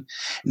Haran.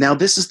 Now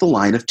this is the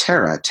line of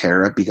Terah.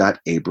 Terah begot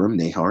Abram,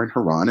 Nahor, and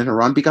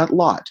Haran begot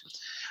Lot.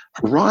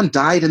 Haran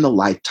died in the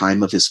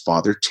lifetime of his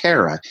father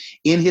Terah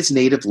in his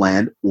native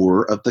land,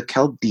 Ur of the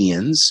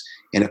Chaldeans.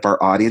 And if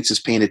our audience is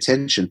paying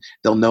attention,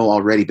 they'll know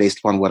already, based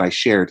upon what I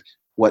shared,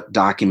 what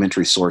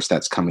documentary source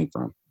that's coming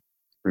from.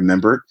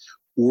 Remember,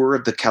 Ur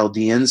of the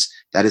Chaldeans,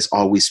 that is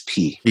always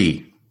P.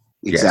 P.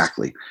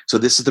 Exactly. Yes. So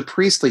this is the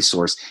priestly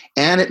source.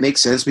 And it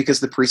makes sense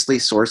because the priestly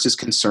source is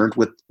concerned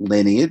with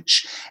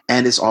lineage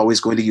and is always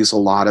going to use a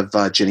lot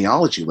of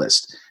genealogy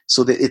lists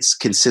so that it's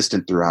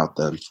consistent throughout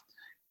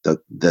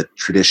the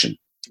tradition.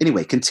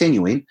 Anyway,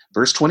 continuing,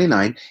 verse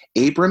 29,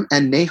 Abram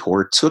and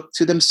Nahor took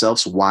to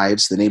themselves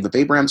wives, the name of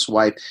Abraham's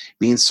wife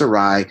being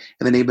Sarai,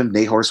 and the name of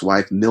Nahor's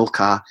wife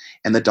Milcah,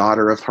 and the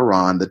daughter of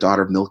Haran, the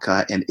daughter of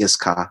Milcah and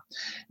Iscah.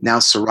 Now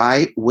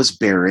Sarai was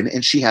barren,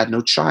 and she had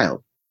no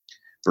child.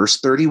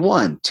 Verse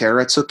 31,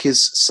 Terah took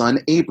his son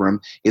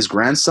Abram, his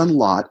grandson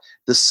Lot,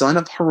 the son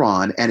of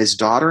Haran, and his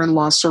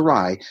daughter-in-law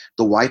Sarai,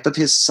 the wife of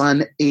his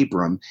son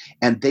Abram,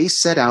 and they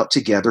set out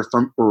together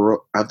from Ur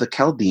of the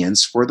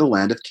Chaldeans for the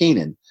land of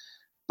Canaan.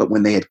 But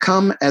when they had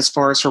come as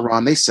far as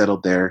Haran, they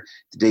settled there.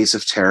 The days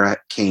of Terah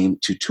came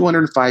to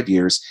 205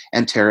 years,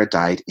 and Terah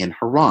died in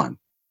Haran.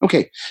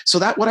 Okay, so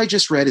that what I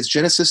just read is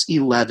Genesis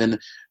 11,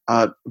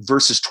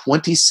 verses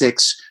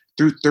 26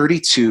 through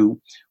 32,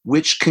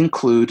 which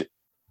conclude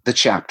the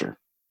chapter.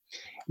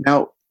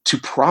 Now, to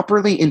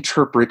properly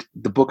interpret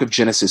the book of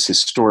Genesis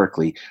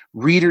historically,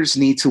 readers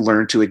need to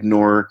learn to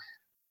ignore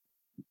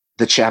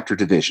the chapter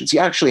divisions. He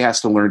actually has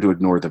to learn to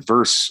ignore the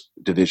verse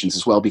divisions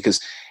as well,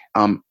 because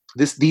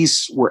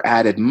these were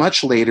added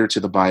much later to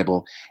the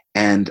Bible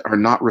and are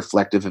not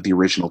reflective of the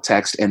original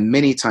text. And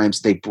many times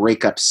they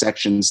break up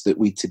sections that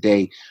we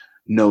today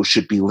know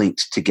should be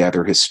linked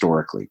together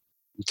historically.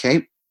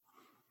 Okay?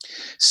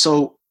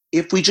 So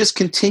if we just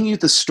continue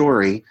the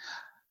story,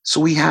 so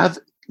we have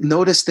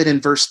noticed that in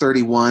verse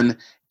 31,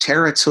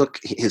 Terah took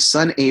his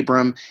son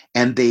Abram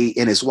and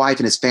his wife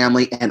and his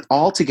family, and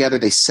all together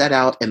they set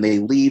out and they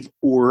leave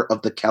Ur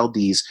of the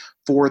Chaldees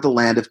for the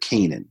land of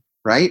Canaan,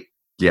 right?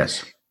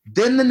 Yes.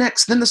 Then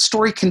the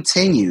story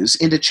continues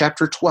into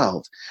chapter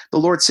 12. The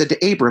Lord said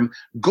to Abram,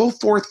 "Go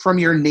forth from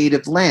your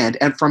native land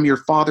and from your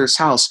father's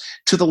house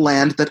to the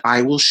land that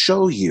I will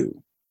show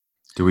you."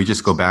 Do we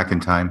just go back in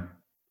time?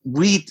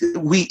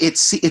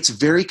 It's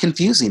very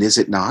confusing, is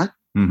it not?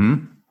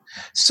 Mm-hmm.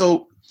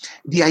 So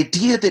the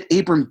idea that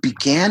Abram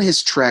began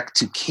his trek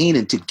to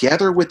Canaan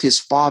together with his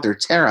father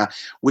Terah,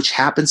 which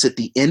happens at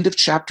the end of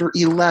chapter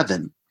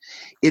 11,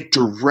 it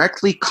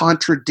directly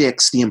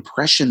contradicts the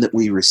impression that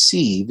we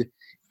receive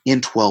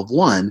in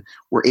 12:1,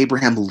 where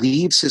Abraham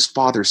leaves his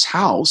father's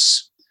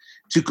house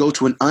to go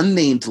to an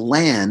unnamed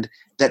land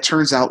that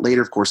turns out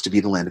later, of course, to be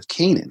the land of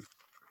Canaan.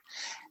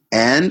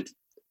 And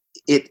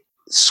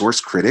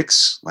source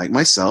critics like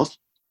myself,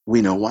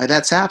 we know why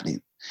that's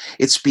happening.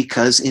 It's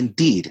because,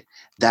 indeed,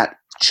 that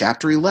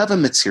chapter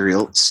 11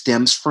 material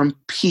stems from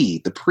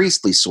P, the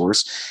priestly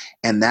source,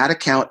 and that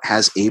account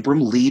has Abram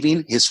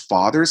leaving his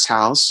father's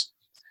house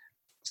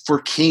for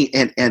Cain,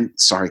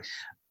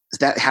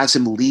 that has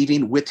him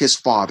leaving with his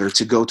father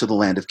to go to the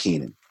land of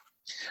Canaan.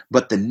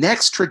 But the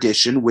next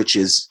tradition, which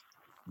is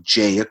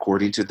J,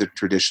 according to the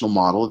traditional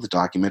model of the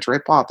documentary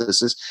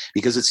hypothesis,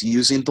 because it's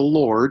using the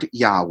Lord,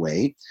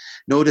 Yahweh,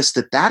 notice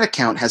that that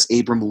account has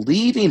Abram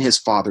leaving his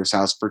father's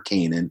house for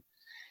Canaan,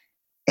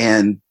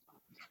 and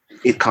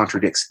it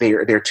contradicts.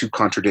 They're two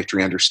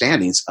contradictory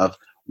understandings of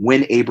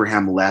when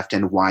Abraham left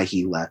and why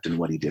he left and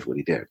what he did.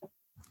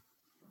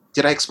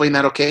 Did I explain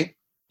that okay?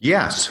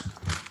 Yes.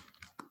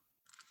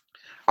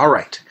 All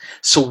right.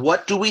 So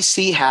what do we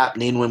see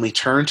happening when we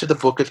turn to the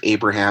book of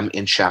Abraham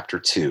in chapter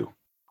 2?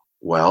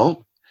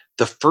 Well,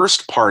 the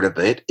first part of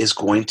it is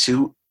going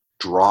to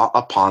draw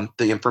upon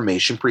the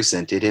information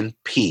presented in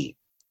P.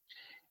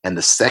 And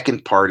the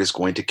second part is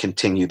going to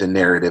continue the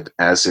narrative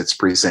as it's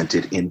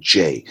presented in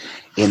J.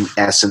 In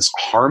essence,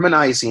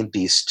 harmonizing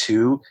these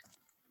two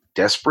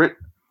desperate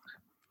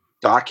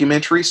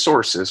documentary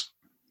sources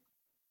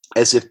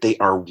as if they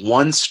are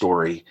one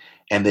story,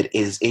 and that it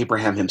is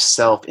Abraham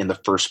himself in the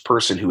first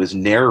person who is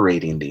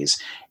narrating these.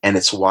 And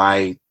it's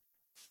why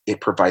it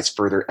provides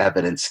further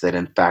evidence that,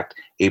 in fact,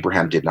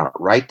 Abraham did not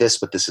write this,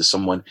 but this is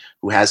someone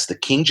who has the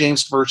King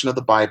James Version of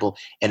the Bible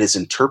and is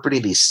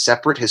interpreting these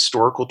separate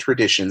historical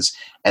traditions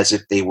as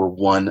if they were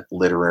one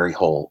literary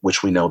whole,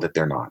 which we know that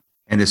they're not.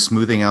 And is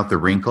smoothing out the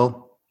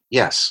wrinkle?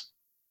 Yes,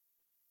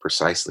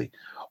 precisely.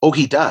 Oh,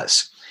 he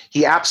does.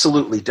 He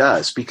absolutely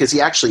does, because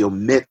he actually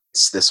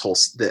omits this whole,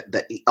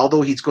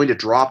 although he's going to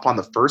draw upon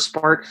the first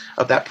part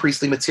of that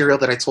priestly material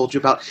that I told you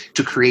about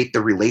to create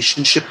the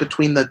relationship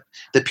between the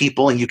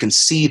people, and you can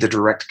see the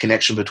direct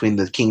connection between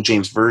the King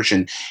James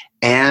Version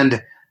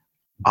and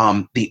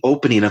the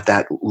opening of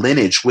that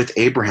lineage with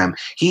Abraham.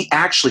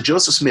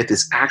 Joseph Smith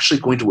is actually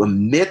going to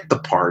omit the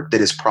part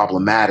that is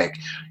problematic,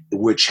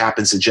 which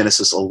happens in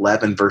Genesis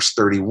 11, verse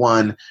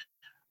 31,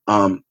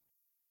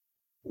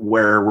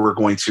 where we're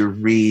going to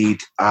read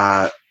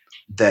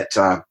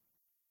that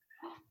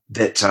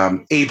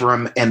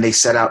Abram and they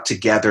set out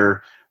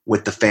together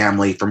with the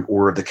family from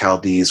Ur of the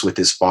Chaldees with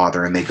his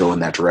father, and they go in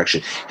that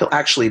direction. He'll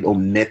actually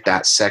omit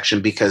that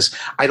section because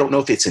I don't know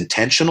if it's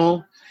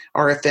intentional,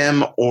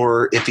 RFM,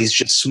 or if he's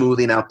just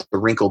smoothing out the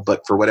wrinkle,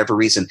 but for whatever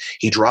reason,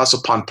 he draws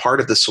upon part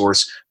of the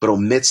source but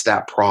omits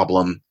that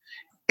problem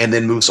and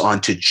then moves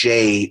on to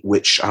J,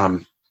 which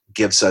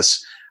gives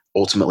us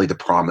ultimately the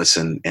promise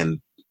and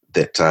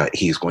that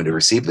he's going to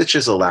receive, which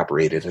is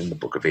elaborated in the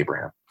book of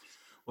Abraham.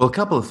 Well, a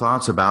couple of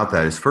thoughts about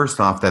that is, first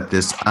off, that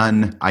this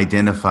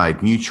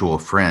unidentified mutual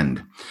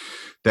friend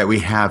that we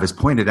have has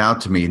pointed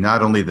out to me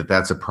not only that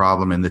that's a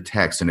problem in the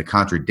text and a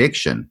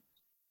contradiction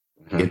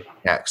in the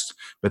text,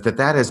 but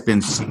that has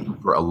been seen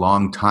for a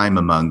long time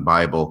among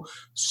Bible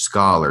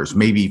scholars,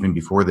 maybe even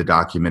before the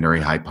documentary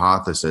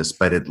hypothesis,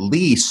 but at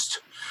least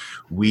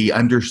we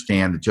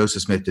understand that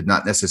Joseph Smith did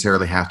not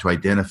necessarily have to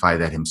identify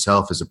that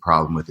himself as a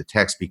problem with the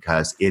text,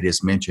 because it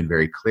is mentioned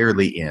very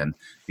clearly in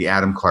the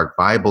Adam Clarke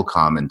Bible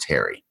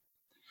commentary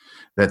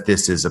that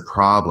this is a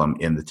problem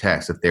in the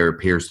text, that there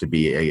appears to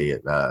be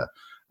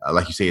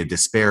like you say, a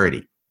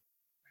disparity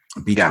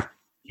between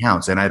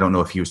accounts. And I don't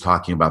know if he was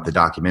talking about the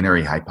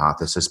documentary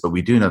hypothesis, but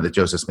we do know that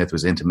Joseph Smith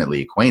was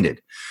intimately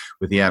acquainted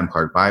with the Adam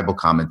Clarke Bible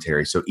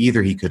commentary. So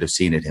either he could have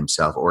seen it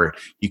himself, or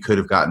he could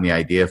have gotten the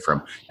idea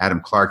from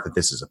Adam Clarke that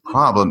this is a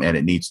problem and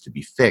it needs to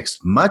be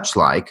fixed, much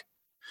like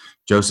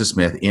Joseph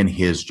Smith in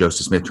his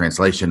Joseph Smith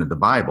translation of the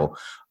Bible.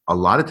 A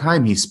lot of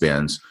time he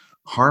spends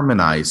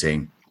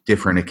harmonizing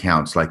different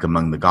accounts, like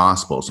among the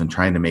Gospels, and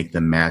trying to make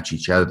them match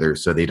each other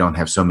so they don't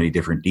have so many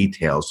different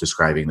details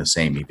describing the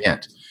same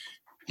event.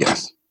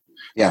 Yes.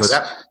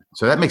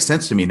 So that makes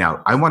sense to me.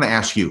 Now, I want to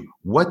ask you,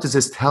 what does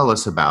this tell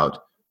us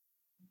about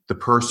the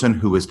person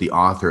who is the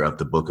author of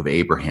the book of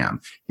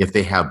Abraham? If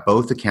they have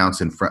both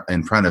accounts in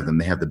front of them,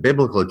 they have the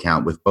biblical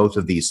account with both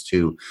of these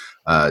two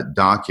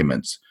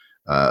documents,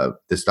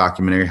 this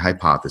documentary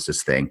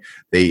hypothesis thing.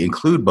 They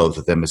include both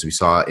of them, as we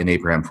saw in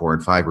Abraham 4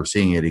 and 5. We're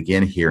seeing it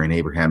again here in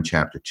Abraham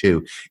chapter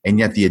 2. And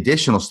yet the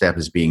additional step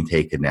is being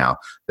taken now,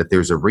 that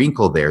there's a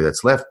wrinkle there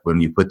that's left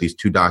when you put these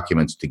two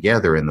documents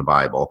together in the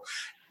Bible,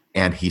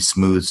 and he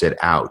smooths it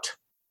out.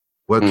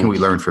 What can we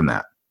learn from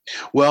that?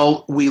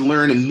 Well, we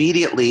learn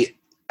immediately.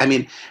 I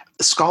mean,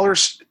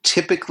 scholars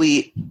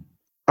typically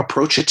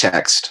approach a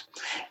text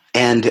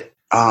and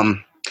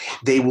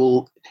they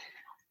will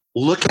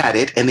look at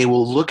it and they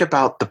will look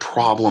about the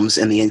problems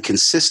and the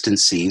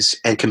inconsistencies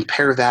and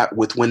compare that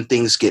with when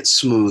things get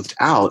smoothed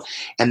out.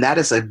 And that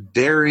is a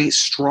very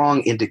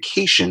strong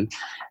indication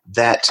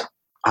that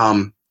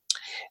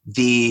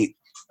the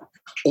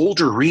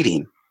older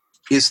reading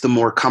is the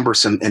more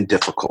cumbersome and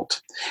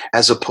difficult,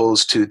 as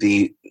opposed to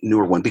the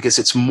newer one, because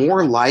it's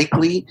more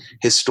likely,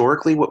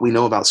 historically, what we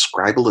know about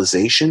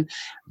scribalization,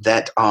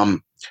 that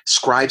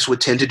scribes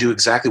would tend to do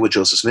exactly what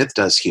Joseph Smith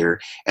does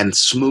here and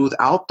smooth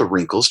out the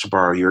wrinkles, to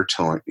borrow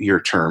your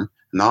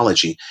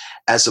terminology,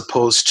 as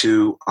opposed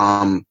to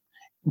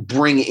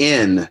bring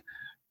in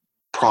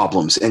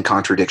problems and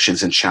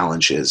contradictions and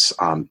challenges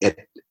at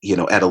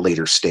a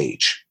later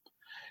stage.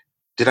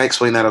 Did I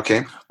explain that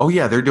okay? Oh,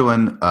 yeah. They're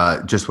doing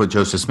just what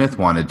Joseph Smith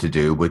wanted to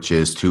do, which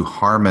is to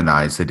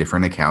harmonize the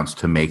different accounts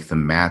to make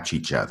them match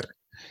each other.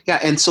 Yeah,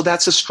 and so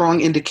that's a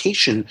strong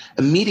indication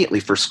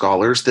immediately for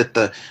scholars that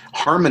the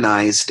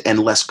harmonized and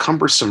less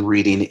cumbersome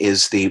reading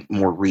is the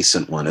more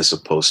recent one, as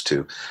opposed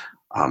to,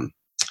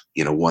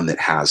 one that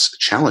has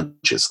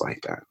challenges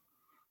like that.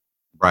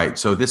 Right.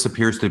 So this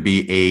appears to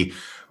be a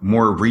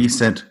more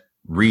recent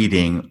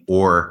reading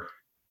or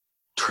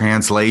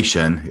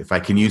translation, if I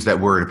can use that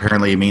word.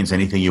 Apparently it means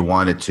anything you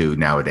want it to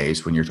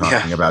nowadays when you're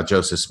talking about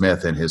Joseph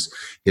Smith and his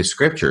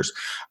scriptures.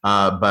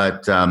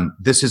 But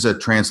this is a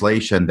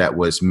translation that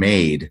was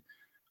made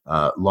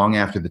long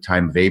after the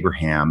time of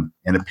Abraham.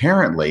 And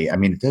apparently, I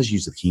mean, it does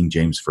use the King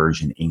James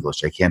Version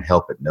English. I can't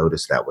help but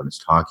notice that when it's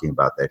talking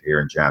about that here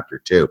in chapter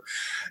 2.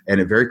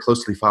 And it very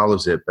closely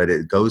follows it, but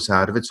it goes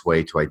out of its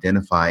way to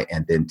identify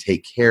and then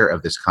take care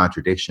of this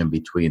contradiction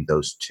between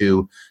those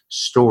two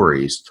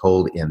stories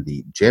told in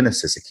the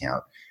Genesis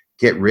account.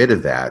 Get rid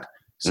of that.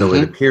 So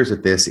it appears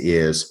that this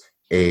is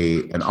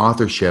an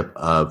authorship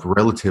of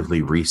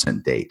relatively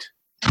recent date.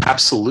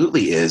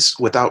 Absolutely is,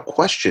 without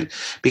question,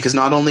 because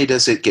not only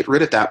does it get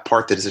rid of that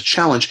part that is a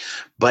challenge,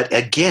 but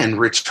again,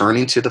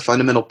 returning to the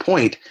fundamental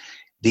point,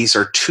 these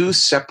are two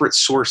separate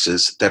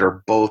sources that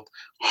are both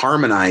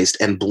harmonized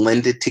and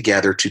blended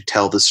together to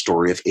tell the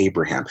story of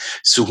Abraham.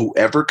 So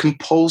whoever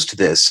composed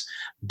this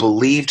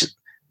believed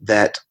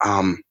that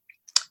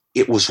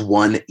it was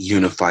one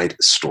unified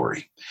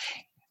story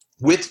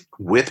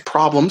with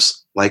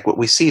problems like what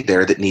we see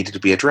there that needed to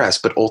be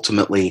addressed, but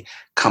ultimately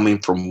coming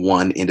from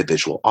one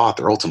individual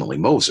author, ultimately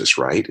Moses,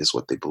 right, is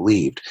what they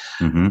believed.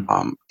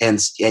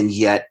 And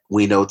yet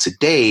we know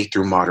today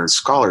through modern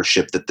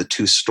scholarship that the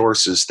two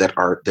sources that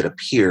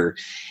appear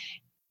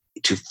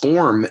to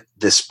form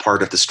this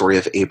part of the story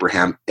of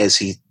Abraham as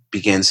he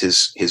begins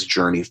his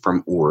journey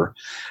from Ur,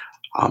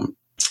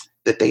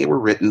 that they were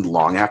written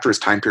long after his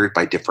time period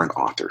by different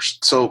authors.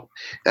 So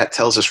that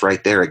tells us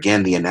right there,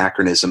 again, the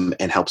anachronism,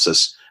 and helps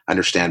us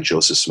understand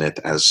Joseph Smith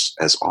as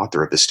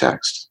author of this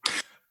text.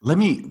 Let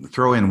me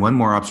throw in one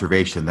more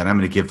observation, then I'm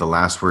going to give the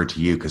last word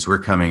to you, because we're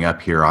coming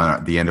up here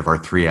on the end of our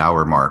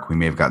 3-hour mark. We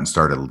may have gotten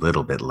started a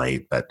little bit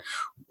late, but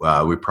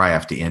we probably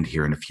have to end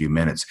here in a few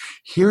minutes.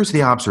 Here's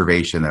the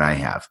observation that I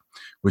have,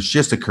 which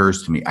just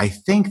occurs to me. I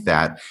think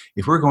that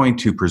if we're going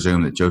to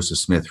presume that Joseph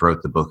Smith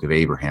wrote the Book of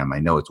Abraham, I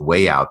know it's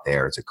way out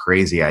there. It's a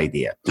crazy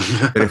idea.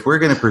 But if we're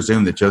going to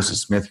presume that Joseph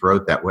Smith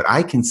wrote that, what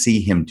I can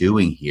see him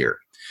doing here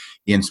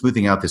in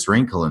smoothing out this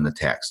wrinkle in the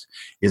text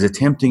is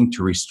attempting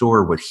to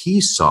restore what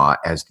he saw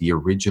as the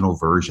original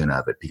version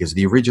of it, because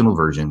the original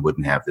version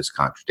wouldn't have this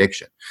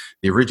contradiction.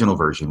 The original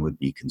version would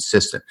be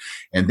consistent.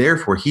 And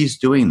therefore, he's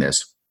doing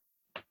this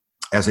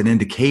as an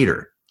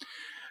indicator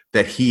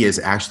that he is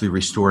actually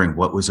restoring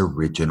what was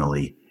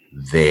originally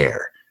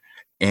there.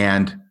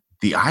 And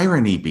the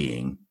irony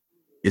being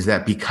is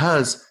that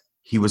because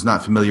he was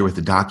not familiar with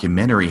the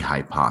documentary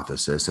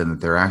hypothesis, and that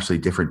there are actually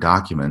different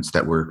documents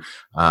that were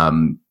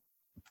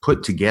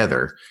put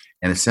together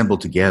and assembled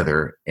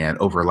together and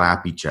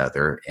overlap each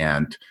other,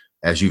 and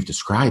as you've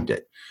described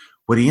it,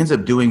 what he ends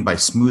up doing by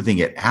smoothing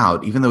it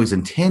out, even though he's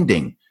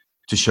intending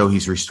to show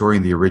he's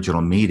restoring the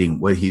original meaning,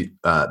 what he's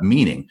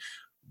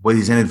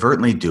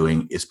inadvertently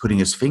doing is putting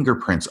his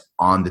fingerprints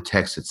on the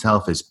text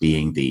itself as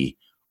being the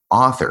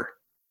author.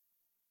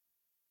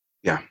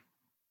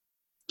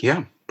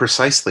 Yeah,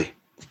 precisely,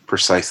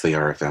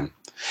 RFM.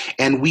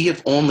 And we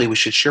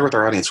should share with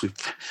our audience,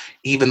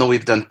 even though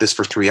we've done this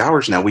for 3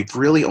 hours now, we've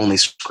really only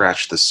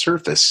scratched the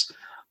surface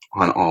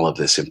on all of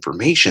this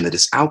information that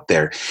is out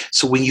there.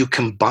 So when you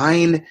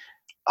combine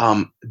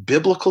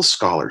biblical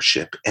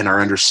scholarship and our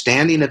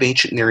understanding of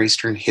ancient Near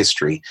Eastern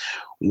history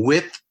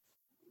with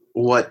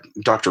what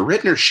Dr.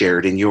 Rittner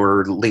shared in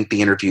your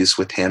lengthy interviews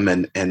with him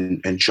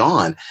and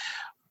John,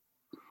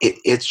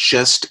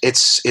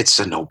 it's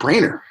a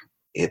no-brainer.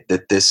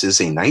 That this is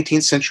a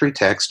 19th century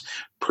text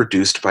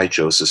produced by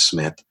Joseph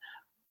Smith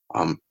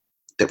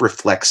that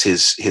reflects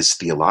his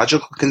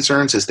theological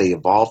concerns as they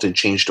evolved and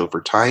changed over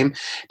time,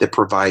 that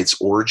provides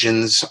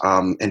origins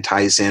and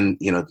ties in,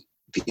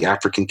 the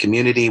African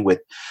community with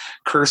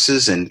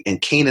curses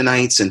and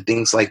Canaanites and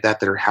things like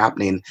that are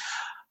happening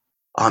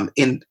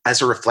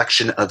as a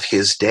reflection of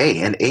his day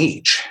and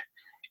age.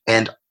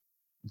 And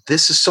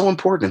this is so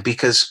important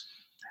because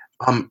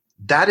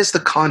that is the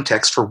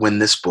context for when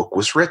this book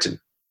was written.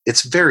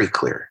 It's very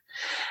clear.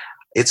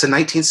 It's a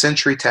 19th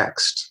century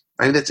text.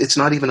 I mean, it's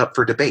not even up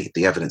for debate.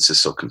 The evidence is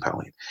so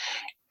compelling.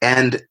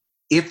 And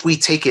if we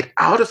take it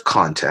out of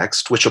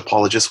context, which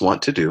apologists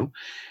want to do,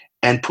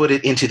 and put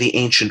it into the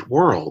ancient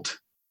world,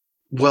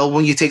 well,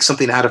 when you take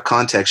something out of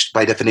context,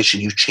 by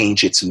definition, you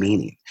change its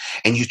meaning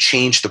and you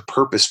change the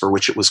purpose for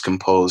which it was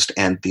composed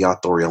and the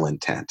authorial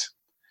intent.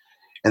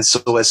 And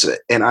so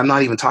and I'm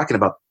not even talking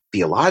about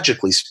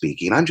theologically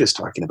speaking, I'm just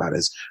talking about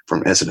as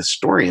an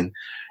historian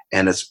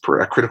and as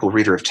a critical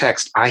reader of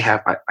text, I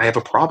have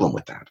a problem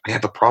with that. I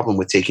have a problem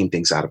with taking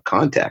things out of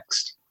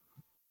context.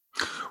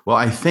 Well,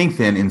 I think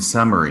then, in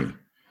summary,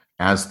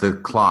 as the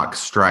clock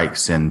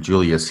strikes in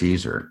Julius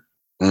Caesar,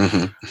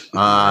 Mm-hmm.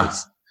 uh,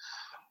 Nice.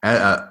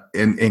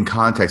 in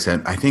context,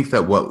 and I think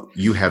that what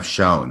you have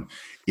shown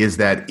is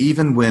that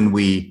even when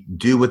we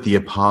do what the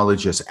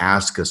apologists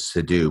ask us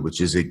to do,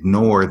 which is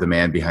ignore the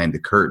man behind the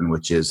curtain,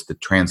 which is the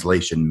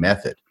translation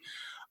method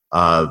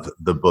of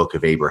the Book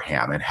of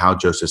Abraham and how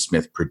Joseph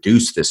Smith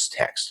produced this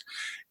text,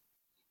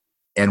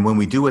 and when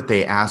we do what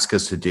they ask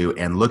us to do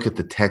and look at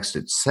the text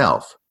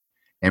itself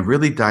and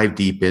really dive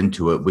deep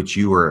into it, which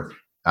you were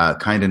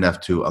kind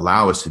enough to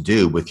allow us to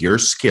do with your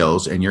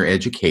skills and your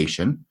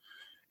education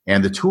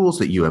and the tools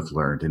that you have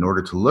learned in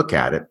order to look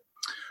at it,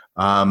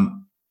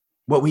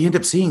 what we end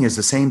up seeing is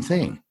the same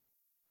thing.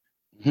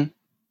 Mm-hmm.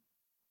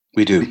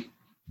 We do.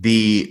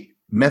 The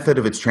method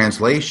of its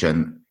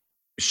translation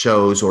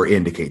shows or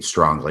indicates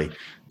strongly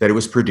that it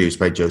was produced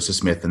by Joseph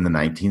Smith in the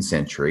 19th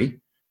century.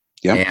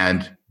 Yep.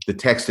 And the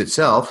text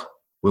itself,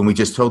 when we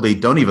just totally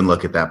don't even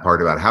look at that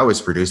part about how it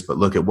was produced, but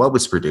look at what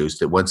was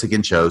produced, it once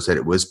again shows that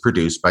it was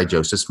produced by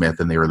Joseph Smith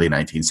in the early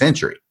 19th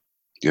century.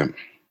 Yep.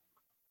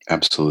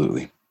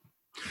 Absolutely.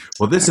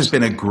 Well, this has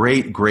been a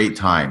great, great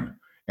time.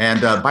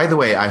 And by the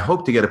way, I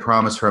hope to get a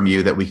promise from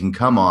you that we can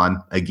come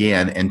on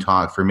again and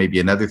talk for maybe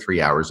another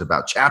 3 hours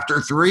about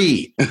chapter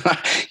 3.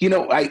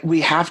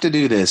 We have to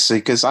do this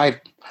because I've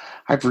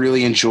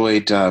really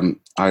enjoyed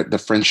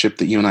the friendship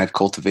that you and I have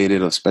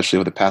cultivated, especially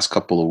over the past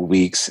couple of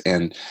weeks,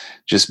 and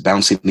just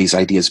bouncing these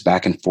ideas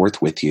back and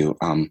forth with you.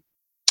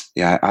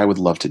 I would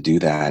love to do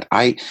that.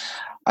 I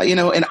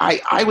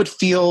would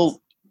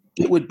feel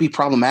it would be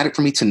problematic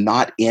for me to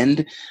not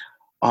end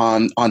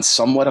on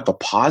somewhat of a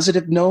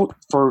positive note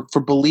for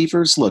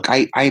believers. Look,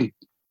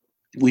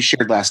 we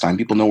shared last time.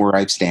 People know where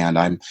I stand.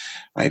 I'm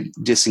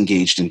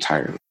disengaged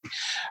entirely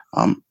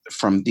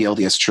from the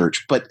LDS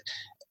Church, but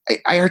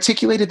I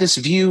articulated this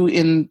view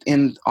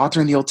in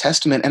Author in the Old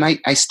Testament, and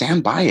I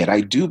stand by it.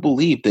 I do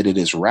believe that it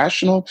is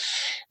rational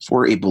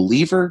for a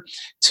believer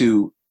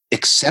to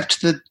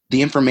accept the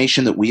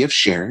information that we have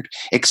shared,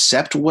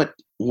 accept what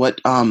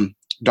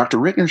Dr.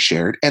 Rittner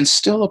shared, and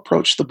still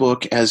approach the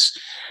book as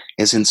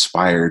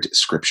inspired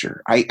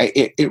scripture.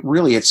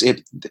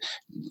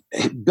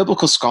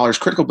 Biblical scholars,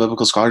 critical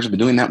biblical scholars, have been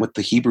doing that with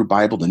the Hebrew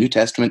Bible, the New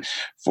Testament,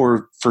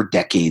 for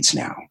decades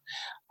now.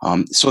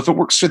 So if it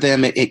works for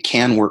them, it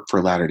can work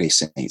for Latter-day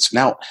Saints.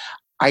 Now,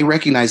 I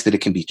recognize that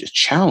it can be a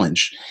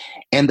challenge,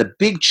 and the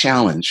big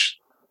challenge,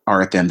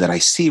 RFM, that I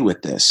see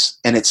with this,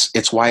 and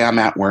it's why I'm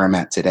at where I'm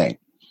at today,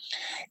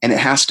 and it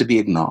has to be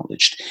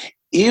acknowledged.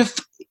 If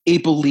a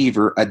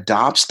believer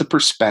adopts the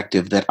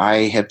perspective that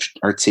I have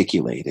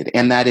articulated,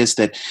 and that is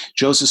that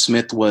Joseph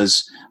Smith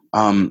was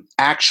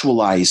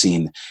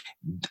actualizing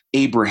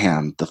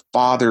Abraham, the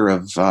father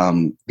of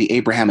the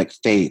Abrahamic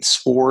faiths,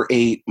 for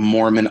a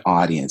Mormon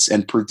audience,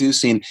 and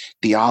producing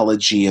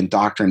theology and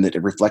doctrine that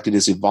reflected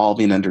his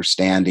evolving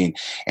understanding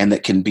and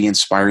that can be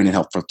inspiring and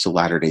helpful to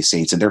Latter-day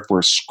Saints, and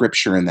therefore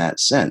scripture in that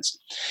sense.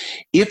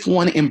 If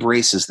one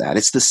embraces that,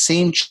 it's the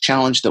same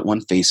challenge that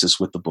one faces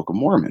with the Book of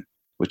Mormon,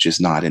 which is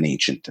not an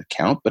ancient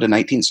account, but a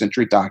 19th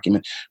century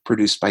document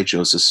produced by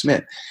Joseph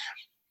Smith.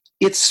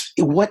 It's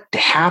what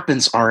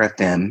happens,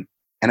 RFM,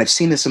 and I've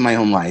seen this in my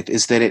own life,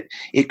 is that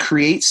it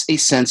creates a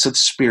sense of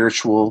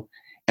spiritual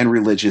and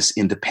religious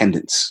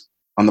independence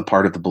on the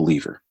part of the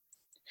believer.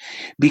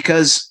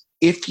 Because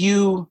if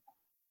you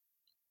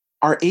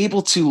are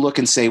able to look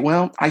and say,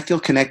 well, I feel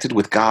connected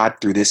with God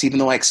through this, even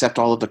though I accept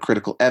all of the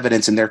critical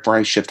evidence and therefore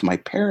I shift my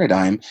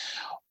paradigm,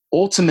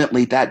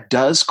 ultimately that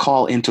does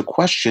call into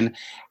question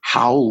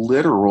how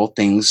literal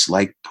things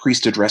like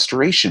priesthood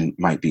restoration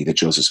might be that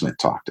Joseph Smith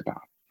talked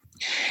about.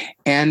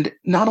 And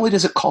not only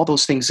does it call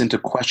those things into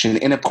question,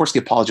 and of course the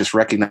apologists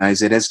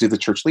recognize it, as do the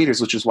church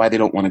leaders, which is why they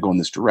don't want to go in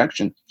this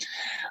direction,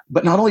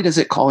 but not only does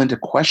it call into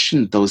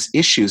question those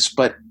issues,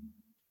 but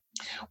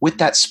with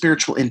that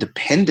spiritual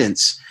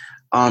independence,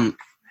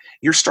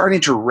 you're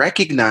starting to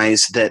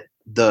recognize that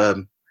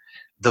the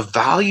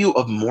value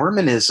of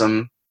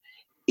Mormonism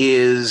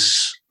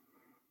is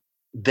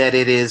that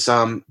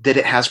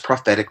it has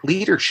prophetic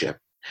leadership.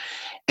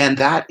 And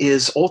that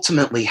is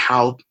ultimately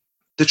how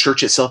the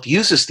church itself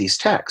uses these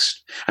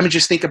texts. I mean,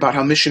 just think about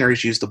how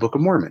missionaries use the Book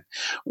of Mormon.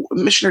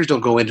 Missionaries don't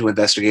go into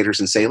investigators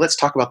and say, let's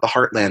talk about the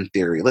heartland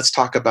theory. Let's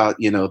talk about,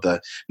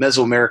 the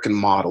Mesoamerican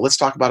model. Let's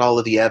talk about all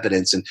of the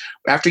evidence. And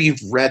after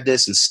you've read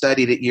this and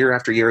studied it year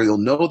after year, you'll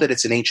know that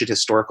it's an ancient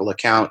historical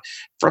account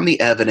from the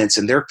evidence,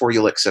 and therefore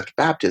you'll accept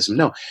baptism.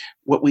 No,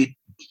 what we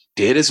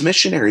did as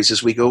missionaries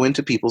is we go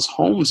into people's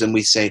homes and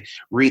we say,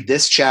 read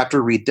this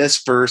chapter, read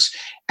this verse,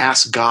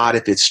 ask God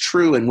if it's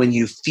true. And when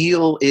you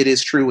feel it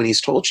is true when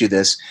he's told you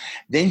this,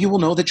 then you will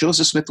know that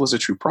Joseph Smith was a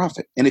true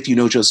prophet. And if you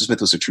know Joseph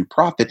Smith was a true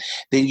prophet,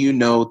 then you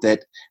know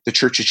that the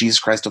Church of Jesus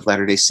Christ of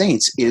Latter-day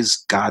Saints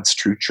is God's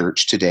true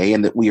church today,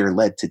 and that we are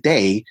led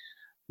today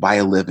by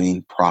a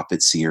living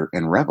prophet, seer,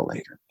 and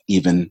revelator,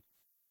 even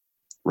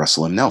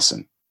Russell M.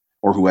 Nelson.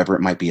 or whoever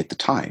it might be at the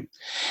time.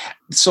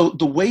 So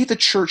the way the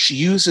church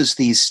uses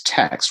these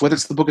texts, whether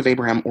it's the Book of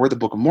Abraham or the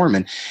Book of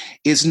Mormon,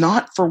 is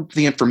not for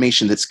the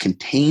information that's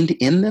contained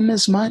in them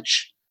as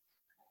much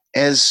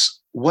as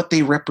what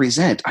they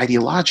represent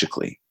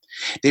ideologically.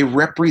 They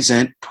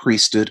represent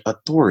priesthood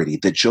authority,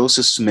 that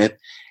Joseph Smith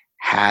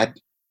had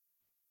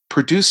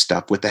produced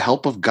stuff with the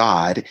help of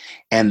God,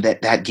 and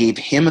that gave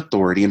him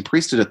authority and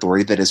priesthood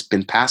authority that has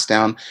been passed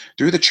down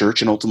through the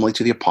church and ultimately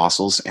to the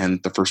apostles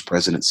and the first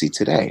presidency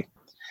today.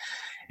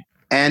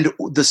 And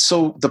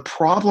the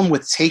problem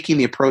with taking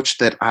the approach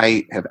that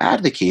I have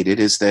advocated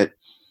is that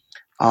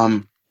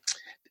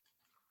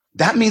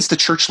that means the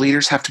church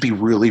leaders have to be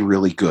really,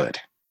 really good.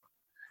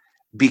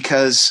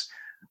 Because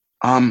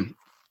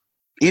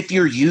if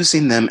you're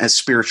using them as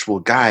spiritual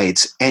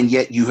guides, and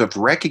yet you have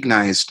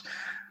recognized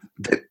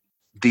that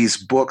these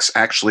books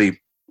actually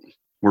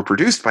were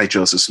produced by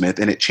Joseph Smith,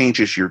 and it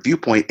changes your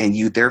viewpoint, and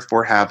you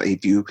therefore have a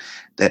view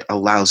that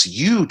allows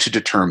you to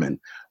determine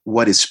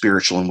what is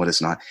spiritual and what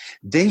is not,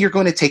 then you're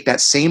going to take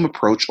that same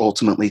approach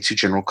ultimately to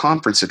General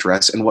Conference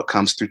address and what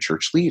comes through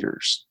church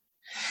leaders.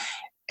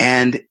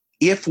 And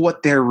if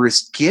what they're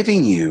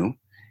giving you,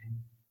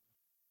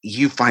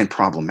 you find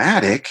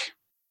problematic,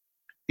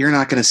 you're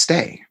not going to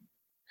stay,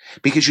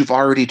 because you've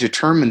already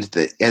determined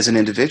that as an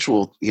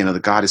individual,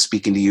 that God is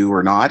speaking to you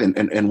or not,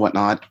 and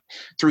whatnot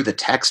through the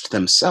text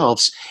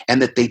themselves,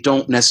 and that they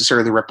don't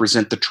necessarily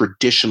represent the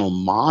traditional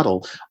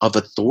model of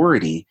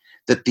authority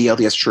that the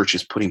LDS Church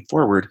is putting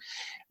forward.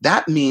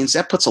 That means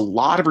that puts a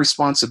lot of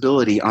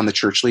responsibility on the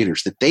church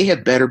leaders, that they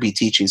had better be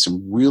teaching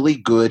some really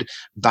good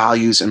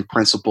values and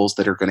principles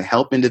that are going to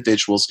help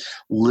individuals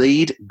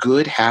lead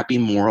good, happy,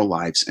 moral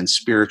lives and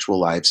spiritual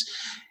lives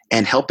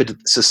and help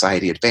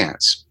society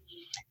advance.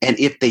 And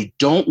if they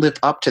don't live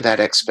up to that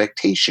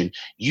expectation,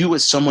 you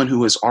as someone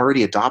who has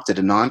already adopted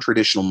a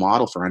non-traditional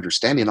model for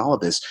understanding all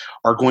of this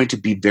are going to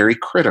be very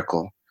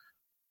critical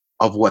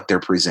of what they're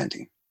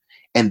presenting.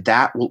 And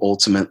that will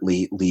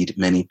ultimately lead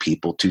many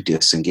people to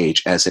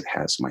disengage, as it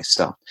has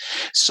myself.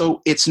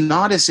 So it's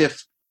not as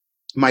if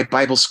my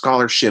Bible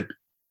scholarship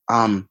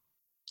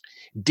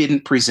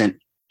didn't present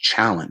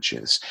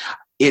challenges.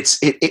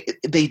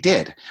 They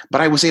did,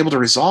 but I was able to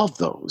resolve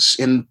those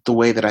in the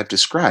way that I've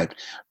described.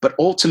 But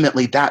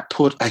ultimately, that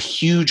put a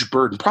huge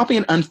burden, probably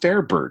an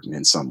unfair burden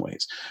in some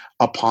ways,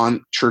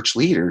 upon church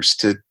leaders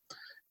to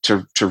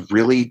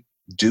really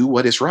do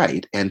what is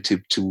right and to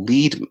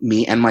lead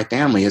me and my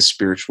family as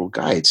spiritual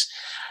guides.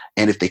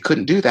 And if they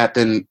couldn't do that,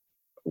 then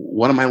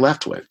what am I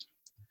left with?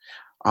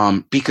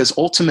 Because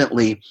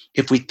ultimately,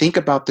 if we think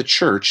about the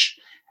Church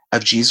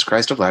of Jesus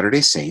Christ of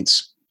Latter-day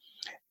Saints,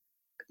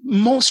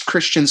 most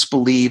Christians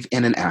believe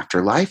in an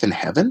afterlife in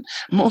heaven.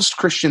 Most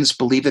Christians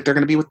believe that they're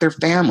going to be with their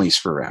families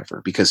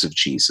forever because of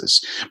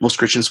Jesus. Most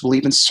Christians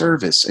believe in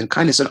service and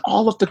kindness and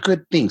all of the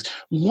good things,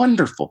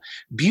 wonderful,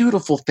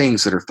 beautiful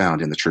things that are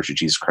found in the Church of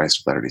Jesus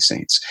Christ of Latter-day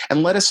Saints.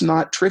 And let us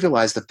not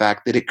trivialize the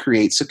fact that it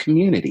creates a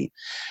community.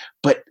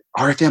 But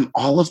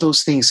all of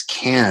those things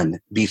can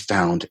be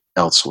found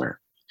elsewhere.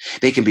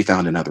 They can be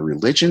found in other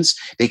religions.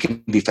 They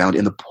can be found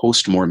in the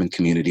post-Mormon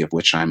community of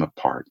which I'm a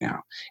part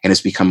now, and it's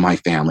become my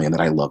family and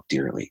that I love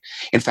dearly.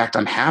 In fact,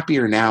 I'm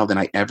happier now than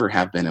I ever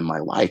have been in my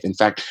life. In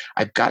fact,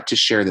 I've got to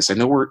share this. I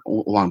know we're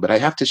long, but I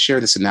have to share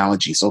this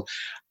analogy. So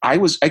I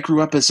grew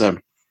up as a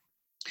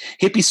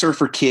hippie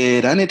surfer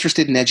kid,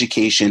 uninterested in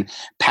education,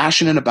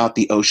 passionate about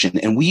the ocean.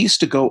 And we used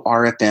to go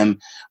RFM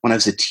when I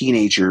was a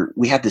teenager.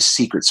 We had this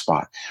secret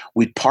spot.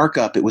 We'd park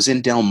up. It was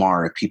in Del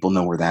Mar, if people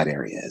know where that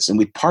area is. And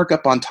we'd park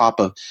up on top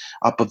of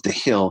the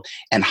hill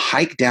and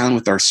hike down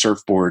with our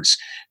surfboards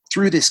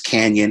through this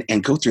canyon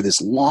and go through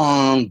this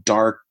long,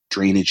 dark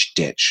drainage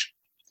ditch.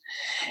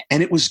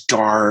 And it was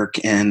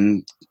dark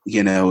and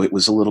it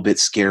was a little bit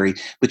scary,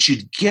 but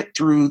you'd get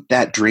through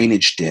that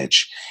drainage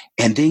ditch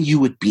and then you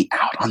would be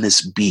out on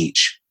this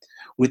beach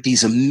with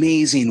these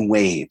amazing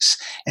waves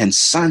and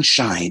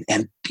sunshine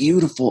and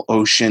beautiful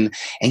ocean,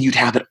 and you'd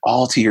have it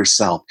all to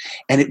yourself.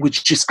 And it would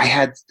I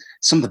had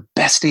some of the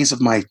best days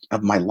of my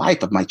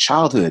life, of my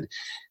childhood,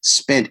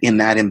 spent in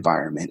that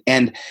environment.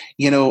 And,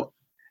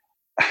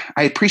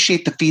 I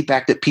appreciate the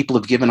feedback that people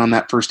have given on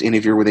that first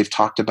interview where they've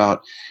talked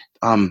about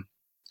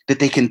that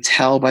they can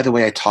tell by the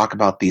way I talk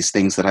about these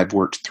things that I've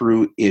worked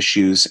through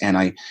issues and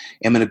I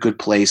am in a good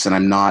place and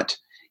I'm not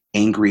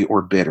angry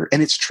or bitter.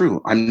 And it's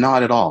true. I'm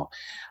not at all.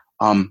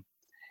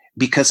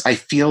 Because I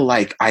feel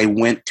like I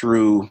went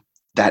through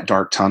that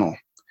dark tunnel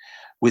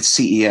with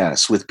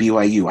CES, with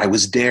BYU. I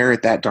was there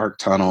at that dark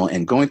tunnel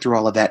and going through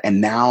all of that.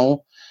 And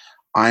now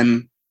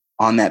I'm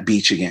on that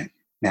beach again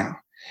now.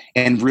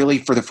 And really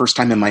for the first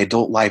time in my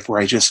adult life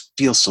where I just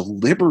feel so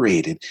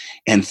liberated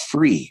and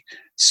free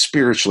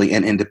spiritually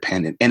and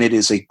independent. And it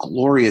is a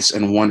glorious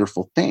and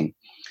wonderful thing.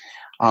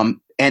 And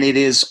it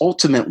is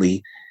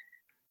ultimately,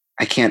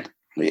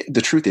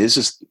 the truth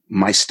is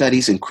my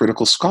studies in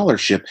critical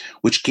scholarship,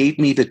 which gave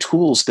me the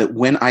tools that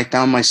when I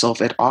found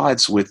myself at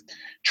odds with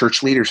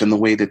church leaders and the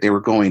way that they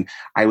were going,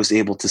 I was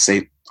able to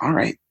say, all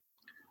right,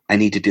 I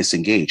need to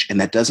disengage. And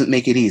that doesn't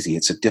make it easy.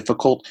 It's a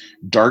difficult,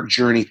 dark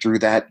journey through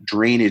that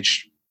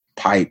drainage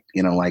pipe,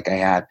 like I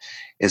had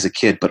as a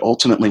kid. But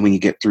ultimately, when you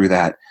get through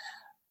that,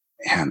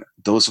 and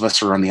those of us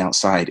who are on the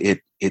outside,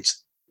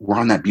 we're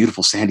on that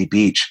beautiful sandy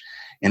beach,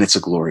 and it's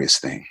a glorious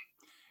thing.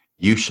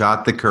 You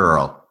shot the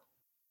curl.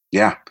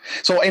 Yeah.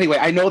 So anyway,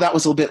 I know that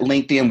was a little bit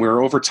lengthy and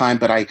we're over time,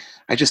 but I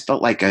just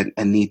felt like a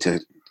need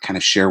to kind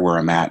of share where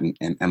I'm at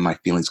and my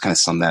feelings, kind of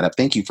sum that up.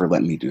 Thank you for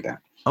letting me do that.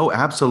 Oh,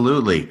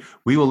 absolutely.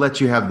 We will let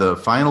you have the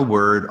final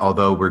word,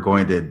 although we're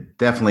going to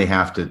definitely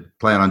have to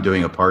plan on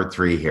doing a part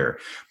 3 here.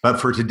 But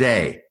for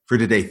today,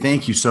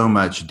 thank you so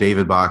much,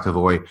 David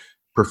Bokovoy,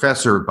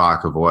 Professor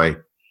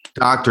Bokovoy,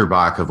 Dr.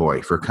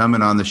 Bokovoy, for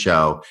coming on the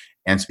show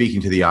and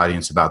speaking to the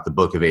audience about the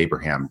Book of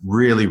Abraham.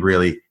 Really,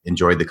 really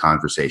enjoyed the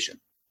conversation.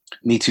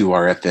 Me too,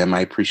 RFM. I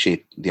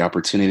appreciate the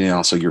opportunity and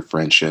also your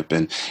friendship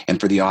and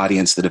for the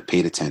audience that have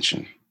paid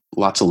attention.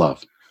 Lots of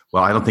love.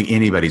 Well, I don't think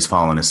anybody's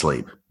fallen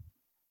asleep.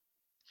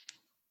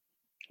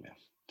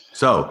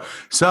 So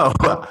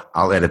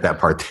I'll edit that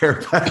part there.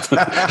 Except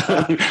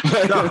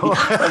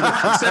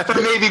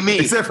for maybe me.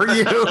 Except for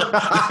you.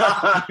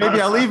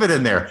 Maybe I'll leave it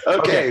in there.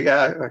 Okay.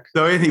 Yeah.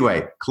 So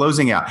anyway,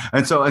 closing out.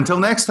 And so until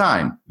next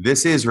time,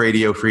 this is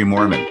Radio Free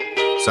Mormon,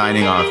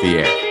 signing off the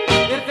air.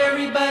 If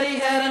everybody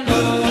had an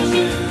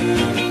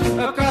ocean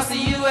across the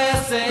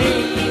USA,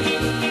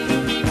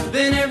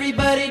 then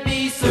everybody'd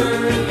be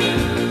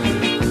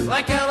served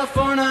like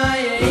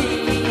California.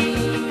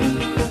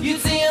 You'd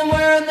see them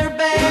wearing their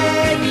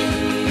baggies,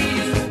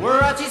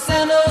 Warachi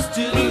sandals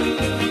too,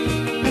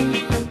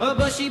 a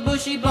bushy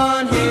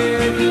blonde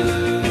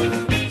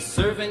hairdo,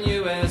 surfing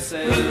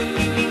USA.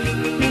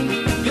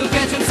 You'll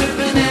catch them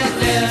surfing at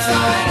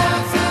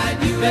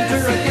Del,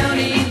 Ventura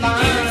County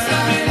line.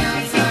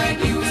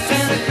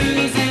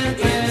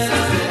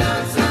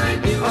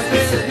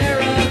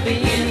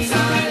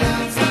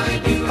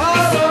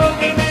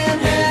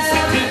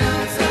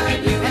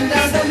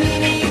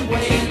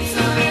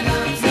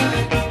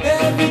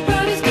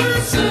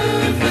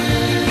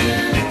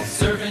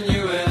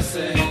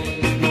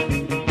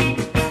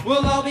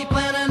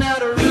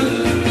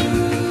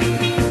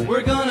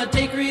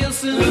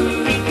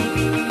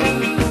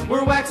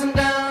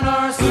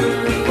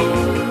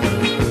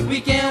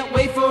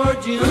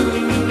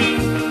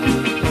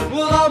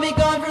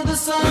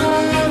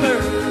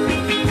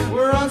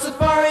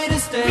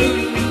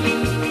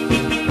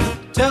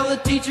 Tell the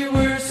teacher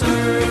we're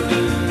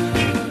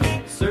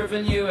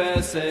surfing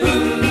USA. And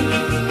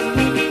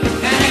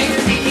hang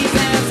your knees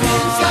and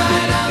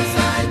swans,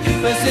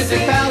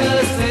 Pacific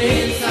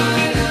Palisades,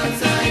 San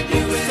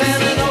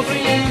Onofre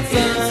and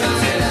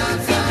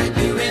Sun,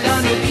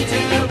 Redondo Beach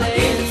and LA,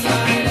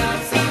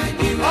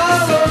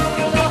 all over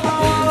La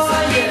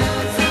Jolla,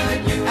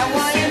 at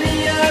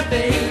Waimea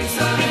Bay.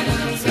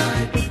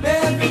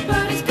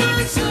 Everybody's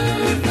gone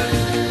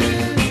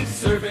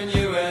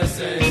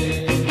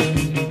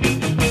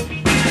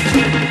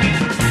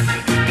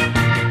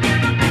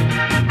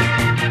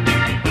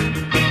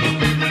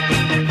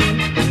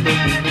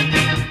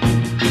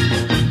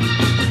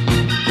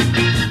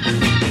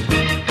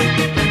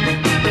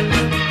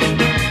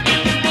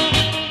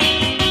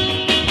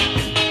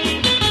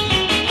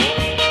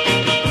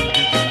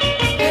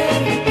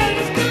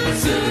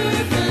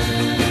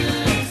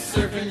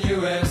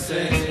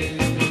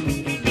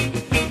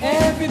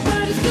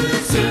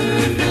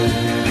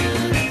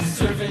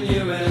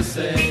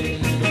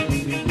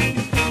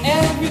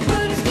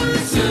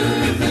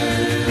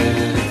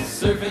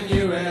surfing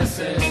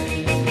USA.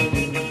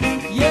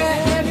 Yeah,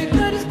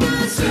 everybody's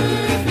gone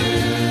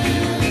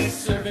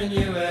surfing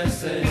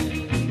USA.